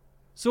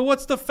 So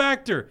what's the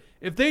factor?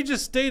 If they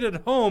just stayed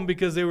at home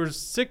because they were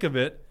sick of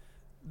it,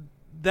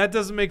 that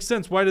doesn't make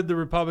sense. Why did the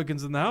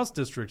Republicans in the House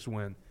districts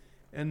win?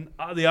 And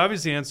the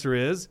obvious answer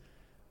is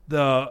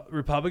the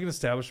Republican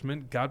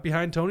establishment got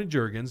behind Tony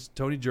Jurgens.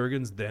 Tony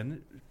Jurgens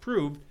then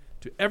proved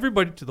to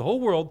everybody, to the whole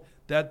world,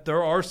 that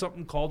there are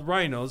something called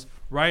rhinos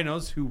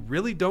who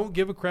really don't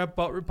give a crap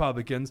about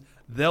Republicans.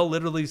 They'll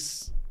literally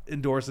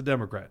endorse a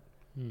Democrat.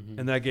 Mm-hmm.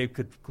 And that gave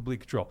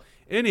complete control.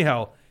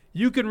 Anyhow,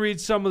 you can read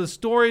some of the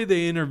story.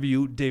 They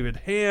interview David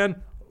Hand,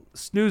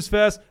 Snooze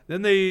Fest.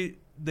 Then they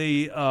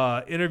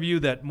interview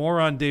that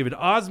moron David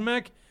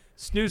Osmek,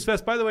 Snooze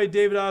Fest. By the way,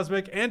 David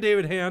Osmek and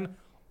David Hand,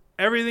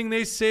 everything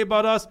they say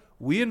about us,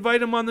 we invite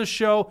them on the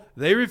show.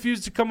 They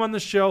refuse to come on the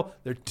show.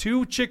 They're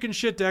too chicken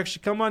shit to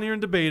actually come on here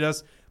and debate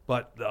us.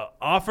 But the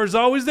offer's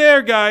always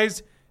there,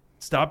 guys.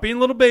 Stop being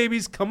little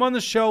babies. Come on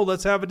the show.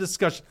 Let's have a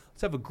discussion.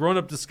 Let's have a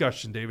grown-up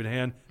discussion, David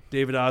Hand,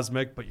 David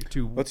Osmek. But you're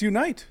too... Let's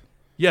unite.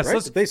 Yes, right?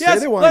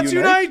 let's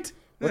unite.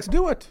 Let's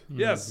do it.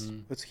 Yes. Mm-hmm.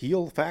 Let's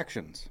heal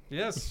factions.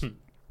 Yes.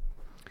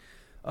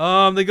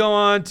 They go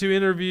on to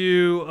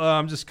interview.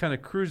 I'm just kind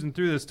of cruising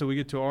through this till we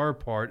get to our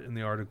part in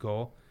the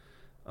article.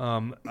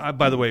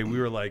 By the way, we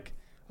were like,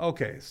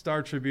 okay,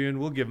 Star Tribune,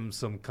 we'll give them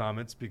some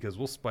comments because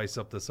we'll spice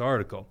up this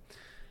article.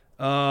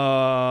 They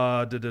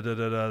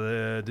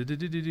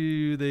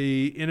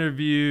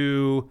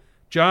interview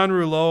John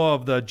Rouleau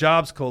of the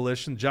Jobs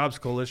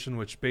Coalition,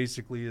 which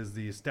basically is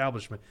the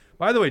establishment.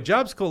 By the way,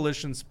 Jobs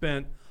Coalition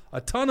spent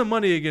a ton of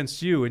money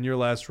against you in your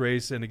last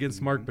race and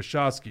against Mark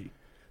Bashosky.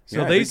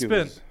 So they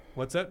spent...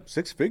 What's that?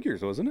 6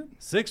 figures, wasn't it?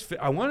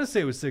 I want to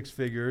say it was 6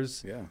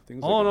 figures. Yeah.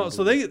 All in all,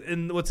 so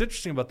and what's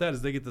interesting about that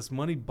is they get this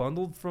money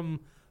bundled from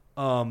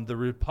the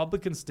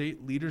Republican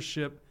State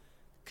Leadership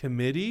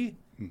Committee.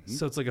 Mm-hmm.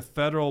 So it's like a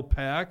federal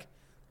PAC.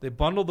 They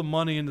bundled the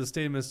money into the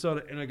state of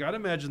Minnesota, and I got to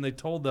imagine they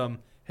told them,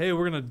 hey,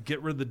 we're going to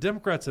get rid of the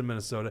Democrats in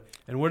Minnesota.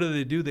 And what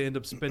do? They end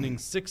up spending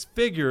six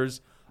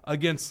figures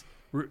against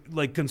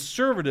like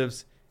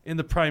conservatives in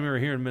the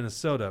primary here in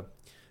Minnesota.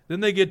 Then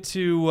they get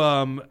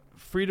to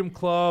Freedom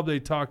Club. They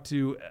talk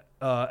to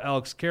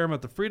Alex Karam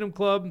at the Freedom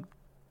Club.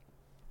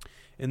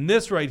 And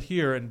this right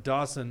here, and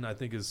Dawson, I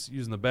think, is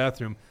using the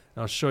bathroom.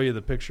 And I'll show you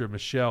the picture of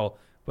Michelle,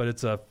 but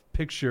it's a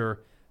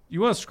picture.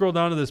 You want to scroll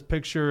down to this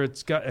picture.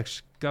 It's got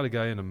a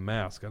guy in a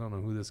mask. I don't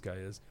know who this guy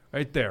is.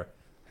 Right there.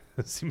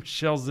 See,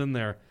 Michelle's in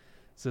there. It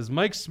says,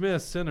 Mike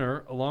Smith,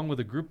 senator, along with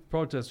a group of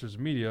protesters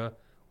and media,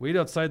 wait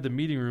outside the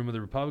meeting room of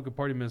the Republican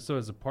Party of Minnesota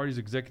as the party's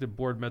executive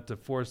board met to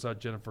force out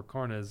Jennifer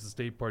Karna as the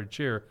state party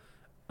chair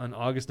on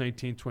August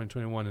 19,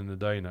 2021 in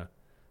Edina.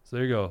 So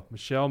there you go.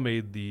 Michelle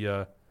made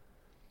it.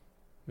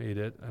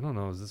 I don't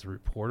know. Is this a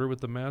reporter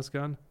with the mask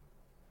on?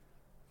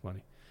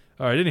 Funny.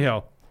 All right.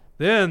 Anyhow,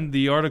 then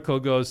the article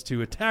goes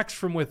to attacks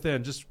from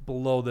within, just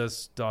below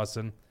this,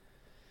 Dawson.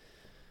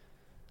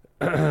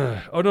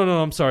 Oh,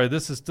 no. I'm sorry.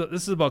 This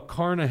is about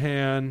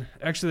Carnahan.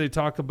 Actually, they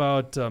talk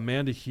about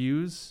Amanda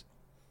Hughes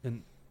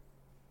and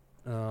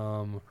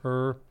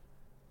her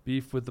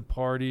beef with the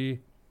party.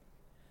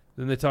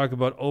 Then they talk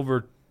about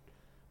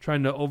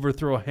trying to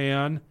overthrow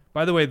Han.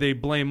 By the way, they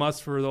blame us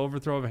for the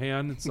overthrow of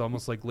Han. It's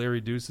almost like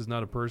Larry Deuce is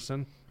not a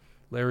person.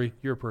 Larry,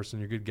 you're a person.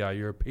 You're a good guy.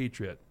 You're a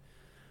patriot.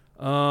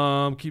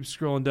 Keep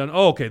scrolling down.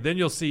 Oh, okay. Then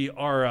you'll see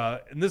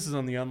our, and this is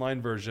on the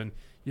online version,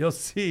 you'll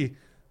see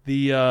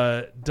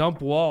the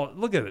dump wall.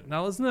 Look at it.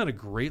 Now, isn't that a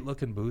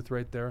great-looking booth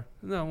right there?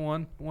 Isn't that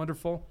one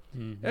wonderful?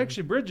 Mm-hmm.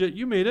 Actually, Bridget,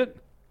 you made it.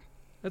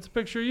 That's a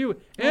picture of you.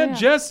 And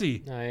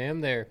Jesse. I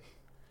am there.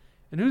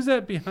 And who's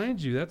that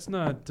behind you? That's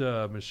not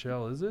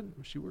Michelle, is it?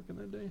 Was she working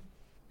that day?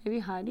 Maybe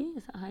Heidi?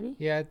 Is that Heidi?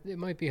 Yeah, it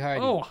might be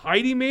Heidi. Oh,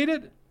 Heidi made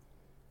it?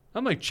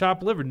 I'm like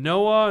chopped liver.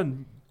 Noah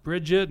and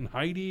Bridget and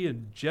Heidi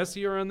and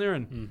Jesse are on there,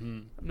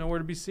 and I'm nowhere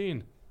to be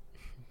seen.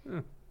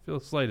 Feel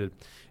slighted.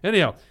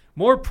 Anyhow,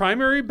 more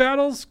primary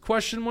battles?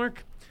 Question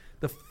mark.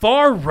 The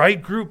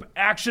far-right group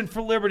Action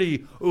for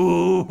Liberty.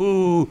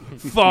 Ooh,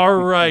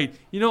 far-right.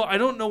 You know, I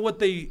don't know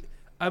what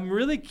I'm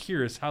really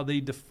curious how they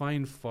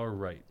define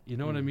far-right. You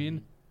know what I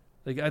mean?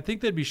 Like, I think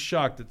they'd be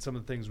shocked at some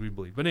of the things we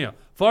believe. But anyhow,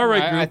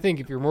 far-right group. I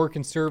think if you're more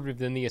conservative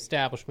than the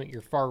establishment,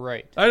 you're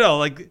far-right. I know.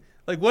 Like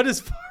what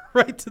is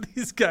far-right to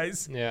these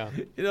guys? Yeah.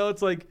 You know,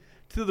 it's like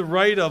to the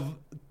right of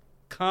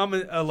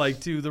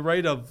to the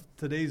right of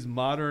today's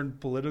modern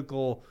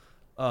political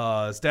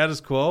status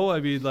quo.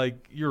 I mean,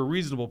 like, you're a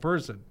reasonable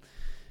person.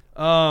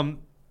 The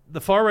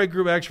far-right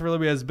group Action for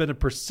Liberty has been a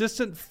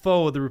persistent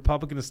foe of the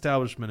Republican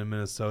establishment in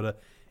Minnesota,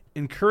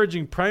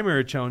 encouraging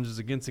primary challenges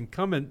against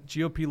incumbent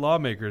GOP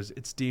lawmakers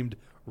it's deemed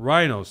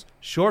rhinos,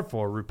 short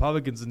for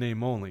Republicans in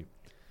name only.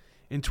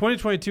 In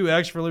 2022,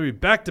 Action for Liberty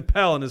backed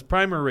DePel in his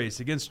primary race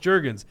against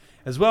Juergens,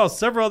 as well as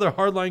several other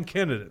hardline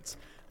candidates.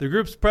 The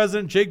group's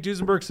president, Jake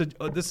Duesenberg, said,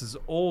 this is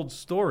old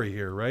story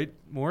here, right,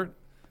 Mort?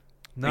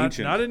 Not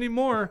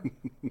anymore.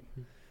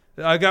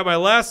 I got my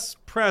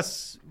last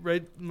press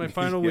right in my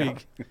final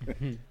week.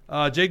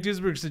 Jake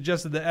Duesenberg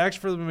suggested that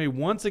Action for Liberty may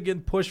once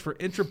again push for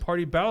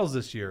intra-party battles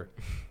this year.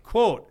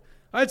 Quote,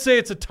 I'd say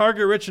it's a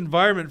target-rich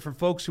environment for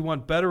folks who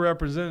want better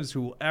representatives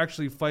who will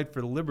actually fight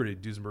for the liberty,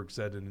 Duesenberg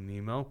said in an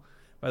email.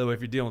 By the way, if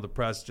you're dealing with the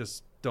press,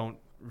 just don't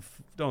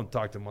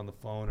talk to them on the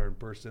phone or in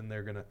person.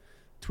 They're going to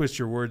twist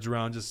your words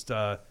around. Just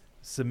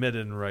submit it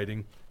in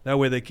writing. That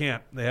way they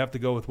can't. They have to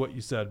go with what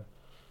you said.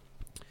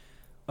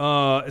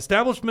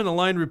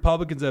 Establishment-aligned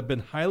Republicans have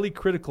been highly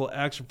critical of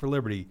Action for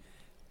Liberty.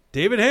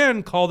 David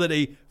Hand called it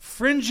a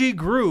fringy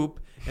group,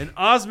 and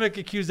Osmek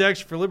accused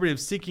Action for Liberty of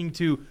seeking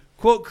to,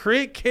 quote,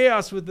 create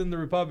chaos within the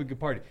Republican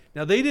Party.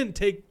 Now, they didn't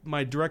take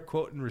my direct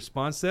quote in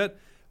response to that,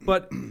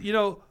 but, you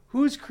know,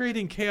 who's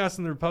creating chaos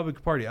in the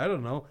Republican Party? I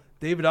don't know.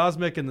 David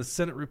Osmek and the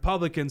Senate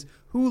Republicans,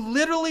 who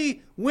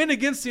literally went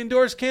against the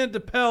endorsed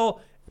candidate DePel,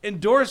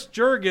 endorsed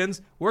Juergens,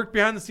 worked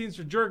behind the scenes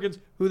for Juergens,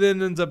 who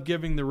then ends up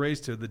giving the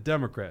race to the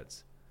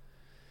Democrats.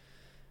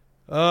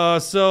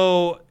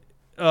 Osmek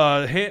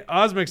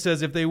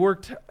says if they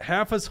worked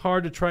half as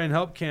hard to try and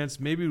help candidates,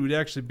 maybe we'd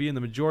actually be in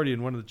the majority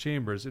in one of the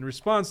chambers. In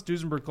response,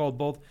 Duesenberg called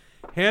both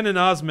Hand and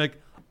Osmek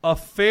a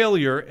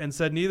failure and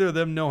said neither of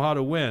them know how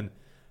to win.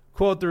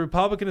 Quote, the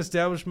Republican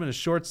establishment is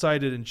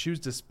short-sighted and choose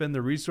to spend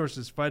their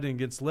resources fighting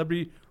against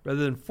liberty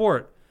rather than for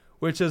it,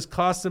 which has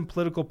cost them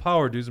political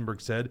power,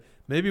 Duesenberg said.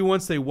 Maybe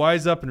once they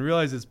wise up and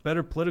realize it's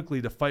better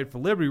politically to fight for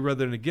liberty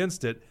rather than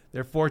against it,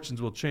 their fortunes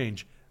will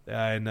change.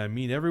 And I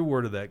mean every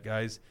word of that,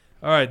 guys.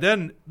 All right,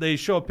 then they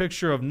show a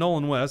picture of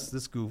Nolan West,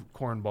 this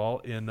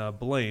cornball, in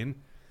Blaine.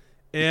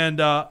 And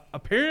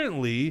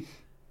apparently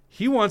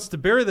he wants to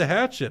bury the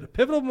hatchet. A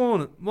pivotal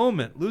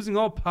moment. Losing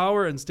all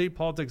power in state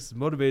politics has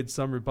motivated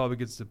some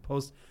Republicans to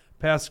put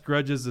past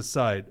grudges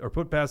aside.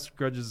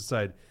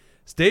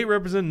 State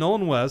Representative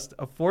Nolan West,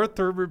 a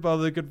fourth-term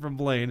Republican from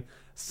Blaine,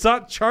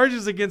 sought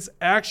charges against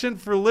Action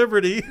for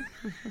Liberty.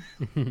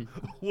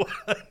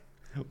 What?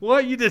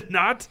 What? You did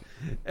not?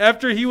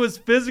 After he was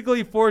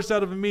physically forced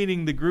out of a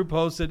meeting the group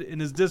hosted in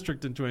his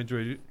district in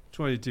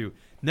 2022.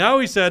 Now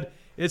he said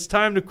it's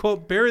time to,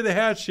 quote, bury the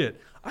hatchet.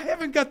 I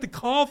haven't got the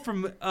call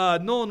from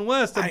Nolan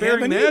West of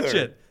burying the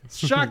hatchet. It's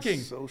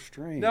shocking. So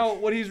strange. Now,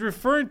 what he's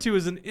referring to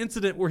is an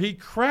incident where he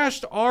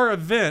crashed our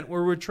event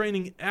where we're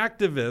training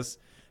activists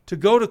to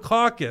go to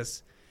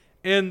caucus.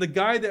 And the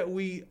guy that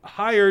we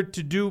hired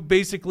to do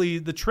basically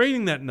the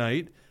training that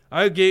night,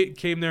 I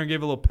came there and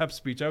gave a little pep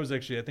speech. I was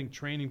actually, I think,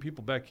 training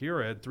people back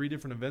here. I had 3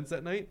 different events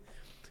that night.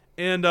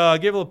 And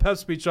gave a little pep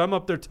speech. So I'm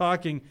up there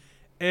talking.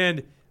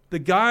 And the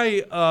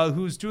guy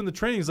who's doing the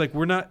training is like,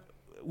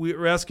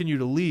 we're asking you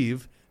to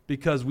leave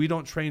because we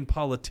don't train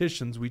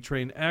politicians. We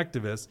train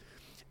activists.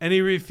 And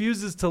he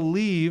refuses to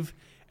leave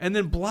and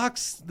then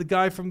blocks the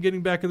guy from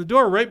getting back in the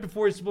door right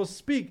before he's supposed to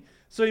speak.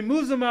 So he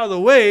moves him out of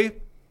the way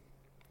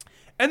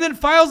and then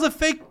files a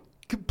fake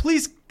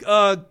police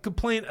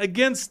complaint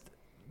against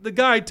the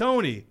guy,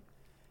 Tony.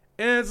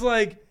 And it's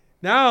like,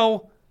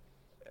 now,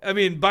 I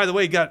mean, by the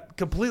way, got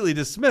completely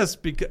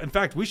dismissed. Because, in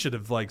fact, we should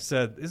have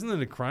said, isn't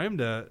it a crime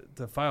to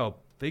file a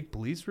fake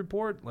police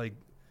report? I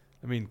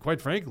mean,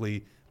 quite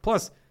frankly.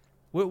 Plus,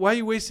 why are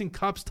you wasting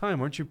cops'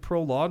 time? Aren't you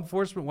pro law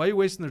enforcement? Why are you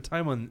wasting their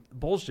time on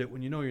bullshit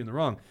when you know you're in the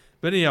wrong?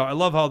 But anyhow, I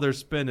love how their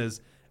spin is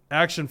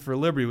Action for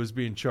Liberty was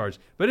being charged.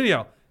 But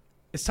anyhow,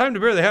 it's time to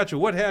bury the hatchet.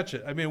 What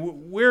hatchet? I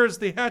mean, where is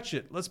the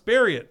hatchet? Let's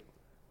bury it.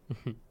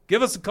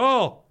 Give us a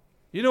call.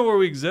 You know where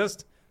we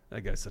exist.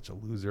 That guy's such a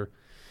loser.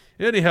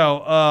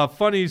 Anyhow,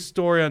 funny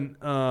story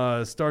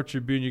on Star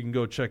Tribune. You can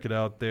go check it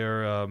out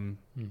there.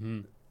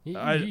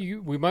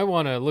 We might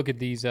want to look at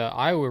these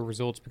Iowa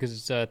results because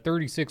it's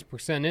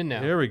 36% in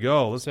now. There we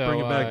go. Let's bring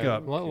it back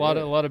up. A lot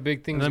of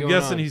big things. And I'm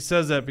going guessing on. he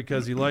says that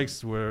because he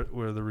likes where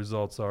the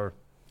results are.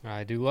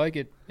 I do like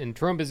it, and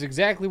Trump is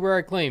exactly where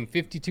I claim,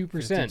 52%.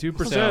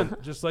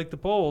 52%, just like the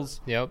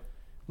polls. Yep.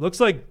 Looks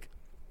like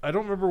I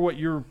don't remember what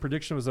your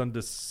prediction was on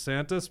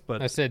DeSantis,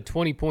 but I said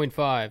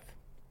 20.5.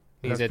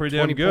 That's pretty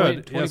damn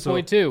good.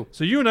 20.2.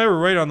 So you and I were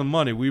right on the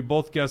money. We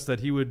both guessed that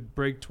he would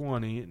break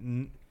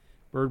 20.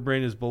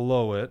 Birdbrain is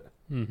below it.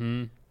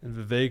 Mm-hmm. And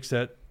Vivek's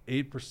at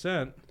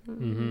 8%.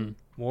 Mm-hmm.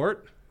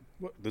 Mort?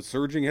 The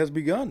surging has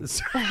begun.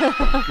 That's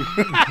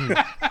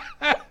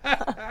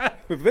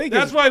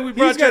why we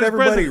brought he's got you as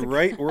everybody president.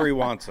 right where he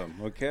wants them,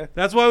 okay?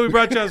 That's why we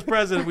brought you as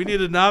president. We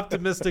need an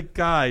optimistic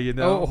guy, you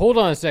know. Oh, hold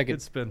on a second.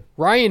 Good spin.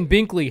 Ryan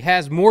Binkley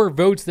has more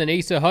votes than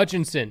Asa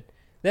Hutchinson.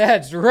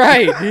 That's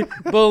right.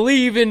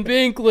 Believe in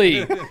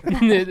Binkley.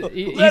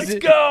 Let's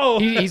go.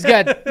 He's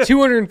got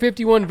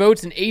 251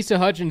 votes, and Asa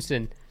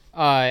Hutchinson,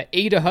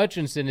 Ada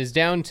Hutchinson, is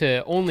down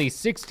to only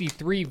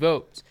 63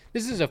 votes.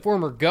 This is a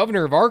former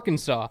governor of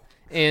Arkansas,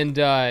 and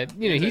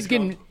he's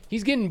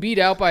getting beat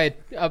out by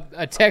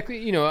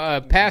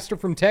a pastor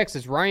from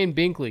Texas, Ryan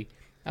Binkley.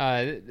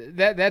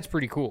 That's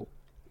pretty cool.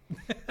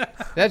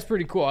 That's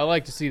pretty cool. I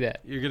like to see that.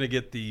 You're going to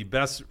get the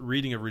best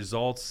reading of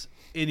results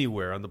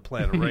anywhere on the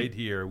planet right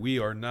here.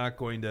 We're not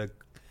going to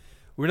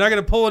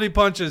pull any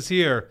punches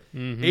here.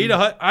 Mm-hmm.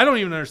 Ada, I don't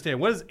even understand.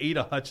 What is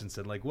Ada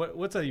Hutchinson?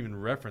 What's that even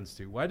reference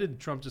to? Why did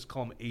Trump just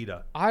call him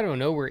Ada? I don't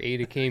know where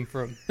Ada came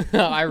from.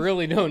 I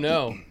really don't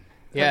know.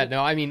 Yeah,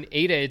 no, I mean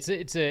Ada.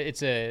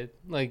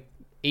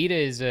 Ada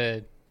is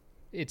a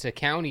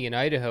county in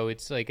Idaho.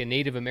 It's like a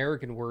Native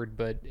American word,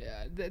 but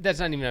that's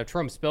not even how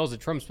Trump spells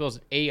it. Trump spells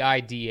it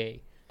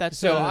AIDA. That's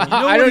so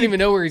I don't even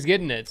know where he's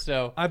getting it.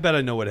 So I bet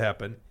I know what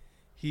happened.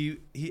 He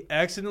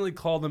accidentally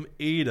called him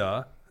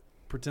Ada.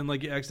 Pretend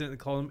like he accidentally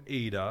called him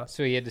Ada.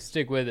 So he had to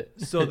stick with it.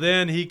 So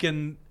then he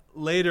can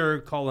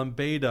later call him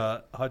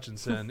Beta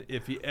Hutchinson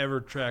if he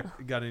ever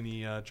got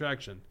any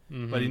traction.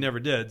 Mm-hmm. But he never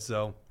did,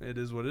 so it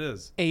is what it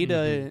is.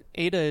 Ada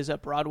is a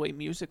Broadway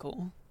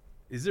musical.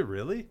 Is it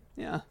really?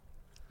 Yeah.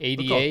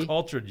 ADA? Look how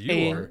cultured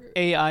you are.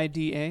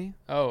 AIDA.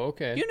 Oh,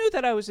 okay. You knew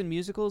that I was in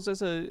musicals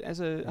as a high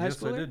schooler?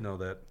 Yes, I did know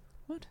that.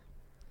 What?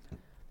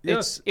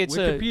 Yes, it's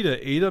Wikipedia,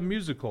 Ada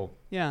musical.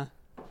 Yeah.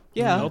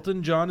 Yeah.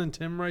 Elton John and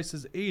Tim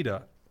Rice's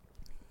Ada.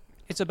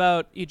 It's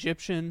about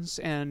Egyptians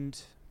and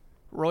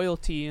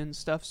royalty and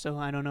stuff, so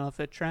I don't know if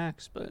it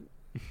tracks, but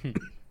it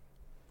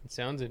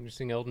sounds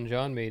interesting. Elton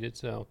John made it,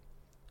 so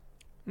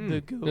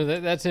the goat. No,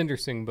 that's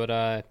interesting, but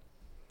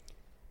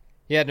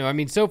yeah, no, I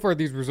mean, so far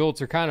these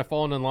results are kind of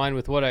falling in line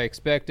with what I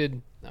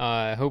expected.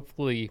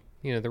 Hopefully,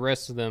 the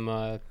rest of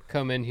them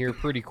come in here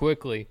pretty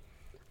quickly.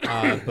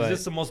 But is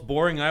this the most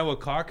boring Iowa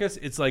caucus?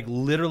 It's like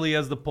literally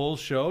as the polls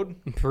showed?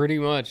 Pretty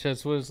much.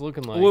 That's what it's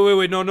looking like.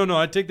 Wait. No.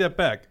 I take that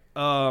back.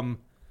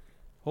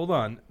 Hold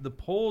on. The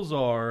polls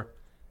are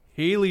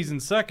Haley's in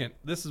second.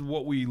 This is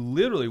what we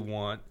literally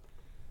want.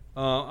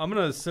 I'm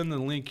going to send the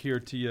link here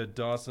to you,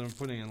 Dawson. I'm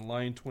putting in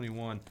line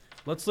 21.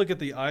 Let's look at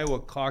the Iowa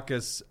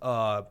caucus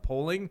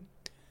polling.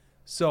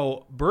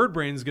 So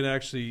Birdbrain's going to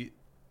actually,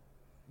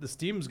 the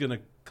steam's going to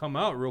come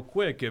out real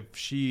quick if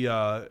she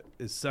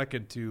is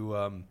second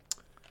to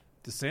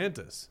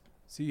DeSantis.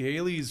 See,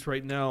 Haley's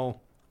right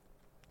now,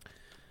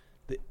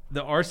 the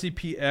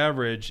RCP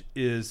average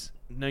is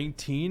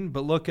 19,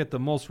 but look at the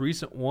most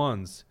recent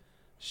ones.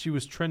 she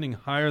was trending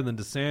higher than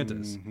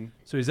DeSantis. Mm-hmm.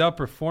 So he's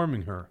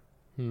outperforming her.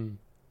 Now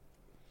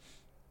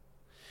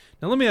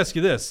let me ask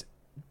you this.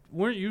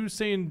 Weren't you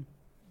saying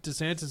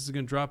DeSantis is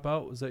going to drop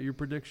out? Was that your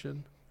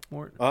prediction,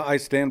 Morton? I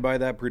stand by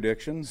that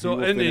prediction. So,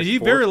 and he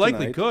very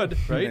likely could,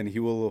 right? And he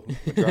will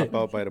drop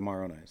out by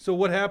tomorrow night. So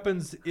what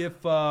happens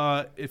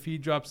if he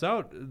drops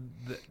out?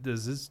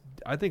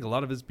 I think a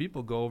lot of his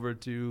people go over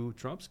to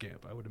Trump's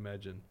camp, I would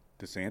imagine.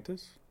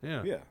 DeSantis?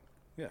 Yeah.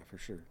 Yeah, for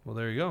sure. Well,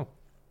 there you go.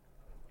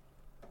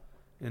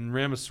 And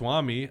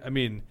Ramaswamy, I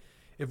mean,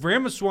 if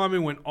Ramaswamy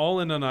went all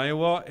in on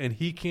Iowa and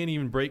he can't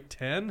even break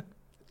 10,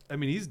 I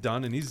mean, he's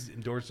done and he's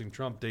endorsing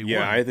Trump day one.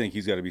 Yeah, I think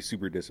he's got to be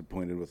super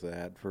disappointed with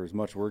that. For as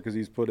much work as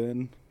he's put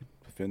in,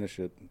 to finish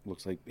it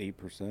looks like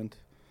 8%,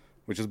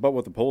 which is about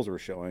what the polls were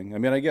showing. I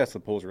mean, I guess the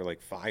polls were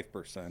like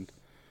 5%,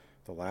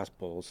 the last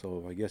poll,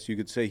 so I guess you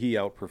could say he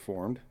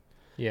outperformed.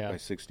 Yeah, by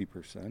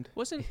 60%.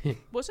 Wasn't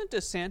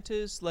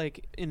DeSantis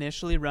like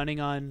initially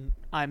running on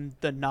I'm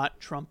the not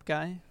Trump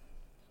guy?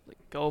 Like,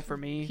 go for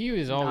me. He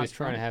was always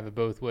trying to have it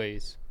both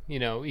ways. You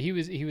know, he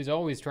was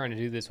always trying to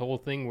do this whole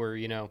thing where,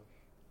 you know,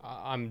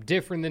 I'm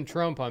different than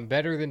Trump, I'm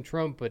better than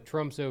Trump, but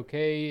Trump's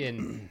okay,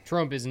 and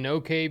Trump isn't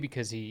okay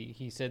because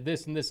he said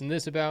this and this and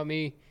this about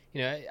me.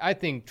 You know, I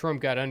think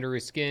Trump got under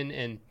his skin,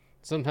 and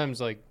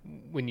sometimes, like,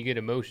 when you get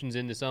emotions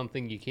into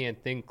something, you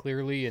can't think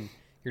clearly, and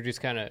you're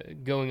just kind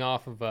of going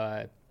off of,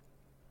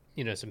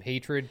 you know, some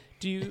hatred.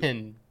 Do you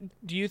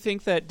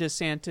think that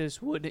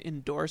DeSantis would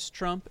endorse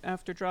Trump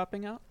after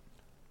dropping out?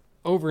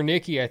 Over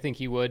Nikki, I think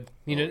he would.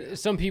 You know,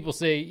 some people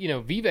say, you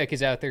know, Vivek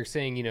is out there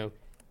saying, you know,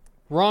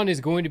 Ron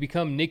is going to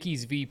become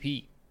Nikki's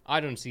VP. I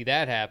don't see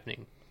that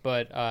happening.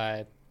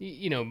 But,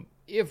 you know,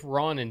 if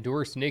Ron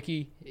endorsed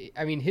Nikki,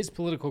 I mean, his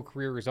political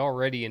career is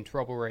already in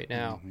trouble right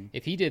now. Mm-hmm.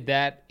 If he did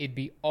that, it'd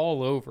be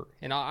all over.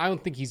 And I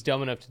don't think he's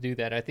dumb enough to do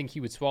that. I think he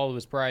would swallow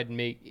his pride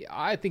and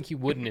I think he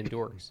wouldn't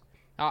endorse.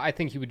 I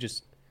think he would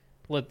just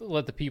let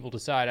the people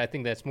decide. I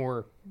think that's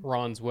more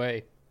Ron's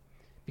way.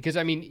 Because,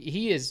 I mean,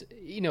 he is,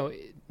 you know,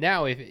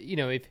 now if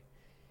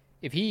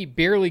he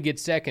barely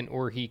gets second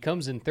or he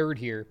comes in third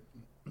here,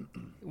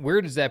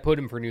 where does that put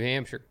him for New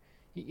Hampshire?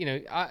 You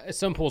know,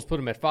 some polls put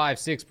him at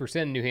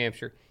 5-6% in New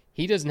Hampshire.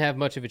 He doesn't have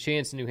much of a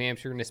chance in New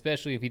Hampshire, and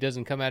especially if he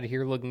doesn't come out of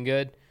here looking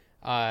good.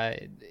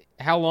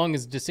 How long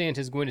is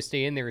DeSantis going to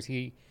stay in there? Is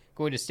he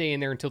going to stay in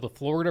there until the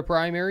Florida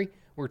primary,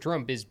 where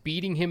Trump is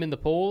beating him in the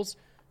polls?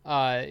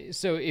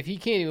 So if he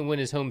can't even win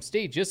his home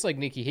state, just like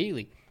Nikki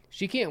Haley,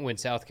 she can't win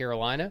South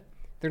Carolina.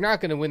 They're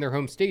not going to win their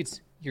home states.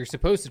 You're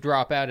supposed to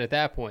drop out at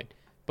that point.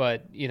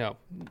 But, you know,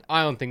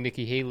 I don't think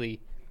Nikki Haley,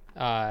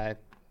 I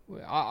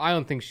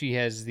don't think she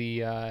has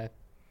the,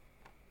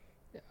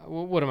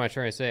 what am I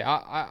trying to say?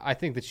 I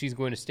think that she's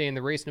going to stay in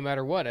the race no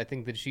matter what. I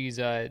think that she's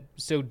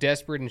so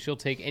desperate and she'll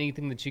take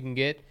anything that she can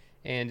get.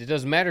 And it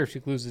doesn't matter if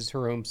she loses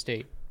her home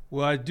state.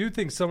 Well, I do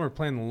think some are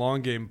playing the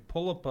long game.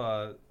 Pull up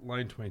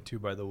line 22,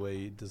 by the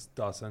way,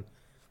 Dawson.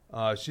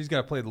 She's got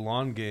to play the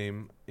long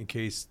game in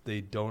case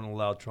they don't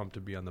allow Trump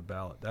to be on the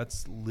ballot.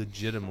 That's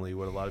legitimately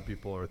what a lot of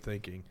people are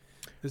thinking.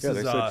 This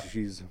is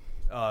she's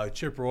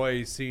Chip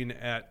Roy seen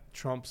at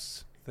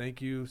Trump's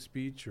thank you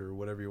speech or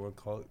whatever you want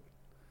to call it.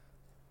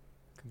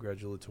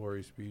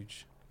 Congratulatory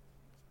speech.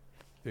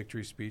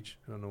 Victory speech.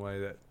 I don't know why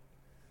that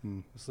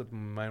slipped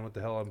in my mind what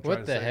the hell I'm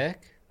trying to say. What the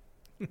heck?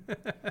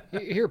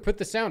 Here, put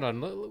the sound on.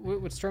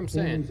 What's Trump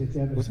saying?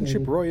 Wasn't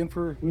Chip Roy in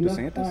for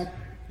DeSantis?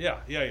 Yeah.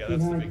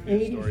 That's the big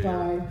news story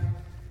here.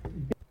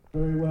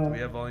 Very well. Do we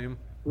have volume?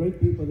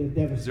 Great people that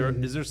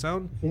devastated. Is there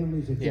sound?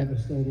 Families are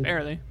devastated.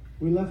 Barely.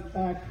 We left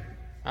back.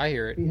 I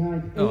hear it.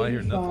 Behind I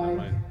hear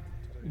nothing.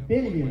 $85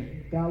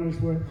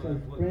 billion worth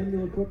of brand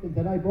new equipment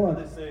that I bought.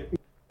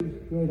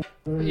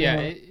 Yeah,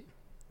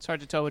 it's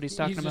hard to tell what he's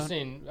talking about. He's just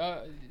saying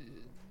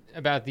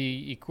about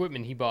the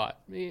equipment he bought.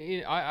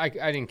 I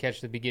didn't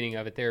catch the beginning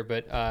of it there,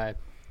 but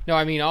no,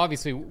 I mean,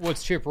 obviously,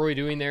 what's Chip Roy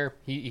doing there?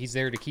 He's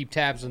there to keep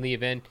tabs on the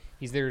event.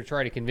 He's there to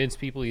try to convince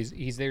people.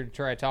 He's there to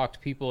try to talk to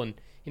people. And,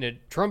 you know,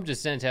 Trump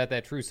just sent out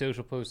that True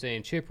Social post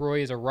saying, Chip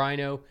Roy is a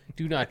rhino.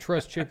 Do not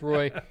trust Chip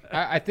Roy.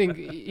 I think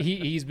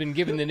he's been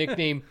given the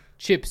nickname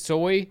Chip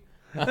Soy.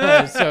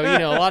 So, you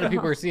know, a lot of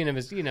people are seeing him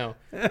as, you know,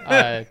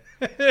 a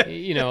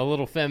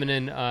little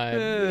feminine,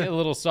 a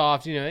little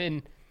soft, you know,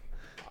 and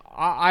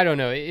I don't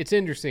know. It's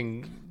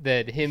interesting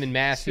that him and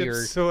Massey Chip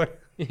Soy.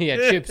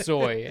 Yeah, Chip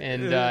Soy.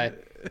 And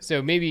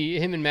so maybe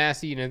him and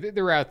Massey, you know,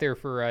 they're out there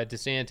for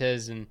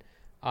DeSantis, and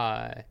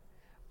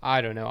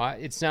I don't know.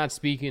 It's not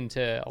speaking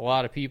to a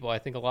lot of people. I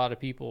think a lot of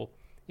people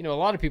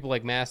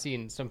like Massey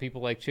and some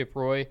people like Chip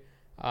Roy,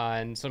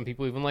 and some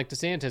people even like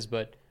DeSantis,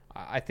 but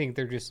I think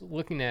they're just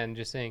looking at it and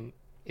just saying,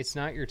 it's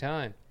not your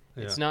time.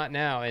 Yeah. It's not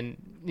now. And,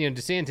 you know,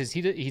 DeSantis,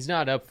 he's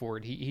not up for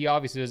it. He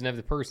obviously doesn't have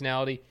the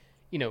personality.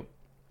 You know,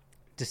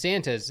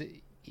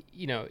 DeSantis,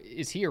 you know,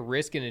 is he a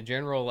risk in a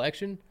general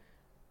election?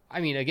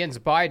 I mean,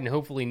 against Biden,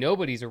 hopefully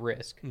nobody's a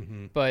risk.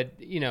 Mm-hmm. But,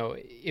 you know,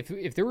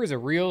 if there was a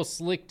real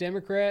slick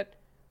Democrat,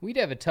 we'd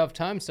have a tough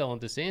time selling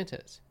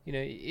DeSantis. You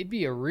know, it'd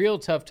be a real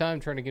tough time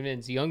trying to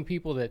convince young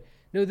people that,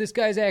 no, this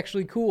guy's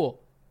actually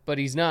cool. but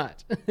he's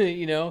not.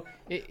 It's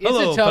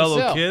Hello, a tough fellow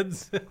sell.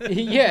 kids.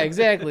 Yeah,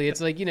 exactly. It's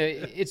like,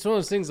 it's one of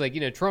those things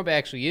like, Trump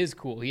actually is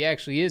cool. He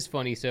actually is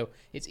funny. So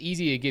it's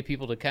easy to get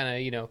people to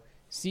kind of,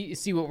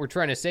 see what we're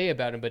trying to say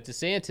about him. But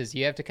DeSantis,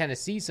 you have to kind of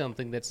see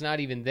something that's not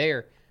even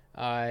there.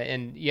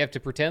 And you have to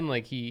pretend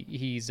like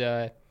he's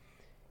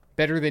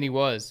better than he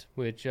was,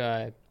 which,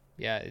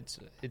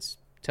 it's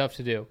tough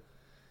to do.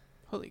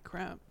 Holy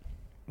crap.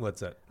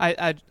 What's that?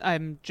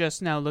 I'm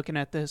just now looking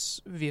at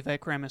this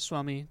Vivek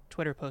Ramaswamy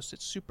Twitter post.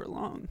 It's super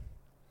long.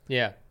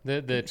 Yeah,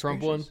 the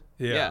Trump one.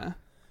 Yeah.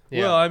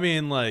 Well, I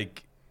mean,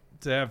 like,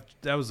 that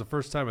was the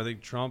first time I think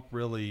Trump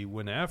really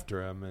went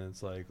after him, and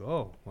it's like,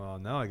 oh, well,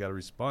 now I got to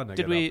respond.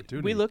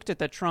 We looked at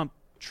the Trump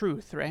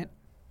truth, right?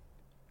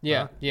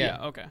 Yeah,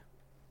 okay.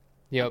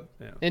 Yep.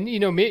 Yeah. And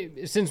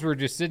since we're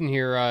just sitting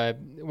here,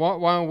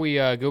 why don't we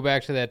go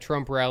back to that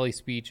Trump rally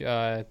speech?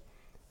 There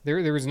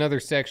was another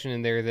section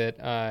in there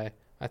that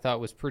I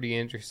thought was pretty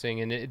interesting,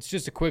 and it's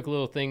just a quick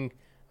little thing.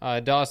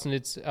 Dawson,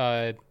 it's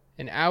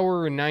an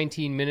hour and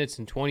 19 minutes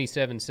and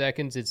 27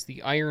 seconds. It's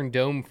the Iron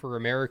Dome for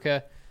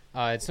America.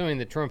 It's something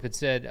that Trump had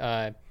said,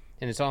 and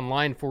it's on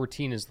line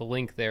 14 is the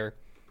link there.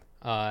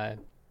 An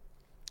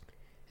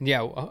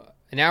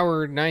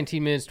hour,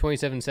 19 minutes,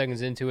 27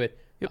 seconds into it,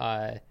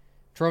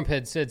 Trump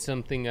had said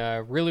something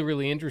really,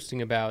 really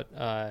interesting about,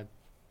 I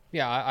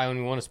don't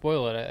even want to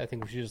spoil it. I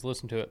think we should just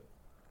listen to it.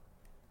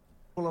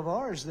 Of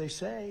ours, they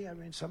say. I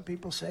mean, some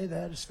people say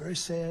that. It's very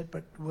sad,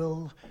 but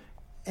we'll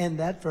end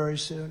that very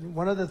soon.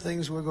 One of the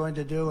things we're going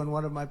to do in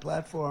one of my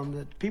platforms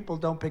that people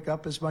don't pick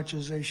up as much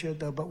as they should,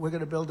 though, but we're going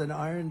to build an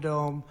Iron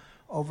Dome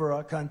over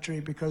our country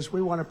because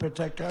we want to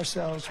protect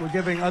ourselves. We're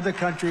giving other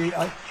country,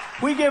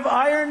 we give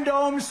Iron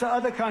Domes to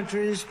other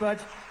countries, but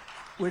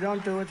we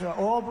don't do it to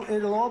all.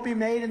 It'll all be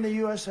made in the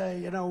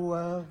USA.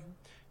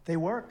 They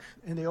work.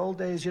 In the old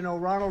days,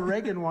 Ronald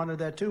Reagan wanted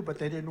that too, but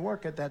they didn't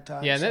work at that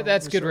time. Yeah, so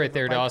that's good right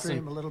there,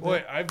 Dawson.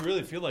 Boy, I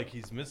really feel like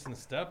he's missing a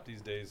step these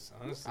days,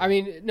 honestly. I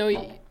mean, no,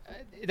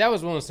 that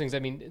was one of those things. I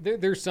mean,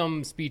 there's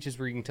some speeches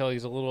where you can tell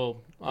he's a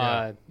little,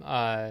 I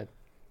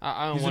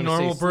don't he's want a to say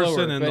normal slower,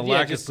 person, and but the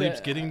lack of sleep's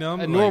getting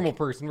them. A normal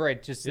person,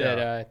 right? Just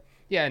that,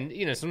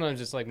 and sometimes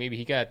just like maybe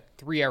he got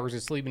 3 hours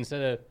of sleep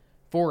instead of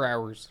 4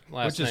 hours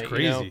last night. Which is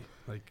crazy.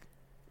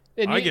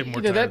 And I get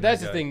more tired.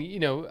 That's the thing,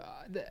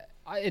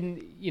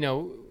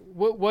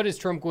 What is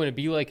Trump going to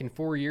be like in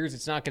 4 years?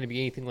 It's not going to be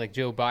anything like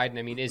Joe Biden.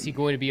 I mean, is he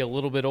going to be a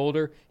little bit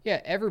older?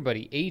 Yeah,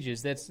 everybody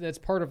ages. That's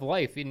part of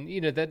life,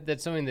 and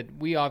that's something that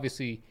we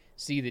obviously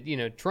see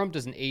that Trump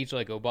doesn't age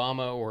like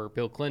Obama or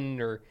Bill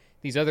Clinton or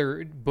these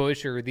other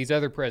Bush or these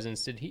other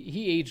presidents did.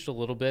 He aged a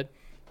little bit,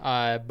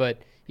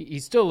 but he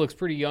still looks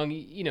pretty young.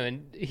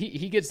 And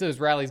he gets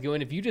those rallies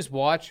going. If you just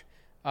watch,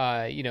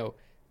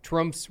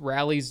 Trump's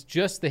rallies,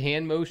 just the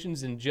hand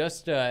motions and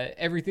just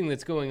everything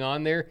that's going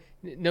on there,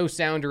 no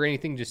sound or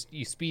anything, just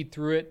you speed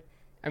through it.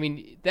 I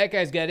mean, that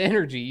guy's got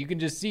energy. You can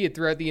just see it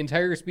throughout the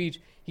entire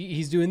speech.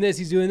 He's doing this,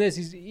 he's doing this.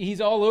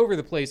 He's all over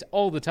the place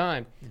all the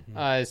time.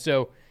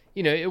 So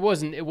it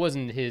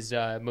wasn't his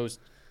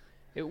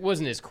it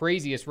wasn't his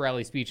craziest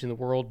rally speech in the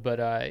world, but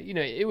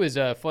it was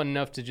fun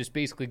enough to just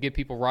basically get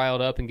people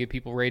riled up and get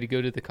people ready to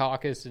go to the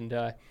caucus,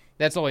 and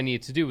that's all I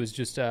needed to do was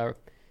just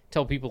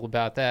tell people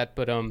about that.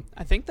 But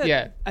I think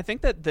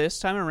that this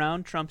time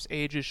around Trump's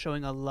age is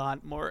showing a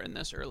lot more in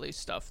this early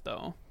stuff,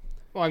 though.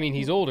 Well, I mean,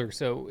 he's older,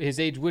 so his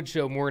age would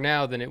show more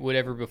now than it would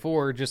ever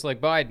before, just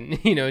like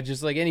Biden,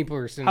 just like any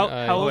person.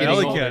 How old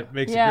Ellie Cat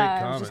makes a great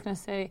comment. I was just going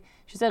to say,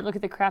 she said, look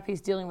at the crap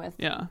he's dealing with.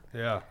 Yeah.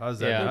 Yeah, how's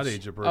that not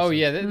age a person? Oh,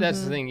 yeah,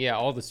 that's the thing. Yeah,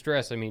 all the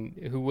stress. I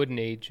mean, who wouldn't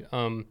age?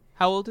 How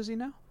old is he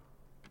now?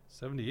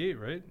 78,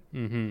 right?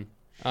 Mm-hmm.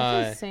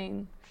 That's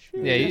insane.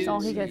 Yeah, that's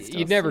all he gets.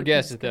 You'd never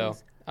guess it, though.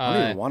 I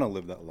don't even want to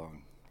live that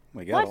long.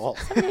 Like at all.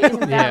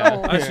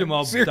 I assume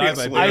I'll die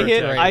by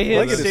bear. I hit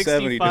like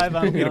 65.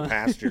 I'm in a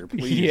pasture,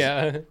 please.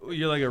 Yeah,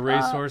 you're like a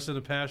racehorse in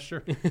a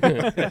pasture.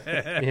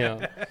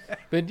 Yeah,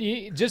 but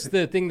just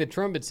the thing that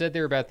Trump had said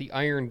there about the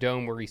Iron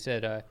Dome, where he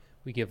said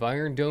we give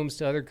Iron Domes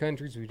to other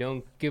countries, we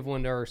don't give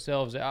one to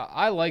ourselves.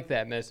 I like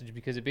that message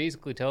because it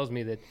basically tells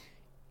me that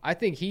I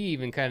think he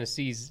even kind of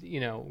sees,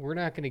 we're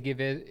not going to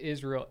give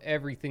Israel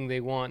everything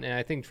they want, and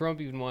I think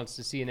Trump even wants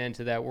to see an end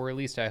to that, or at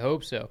least I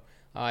hope so.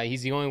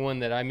 He's the only one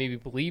that I maybe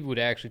believe would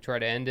actually try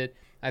to end it.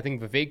 I think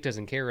Vivek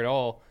doesn't care at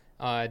all.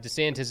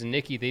 DeSantis and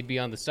Nikki, they'd be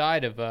on the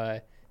side of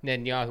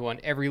Netanyahu on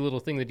every little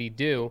thing that he'd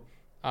do.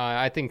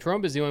 I think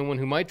Trump is the only one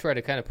who might try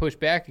to kind of push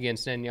back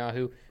against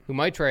Netanyahu, who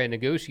might try to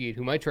negotiate,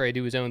 who might try to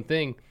do his own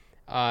thing.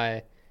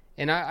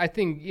 And I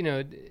think,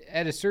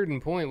 at a certain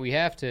point, we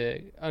have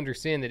to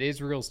understand that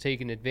Israel's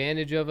taken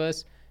advantage of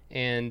us,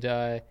 and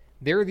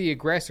they're the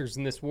aggressors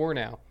in this war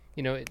now.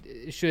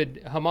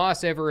 Should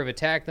Hamas ever have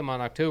attacked them on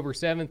October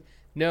 7th?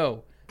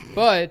 No.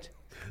 But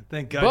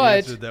thank God you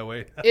answered that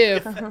way.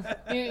 If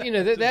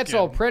that's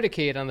all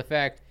predicated on the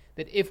fact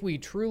that if we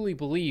truly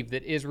believe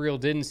that Israel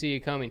didn't see it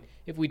coming,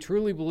 if we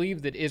truly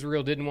believe that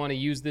Israel didn't want to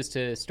use this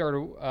to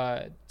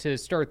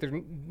start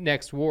their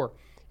next war,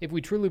 if we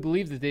truly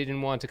believe that they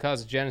didn't want to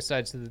cause a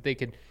genocide so that they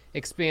could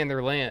expand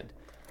their land,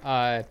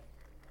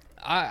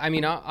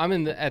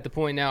 I'm at the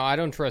point now. I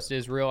don't trust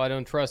Israel. I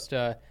don't trust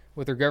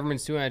what their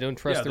government's doing. I don't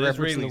trust the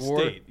efforts in the war.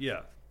 State.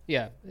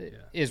 Yeah,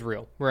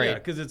 Israel, right? Yeah,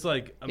 because it's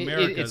like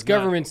America. It's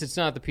governments. It's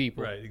not the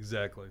people. Right,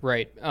 exactly.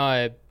 Right.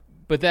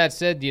 But that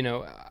said,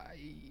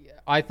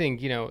 I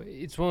think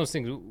it's one of those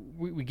things.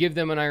 We give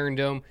them an Iron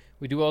Dome.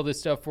 We do all this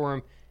stuff for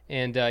them,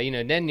 and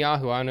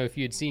Netanyahu. I don't know if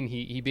you had seen.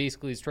 He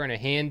basically is trying to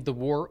hand the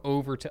war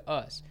over to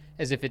us,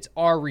 as if it's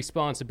our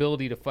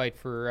responsibility to fight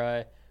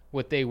for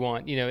what they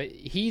want.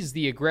 He's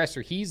the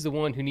aggressor. He's the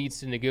one who needs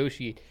to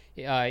negotiate.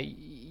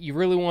 You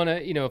really want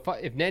to,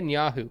 if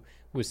Netanyahu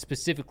was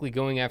specifically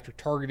going after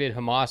targeted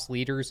Hamas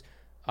leaders,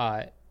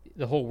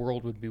 the whole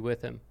world would be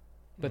with him.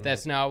 But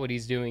that's not what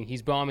he's doing.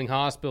 He's bombing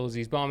hospitals.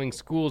 He's bombing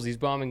schools. He's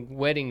bombing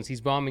weddings.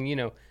 He's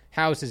bombing,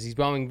 houses. He's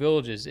bombing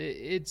villages.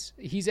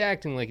 He's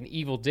acting like an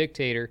evil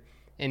dictator,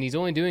 and he's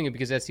only doing it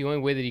because that's the only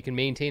way that he can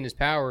maintain his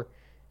power.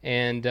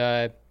 And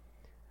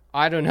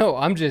I don't know.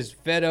 I'm just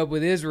fed up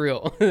with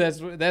Israel.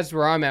 That's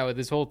where I'm at with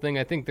this whole thing.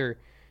 I think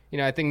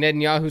I think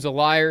Netanyahu's a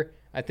liar.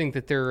 I think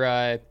that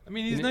they're.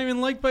 He's not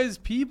even liked by his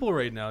people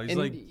right now. He's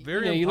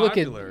very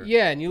unpopular.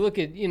 And you look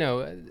at,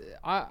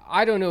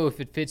 I don't know if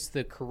it fits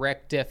the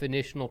correct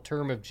definitional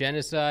term of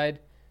genocide,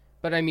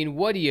 but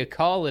what do you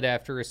call it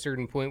after a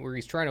certain point where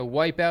he's trying to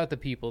wipe out the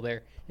people there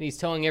and he's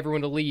telling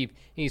everyone to leave and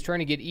he's trying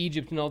to get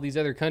Egypt and all these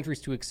other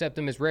countries to accept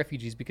them as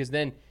refugees because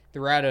then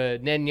they're out of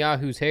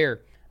Netanyahu's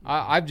hair.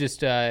 I've just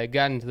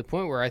gotten to the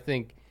point where I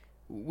think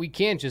we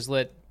can't just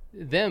let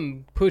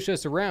them push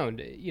us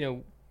around.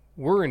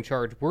 We're in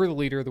charge. We're the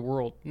leader of the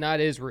world, not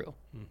Israel.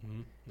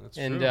 Mm-hmm. That's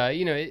true. And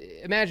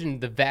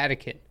imagine the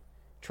Vatican,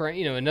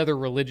 trying, another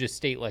religious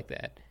state like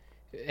that,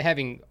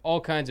 having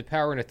all kinds of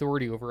power and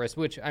authority over us.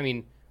 Which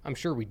I'm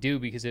sure we do,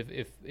 because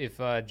if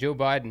Joe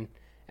Biden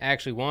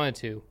actually wanted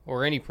to,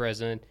 or any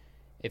president,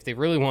 if they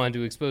really wanted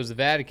to expose the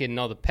Vatican and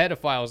all the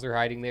pedophiles they're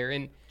hiding there,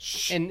 and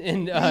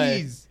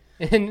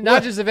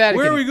not just the Vatican.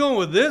 Where are we going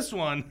with this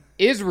one?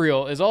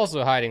 Israel is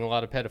also hiding a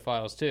lot of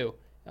pedophiles too.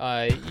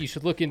 You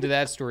should look into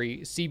that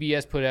story.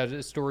 CBS put out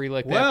a story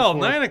like that. Well,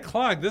 9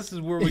 o'clock. This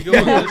is where we go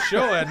on this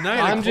show at 9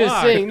 o'clock. I'm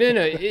just saying, no.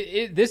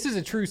 This is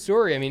a true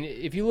story.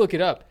 If you look it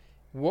up.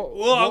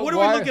 What do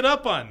we look it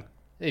up on?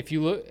 If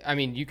you look,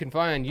 you can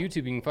find on YouTube,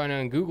 you can find it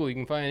on Google, you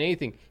can find it on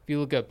anything. If you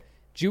look up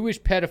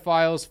Jewish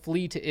pedophiles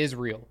flee to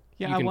Israel,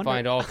 you can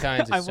find all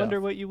kinds of stuff. I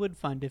wonder what you would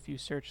find if you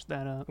searched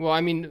that up.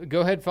 Well,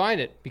 go ahead, find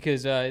it,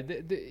 because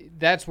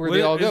that's where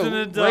they all go. Isn't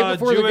it, right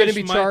before they're going to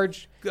be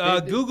charged.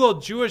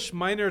 Google Jewish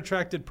minor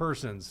attracted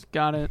persons.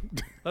 Got it.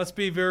 Let's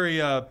be very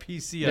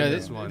PC on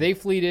this one. They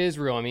flee to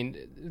Israel.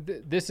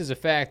 This is a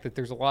fact that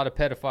there's a lot of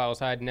pedophiles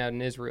hiding out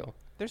in Israel.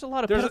 There's a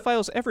lot of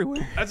pedophiles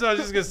everywhere. That's what I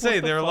was just going to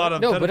say. There are a lot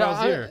of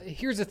pedophiles here.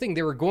 Here's the thing.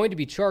 They were going to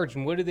be charged,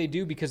 and what do they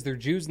do? Because they're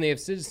Jews and they have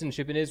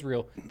citizenship in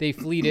Israel. They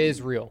flee to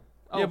Israel.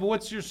 Yeah, but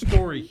what's your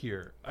story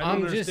here?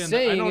 I'm just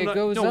saying it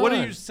goes on. No, what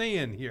are you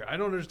saying here? I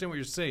don't understand what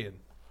you're saying.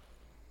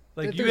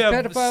 Like, you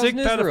have sick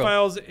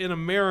pedophiles in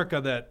America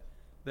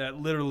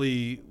that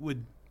literally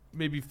would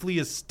maybe flee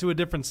us to a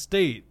different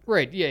state.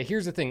 Right, yeah.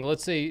 Here's the thing.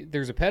 Let's say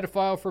there's a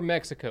pedophile from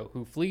Mexico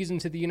who flees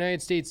into the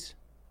United States.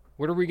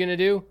 What are we going to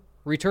do?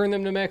 Return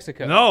them to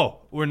Mexico. No,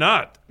 we're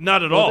not.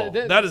 Not at all.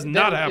 That is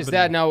not happening. Is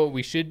that not what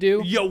we should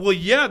do?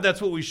 Yeah,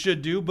 that's what we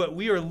should do, but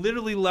we are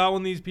literally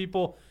allowing these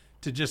people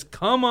to just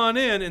come on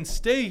in and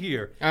stay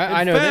here.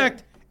 I know. In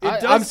fact,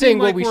 it does seem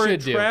like we're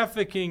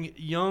trafficking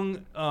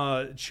young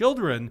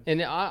children.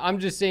 And I'm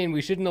just saying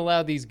we shouldn't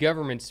allow these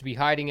governments to be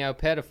hiding out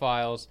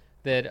pedophiles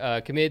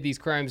that committed these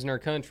crimes in our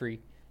country,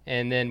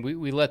 and then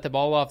we let them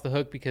all off the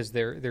hook because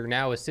they're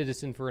now a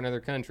citizen for another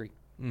country.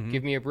 Mm-hmm.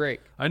 Give me a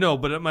break. I know,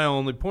 but my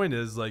only point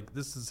is,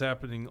 this is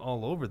happening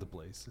all over the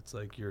place. It's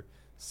like you're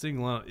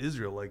singling out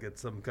Israel like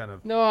it's some kind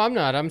of... No, I'm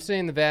not. I'm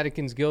saying the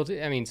Vatican's guilty.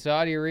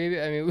 Saudi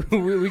Arabia.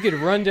 We could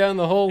run down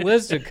the whole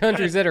list of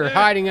countries that are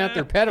hiding out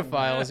their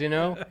pedophiles,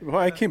 Well,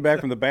 I came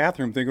back from the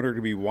bathroom thinking we're going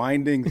to be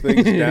winding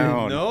things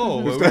down. No,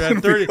 we're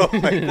at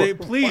 30.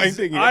 Please,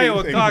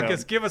 Iowa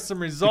Caucus, give us some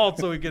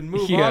results so we can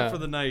move on for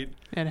the night.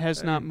 It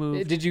has not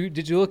moved. Did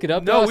you look it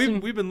up, No, Dawson?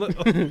 we've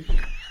been...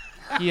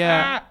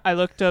 Yeah, I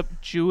looked up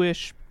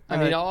Jewish...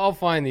 I'll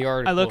find the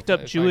article. I looked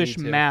up Jewish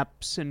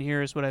maps, and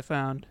here's what I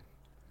found.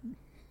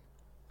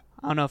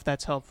 I don't know if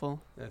that's helpful.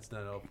 That's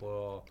not helpful at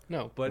all.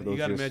 No. But you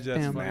got to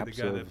imagine that's funny, the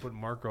guy that put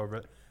marker over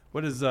it.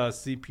 What does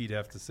C-Pete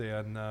have to say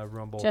on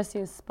Rumble? Jesse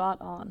is spot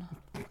on.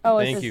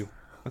 Thank you.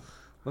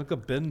 Look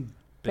up Ben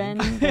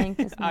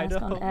Blankus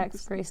mask on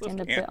X. Gray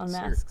stand-up bit on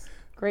masks.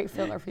 Great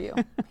filler for you.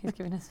 He's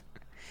giving us...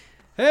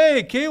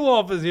 Hey,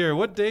 K-Wolf is here.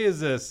 What day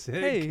is this?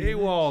 Hey.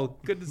 K-Wall.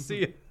 Good to see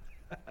you.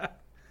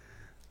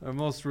 Our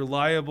most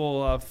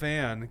reliable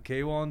fan,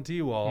 K-Wall and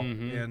T-Wall.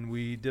 Mm-hmm. And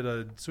we did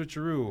a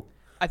switcheroo.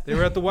 They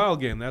were at the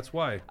Wild game. That's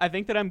why. I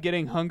think that I'm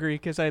getting hungry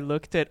because I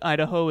looked at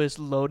Idaho is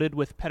loaded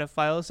with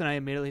pedophiles, and I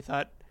immediately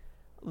thought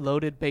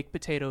loaded baked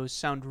potatoes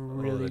sound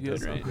really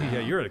good right now. Yeah,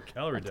 you're at a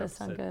calorie deficit. That does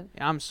sound good.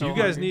 Yeah, I'm so You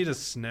guys hungry. need a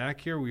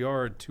snack here? We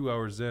are 2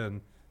 hours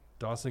in.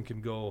 Dawson can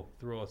go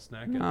throw a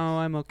snack in. No,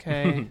 I'm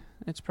okay.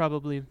 It's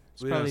probably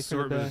for the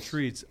assortment best. of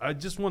treats. I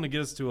just want to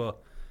get us to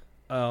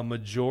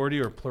majority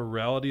or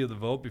plurality of the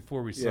vote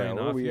before we sign off?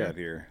 What are we at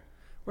here?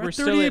 We're at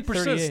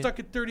 38%. Stuck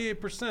at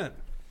 38%.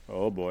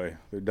 Oh boy,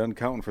 they're done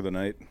counting for the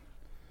night.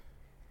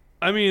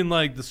 I mean,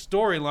 like, the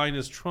storyline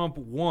is Trump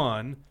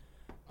won,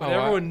 but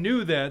everyone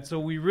knew that, so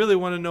we really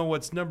want to know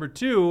what's number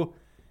 2,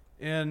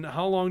 and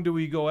how long do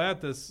we go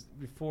at this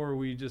before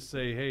we just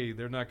say, hey,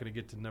 they're not going to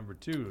get to number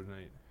 2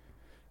 tonight?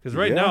 Because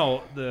right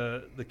now,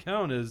 the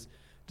count is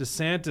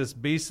DeSantis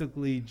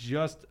basically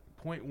just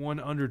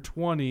 0.1 under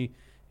 20,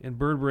 and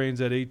Bird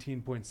Brain's at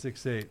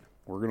 18.68.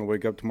 We're going to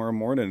wake up tomorrow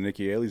morning, and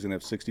Nikki Haley's going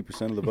to have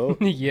 60% of the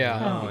vote.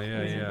 Yeah. Oh,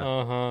 yeah.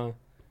 Uh-huh.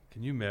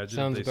 Can you imagine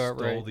Sounds if they about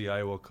stole right. the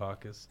Iowa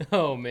caucus?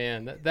 Oh,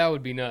 man. That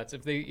would be nuts.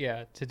 If they,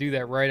 to do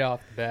that right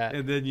off the bat.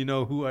 And then you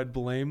know who I'd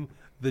blame?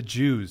 The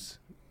Jews.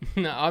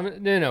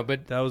 No,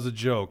 but... That was a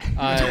joke.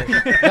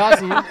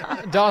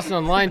 Dawson,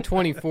 on line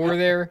 24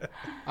 there,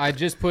 I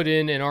just put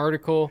in an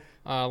article.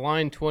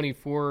 Line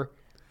 24.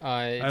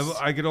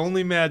 I could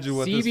only imagine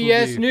what CBS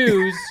this will be.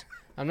 News.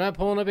 I'm not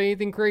pulling up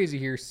anything crazy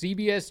here.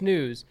 CBS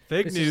News.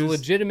 This is a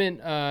legitimate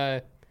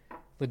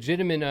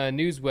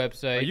news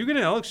website. Are you going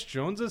to Alex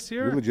Jones us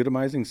here? You're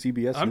legitimizing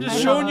CBS. I'm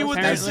just showing you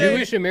what they say.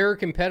 Jewish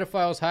American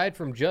pedophiles hide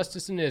from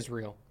justice in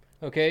Israel.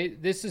 Okay,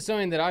 this is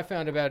something that I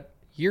found about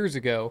years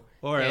ago.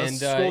 All right, let's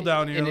scroll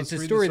down here. And it's a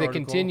story that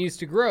continues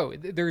to grow.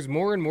 There's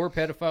more and more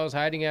pedophiles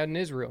hiding out in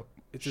Israel.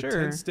 It's a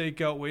tense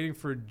stakeout waiting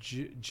for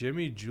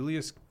Jimmy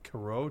Julius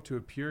Caro to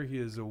appear. He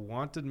is a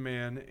wanted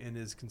man and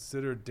is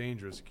considered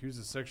dangerous. Accused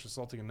of sexually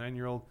assaulting a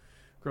 9-year-old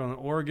girl in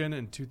Oregon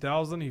in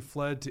 2000. He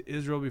fled to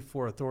Israel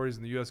before authorities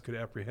in the U.S. could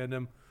apprehend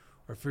him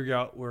or figure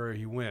out where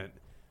he went.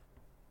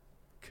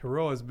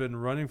 Caro has been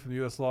running from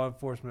U.S. law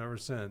enforcement ever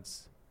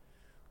since.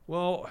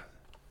 Well,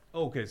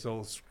 okay,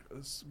 so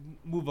let's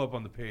move up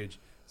on the page.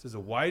 It says a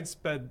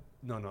widespread...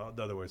 No,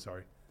 the other way,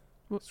 sorry.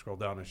 Scroll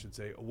down, I should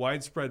say. A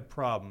widespread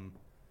problem.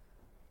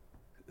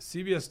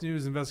 CBS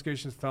News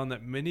investigations found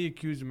that many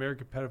accused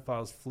American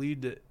pedophiles flee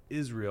to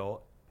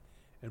Israel,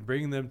 and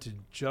bringing them to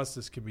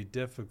justice can be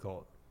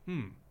difficult.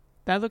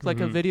 That looked like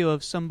a video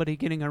of somebody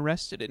getting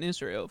arrested in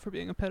Israel for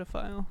being a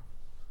pedophile.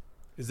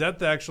 Is that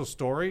the actual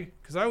story?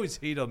 Because I always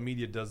hate how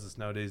media does this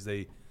nowadays.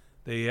 They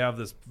have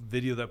this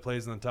video that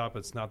plays on the top.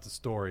 It's not the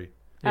story.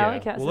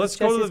 Yeah. Well, let's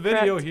go to the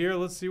video here.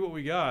 Let's see what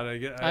we got.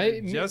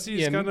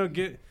 Jesse's gonna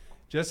get.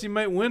 Jesse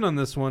might win on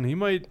this one. He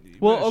might.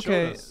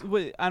 Okay.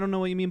 Wait, I don't know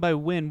what you mean by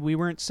win. We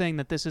weren't saying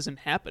that this isn't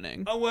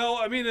happening. Oh well,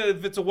 I mean,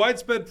 if it's a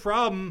widespread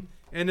problem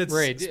and it's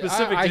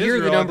specific I to hear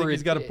Israel, the number. I think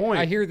he's got a point.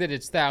 I hear that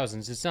it's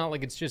thousands. It's not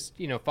like it's just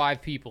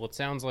 5 people. It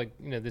sounds like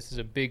this is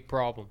a big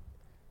problem.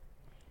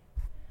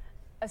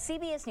 A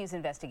CBS News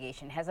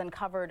investigation has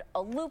uncovered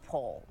a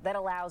loophole that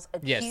allows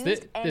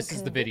accused and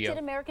convicted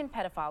American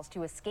pedophiles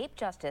to escape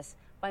justice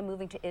by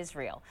moving to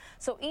Israel.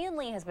 So Ian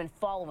Lee has been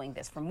following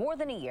this for more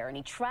than a year, and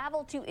he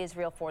traveled to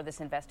Israel for this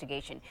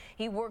investigation.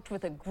 He worked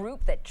with a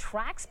group that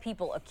tracks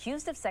people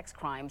accused of sex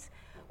crimes,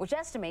 which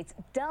estimates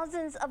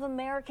dozens of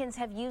Americans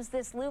have used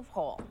this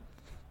loophole.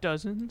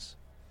 Dozens?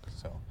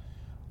 So,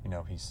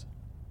 he's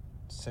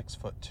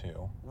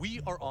 6'2".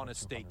 We are on a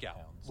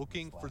stakeout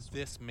looking for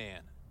this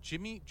man,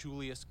 Jimmy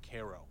Julius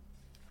Caro,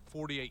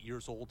 48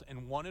 years old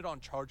and wanted on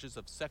charges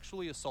of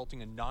sexually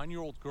assaulting a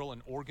 9-year-old girl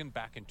in Oregon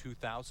back in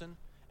 2000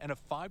 and a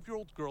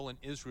 5-year-old girl in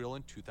Israel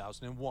in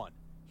 2001.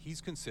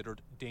 He's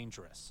considered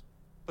dangerous.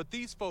 But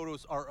these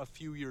photos are a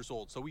few years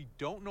old, so we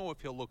don't know if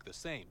he'll look the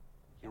same.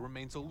 He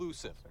remains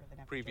elusive.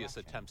 Previous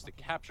attempts to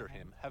capture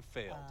him have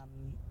failed.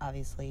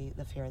 Obviously,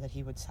 the fear that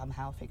he would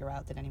somehow figure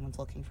out that anyone's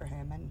looking for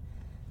him and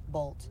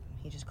bolt.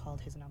 He just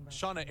called his number.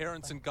 Shauna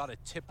Aronson got a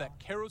tip that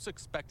Caro's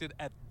expected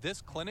at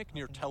this clinic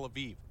near Tel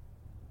Aviv.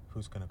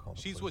 Who's going to call the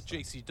She's police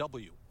with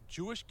JCW,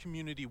 Jewish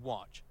Community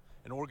Watch,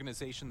 an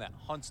organization that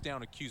hunts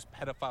down accused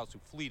pedophiles who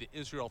flee to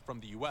Israel from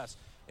the U.S.,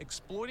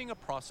 exploiting a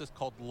process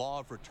called Law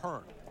of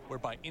Return,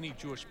 whereby any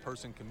Jewish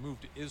person can move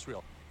to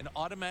Israel and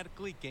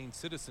automatically gain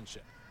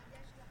citizenship.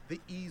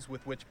 The ease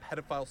with which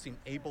pedophiles seem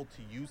able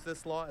to use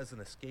this law as an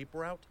escape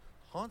route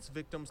haunts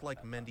victims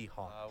like Mendy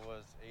Hoff,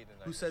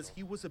 who says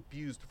he was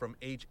abused from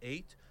age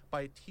 8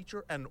 by a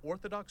teacher at an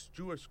Orthodox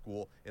Jewish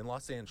school in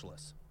Los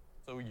Angeles.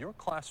 So your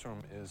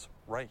classroom is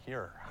right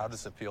here. How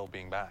does it feel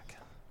being back?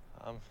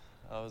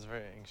 I was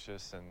very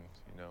anxious and,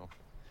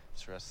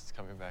 stressed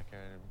coming back here.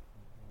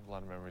 A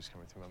lot of memories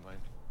coming through my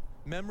mind.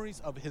 Memories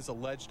of his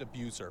alleged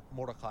abuser,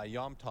 Mordechai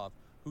Yom Tov,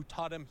 who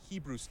taught him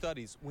Hebrew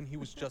studies when he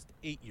was just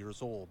 8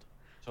 years old.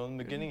 So in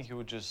the beginning, he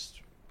would just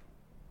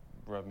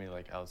rub me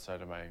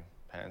outside of my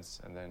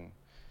pants, and then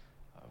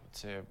I would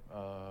say,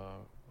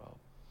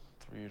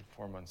 3 to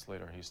 4 months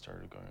later, he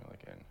started going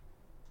in.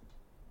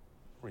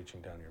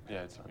 Reaching down your pants?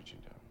 Yeah, it's reaching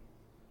down.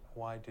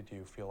 Why did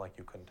you feel like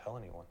you couldn't tell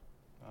anyone?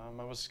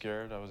 I was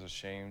scared. I was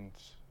ashamed.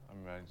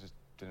 I just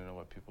didn't know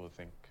what people would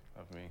think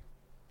of me,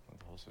 of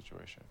the whole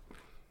situation.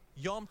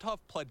 Yom Tov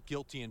pled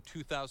guilty in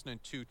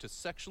 2002 to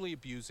sexually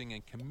abusing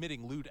and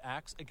committing lewd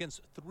acts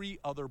against 3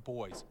 other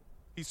boys.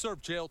 He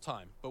served jail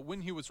time, but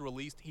when he was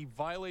released, he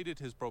violated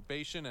his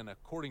probation and,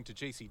 according to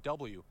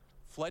JCW,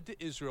 fled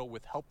to Israel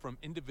with help from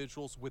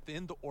individuals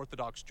within the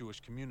Orthodox Jewish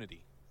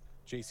community.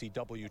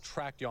 JCW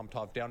tracked Yom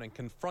Tov down and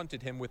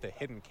confronted him with a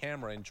hidden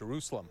camera in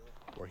Jerusalem,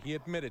 where he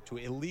admitted to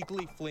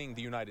illegally fleeing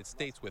the United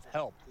States with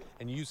help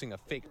and using a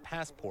fake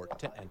passport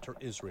to enter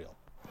Israel.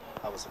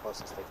 I was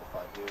supposed to stay for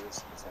 5 years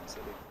in the same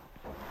city.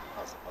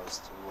 I was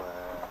supposed to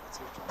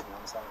join me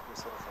on the side of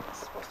yourself. I was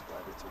supposed to go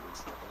every 2 weeks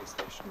to the police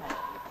station.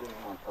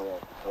 On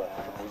parole.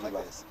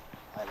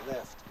 I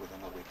left within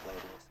a week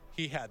later.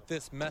 He had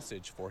this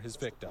message for his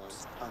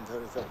victims. I'm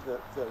very,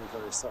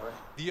 very sorry.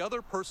 The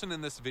other person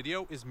in this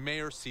video is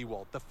Mayor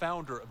Seawald, the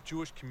founder of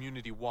Jewish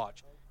Community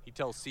Watch. He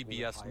tells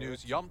CBS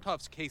News Yom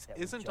Tov's case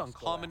isn't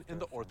uncommon in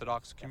the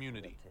Orthodox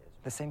community.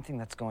 The same thing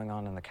that's going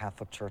on in the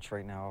Catholic Church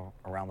right now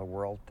around the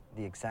world,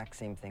 the exact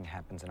same thing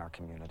happens in our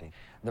community.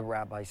 The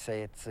rabbis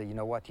say it's, you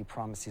know what, he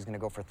promised he's going to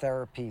go for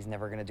therapy, he's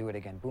never going to do it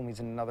again. Boom, he's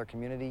in another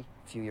community.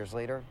 A few years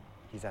later,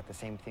 he's at the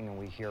same thing, and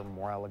we hear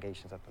more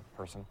allegations that the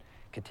person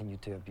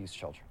continued to abuse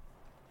children.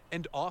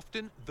 And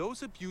often,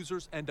 those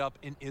abusers end up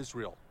in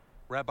Israel.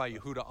 Rabbi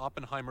Yehuda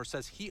Oppenheimer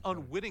says he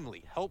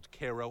unwittingly helped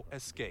Caro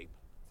escape.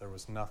 There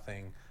was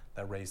nothing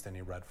that raised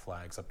any red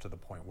flags up to the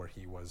point where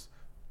he was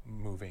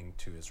moving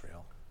to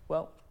Israel.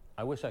 Well,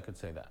 I wish I could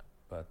say that,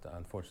 but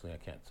unfortunately I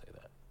can't say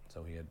that.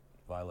 So he had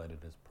violated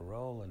his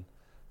parole,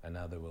 and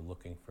now they were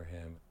looking for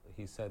him.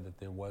 He said that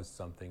there was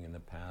something in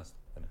the past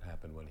that had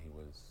happened when he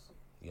was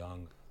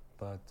young,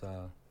 but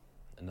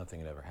nothing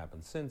had ever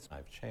happened since.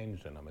 I've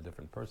changed, and I'm a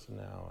different person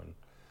now,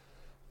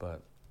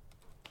 but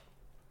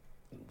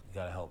you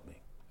gotta help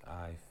me.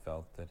 I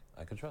felt that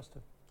I could trust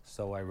him.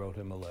 So I wrote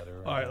him a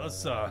letter. All right,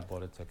 let's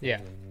bought a ticket.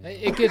 Yeah,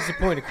 it gets the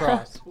point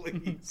across.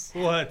 Please.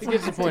 What? It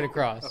gets the point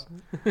across.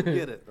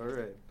 Get it. All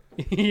right.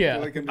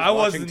 Yeah. I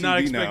was not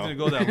expecting to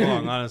go that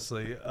long,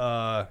 honestly.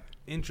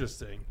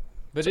 Interesting.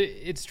 But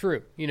it's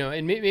true,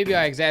 and maybe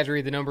I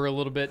exaggerate the number a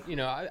little bit.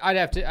 I'd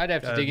have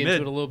to dig into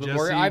it a little bit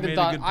more. I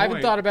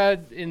haven't thought about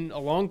it in a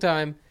long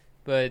time,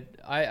 but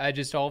I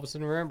just all of a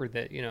sudden remembered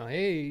that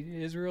hey,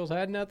 Israel's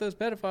hiding out those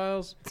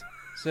pedophiles,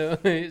 so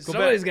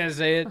somebody's got to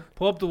say it.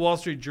 Pull up the Wall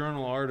Street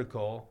Journal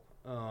article.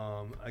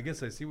 I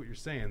guess I see what you're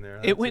saying there.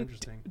 That's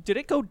interesting. Did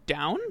it go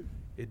down?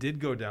 It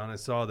did go down. I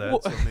saw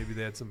that. So maybe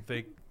they had some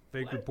fake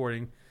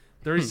reporting.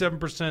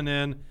 37%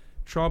 in.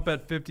 Trump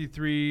at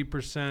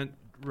 53%.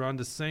 Ron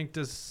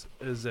DeSantis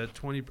is at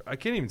 20. I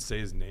can't even say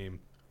his name.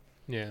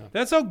 Yeah.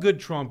 That's how good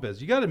Trump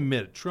is. You got to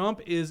admit it.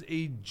 Trump is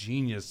a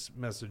genius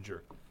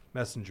messenger.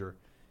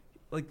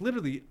 Like,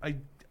 literally,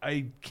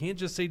 I can't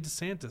just say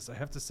DeSantis. I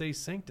have to say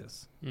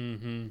Sanctus.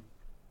 Mm-hmm.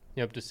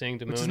 Yep,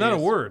 DeSanctimonious. Which is not a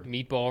word.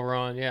 Meatball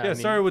Ron, yeah. Yeah,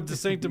 sorry with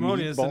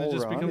DeSanctimonious, and it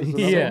just becomes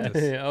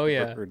DeSantis. Oh,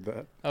 yeah.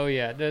 Oh,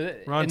 yeah.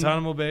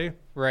 Guantanamo Bay.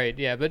 Right,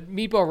 yeah. But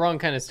Meatball Ron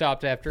kind of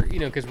stopped after,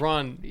 because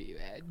Ron,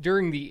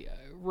 during the...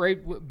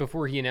 Right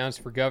before he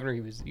announced for governor,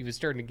 he was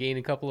starting to gain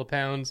a couple of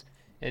pounds,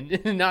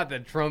 and not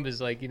that Trump is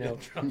like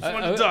Trump's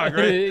fun to talk,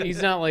 right?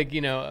 He's not like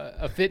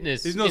a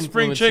fitness. He's no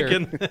spring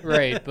chicken,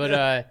 right?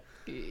 But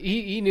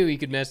he knew he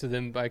could mess with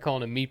him by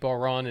calling him Meatball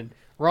Ron, and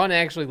Ron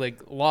actually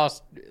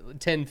lost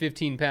 10,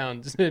 15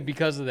 pounds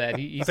because of that.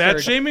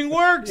 Fat shaming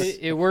works.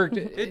 It worked.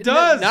 It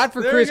does. Not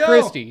for Chris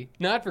Christie,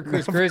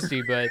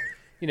 but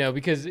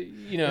because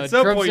at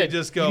some Trump point said you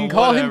just go, you can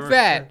call whatever. him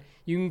fat.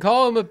 You can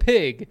call him a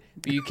pig,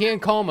 but you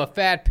can't call him a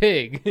fat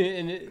pig.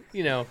 And,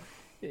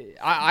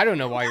 I don't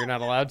know why you're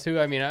not allowed to.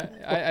 I mean,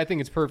 I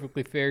think it's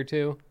perfectly fair,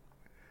 too.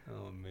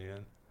 Oh,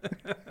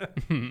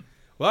 man.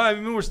 Well, I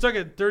mean, we're stuck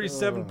at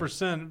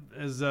 37%.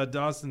 As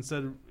Dawson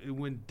said, it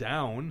went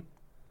down.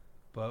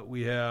 But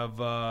we have,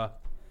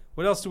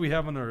 what else do we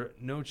have on our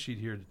note sheet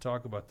here to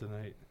talk about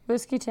tonight?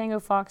 Whiskey Tango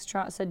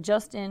Foxtrot said,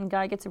 just in,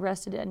 guy gets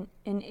arrested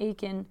in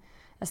Aiken.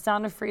 A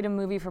Sound of Freedom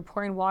movie for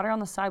pouring water on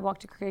the sidewalk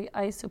to create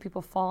ice so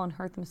people fall and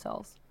hurt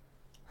themselves.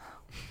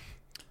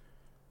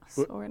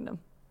 So random.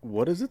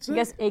 What does it say? I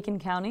guess Aiken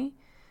County.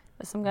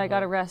 Some guy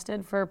got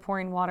arrested for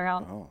pouring water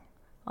out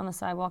on the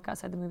sidewalk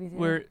outside the movie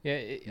theater.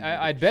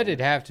 I'd bet it'd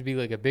have to be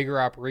like a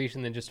bigger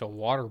operation than just a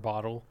water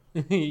bottle,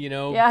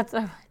 Yeah,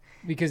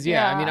 because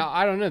I mean,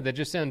 I don't know. That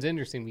just sounds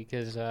interesting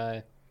because,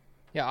 I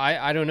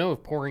don't know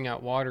if pouring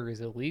out water is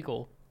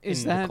illegal in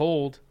the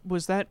cold.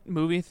 Was that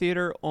movie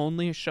theater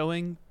only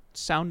showing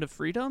Sound of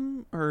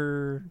Freedom,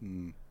 or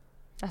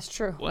that's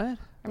true. What?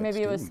 Or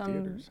maybe it was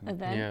some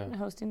event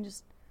hosting.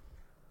 Just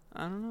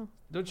I don't know.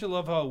 Don't you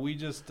love how we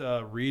just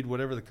read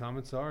whatever the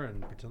comments are and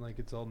pretend like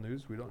it's all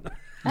news? We don't know.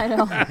 I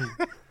know.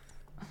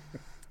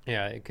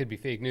 Yeah, it could be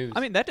fake news. I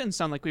mean, that didn't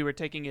sound like we were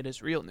taking it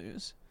as real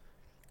news.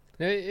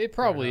 It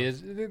probably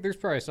is. There's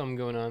probably something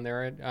going on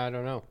there. I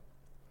don't know.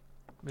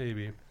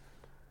 Maybe.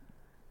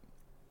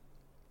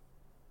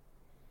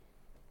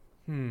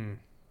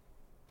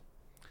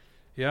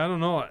 Yeah, I don't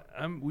know.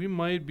 We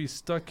might be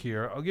stuck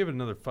here. I'll give it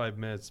another 5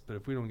 minutes, but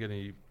if we don't get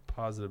any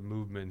positive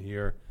movement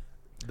here,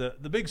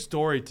 the big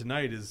story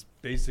tonight is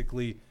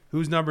basically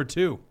who's number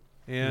 2.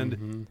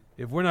 And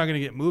if we're not going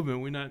to get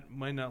movement, we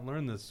might not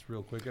learn this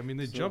real quick. I mean,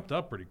 they jumped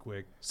up pretty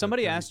quick.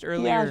 Somebody asked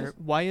earlier,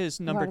 why is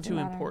number 2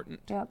 important?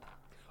 Yep.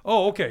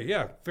 Oh, okay.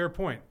 Yeah, fair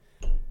point.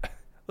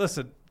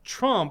 Listen,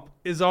 Trump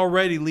is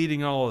already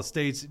leading all the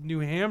states. New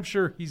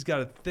Hampshire, he's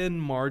got a thin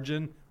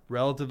margin.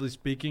 relatively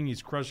speaking.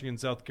 He's crushing in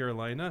South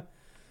Carolina.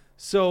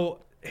 So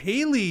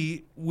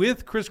Haley,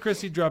 with Chris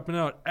Christie dropping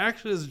out,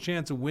 actually has a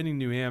chance of winning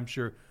New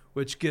Hampshire,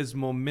 which gives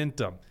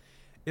momentum.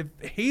 If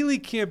Haley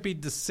can't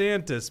beat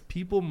DeSantis,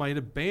 people might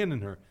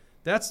abandon her.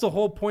 That's the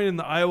whole point in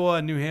the Iowa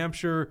and New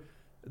Hampshire,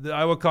 the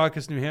Iowa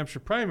Caucus New Hampshire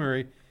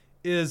primary,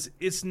 is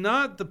it's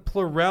not the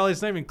plurality.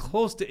 It's not even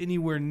close to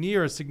anywhere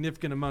near a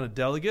significant amount of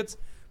delegates,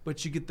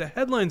 but you get the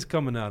headlines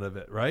coming out of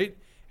it, right?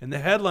 And the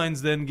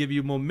headlines then give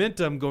you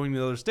momentum going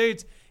to other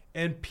states,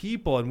 and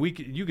people, and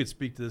you could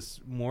speak to this,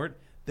 Mort,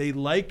 they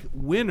like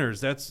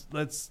winners.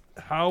 That's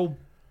how,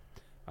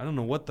 I don't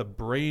know what the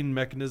brain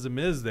mechanism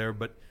is there,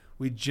 but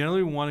we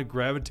generally want to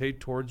gravitate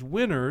towards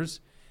winners,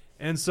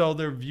 and so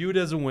they're viewed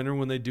as a winner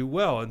when they do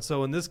well. And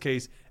so in this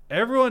case,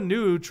 everyone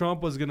knew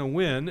Trump was going to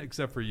win,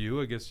 except for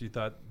you. I guess you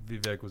thought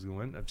Vivek was going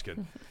to win. I'm just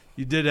kidding.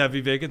 You did have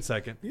Vivek in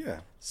second. Yeah.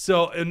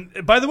 So,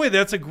 and by the way,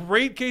 that's a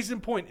great case in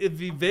point. If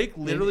Vivek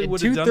literally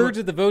would have done... 2/3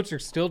 of the votes are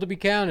still to be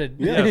counted.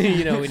 Yeah.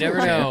 We never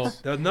know.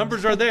 The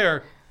numbers are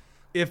there.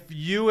 If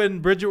you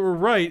and Bridget were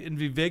right and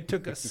Vivek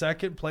took a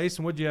second place,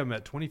 and what'd you have him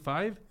at,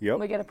 25? Yep.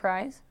 We get a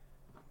prize?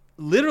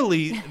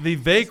 Literally,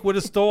 Vivek would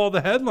have stole all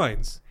the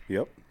headlines.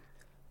 Yep.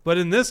 But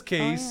in this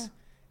case,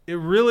 it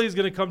really is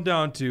going to come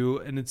down to,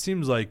 and it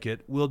seems like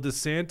it, will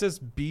DeSantis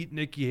beat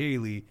Nikki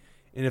Haley?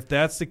 And if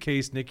that's the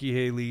case, Nikki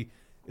Haley,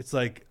 it's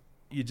like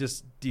you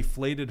just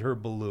deflated her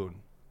balloon,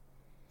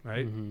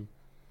 right? Mm-hmm.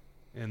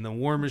 And the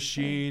war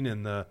machine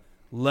and the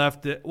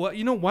left. Well,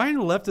 why do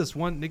the leftists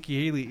want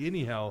Nikki Haley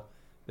anyhow?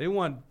 They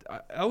want. I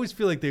always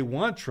feel like they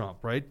want Trump,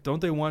 right?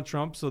 Don't they want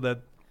Trump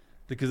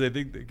because they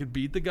think they could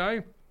beat the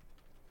guy?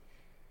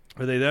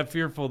 Are they that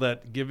fearful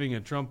that giving a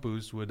Trump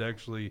boost would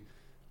actually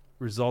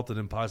result in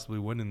him possibly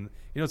winning?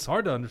 It's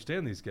hard to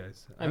understand these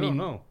guys. I don't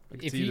know. I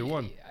could see either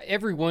one.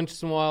 Every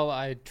once in a while,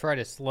 I try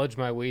to sludge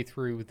my way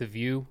through The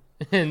View.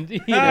 And,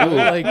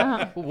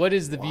 what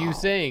is The View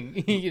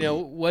saying?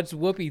 What's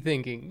Whoopi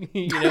thinking?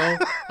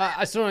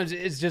 Sometimes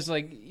it's just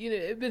like,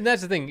 and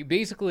that's the thing.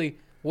 Basically,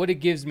 what it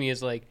gives me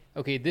is like,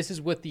 okay, this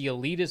is what the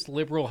elitist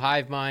liberal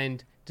hive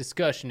mind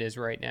discussion is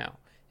right now.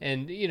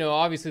 And,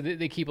 obviously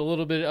they keep a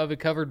little bit of it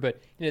covered,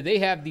 but, they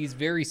have these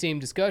very same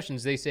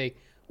discussions. They say,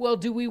 well,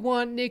 do we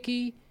want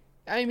Nikki?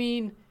 I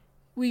mean,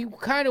 we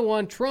kind of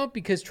want Trump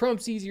because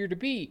Trump's easier to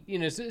beat.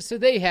 So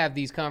they have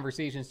these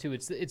conversations too.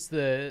 It's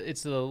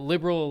the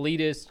liberal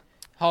elitist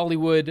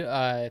Hollywood.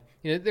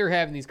 They're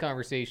having these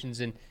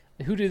conversations, and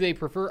who do they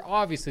prefer?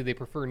 Obviously, they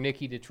prefer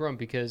Nikki to Trump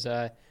because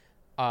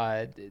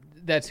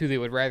that's who they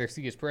would rather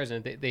see as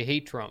president. They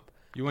hate Trump.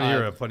 You want to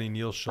hear a funny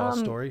Neil Shaw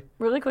story?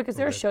 Really quick, is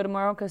there a show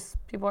tomorrow? Because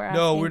people are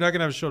asking. No, we're not going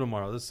to have a show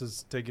tomorrow. This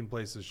is taking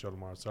place this show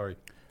tomorrow. Sorry.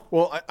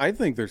 Well, I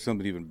think there's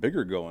something even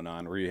bigger going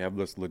on where you have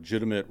this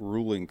legitimate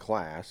ruling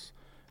class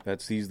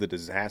that sees the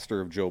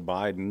disaster of Joe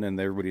Biden, and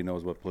everybody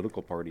knows what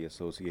political party he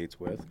associates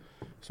with.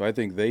 So I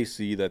think they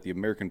see that the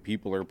American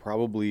people are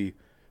probably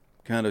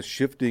kind of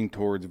shifting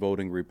towards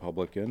voting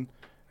Republican.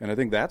 And I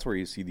think that's where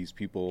you see these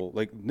people,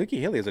 like Nikki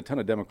Haley has a ton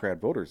of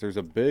Democrat voters. There's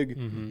a big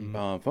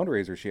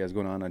fundraiser she has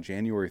going on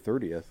January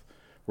 30th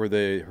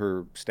where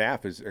her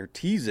staff are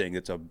teasing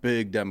it's a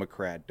big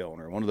Democrat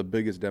donor, one of the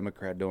biggest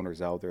Democrat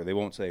donors out there. They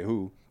won't say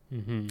who,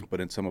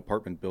 but in some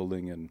apartment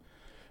building in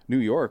New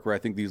York where I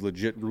think these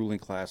legit ruling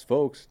class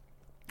folks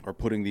are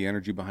putting the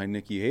energy behind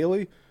Nikki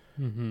Haley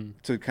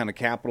to kind of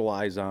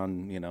capitalize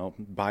on,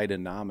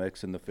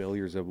 Bidenomics and the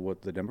failures of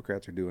what the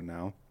Democrats are doing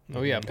now.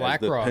 Oh, yeah,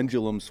 BlackRock. The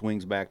pendulum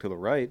swings back to the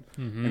right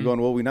and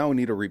going, well, we now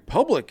need a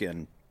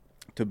Republican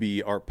to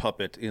be our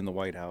puppet in the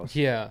White House.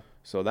 Yeah.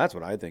 So that's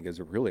what I think is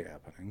really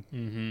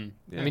happening.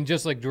 Yeah. I mean,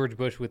 just like George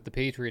Bush with the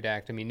Patriot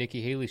Act. I mean,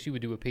 Nikki Haley, she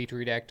would do a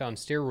Patriot Act on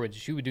steroids.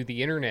 She would do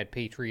the Internet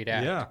Patriot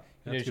Act. Yeah,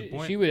 that's a good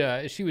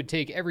point. She would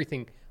take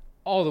everything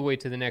all the way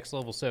to the next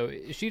level. So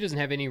she doesn't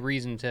have any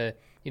reason to,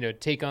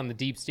 take on the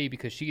deep state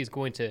because she is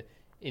going to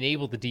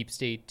enable the deep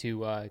state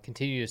to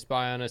continue to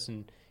spy on us.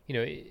 And,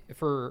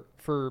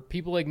 for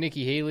people like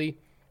Nikki Haley,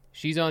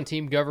 she's on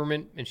team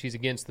government and she's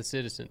against the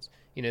citizens.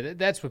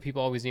 That's what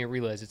people always need to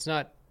realize. It's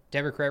not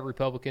Democrat,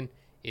 Republican.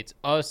 It's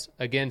us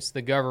against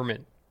the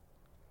government.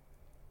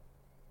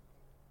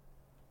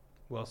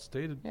 Well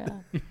stated.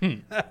 Yeah.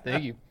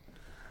 Thank you.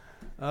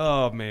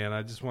 Oh, man,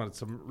 I just wanted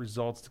some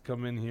results to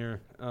come in here.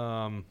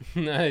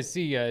 I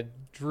see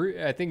Drew.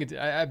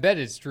 I bet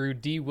it's Drew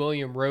D.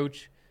 William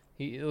Roach.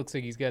 It looks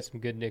like he's got some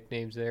good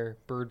nicknames there.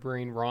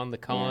 Birdbrain, Ron the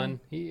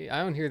Con. I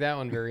don't hear that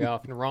one very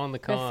often. Ron the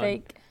Con. The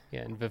Fake. Yeah,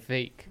 and the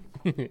Fake.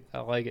 I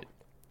like it.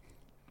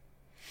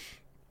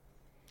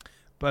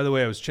 By the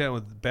way, I was chatting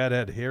with Bad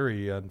Head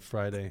Harry on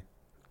Friday.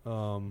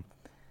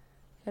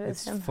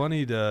 It's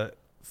funny to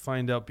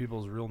find out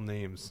people's real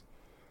names.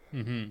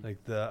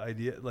 Like the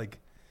idea,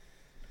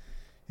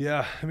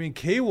 yeah, I mean,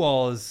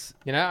 K-Wall is.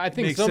 I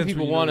think some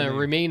people want to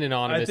remain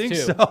anonymous too. I think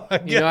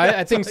so.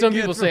 I think some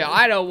people say,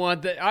 I don't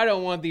want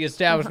the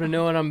establishment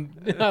knowing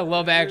I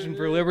love Action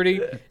for Liberty.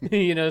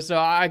 So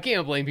I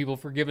can't blame people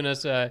for giving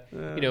us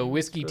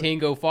Whiskey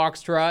Tango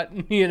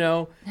Foxtrot.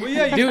 Well,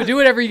 yeah, do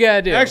whatever you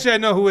gotta do. Actually, I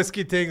know who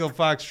Whiskey Tango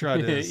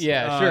Foxtrot is.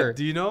 Yeah, sure.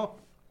 Do you know?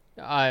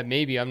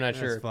 Maybe, I'm not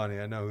sure. That's funny.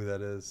 I know who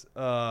that is.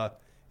 Yeah,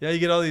 you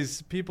get all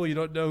these people you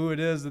don't know who it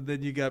is, and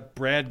then you got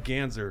Brad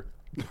Ganser.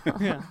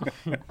 Yeah.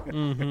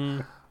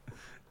 Mm-hmm.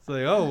 It's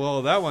like, oh,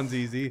 well, that one's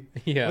easy.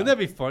 Yeah. Wouldn't that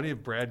be funny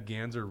if Brad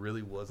Ganser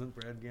really wasn't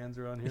Brad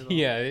Ganser on here? Though?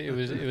 Yeah, it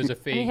was a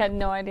fake. He had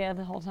no idea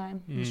the whole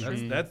time.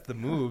 That's the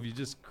move. You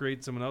just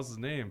create someone else's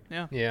name.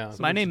 Yeah. Yeah.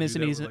 My name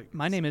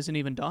isn't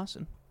even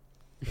Dawson.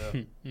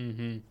 Yeah.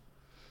 Mm-hmm.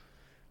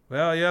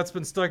 Well, yeah, it's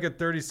been stuck at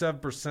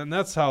 37%.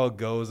 That's how it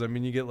goes. I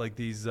mean, you get like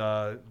these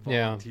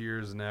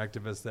volunteers and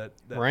activists that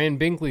Ryan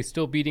Binkley's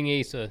still beating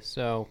Asa,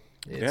 so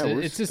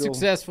it's a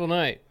successful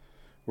night.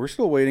 We're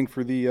still waiting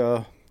for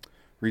the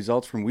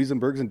results from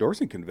Wiesenberg's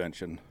endorsing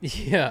convention.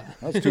 Yeah.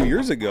 That was 2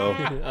 years ago.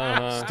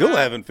 Still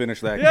haven't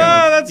finished that count.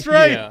 That's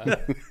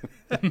right.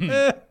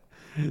 Yeah.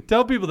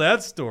 Tell people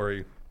that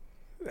story.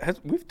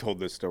 We've told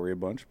this story a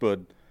bunch,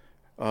 but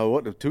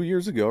 2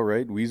 years ago,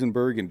 right?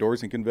 Wiesenberg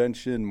endorsing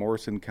convention,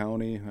 Morrison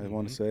County, I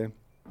want to say.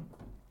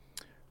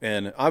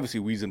 And obviously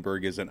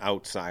Wiesenberg is an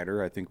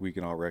outsider. I think we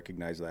can all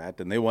recognize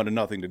that. And they wanted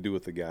nothing to do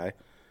with the guy.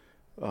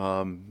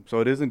 So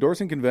it is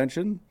endorsing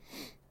convention.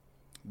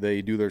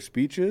 They do their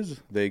speeches.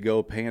 They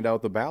go hand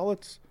out the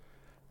ballots.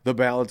 The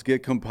ballots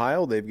get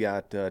compiled. They've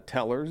got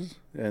tellers,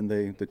 and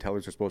the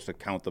tellers are supposed to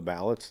count the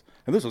ballots.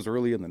 And this was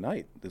early in the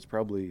night. It's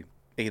probably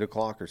 8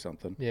 o'clock or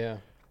something. Yeah.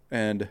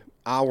 And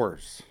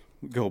hours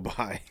go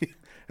by.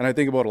 And I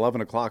think about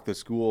 11 o'clock, the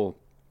school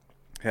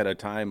had a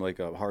time, like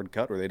a hard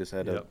cut, where they just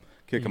had to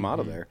kick them out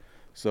of there.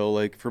 So,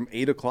 like, from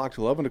 8 o'clock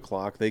to 11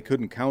 o'clock, they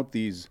couldn't count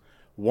these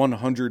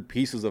 100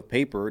 pieces of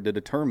paper to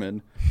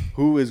determine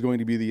who is going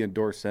to be the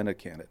endorsed Senate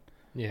candidate.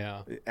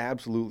 Yeah.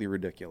 Absolutely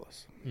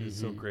ridiculous. It's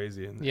so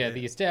crazy. And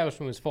the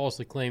establishment was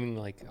falsely claiming,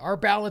 like, our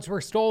ballots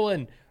were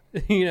stolen.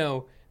 You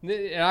know,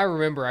 and I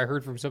remember I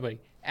heard from somebody,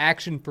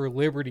 Action for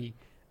Liberty.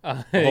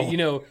 You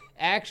know,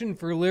 Action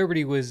for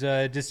Liberty was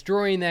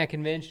destroying that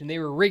convention. They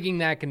were rigging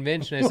that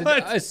convention. I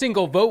said, a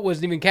single vote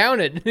wasn't even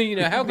counted. You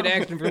know, how could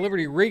Action for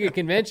Liberty rig a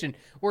convention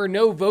where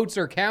no votes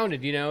are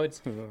counted? You know,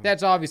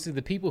 that's obviously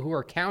the people who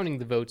are counting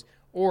the votes,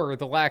 or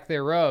the lack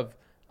thereof,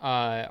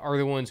 are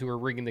the ones who are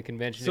rigging the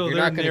convention. So if you're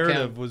their not gonna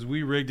narrative was,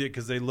 we rigged it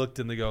because they looked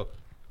and they go,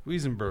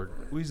 Wiesenberg.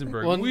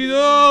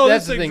 Well,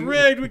 This thing's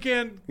rigged. We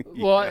can't.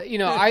 Well, you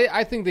know,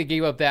 I think they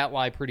gave up that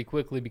lie pretty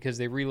quickly because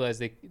they realized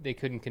they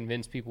couldn't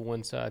convince people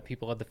once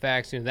people had the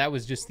facts. You know, that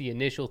was just the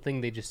initial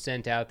thing they just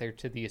sent out there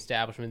to the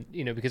establishment.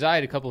 You know, because I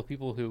had a couple of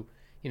people who,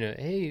 you know,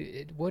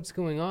 hey, what's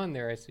going on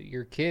there? I said,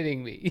 you're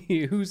kidding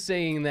me. Who's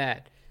saying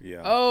that?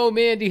 Yeah. Oh,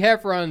 Mandy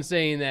Heffron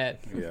saying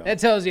that. Yeah. That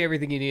tells you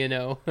everything you need to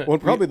know. Well,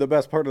 probably the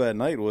best part of that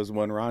night was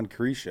when Ron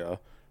Krisha,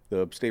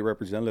 the state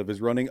representative, is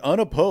running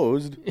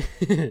unopposed.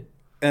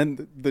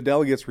 And the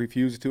delegates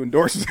refused to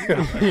endorse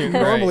him.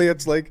 Normally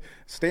it's like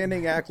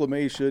standing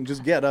acclamation,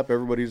 just get up,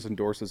 everybody just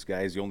endorse this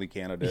guy. He's the only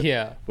candidate.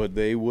 Yeah. But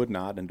they would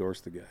not endorse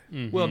the guy.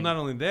 Mm-hmm. Well, not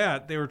only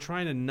that, they were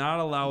trying to not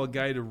allow a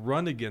guy to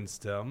run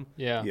against him.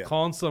 Yeah.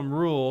 Calling some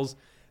rules.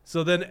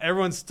 So then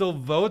everyone still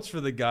votes for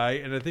the guy,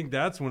 and I think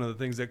that's one of the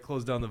things that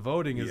closed down the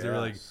voting is they were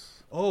like,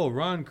 oh,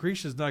 Ron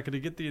Krisha's not going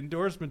to get the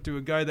endorsement to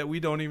a guy that we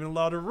don't even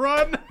allow to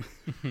run.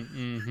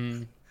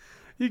 Mm-hmm.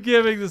 You're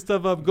giving this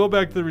stuff up. Go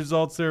back to the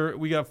results there.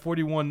 We got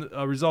 41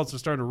 results are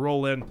starting to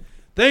roll in.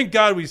 Thank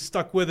God we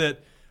stuck with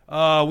it.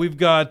 We've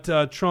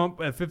got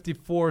Trump at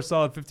 54,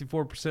 solid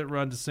 54%.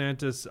 Ron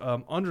DeSantis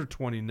under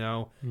 20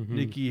 now. Mm-hmm.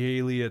 Nikki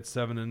Haley at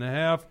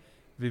 7.5.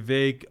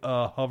 Vivek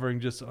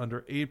hovering just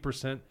under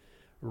 8%.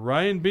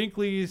 Ryan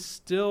Binkley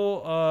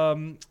still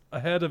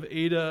ahead of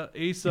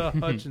Asa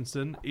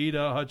Hutchinson.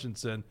 Ada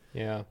Hutchinson.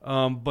 Yeah.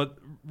 But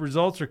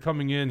results are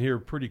coming in here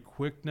pretty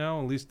quick now.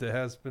 At least it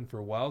has been for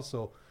a while.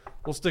 So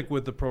we'll stick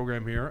with the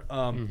program here.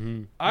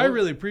 I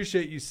really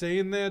appreciate you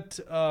saying that,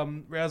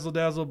 Razzle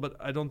Dazzle, but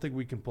I don't think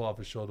we can pull off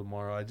a show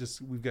tomorrow.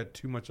 We've got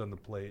too much on the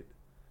plate.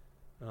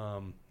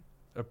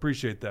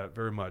 Appreciate that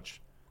very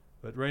much.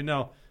 But right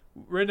now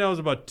is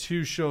about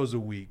 2 shows a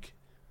week.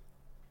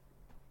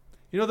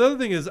 You know, the other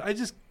thing is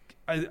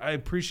I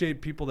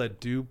appreciate people that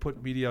do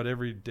put media out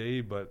every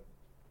day, but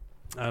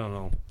I don't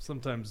know.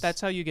 Sometimes that's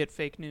how you get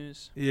fake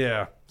news.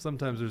 Yeah.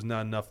 Sometimes there's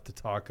not enough to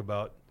talk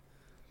about.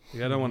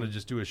 Like, I don't want to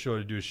just do a show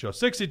to do a show.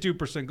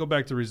 62%. Go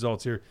back to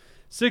results here.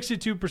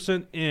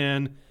 62%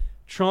 in.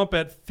 Trump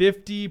at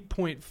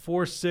 50.46.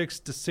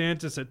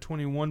 DeSantis at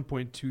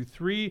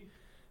 21.23.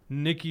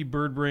 Nikki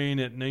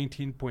Birdbrain at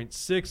 19.6.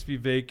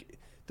 Vivek.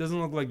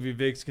 Doesn't look like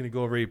Vivek's going to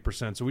go over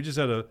 8%. So we just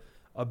had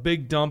a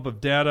big dump of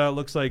data. It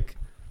looks like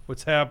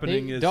what's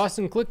happening is...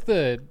 Dawson, click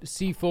the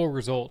see full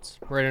results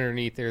right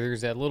underneath there.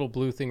 There's that little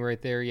blue thing right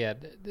there. Yeah,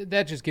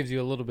 that just gives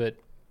you a little bit,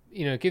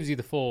 you know, it gives you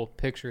the full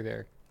picture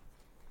there.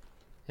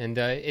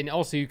 And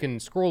also you can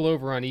scroll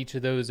over on each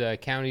of those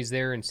counties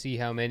there and see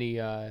how many,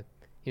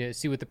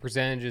 see what the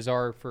percentages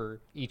are for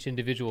each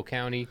individual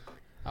county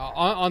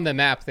on the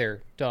map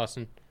there,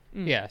 Dawson.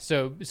 Yeah,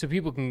 so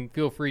people can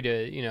feel free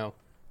to,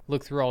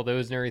 look through all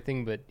those and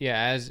everything. But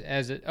yeah,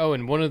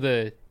 and one of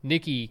the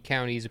Nikki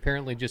counties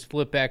apparently just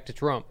flipped back to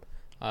Trump.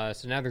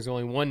 So now there's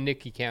only one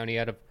Nikki county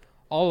out of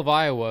all of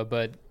Iowa,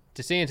 but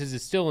DeSantis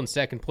is still in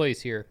second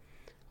place here.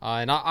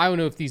 And I don't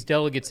know if these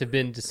delegates have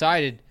been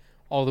decided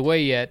all the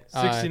way yet.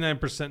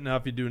 69% now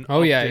if you do an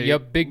Oh, yeah. update.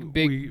 Yep. Big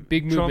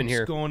movement Trump's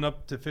here. going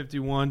up to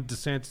 51.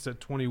 DeSantis at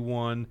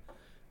 21.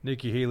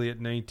 Nikki Haley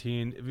at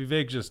 19.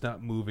 Vivek's just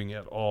not moving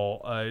at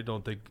all. I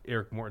don't think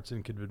Erik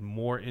Mortensen could have been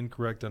more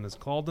incorrect on his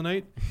call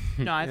tonight.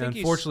 No, I think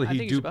unfortunately,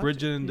 he duped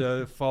Bridget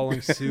into following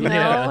suit.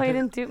 No, he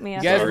didn't dupe me.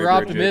 You guys were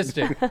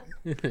optimistic.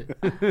 You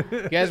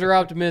guys were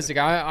optimistic.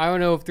 I don't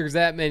know if there's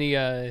that many.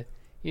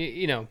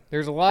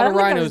 There's a lot of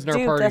rhinos in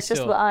our party. That's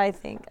just what I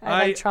think.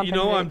 I like Trump.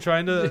 I'm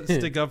trying to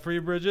stick up for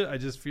you, Bridget. I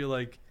just feel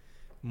like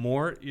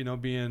more,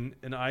 being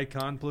an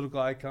icon,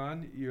 political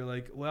icon, you're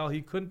like, well,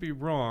 he couldn't be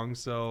wrong,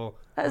 so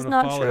that's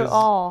not true at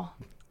all.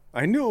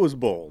 I knew it was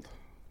bold.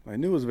 I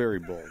knew it was very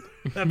bold.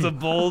 That's a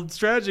bold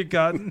strategy,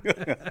 Cotton.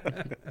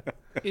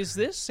 Is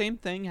this same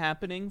thing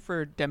happening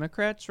for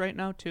Democrats right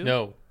now too?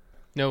 No,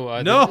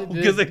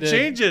 because they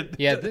change it.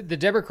 Yeah, the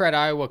Democrat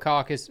Iowa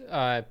caucus,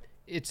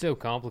 it's so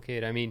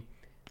complicated. I mean,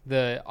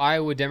 the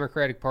Iowa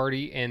Democratic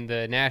Party and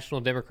the National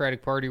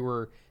Democratic Party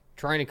were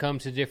trying to come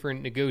to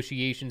different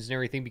negotiations and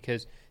everything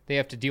because they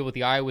have to deal with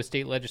the Iowa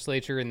state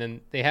legislature and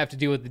then they have to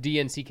deal with the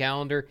DNC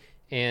calendar.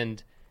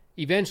 And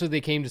eventually they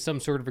came to some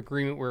sort of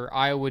agreement where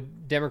Iowa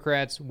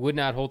Democrats would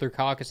not hold their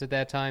caucus at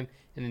that time.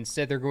 And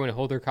instead they're going to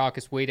hold their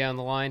caucus way down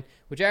the line,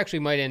 which actually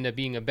might end up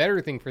being a better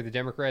thing for the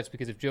Democrats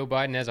because if Joe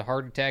Biden has a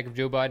heart attack, if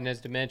Joe Biden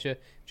has dementia,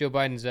 if Joe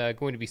Biden's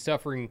going to be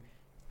suffering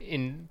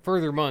in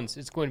further months,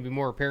 it's going to be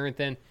more apparent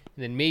then.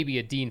 And then maybe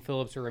a Dean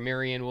Phillips or a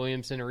Marianne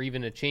Williamson or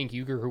even a Cenk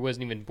Uygur who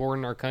wasn't even born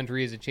in our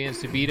country has a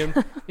chance to beat him.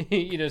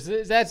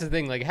 So that's the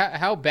thing. Like,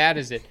 how bad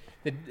is it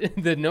that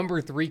the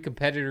number 3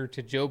 competitor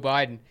to Joe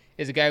Biden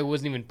is a guy who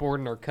wasn't even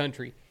born in our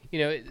country?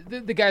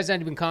 The guy's not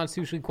even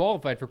constitutionally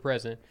qualified for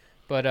president.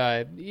 But,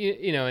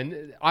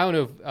 and I don't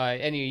know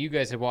if any of you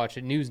guys have watched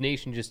it. News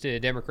Nation just did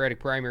a Democratic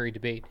primary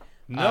debate.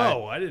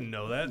 No, I didn't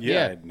know that.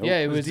 Yeah,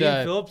 it was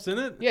Dean Phillips in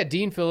it? Yeah,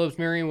 Dean Phillips,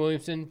 Marianne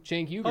Williamson,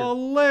 Cenk Uygur.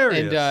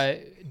 Hilarious.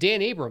 And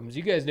Dan Abrams.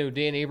 You guys know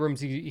Dan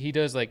Abrams. He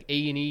does like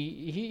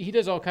A&E. He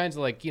does all kinds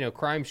of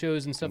crime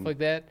shows and stuff like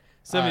that.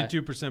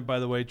 72%, by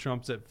the way.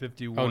 Trump's at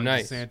 51. Oh,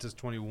 nice. DeSantis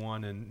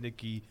 21, and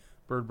Nikki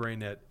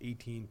Birdbrain at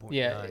 18.9.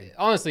 Yeah,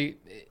 honestly,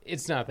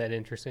 it's not that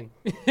interesting.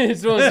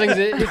 It's one of those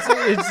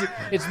things.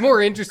 It's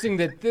more interesting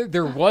that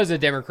there was a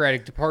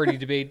Democratic Party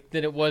debate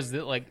than it was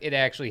that it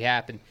actually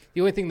happened.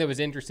 The only thing that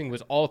was interesting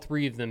was all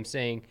 3 of them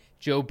saying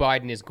Joe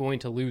Biden is going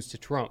to lose to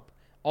Trump.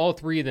 All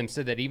 3 of them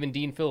said that, even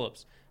Dean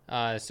Phillips.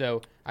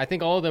 So I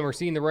think all of them are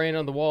seeing the writing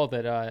on the wall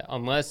that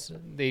unless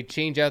they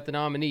change out the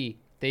nominee,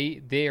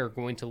 they are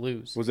going to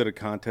lose. Was it a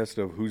contest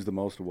of who's the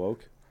most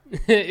woke?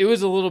 It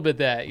was a little bit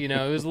that,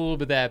 it was a little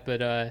bit that,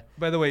 but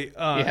by the way,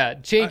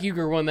 Cenk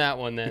Uygur won that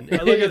one then.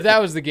 If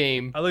that was the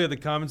game. I look at the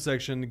comment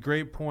section.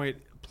 Great point.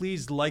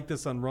 Please like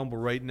this on Rumble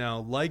right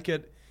now. Like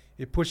it.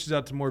 It pushes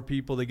out to more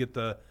people. They get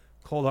the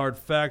cold hard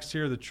facts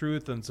here, the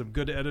truth, and some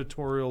good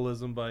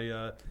editorialism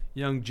by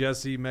young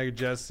Jesse, MAGA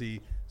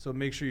Jesse. So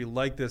make sure you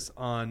like this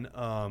on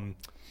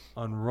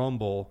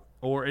Rumble.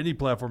 Or any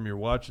platform you're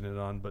watching it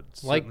on, but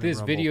like this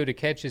Rumble. Video to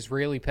catch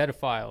Israeli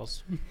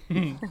pedophiles,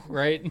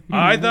 right?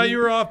 I thought you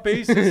were off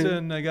basis,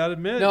 and I got to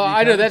admit. No,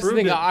 I know that's the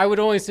thing. I would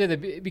only say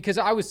that because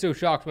I was so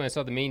shocked when I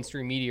saw the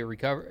mainstream media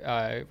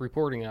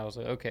reporting, and I was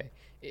like, okay,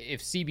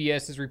 if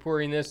CBS is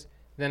reporting this,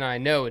 then I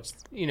know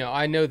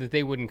I know that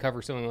they wouldn't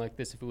cover something like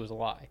this if it was a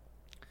lie.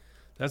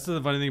 That's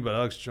the funny thing about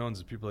Alex Jones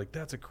is people are like,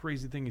 that's a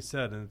crazy thing he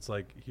said, and it's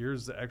like,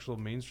 here's the actual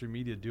mainstream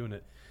media doing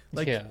it.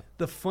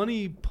 The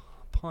funny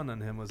pun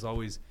on him was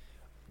always,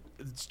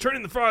 it's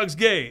turning the frogs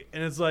gay,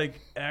 and it's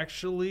like,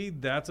 actually,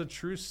 that's a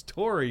true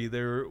story.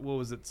 They were, what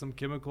was it, some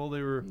chemical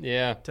they were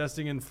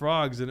testing in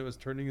frogs, and it was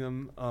turning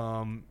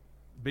them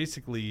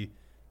basically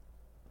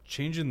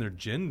changing their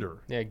gender.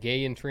 Yeah,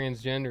 gay and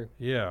transgender.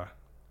 Yeah,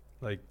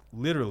 like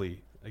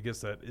literally. I guess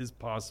that is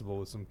possible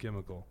with some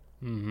chemical.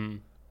 Mm-hmm.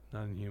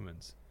 Not in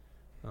humans.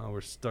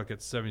 We're stuck at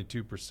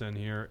 72%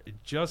 here.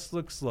 It just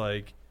looks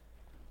like.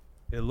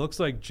 It looks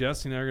like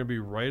Jesse and I are going to be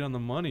right on the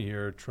money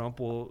here. Trump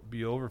will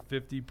be over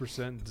 50%,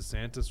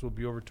 DeSantis will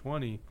be over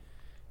 20%,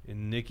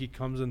 and Nikki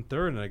comes in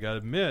third. And I got to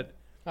admit,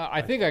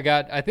 I think I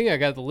got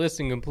the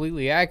listing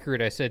completely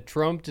accurate. I said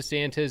Trump,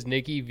 DeSantis,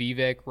 Nikki,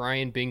 Vivek,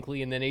 Ryan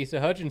Binkley, and then Asa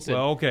Hutchinson.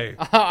 Well, okay.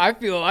 I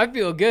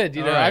feel good.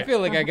 Right. I feel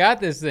like I got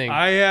this thing.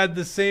 I had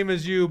the same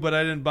as you, but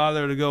I didn't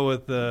bother to go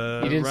with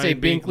you didn't Ryan say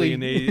Binkley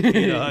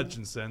and Asa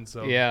Hutchinson.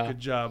 So yeah, good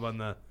job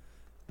on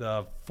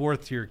the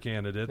fourth tier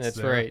candidates. That's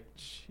there. right.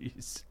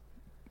 Jeez.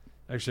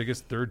 Actually, I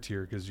guess third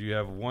tier because you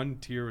have one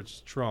tier which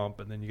is Trump,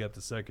 and then you got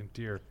the second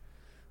tier.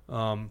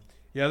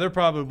 Yeah, they're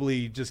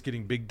probably just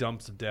getting big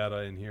dumps of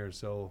data in here,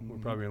 so we're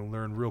probably going to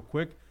learn real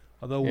quick.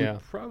 Although we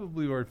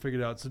probably already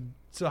figured out.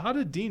 So how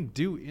did Dean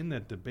do in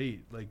that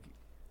debate? Like,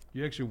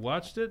 you actually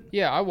watched it?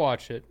 Yeah, I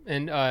watched it,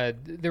 and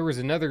there was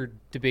another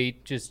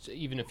debate just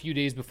even a few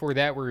days before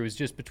that where it was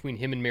just between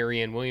him and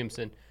Marianne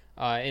Williamson.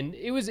 And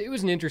it was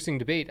an interesting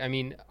debate. I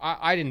mean,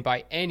 I didn't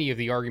buy any of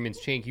the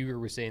arguments Cenk Uygur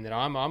was saying that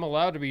I'm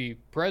allowed to be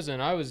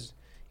president. I was,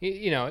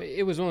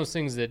 it was one of those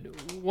things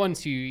that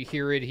once you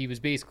hear it, he was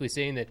basically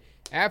saying that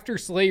after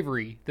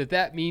slavery,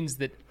 that means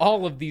that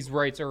all of these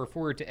rights are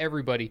afforded to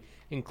everybody,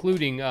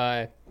 including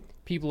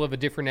people of a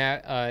different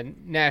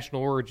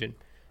national origin.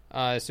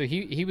 So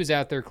he was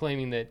out there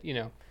claiming that,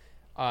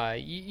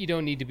 you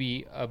don't need to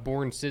be a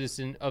born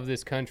citizen of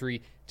this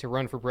country to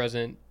run for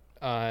president.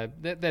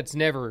 That's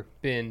never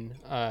been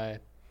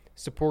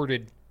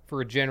supported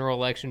for a general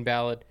election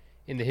ballot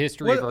in the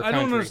history of our country. I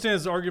don't understand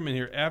his argument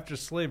here. After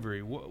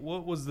slavery,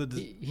 what was the...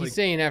 He's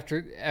saying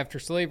after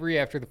slavery,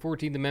 after the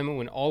 14th Amendment,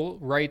 when all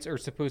rights are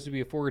supposed to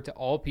be afforded to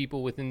all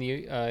people within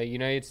the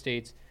United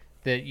States,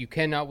 that you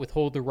cannot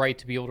withhold the right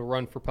to be able to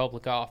run for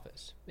public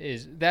office.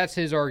 That's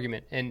his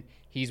argument, and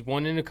he's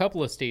won in a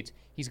couple of states.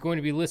 He's going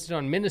to be listed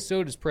on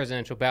Minnesota's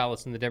presidential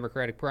ballots in the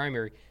Democratic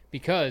primary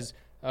because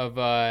of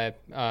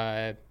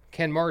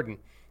Ken Martin.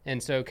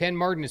 And so Ken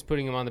Martin is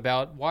putting him on the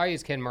ballot. Why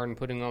is Ken Martin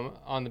putting him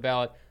on the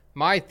ballot?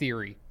 My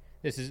theory,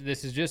 this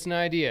is just an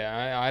idea.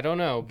 I don't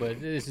know,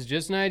 but this is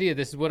just an idea.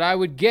 This is what I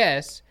would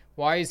guess.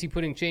 Why is he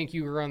putting Cenk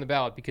Uygur on the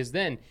ballot? Because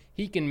then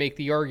he can make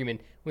the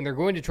argument when they're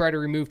going to try to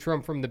remove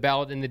Trump from the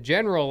ballot in the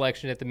general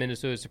election at the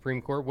Minnesota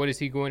Supreme Court. What is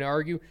he going to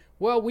argue?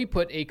 Well, we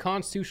put a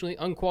constitutionally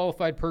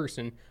unqualified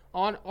person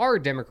on our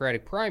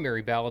Democratic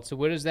primary ballot. So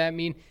what does that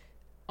mean?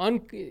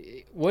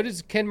 What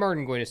is Ken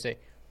Martin going to say?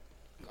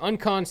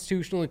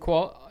 Unconstitutionally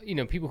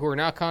people who are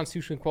not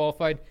constitutionally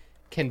qualified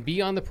can be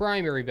on the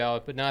primary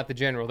ballot, but not the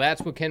general.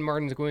 That's what Ken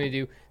Martin's going to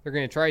do. They're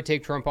going to try to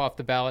take Trump off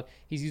the ballot.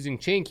 He's using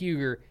Cenk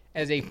Uygur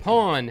as a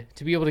pawn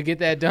to be able to get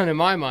that done, in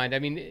my mind. I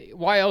mean,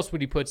 why else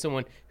would he put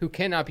someone who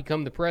cannot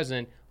become the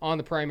president on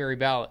the primary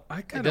ballot?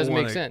 It doesn't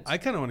make sense. I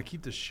kind of want to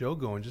keep the show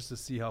going just to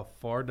see how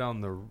far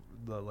down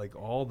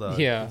all the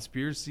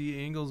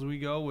conspiracy angles we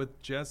go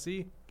with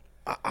Jesse.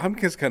 I'm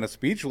just kind of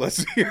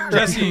speechless here.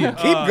 Jesse,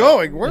 keep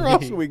going. Where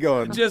else are we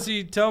going?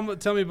 Jesse, tell me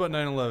about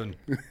 9/11.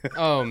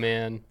 Oh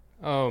man.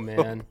 I'm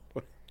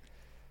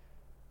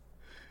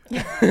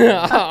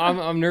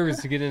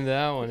nervous to get into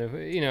that one.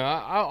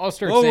 I'll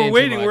start. Well, saying we're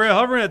waiting. too much. We're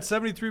hovering at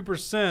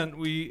 73%.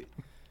 We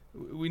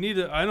need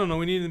to. I don't know.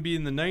 We need to be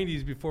in the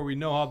 90s before we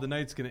know how the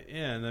night's going to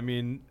end. I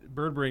mean,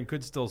 Bird Brain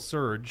could still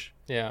surge.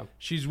 Yeah,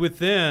 she's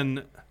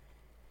within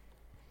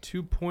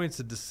 2 points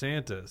of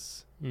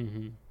DeSantis.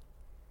 Mm-hmm.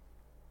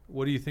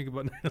 What do you think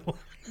about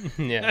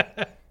 9/11?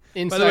 Yeah,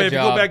 inside By the way, if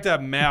job. you go back to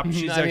that map,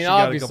 she's actually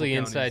got obviously a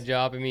couple inside counties.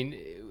 job. I mean,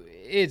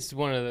 it's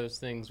one of those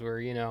things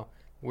where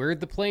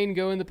where'd the plane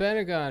go in the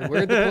Pentagon?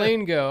 Where'd the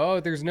plane go? Oh,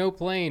 there's no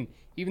plane,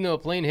 even though a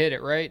plane hit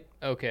it, right?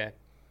 Okay,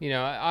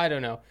 I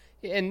don't know.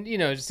 And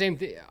same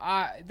thing.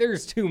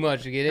 There's too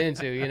much to get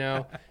into.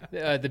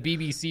 The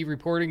BBC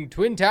reporting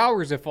Twin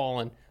Towers have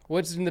fallen.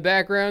 What's in the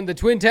background? The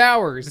Twin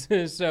Towers.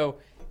 So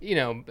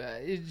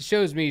it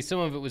shows me some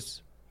of it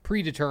was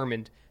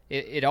predetermined.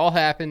 It all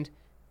happened.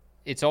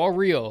 It's all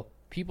real.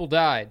 People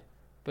died,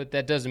 but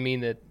that doesn't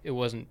mean that it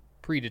wasn't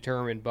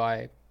predetermined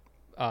by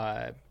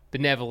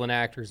benevolent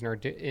actors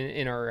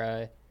in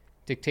our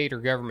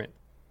dictator government.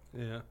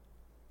 Yeah,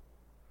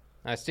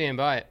 I stand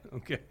by it.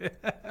 Okay.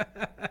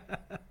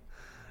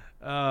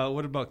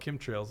 What about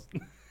chemtrails?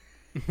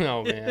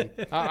 Oh man,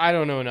 I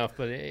don't know enough,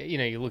 but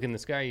you look in the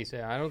sky, you say,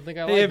 I don't think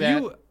I like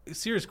that.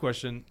 Serious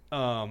question.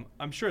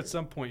 I'm sure at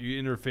some point you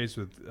interface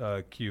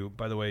with Q.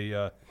 By the way,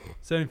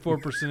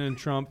 74% in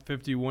Trump,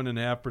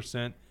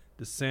 51.5%.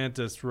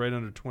 DeSantis right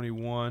under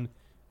 21,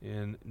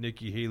 and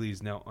Nikki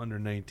Haley's now under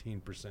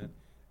 19%.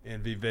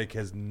 And Vivek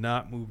has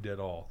not moved at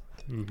all.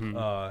 Mm-hmm.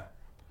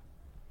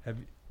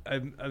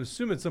 I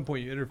assume at some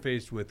point you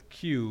interfaced with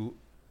Q.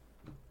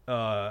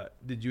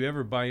 Did you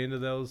ever buy into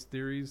those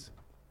theories?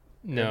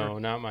 No, Ever?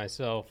 not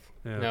myself.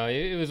 Yeah. No,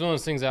 it was one of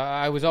those things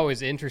I was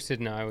always interested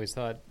in. I always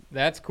thought,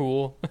 that's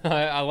cool.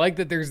 I like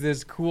that there's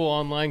this cool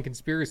online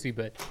conspiracy,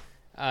 but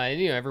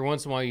every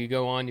once in a while you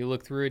go on, you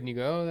look through it, and you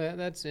go, oh,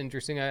 that's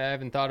interesting. I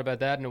haven't thought about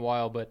that in a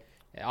while, but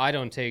I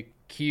don't take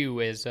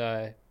Q as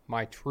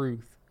my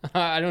truth.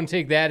 I don't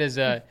take that as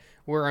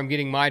where I'm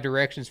getting my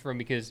directions from,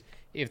 because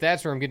if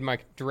that's where I'm getting my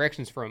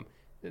directions from,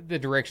 the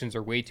directions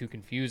are way too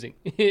confusing.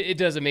 It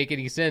doesn't make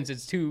any sense.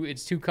 It's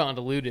too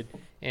convoluted,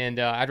 and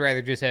I'd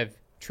rather just have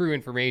true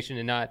information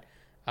and not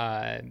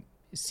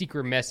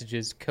secret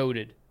messages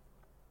coded.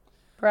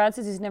 Brad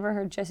says he's never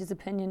heard Jesse's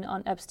opinion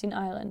on Epstein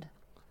Island.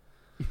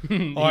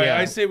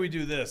 I say we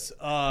do this.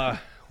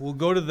 We'll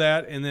go to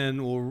that, and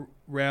then we'll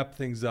wrap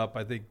things up.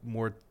 I think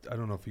more. I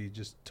don't know if he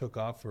just took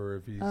off or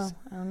if he's. Oh,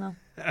 I don't know.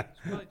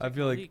 I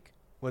feel like. Leak.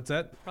 What's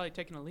that? Probably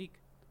taking a leak.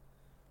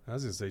 I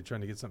was gonna say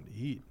trying to get something to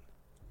eat.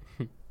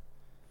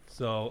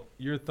 So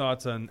your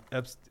thoughts on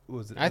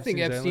Epstein? I think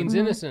Epstein's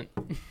innocent.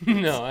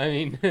 No, I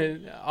mean,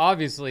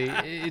 obviously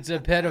it's a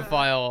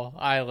pedophile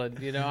island.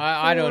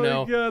 I don't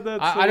know. God,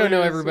 that's I don't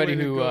know everybody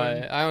hilarious who. way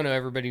to go. I don't know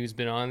everybody who's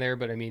been on there,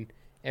 but I mean,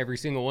 every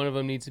single one of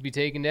them needs to be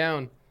taken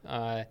down.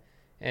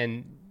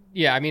 And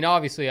yeah, I mean,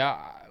 obviously,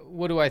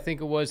 what do I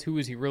think it was? Who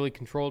was he really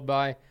controlled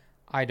by?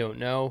 I don't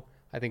know.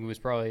 I think it was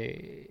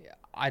probably.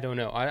 I don't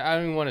know. I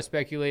don't even want to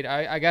speculate.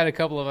 I got a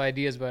couple of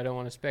ideas, but I don't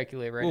want to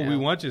speculate right now. Well, we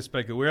want you to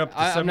speculate. We're up to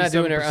 77% I'm not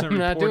doing it. I'm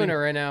not doing it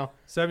right now.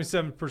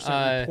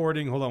 77%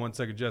 reporting. Hold on one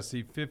second,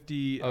 Jesse. 50.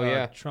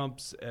 Yeah.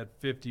 Trump's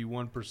at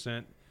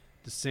 51%.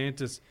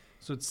 DeSantis.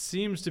 So it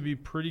seems to be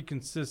pretty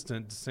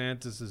consistent.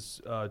 DeSantis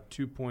is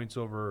 2 points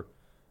over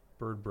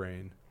Bird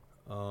Brain.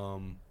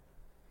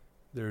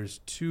 There's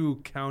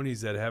 2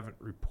 counties that haven't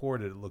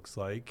reported, it looks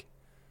like.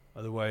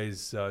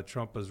 Otherwise,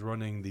 Trump is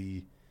running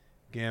the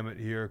gamut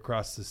here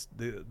across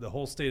the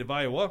whole state of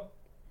Iowa.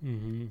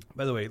 Mm-hmm.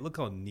 By the way, look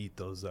how neat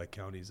those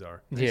counties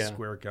are. Nice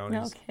square counties.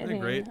 No Isn't kidding.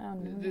 that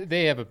great?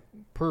 They have a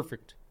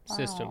perfect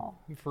system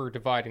for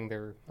dividing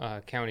their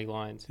county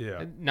lines.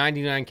 Yeah.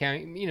 99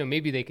 county,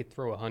 maybe they could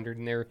throw 100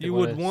 in there if they You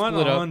want would to want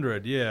split 100,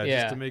 up.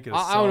 just to make it a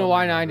I don't know solid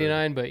why 100.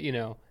 99, but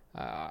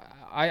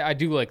I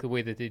do like the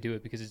way that they do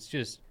it because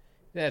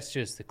that's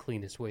just the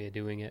cleanest way of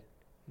doing it.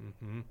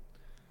 Mm-hmm.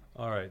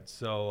 All right,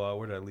 so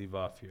where did I leave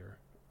off here?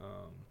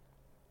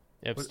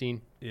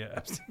 Epstein.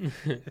 Epstein.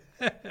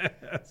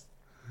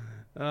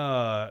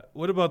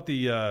 What about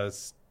the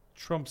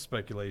Trump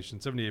speculation?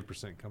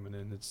 78% coming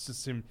in. It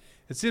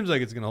seems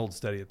like it's going to hold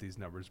steady at these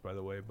numbers, by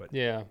the way. But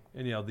yeah.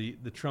 Anyhow,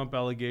 the Trump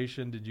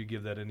allegation. Did you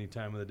give that any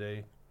time of the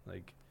day?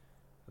 Like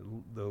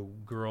the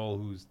girl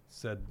who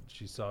said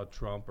she saw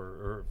Trump,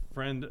 or a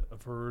friend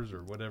of hers,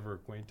 or whatever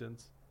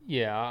acquaintance.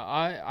 Yeah,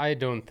 I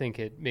don't think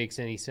it makes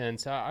any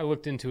sense. I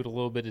looked into it a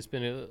little bit. It's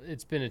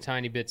been a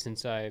tiny bit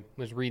since I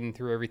was reading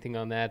through everything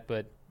on that,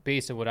 but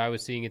based on what I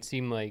was seeing, it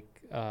seemed like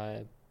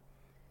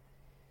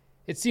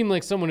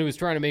someone who was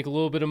trying to make a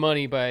little bit of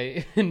money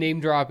by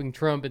name dropping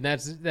Trump, and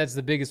that's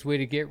the biggest way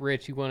to get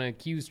rich. You want to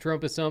accuse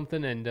Trump of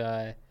something, and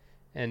the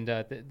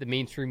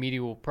mainstream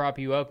media will prop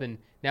you up, and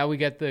now we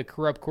got the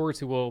corrupt courts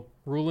who will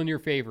rule in your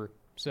favor.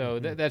 So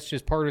that's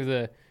just part of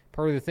the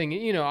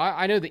thing.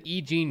 I know the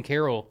E. Jean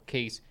Carroll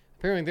case.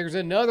 Apparently, there's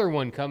another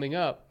one coming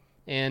up,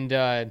 and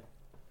the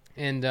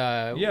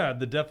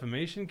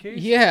defamation case.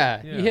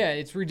 Yeah,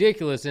 it's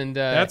ridiculous. And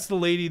that's the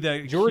lady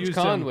that George accused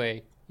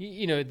Conway.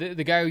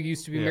 The guy who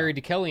used to be married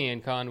to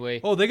Kellyanne Conway.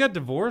 Oh, they got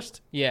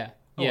divorced? Yeah.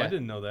 Oh, I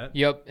didn't know that.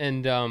 Yep,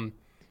 and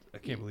I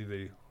can't believe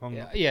they hung.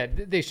 Yeah,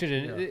 they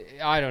shouldn't.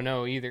 Yeah. I don't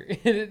know either.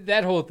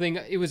 That whole thing.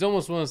 It was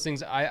almost one of those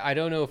things. I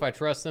don't know if I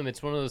trust them.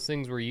 It's one of those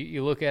things where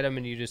you look at them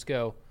and you just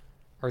go,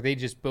 are they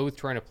just both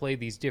trying to play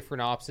these different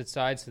opposite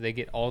sides so they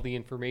get all the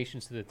information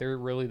so that they're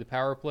really the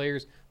power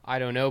players? I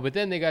don't know. But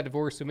then they got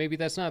divorced, so maybe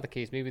that's not the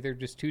case. Maybe they're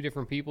just two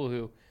different people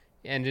who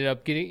ended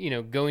up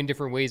getting, going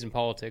different ways in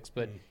politics.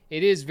 But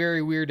it is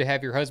very weird to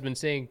have your husband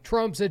saying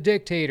Trump's a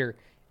dictator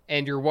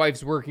and your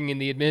wife's working in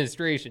the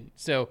administration.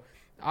 So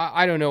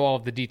I don't know all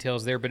of the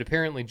details there, but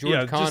apparently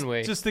George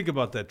Conway. Just think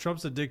about that.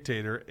 Trump's a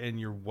dictator and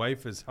your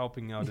wife is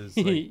helping out his.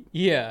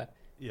 Yeah,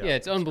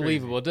 it's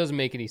unbelievable. Crazy. It doesn't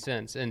make any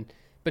sense.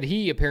 But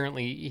he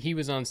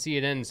was on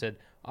CNN and said,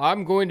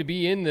 I'm going to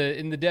be in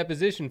the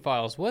deposition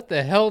files. What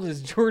the hell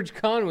does George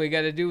Conway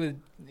got to do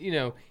with,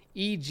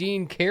 E.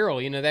 Jean Carroll,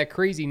 that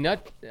crazy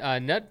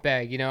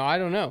nutbag, I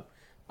don't know.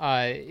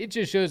 It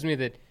just shows me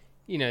that,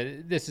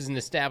 this is an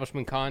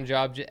establishment con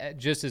job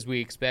just as we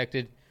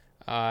expected.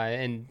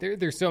 And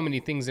there's so many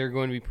things that are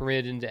going to be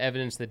permitted into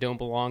evidence that don't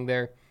belong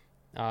there.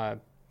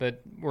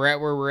 But we're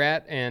at where we're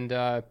at. And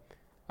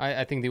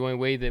I think the only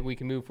way that we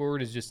can move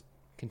forward is just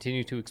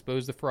continue to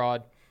expose the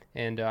fraud,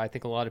 and I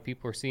think a lot of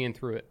people are seeing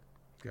through it.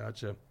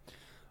 Gotcha.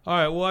 All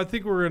right, well, I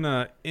think we're going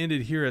to end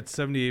it here at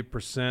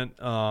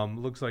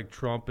 78%. Looks like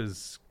Trump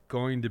is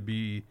going to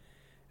be,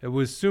 it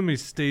would assume he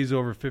stays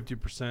over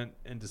 50%,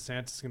 and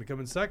DeSantis is going to come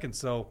in second.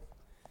 So,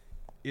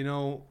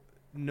 no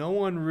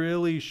one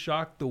really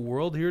shocked the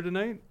world here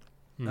tonight.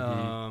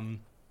 Mm-hmm.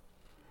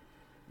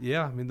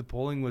 The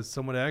polling was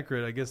somewhat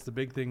accurate. I guess the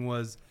big thing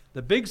was,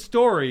 the big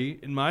story,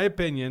 in my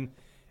opinion,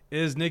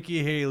 is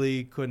Nikki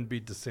Haley couldn't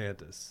beat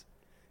DeSantis.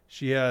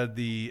 She had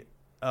the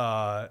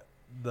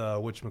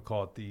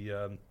whatchamacallit,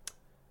 the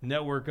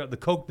network, the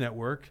Koch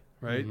network,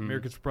 right? Mm-hmm.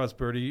 Americans for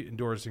Prosperity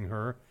endorsing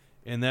her,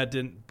 and that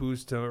didn't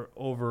boost her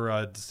over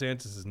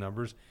DeSantis'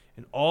 numbers.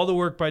 And all the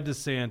work by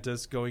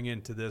DeSantis going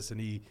into this,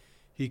 and he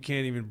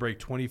can't even break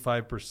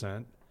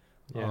 25%.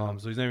 Yeah.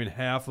 So he's not even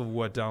half of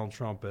what Donald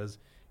Trump is.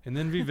 And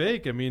then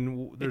Vivek,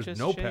 there's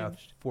no path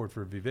forward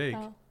for Vivek.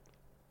 Oh.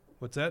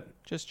 What's that?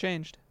 Just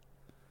changed.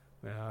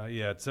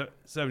 It's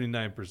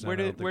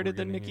 79%. Where did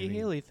the Nikki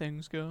Haley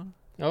things go?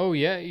 Oh,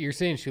 yeah. You're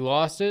saying she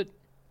lost it?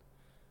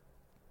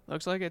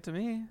 Looks like it to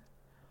me.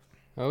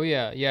 Oh,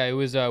 yeah. Yeah, it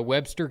was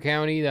Webster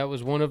County. That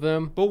was one of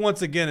them. But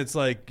once again, it's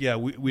like,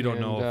 we don't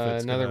know if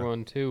it's another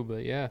one, too.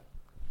 But, yeah.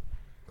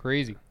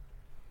 Crazy.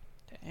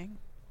 Dang.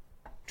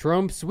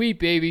 Trump sweep,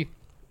 baby.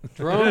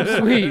 Trump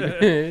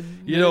sweep.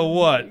 You know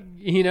what?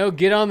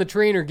 Get on the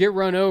train or get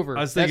run over.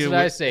 That's what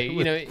I say.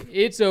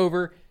 It's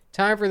over.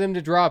 Time for them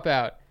to drop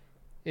out.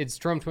 It's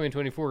Trump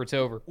 2024. It's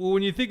over. Well,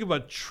 when you think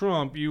about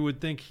Trump, you would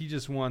think he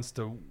just wants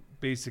to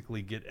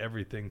basically get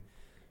everything.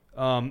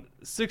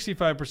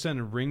 65%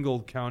 in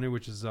Ringgold County,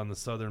 which is on the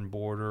southern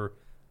border.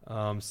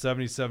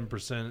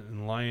 77%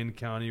 in Lyon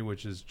County,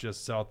 which is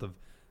just south of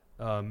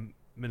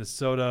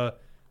Minnesota.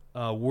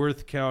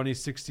 Worth County,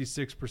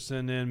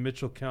 66% in.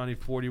 Mitchell County,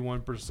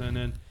 41%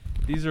 in.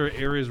 These are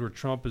areas where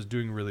Trump is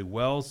doing really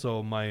well.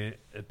 So my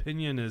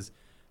opinion is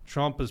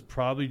Trump is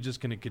probably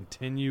just going to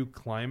continue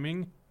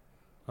climbing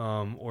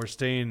or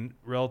staying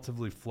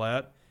relatively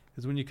flat.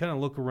 Because when you kind of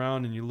look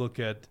around and you look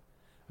at,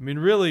 I mean,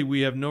 really,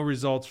 we have no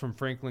results from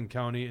Franklin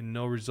County and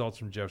no results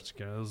from Jefferson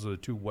County. Those are the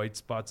two white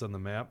spots on the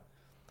map.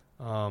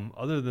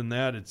 Other than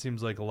that, it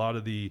seems like a lot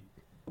of the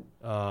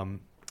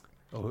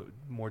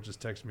Mort just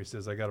texted me,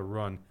 says, I got to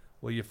run.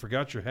 Well, you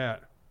forgot your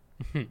hat.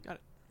 Got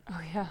it.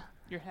 Oh, yeah.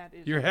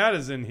 Your hat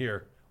is in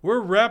here.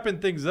 We're wrapping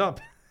things up.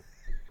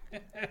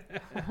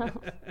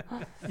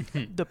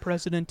 The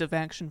president of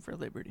Action for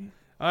Liberty.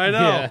 I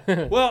know.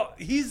 Yeah. Well,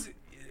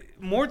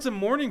 Mort's a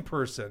morning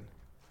person.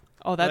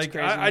 Oh, that's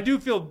crazy. I do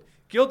feel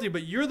guilty,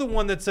 but you're the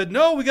one that said,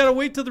 no, we got to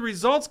wait till the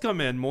results come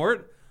in,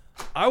 Mort.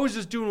 I was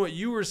just doing what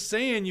you were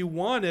saying you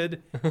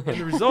wanted in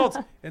the results.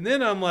 And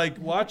then I'm like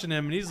watching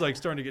him, and he's like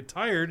starting to get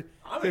tired.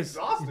 I'm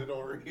exhausted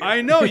over here.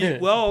 I know.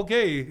 Well,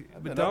 okay,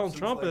 but Donald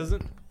Trump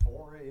isn't.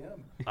 4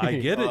 a.m. I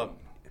get it. Oh,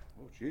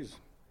 jeez.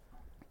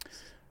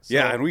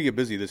 Yeah, and we get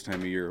busy this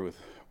time of year with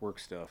work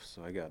stuff,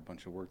 so I got a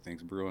bunch of work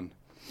things brewing.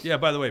 Yeah,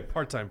 by the way,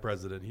 part-time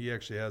president. He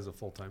actually has a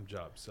full-time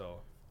job, so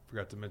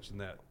forgot to mention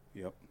that.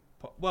 Yep.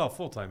 Well,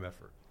 full-time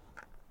effort.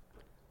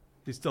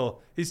 He still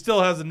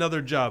has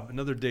another job,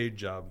 another day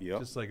job,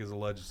 just like as a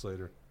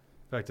legislator.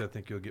 In fact, I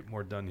think you'll get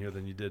more done here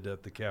than you did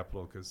at the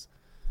Capitol because,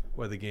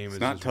 the game is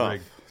not just tough.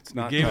 rigged. It's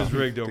not the game tough is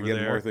rigged over to get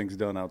there. more things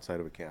done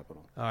outside of a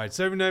Capitol. All right,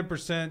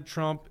 79%.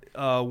 Trump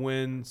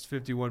wins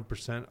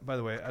 51%. By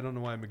the way, I don't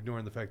know why I'm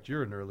ignoring the fact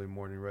you're an early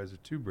morning riser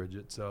too,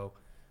 Bridget. So,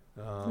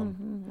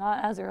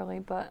 not as early,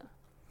 but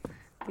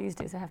these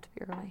days I have to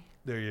be early.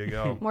 There you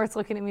go. Mort's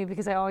looking at me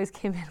because I always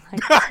came in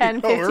like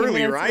 10, 15 early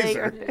minutes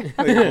riser.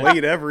 later.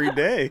 Late every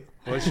day.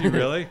 Was she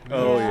really?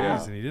 Oh, yeah.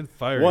 Geez, and he didn't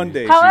fire One you.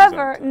 day.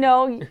 However,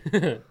 no.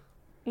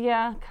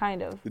 Yeah,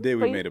 kind of. The day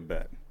we made a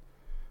bet.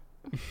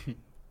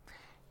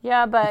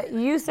 Yeah, but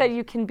you said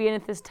you can be in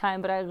at this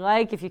time, but I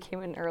like if you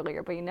came in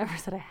earlier, but you never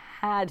said I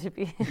had to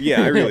be in.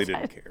 Yeah, I really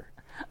didn't care.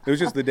 It was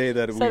just the day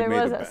that we so made there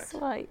the was bet. a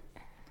slight.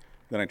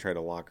 Then I tried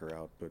to lock her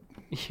out, but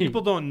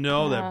people don't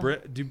know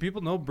that. Do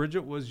people know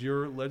Bridget was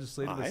your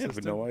legislative assistant? I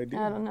have no idea.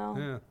 I don't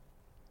know.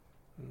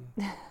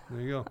 Yeah.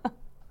 There you go.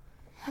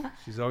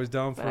 She's always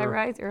down for. But I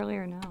rise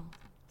earlier now,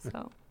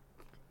 so.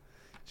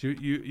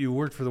 You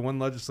worked for the one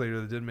legislator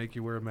that didn't make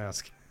you wear a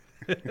mask.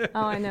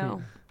 Oh, I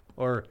know.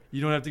 Or you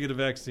don't have to get a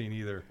vaccine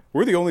either.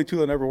 We're the only two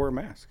that never wear a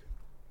mask.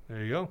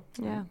 There you go.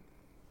 Yeah.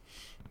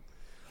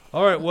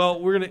 All right, well,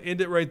 we're going to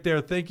end it right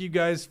there. Thank you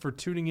guys for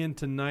tuning in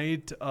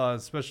tonight.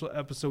 Special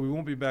episode. We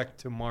won't be back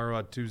tomorrow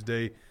on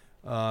Tuesday.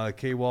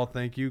 K-Wall,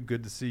 thank you.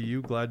 Good to see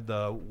you. Glad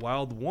the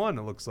Wild won,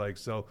 it looks like.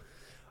 So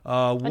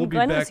we'll and be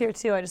Glenn back. was here,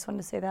 too. I just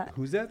wanted to say that.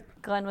 Who's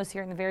that? Glenn was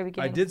here in the very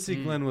beginning. I did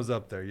see Glenn was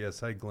up there.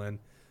 Yes, hi, Glenn.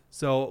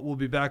 So we'll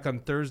be back on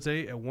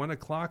Thursday at 1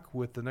 o'clock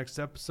with the next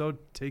episode.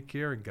 Take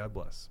care and God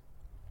bless.